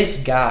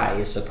 This guy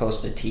is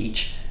supposed to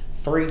teach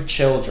 3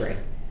 children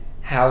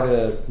how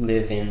to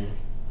live in...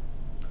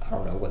 I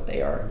don't know what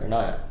they are. They're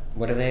not...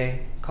 What are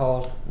they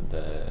called?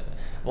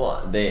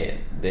 They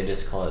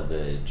just call it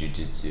the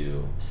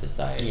Jujutsu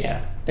Society.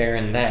 Yeah, they're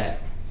in that.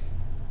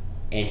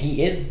 And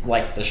he is,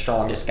 like, the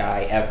strongest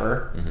guy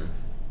ever.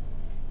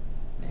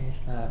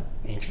 It's not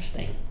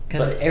interesting.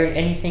 Because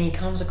anything he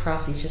comes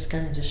across, he's just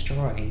going to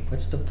destroy.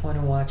 What's the point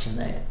of watching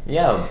that?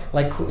 Yeah.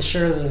 Like,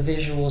 sure, the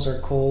visuals are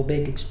cool,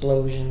 big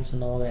explosions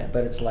and all that,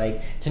 but it's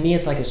like, to me,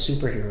 it's like a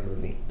superhero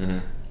movie.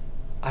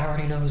 I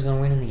already know who's going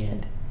to win in the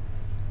end.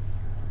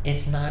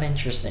 It's not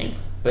interesting.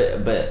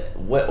 But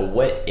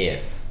what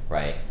if,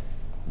 right,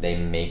 they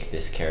make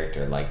this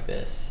character like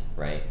this,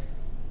 right?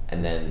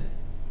 And then,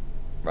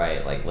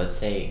 right, like, let's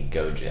say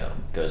Gojo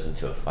goes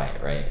into a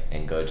fight, right?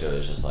 And Gojo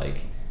is just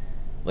like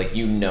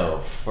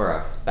for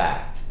a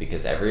fact,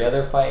 because every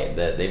other fight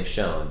that they've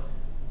shown,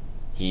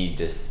 he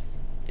just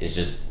is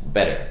just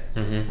better,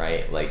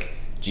 right? Like,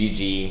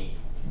 GG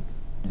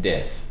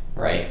diff,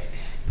 right?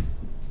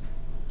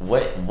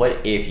 What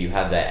if you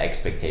have that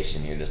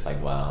expectation? You're just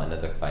like, wow,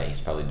 another fight,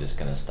 he's probably just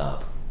gonna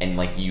stop. And,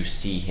 like, you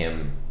see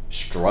him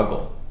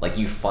struggle. Like,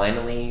 you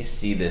finally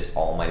see this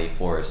almighty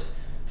force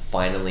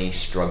finally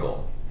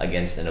struggle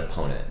against an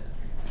opponent.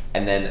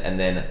 And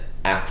then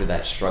after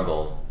that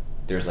struggle,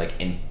 there's, like,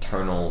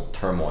 internal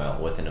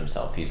turmoil within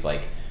himself. He's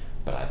like,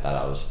 but I thought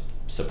I was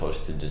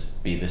supposed to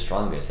just be the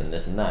strongest and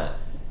this and that.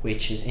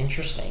 Which is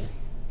interesting.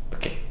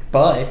 Okay.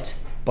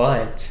 But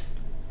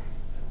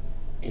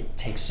it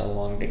takes so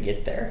long to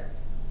get there.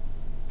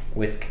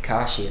 With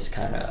Kakashi, it's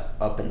kind of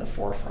up in the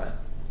forefront.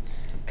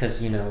 Because,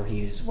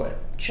 he's,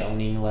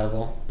 Jonin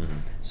level?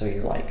 So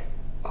you're like,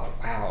 oh,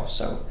 wow,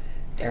 so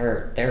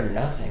they're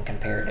nothing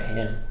compared to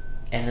him.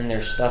 And then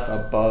there's stuff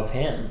above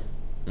him,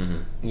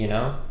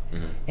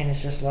 And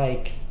it's just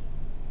like,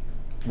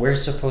 we're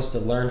supposed to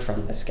learn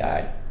from this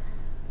guy,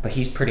 but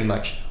he's pretty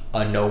much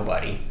a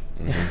nobody.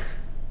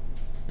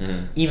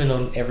 Even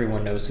though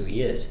everyone knows who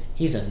he is,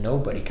 he's a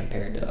nobody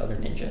compared to other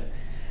ninja.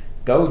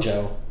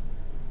 Gojo,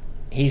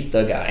 he's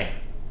the guy.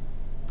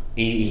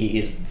 He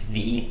is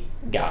the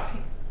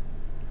guy.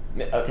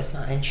 It's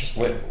not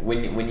interesting.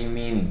 When you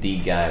mean the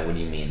guy, what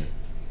do you mean?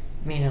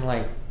 Meaning,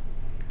 like,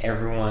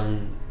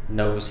 everyone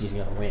knows he's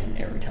gonna win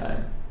every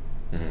time.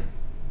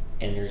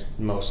 And there's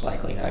most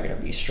likely not going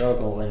to be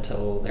struggle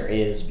until there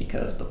is,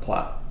 because the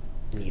plot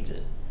needs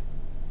it.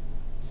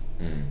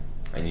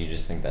 And you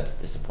just think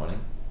that's disappointing?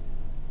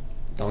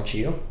 Don't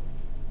you?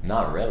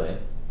 Not really.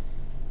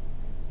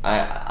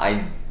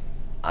 I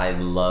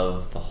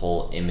love the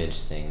whole image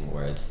thing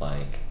where it's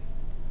like,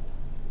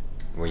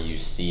 where you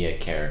see a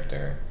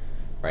character,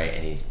 right,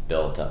 and he's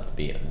built up to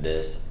be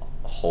this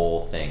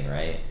whole thing,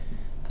 right?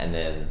 And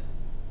then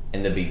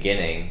in the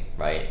beginning,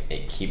 right,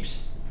 it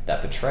keeps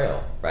that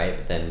betrayal, right?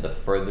 But then the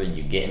further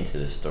you get into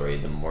the story,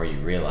 the more you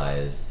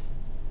realize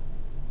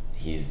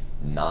he's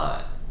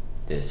not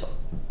this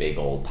big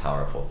old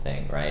powerful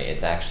thing, right?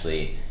 It's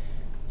actually,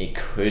 it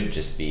could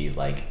just be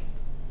like,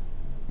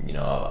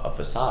 a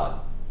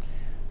facade.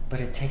 But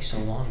it takes so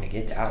long to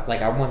get out.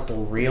 Like, I want the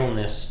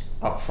realness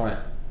up front.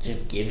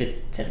 Just give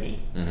it to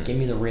me. Give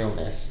me the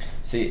realness.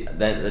 See,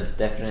 that's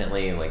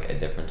definitely, like, a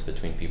difference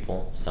between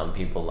people. Some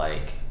people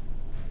like,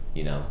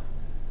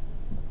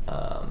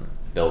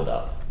 build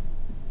up.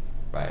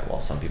 Right.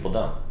 Well, some people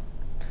don't.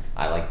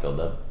 I like build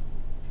up.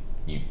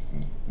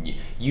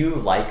 You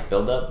like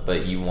build up,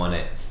 but you want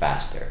it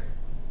faster.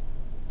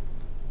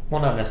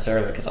 Well, not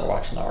necessarily because I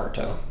watch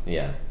Naruto.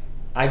 Yeah.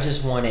 I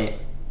just want it.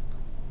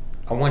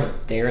 I want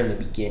it there in the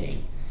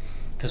beginning,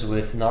 because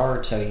with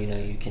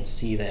Naruto, you can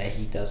see that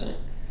he doesn't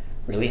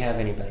really have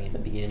anybody in the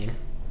beginning,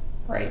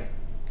 right?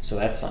 So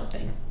that's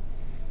something.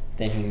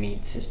 Then he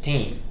meets his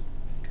team.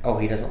 Oh,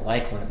 he doesn't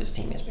like one of his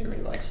teammates, but he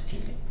really likes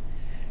his teammate.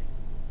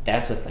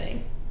 That's a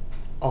thing.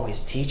 Oh,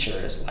 his teacher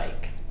is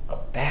like a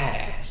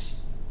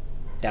badass.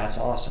 That's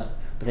awesome.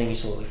 But then you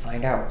slowly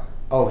find out,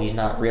 oh, he's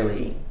not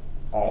really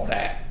all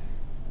that.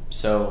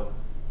 So,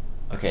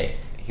 okay,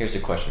 here's a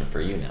question for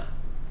you now.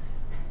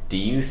 Do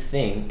you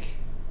think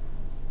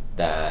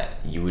that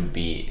you would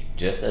be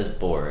just as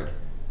bored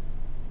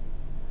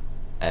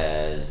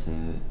as...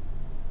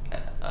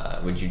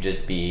 would you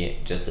just be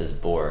just as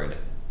bored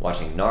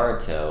watching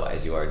Naruto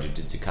as you are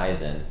Jujutsu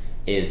Kaisen?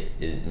 Is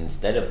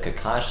instead of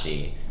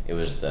Kakashi, it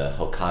was the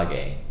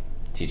Hokage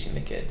teaching the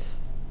kids.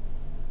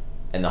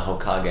 And the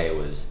Hokage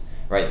was...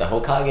 Right, the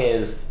Hokage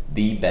is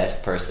the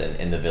best person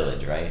in the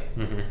village, right?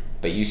 Mm-hmm.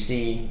 But you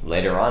see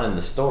later on in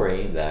the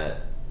story that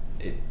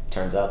it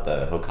turns out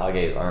the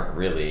Hokages aren't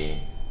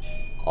really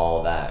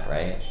all that,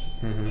 right?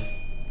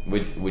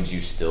 Mm-hmm. Would you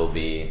still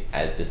be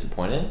as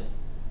disappointed?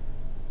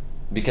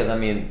 Because, I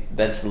mean,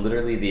 that's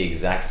literally the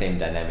exact same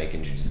dynamic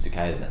in Jujutsu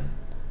Kaisen.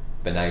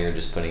 But now you're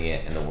just putting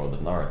it in the world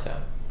of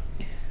Naruto.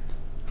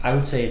 I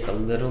would say it's a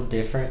little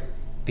different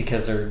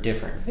because there are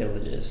different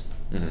villages.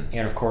 Mm-hmm.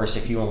 And of course,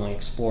 if you only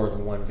explore the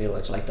one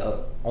village, like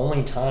the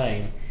only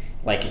time,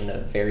 like in the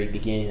very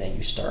beginning, that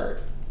you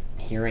start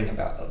hearing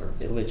about other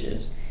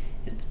villages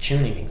is the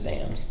tuning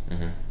exams.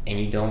 Mm-hmm. And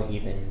you don't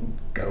even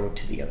go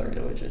to the other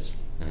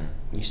villages.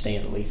 Mm-hmm. You stay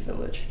in the Leaf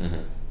Village,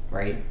 Mm-hmm.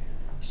 right?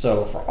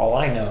 So for all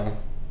I know,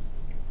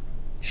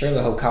 sure,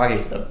 the Hokage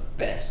is the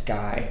best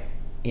guy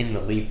in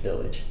the Leaf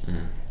Village.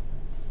 Mm-hmm.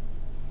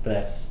 But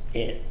that's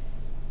it.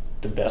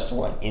 The best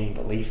one in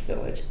the Leaf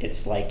Village.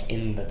 It's like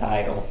in the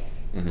title.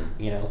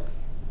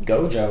 Mm-hmm.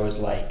 Gojo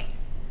is like,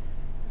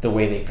 the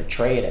way they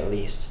portray it at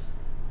least,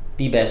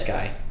 the best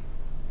guy,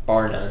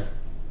 bar none.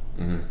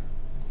 Mm-hmm.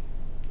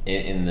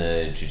 In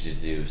the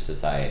Jujutsu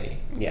society.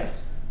 Yeah.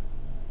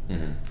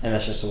 Mm-hmm. And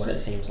that's just what it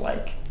seems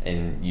like.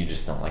 And you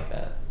just don't like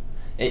that.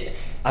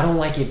 I don't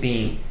like it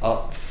being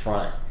up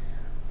front.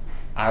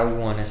 I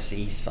want to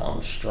see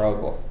some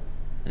struggle.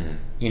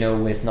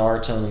 Mm-hmm. With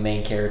Naruto, the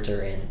main character,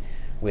 and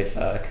with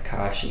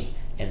Kakashi,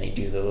 and they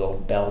do the little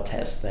bell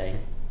test thing.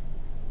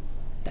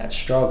 That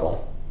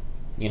struggle,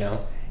 and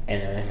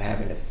then I'm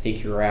having to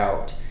figure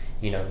out,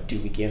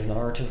 do we give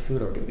Naruto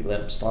food or do we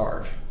let him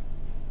starve?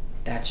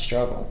 That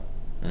struggle.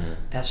 Mm-hmm.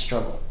 That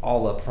struggle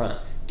all up front.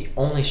 The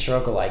only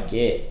struggle I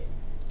get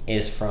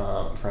is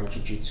from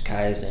Jujutsu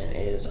Kaisen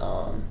is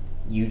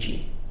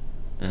Yuji.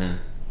 Mm-hmm.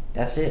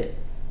 That's it.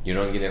 You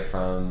don't get it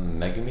from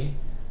Megumi?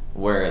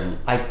 Where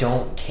I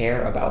don't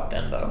care about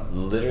them, though.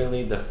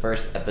 literally the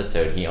first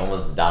episode he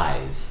almost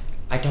dies.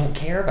 I don't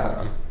care about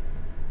them.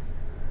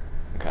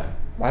 Okay.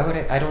 Why would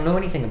I don't know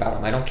anything about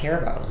them. I don't care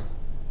about them.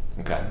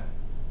 Okay.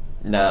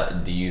 Now,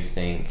 do you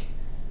think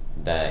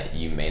that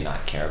you may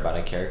not care about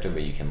a character,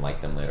 but you can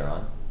like them later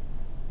on?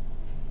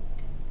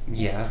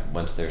 Yeah.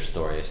 Once their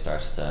story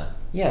starts to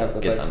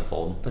But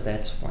unfold? But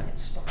that's when it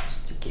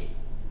starts to get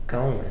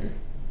going.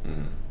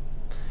 Mm.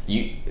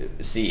 You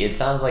see, it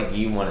sounds like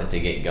you want it to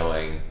get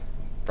going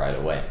right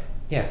away.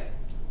 Yeah.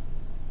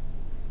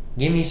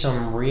 Give me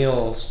some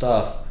real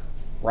stuff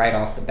right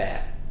off the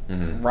bat.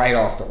 Mm-hmm. Right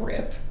off the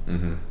rip.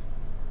 Mm-hmm.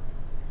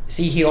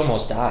 See, he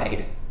almost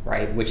died,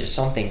 right? Which is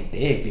something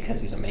big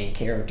because he's a main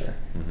character.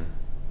 Mm-hmm.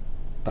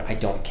 But I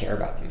don't care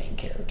about the main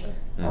character.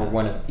 Or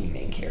one of the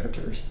main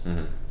characters.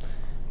 Mm-hmm.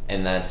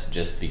 And that's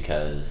just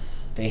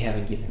because... They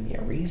haven't given me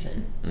a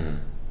reason. Mm-hmm.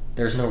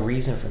 There's no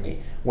reason for me.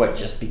 What,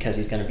 just because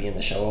he's going to be in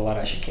the show a lot,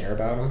 I should care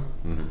about him?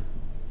 Mm-hmm.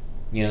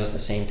 It's the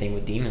same thing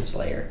with Demon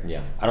Slayer.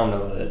 Yeah. I don't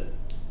know the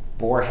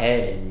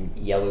Boarhead and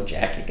Yellow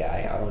Jacket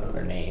guy. I don't know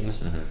their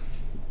names. Mm-hmm.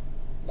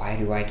 Why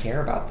do I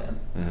care about them?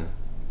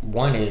 Mm-hmm.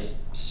 One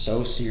is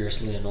so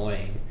seriously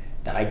annoying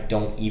that I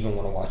don't even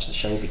want to watch the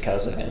show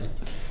because of him.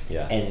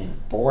 Yeah.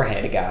 And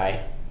Boarhead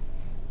guy,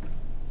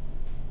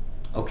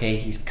 okay,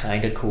 he's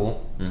kind of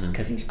cool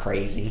because he's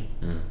crazy.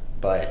 Mm-hmm.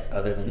 But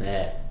other than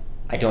that,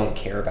 I don't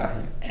care about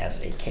him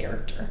as a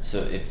character. So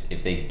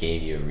if they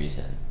gave you a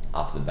reason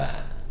off the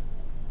bat,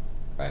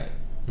 right,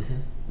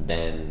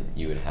 then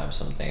you would have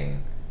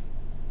something...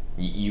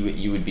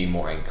 You would be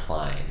more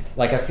inclined.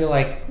 Like, I feel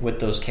like with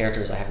those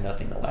characters, I have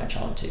nothing to latch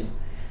on to.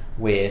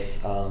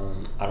 With,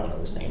 I don't know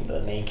his name,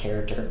 the main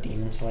character of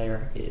Demon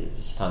Slayer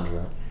is...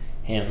 Tanjiro.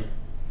 Him.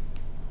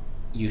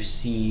 You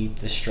see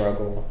the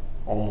struggle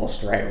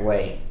almost right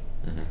away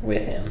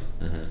with him,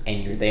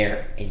 and you're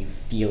there, and you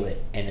feel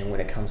it, and then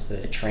when it comes to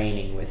the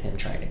training with him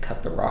trying to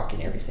cut the rock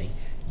and everything,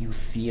 you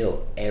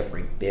feel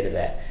every bit of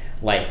that.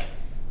 Like,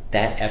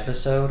 that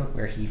episode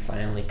where he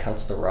finally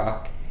cuts the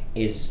rock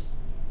is...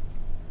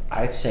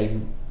 I'd say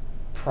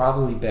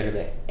probably better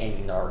than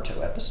any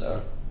Naruto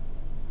episode.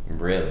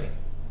 Really?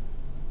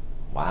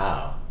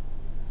 Wow.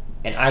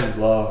 And I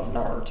love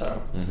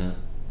Naruto, Mm-hmm.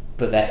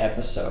 but that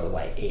episode,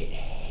 like, it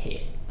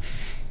hit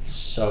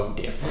so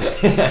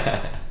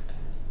different,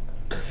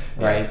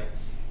 right?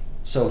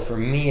 So for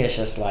me, it's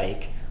just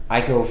like,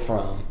 I go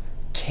from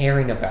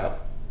caring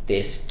about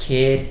this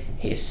kid,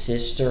 his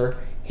sister,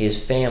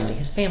 his family.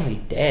 His family's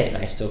dead, and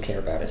I still care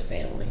about his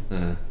family.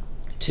 Mm-hmm.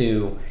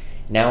 To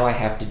now I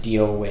have to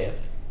deal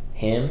with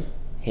him,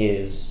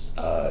 his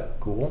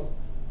ghoul.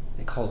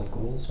 They call them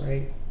ghouls,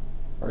 right?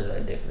 Or is that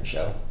a different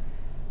show?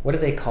 What do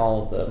they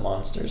call the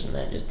monsters in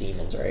that? Just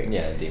demons, right?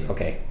 Yeah, demons.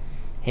 Okay.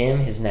 Him,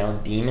 his now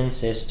demon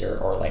sister,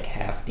 or like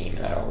half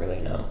demon, I don't really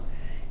know.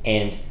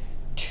 And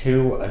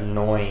 2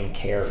 annoying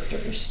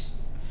characters.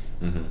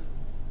 Mm-hmm.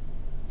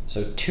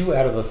 So 2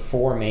 out of the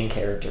 4 main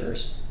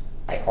characters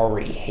I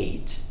already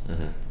hate.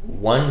 Mm-hmm.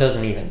 1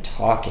 doesn't even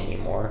talk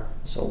anymore,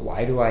 so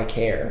why do I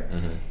care?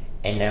 Mm-hmm.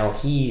 And now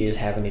he is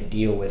having to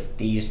deal with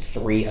these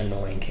 3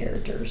 annoying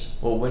characters.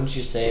 Well, wouldn't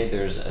you say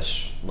there's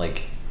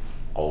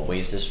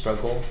always a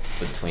struggle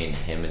between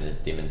him and his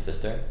demon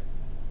sister?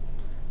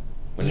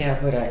 Yeah,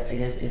 but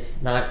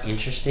it's not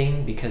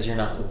interesting because you're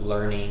not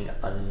learning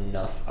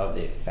enough of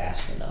it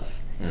fast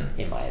enough,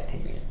 in my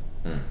opinion.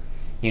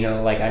 You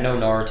know, like, I know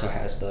Naruto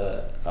has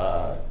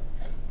the,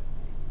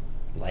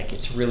 like,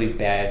 it's really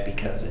bad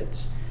because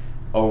it's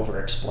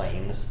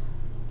over-explains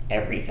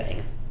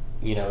everything.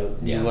 You know,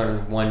 you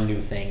learn one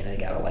new thing and then you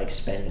gotta, like,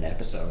 spend an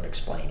episode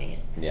explaining it.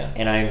 Yeah.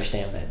 And I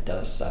understand that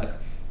does suck,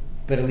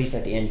 but at least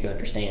at the end you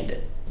understand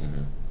it.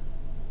 Mm-hmm.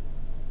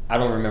 I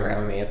don't remember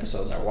how many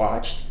episodes I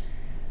watched,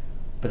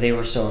 but they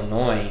were so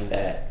annoying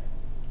that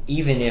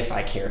even if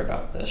I cared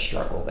about the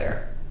struggle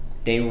there,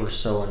 they were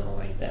so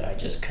annoying that I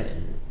just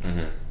couldn't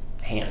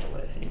handle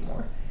it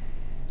anymore.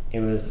 It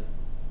was,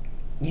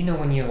 you know,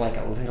 when you're like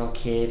a little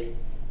kid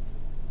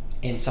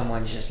and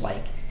someone's just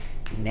like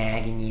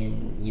nagging you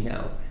and, you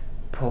know,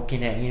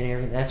 poking at you and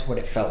everything. That's what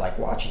it felt like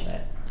watching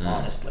that,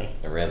 honestly.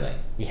 Really?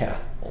 Yeah.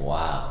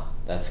 Wow,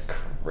 that's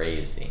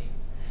crazy.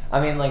 I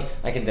mean, like,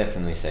 I can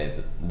definitely say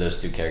that those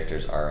 2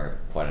 characters are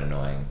quite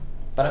annoying.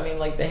 But I mean,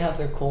 like, they have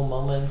their cool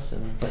moments.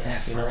 But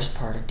that first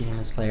part of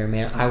Demon Slayer,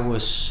 man, I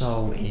was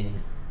so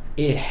in.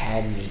 It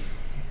had me.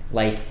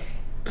 Like,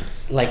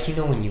 you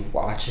know when you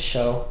watch a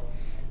show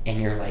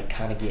and you're, like,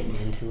 kind of getting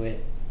into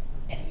it,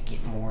 and you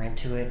get more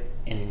into it,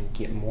 and then you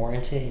get more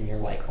into it, and you're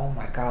like, oh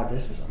my god,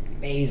 this is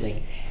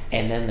amazing.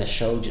 And then the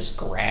show just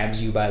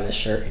grabs you by the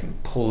shirt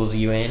and pulls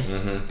you in.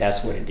 Mm-hmm.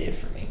 That's what it did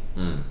for me.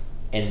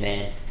 And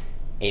then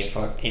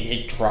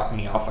it dropped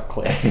me off a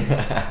cliff.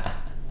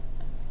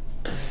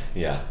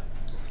 Yeah.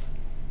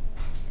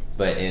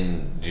 But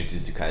in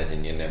Jujutsu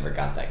Kaisen, you never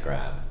got that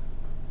grab.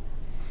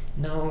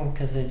 No,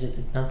 because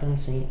nothing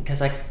seemed...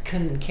 Because I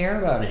couldn't care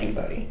about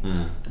anybody.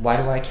 Why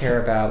do I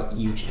care about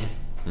Yuji?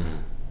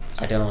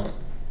 I don't.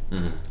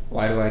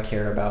 Why do I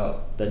care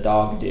about the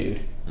dog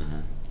dude?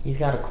 He's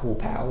got a cool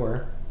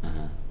power.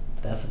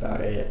 But that's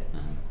about it.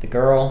 The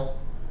girl...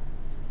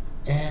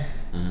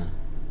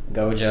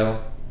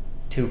 Gojo,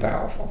 too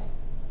powerful.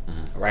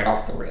 Right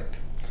off the rip.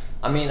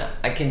 I mean,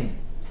 I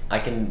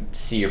can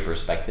see your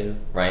perspective,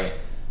 right?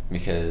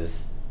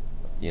 Because,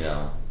 you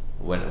know,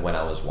 when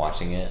I was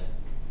watching it,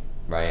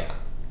 right,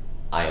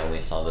 I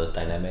only saw those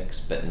dynamics,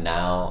 but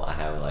now I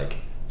have, like,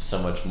 so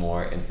much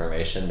more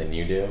information than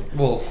you do.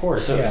 Well, of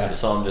course,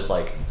 So I'm just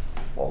like,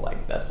 well,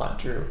 like, that's not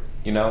true,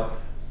 you know?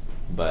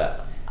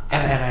 But...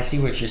 And I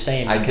see what you're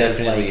saying. I Because,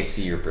 definitely like,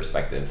 see your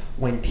perspective.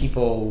 when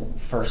people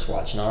first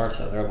watch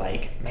Naruto, they're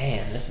like,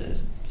 man, this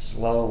is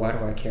slow. Why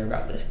do I care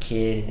about this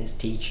kid and his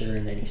teacher?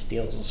 And then he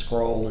steals a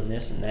scroll and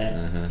this and that.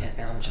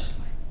 And I'm just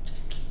like,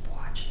 just keep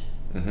watching.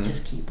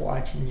 Just keep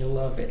watching. You'll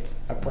love it.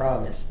 I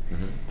promise.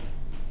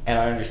 And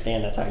I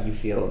understand that's how you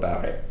feel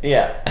about it.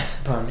 Yeah.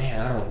 But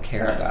man, I don't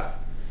care about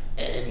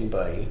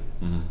anybody.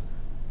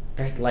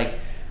 There's like,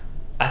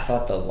 I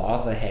thought the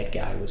lava head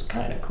guy was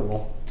kind of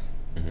cool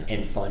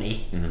and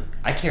funny.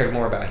 I cared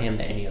more about him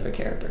than any other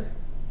character.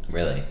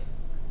 Really?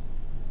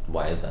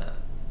 Why is that?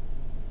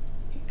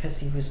 Because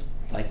he was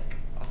like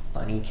a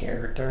funny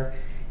character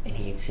and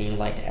he seemed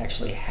like to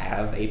actually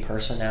have a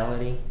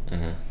personality.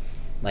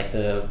 Like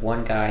the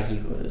one guy he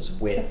was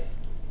with,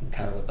 he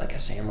kind of looked like a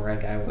samurai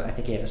guy. I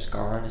think he had a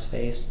scar on his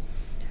face.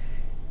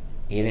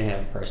 He didn't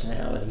have a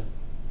personality.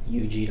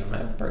 Yuji don't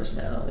have a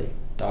personality.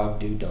 Dog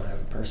dude don't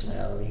have a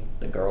personality.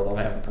 The girl don't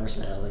have a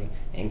personality.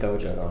 And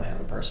Gojo don't have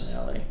a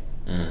personality.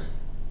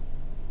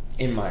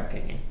 In my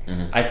opinion.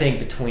 I think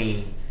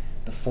between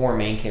the 4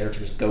 main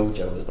characters,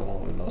 Gojo is the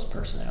one with the most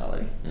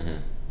personality.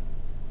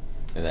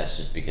 And that's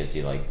just because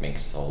he, like,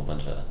 makes a whole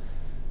bunch of,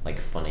 like,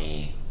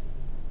 funny...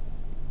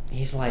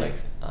 He's like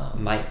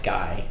Might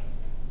Guy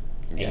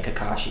and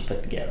Kakashi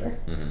put together.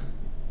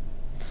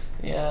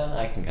 Yeah,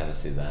 I can kind of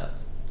see that.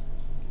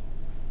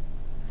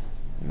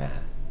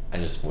 Matt, I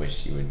just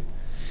wish you would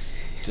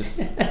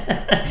just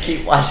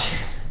keep watching.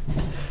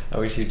 I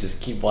wish you'd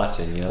just keep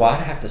watching, you know? Well,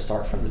 I'd have to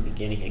start from the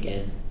beginning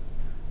again.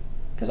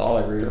 Because all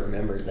I really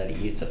remember is that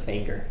he eats a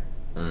finger.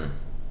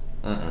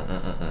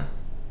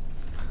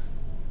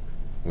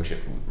 We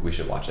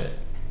should watch it.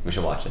 We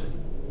should watch it.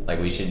 Like,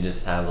 we should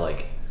just have,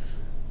 like,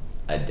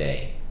 a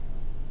day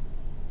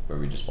where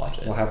we just watch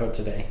it. Well, how about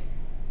today?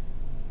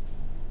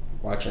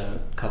 Watch a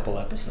couple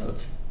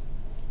episodes.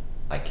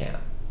 I can't.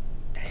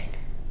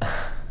 Dang.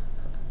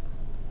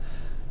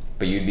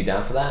 But you'd be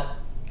down for that?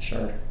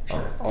 Sure.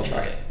 Oh, I'll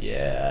try it.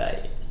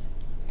 Yeah.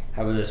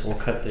 How about this? We'll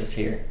cut this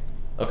here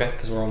Okay.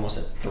 because we're almost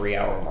at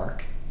 3-hour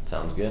mark.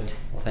 Sounds good.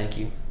 Well, thank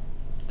you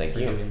Thank for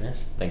you. doing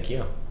this. Thank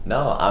you.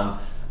 No,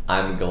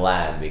 I'm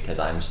glad because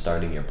I'm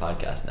starting your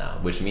podcast now,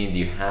 which means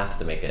you have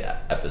to make it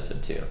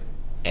episode 2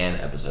 and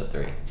episode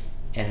 3.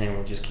 And then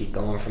we'll just keep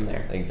going from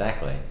there.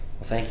 Exactly.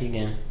 Well, thank you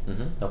again.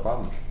 No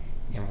problem.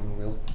 And we'll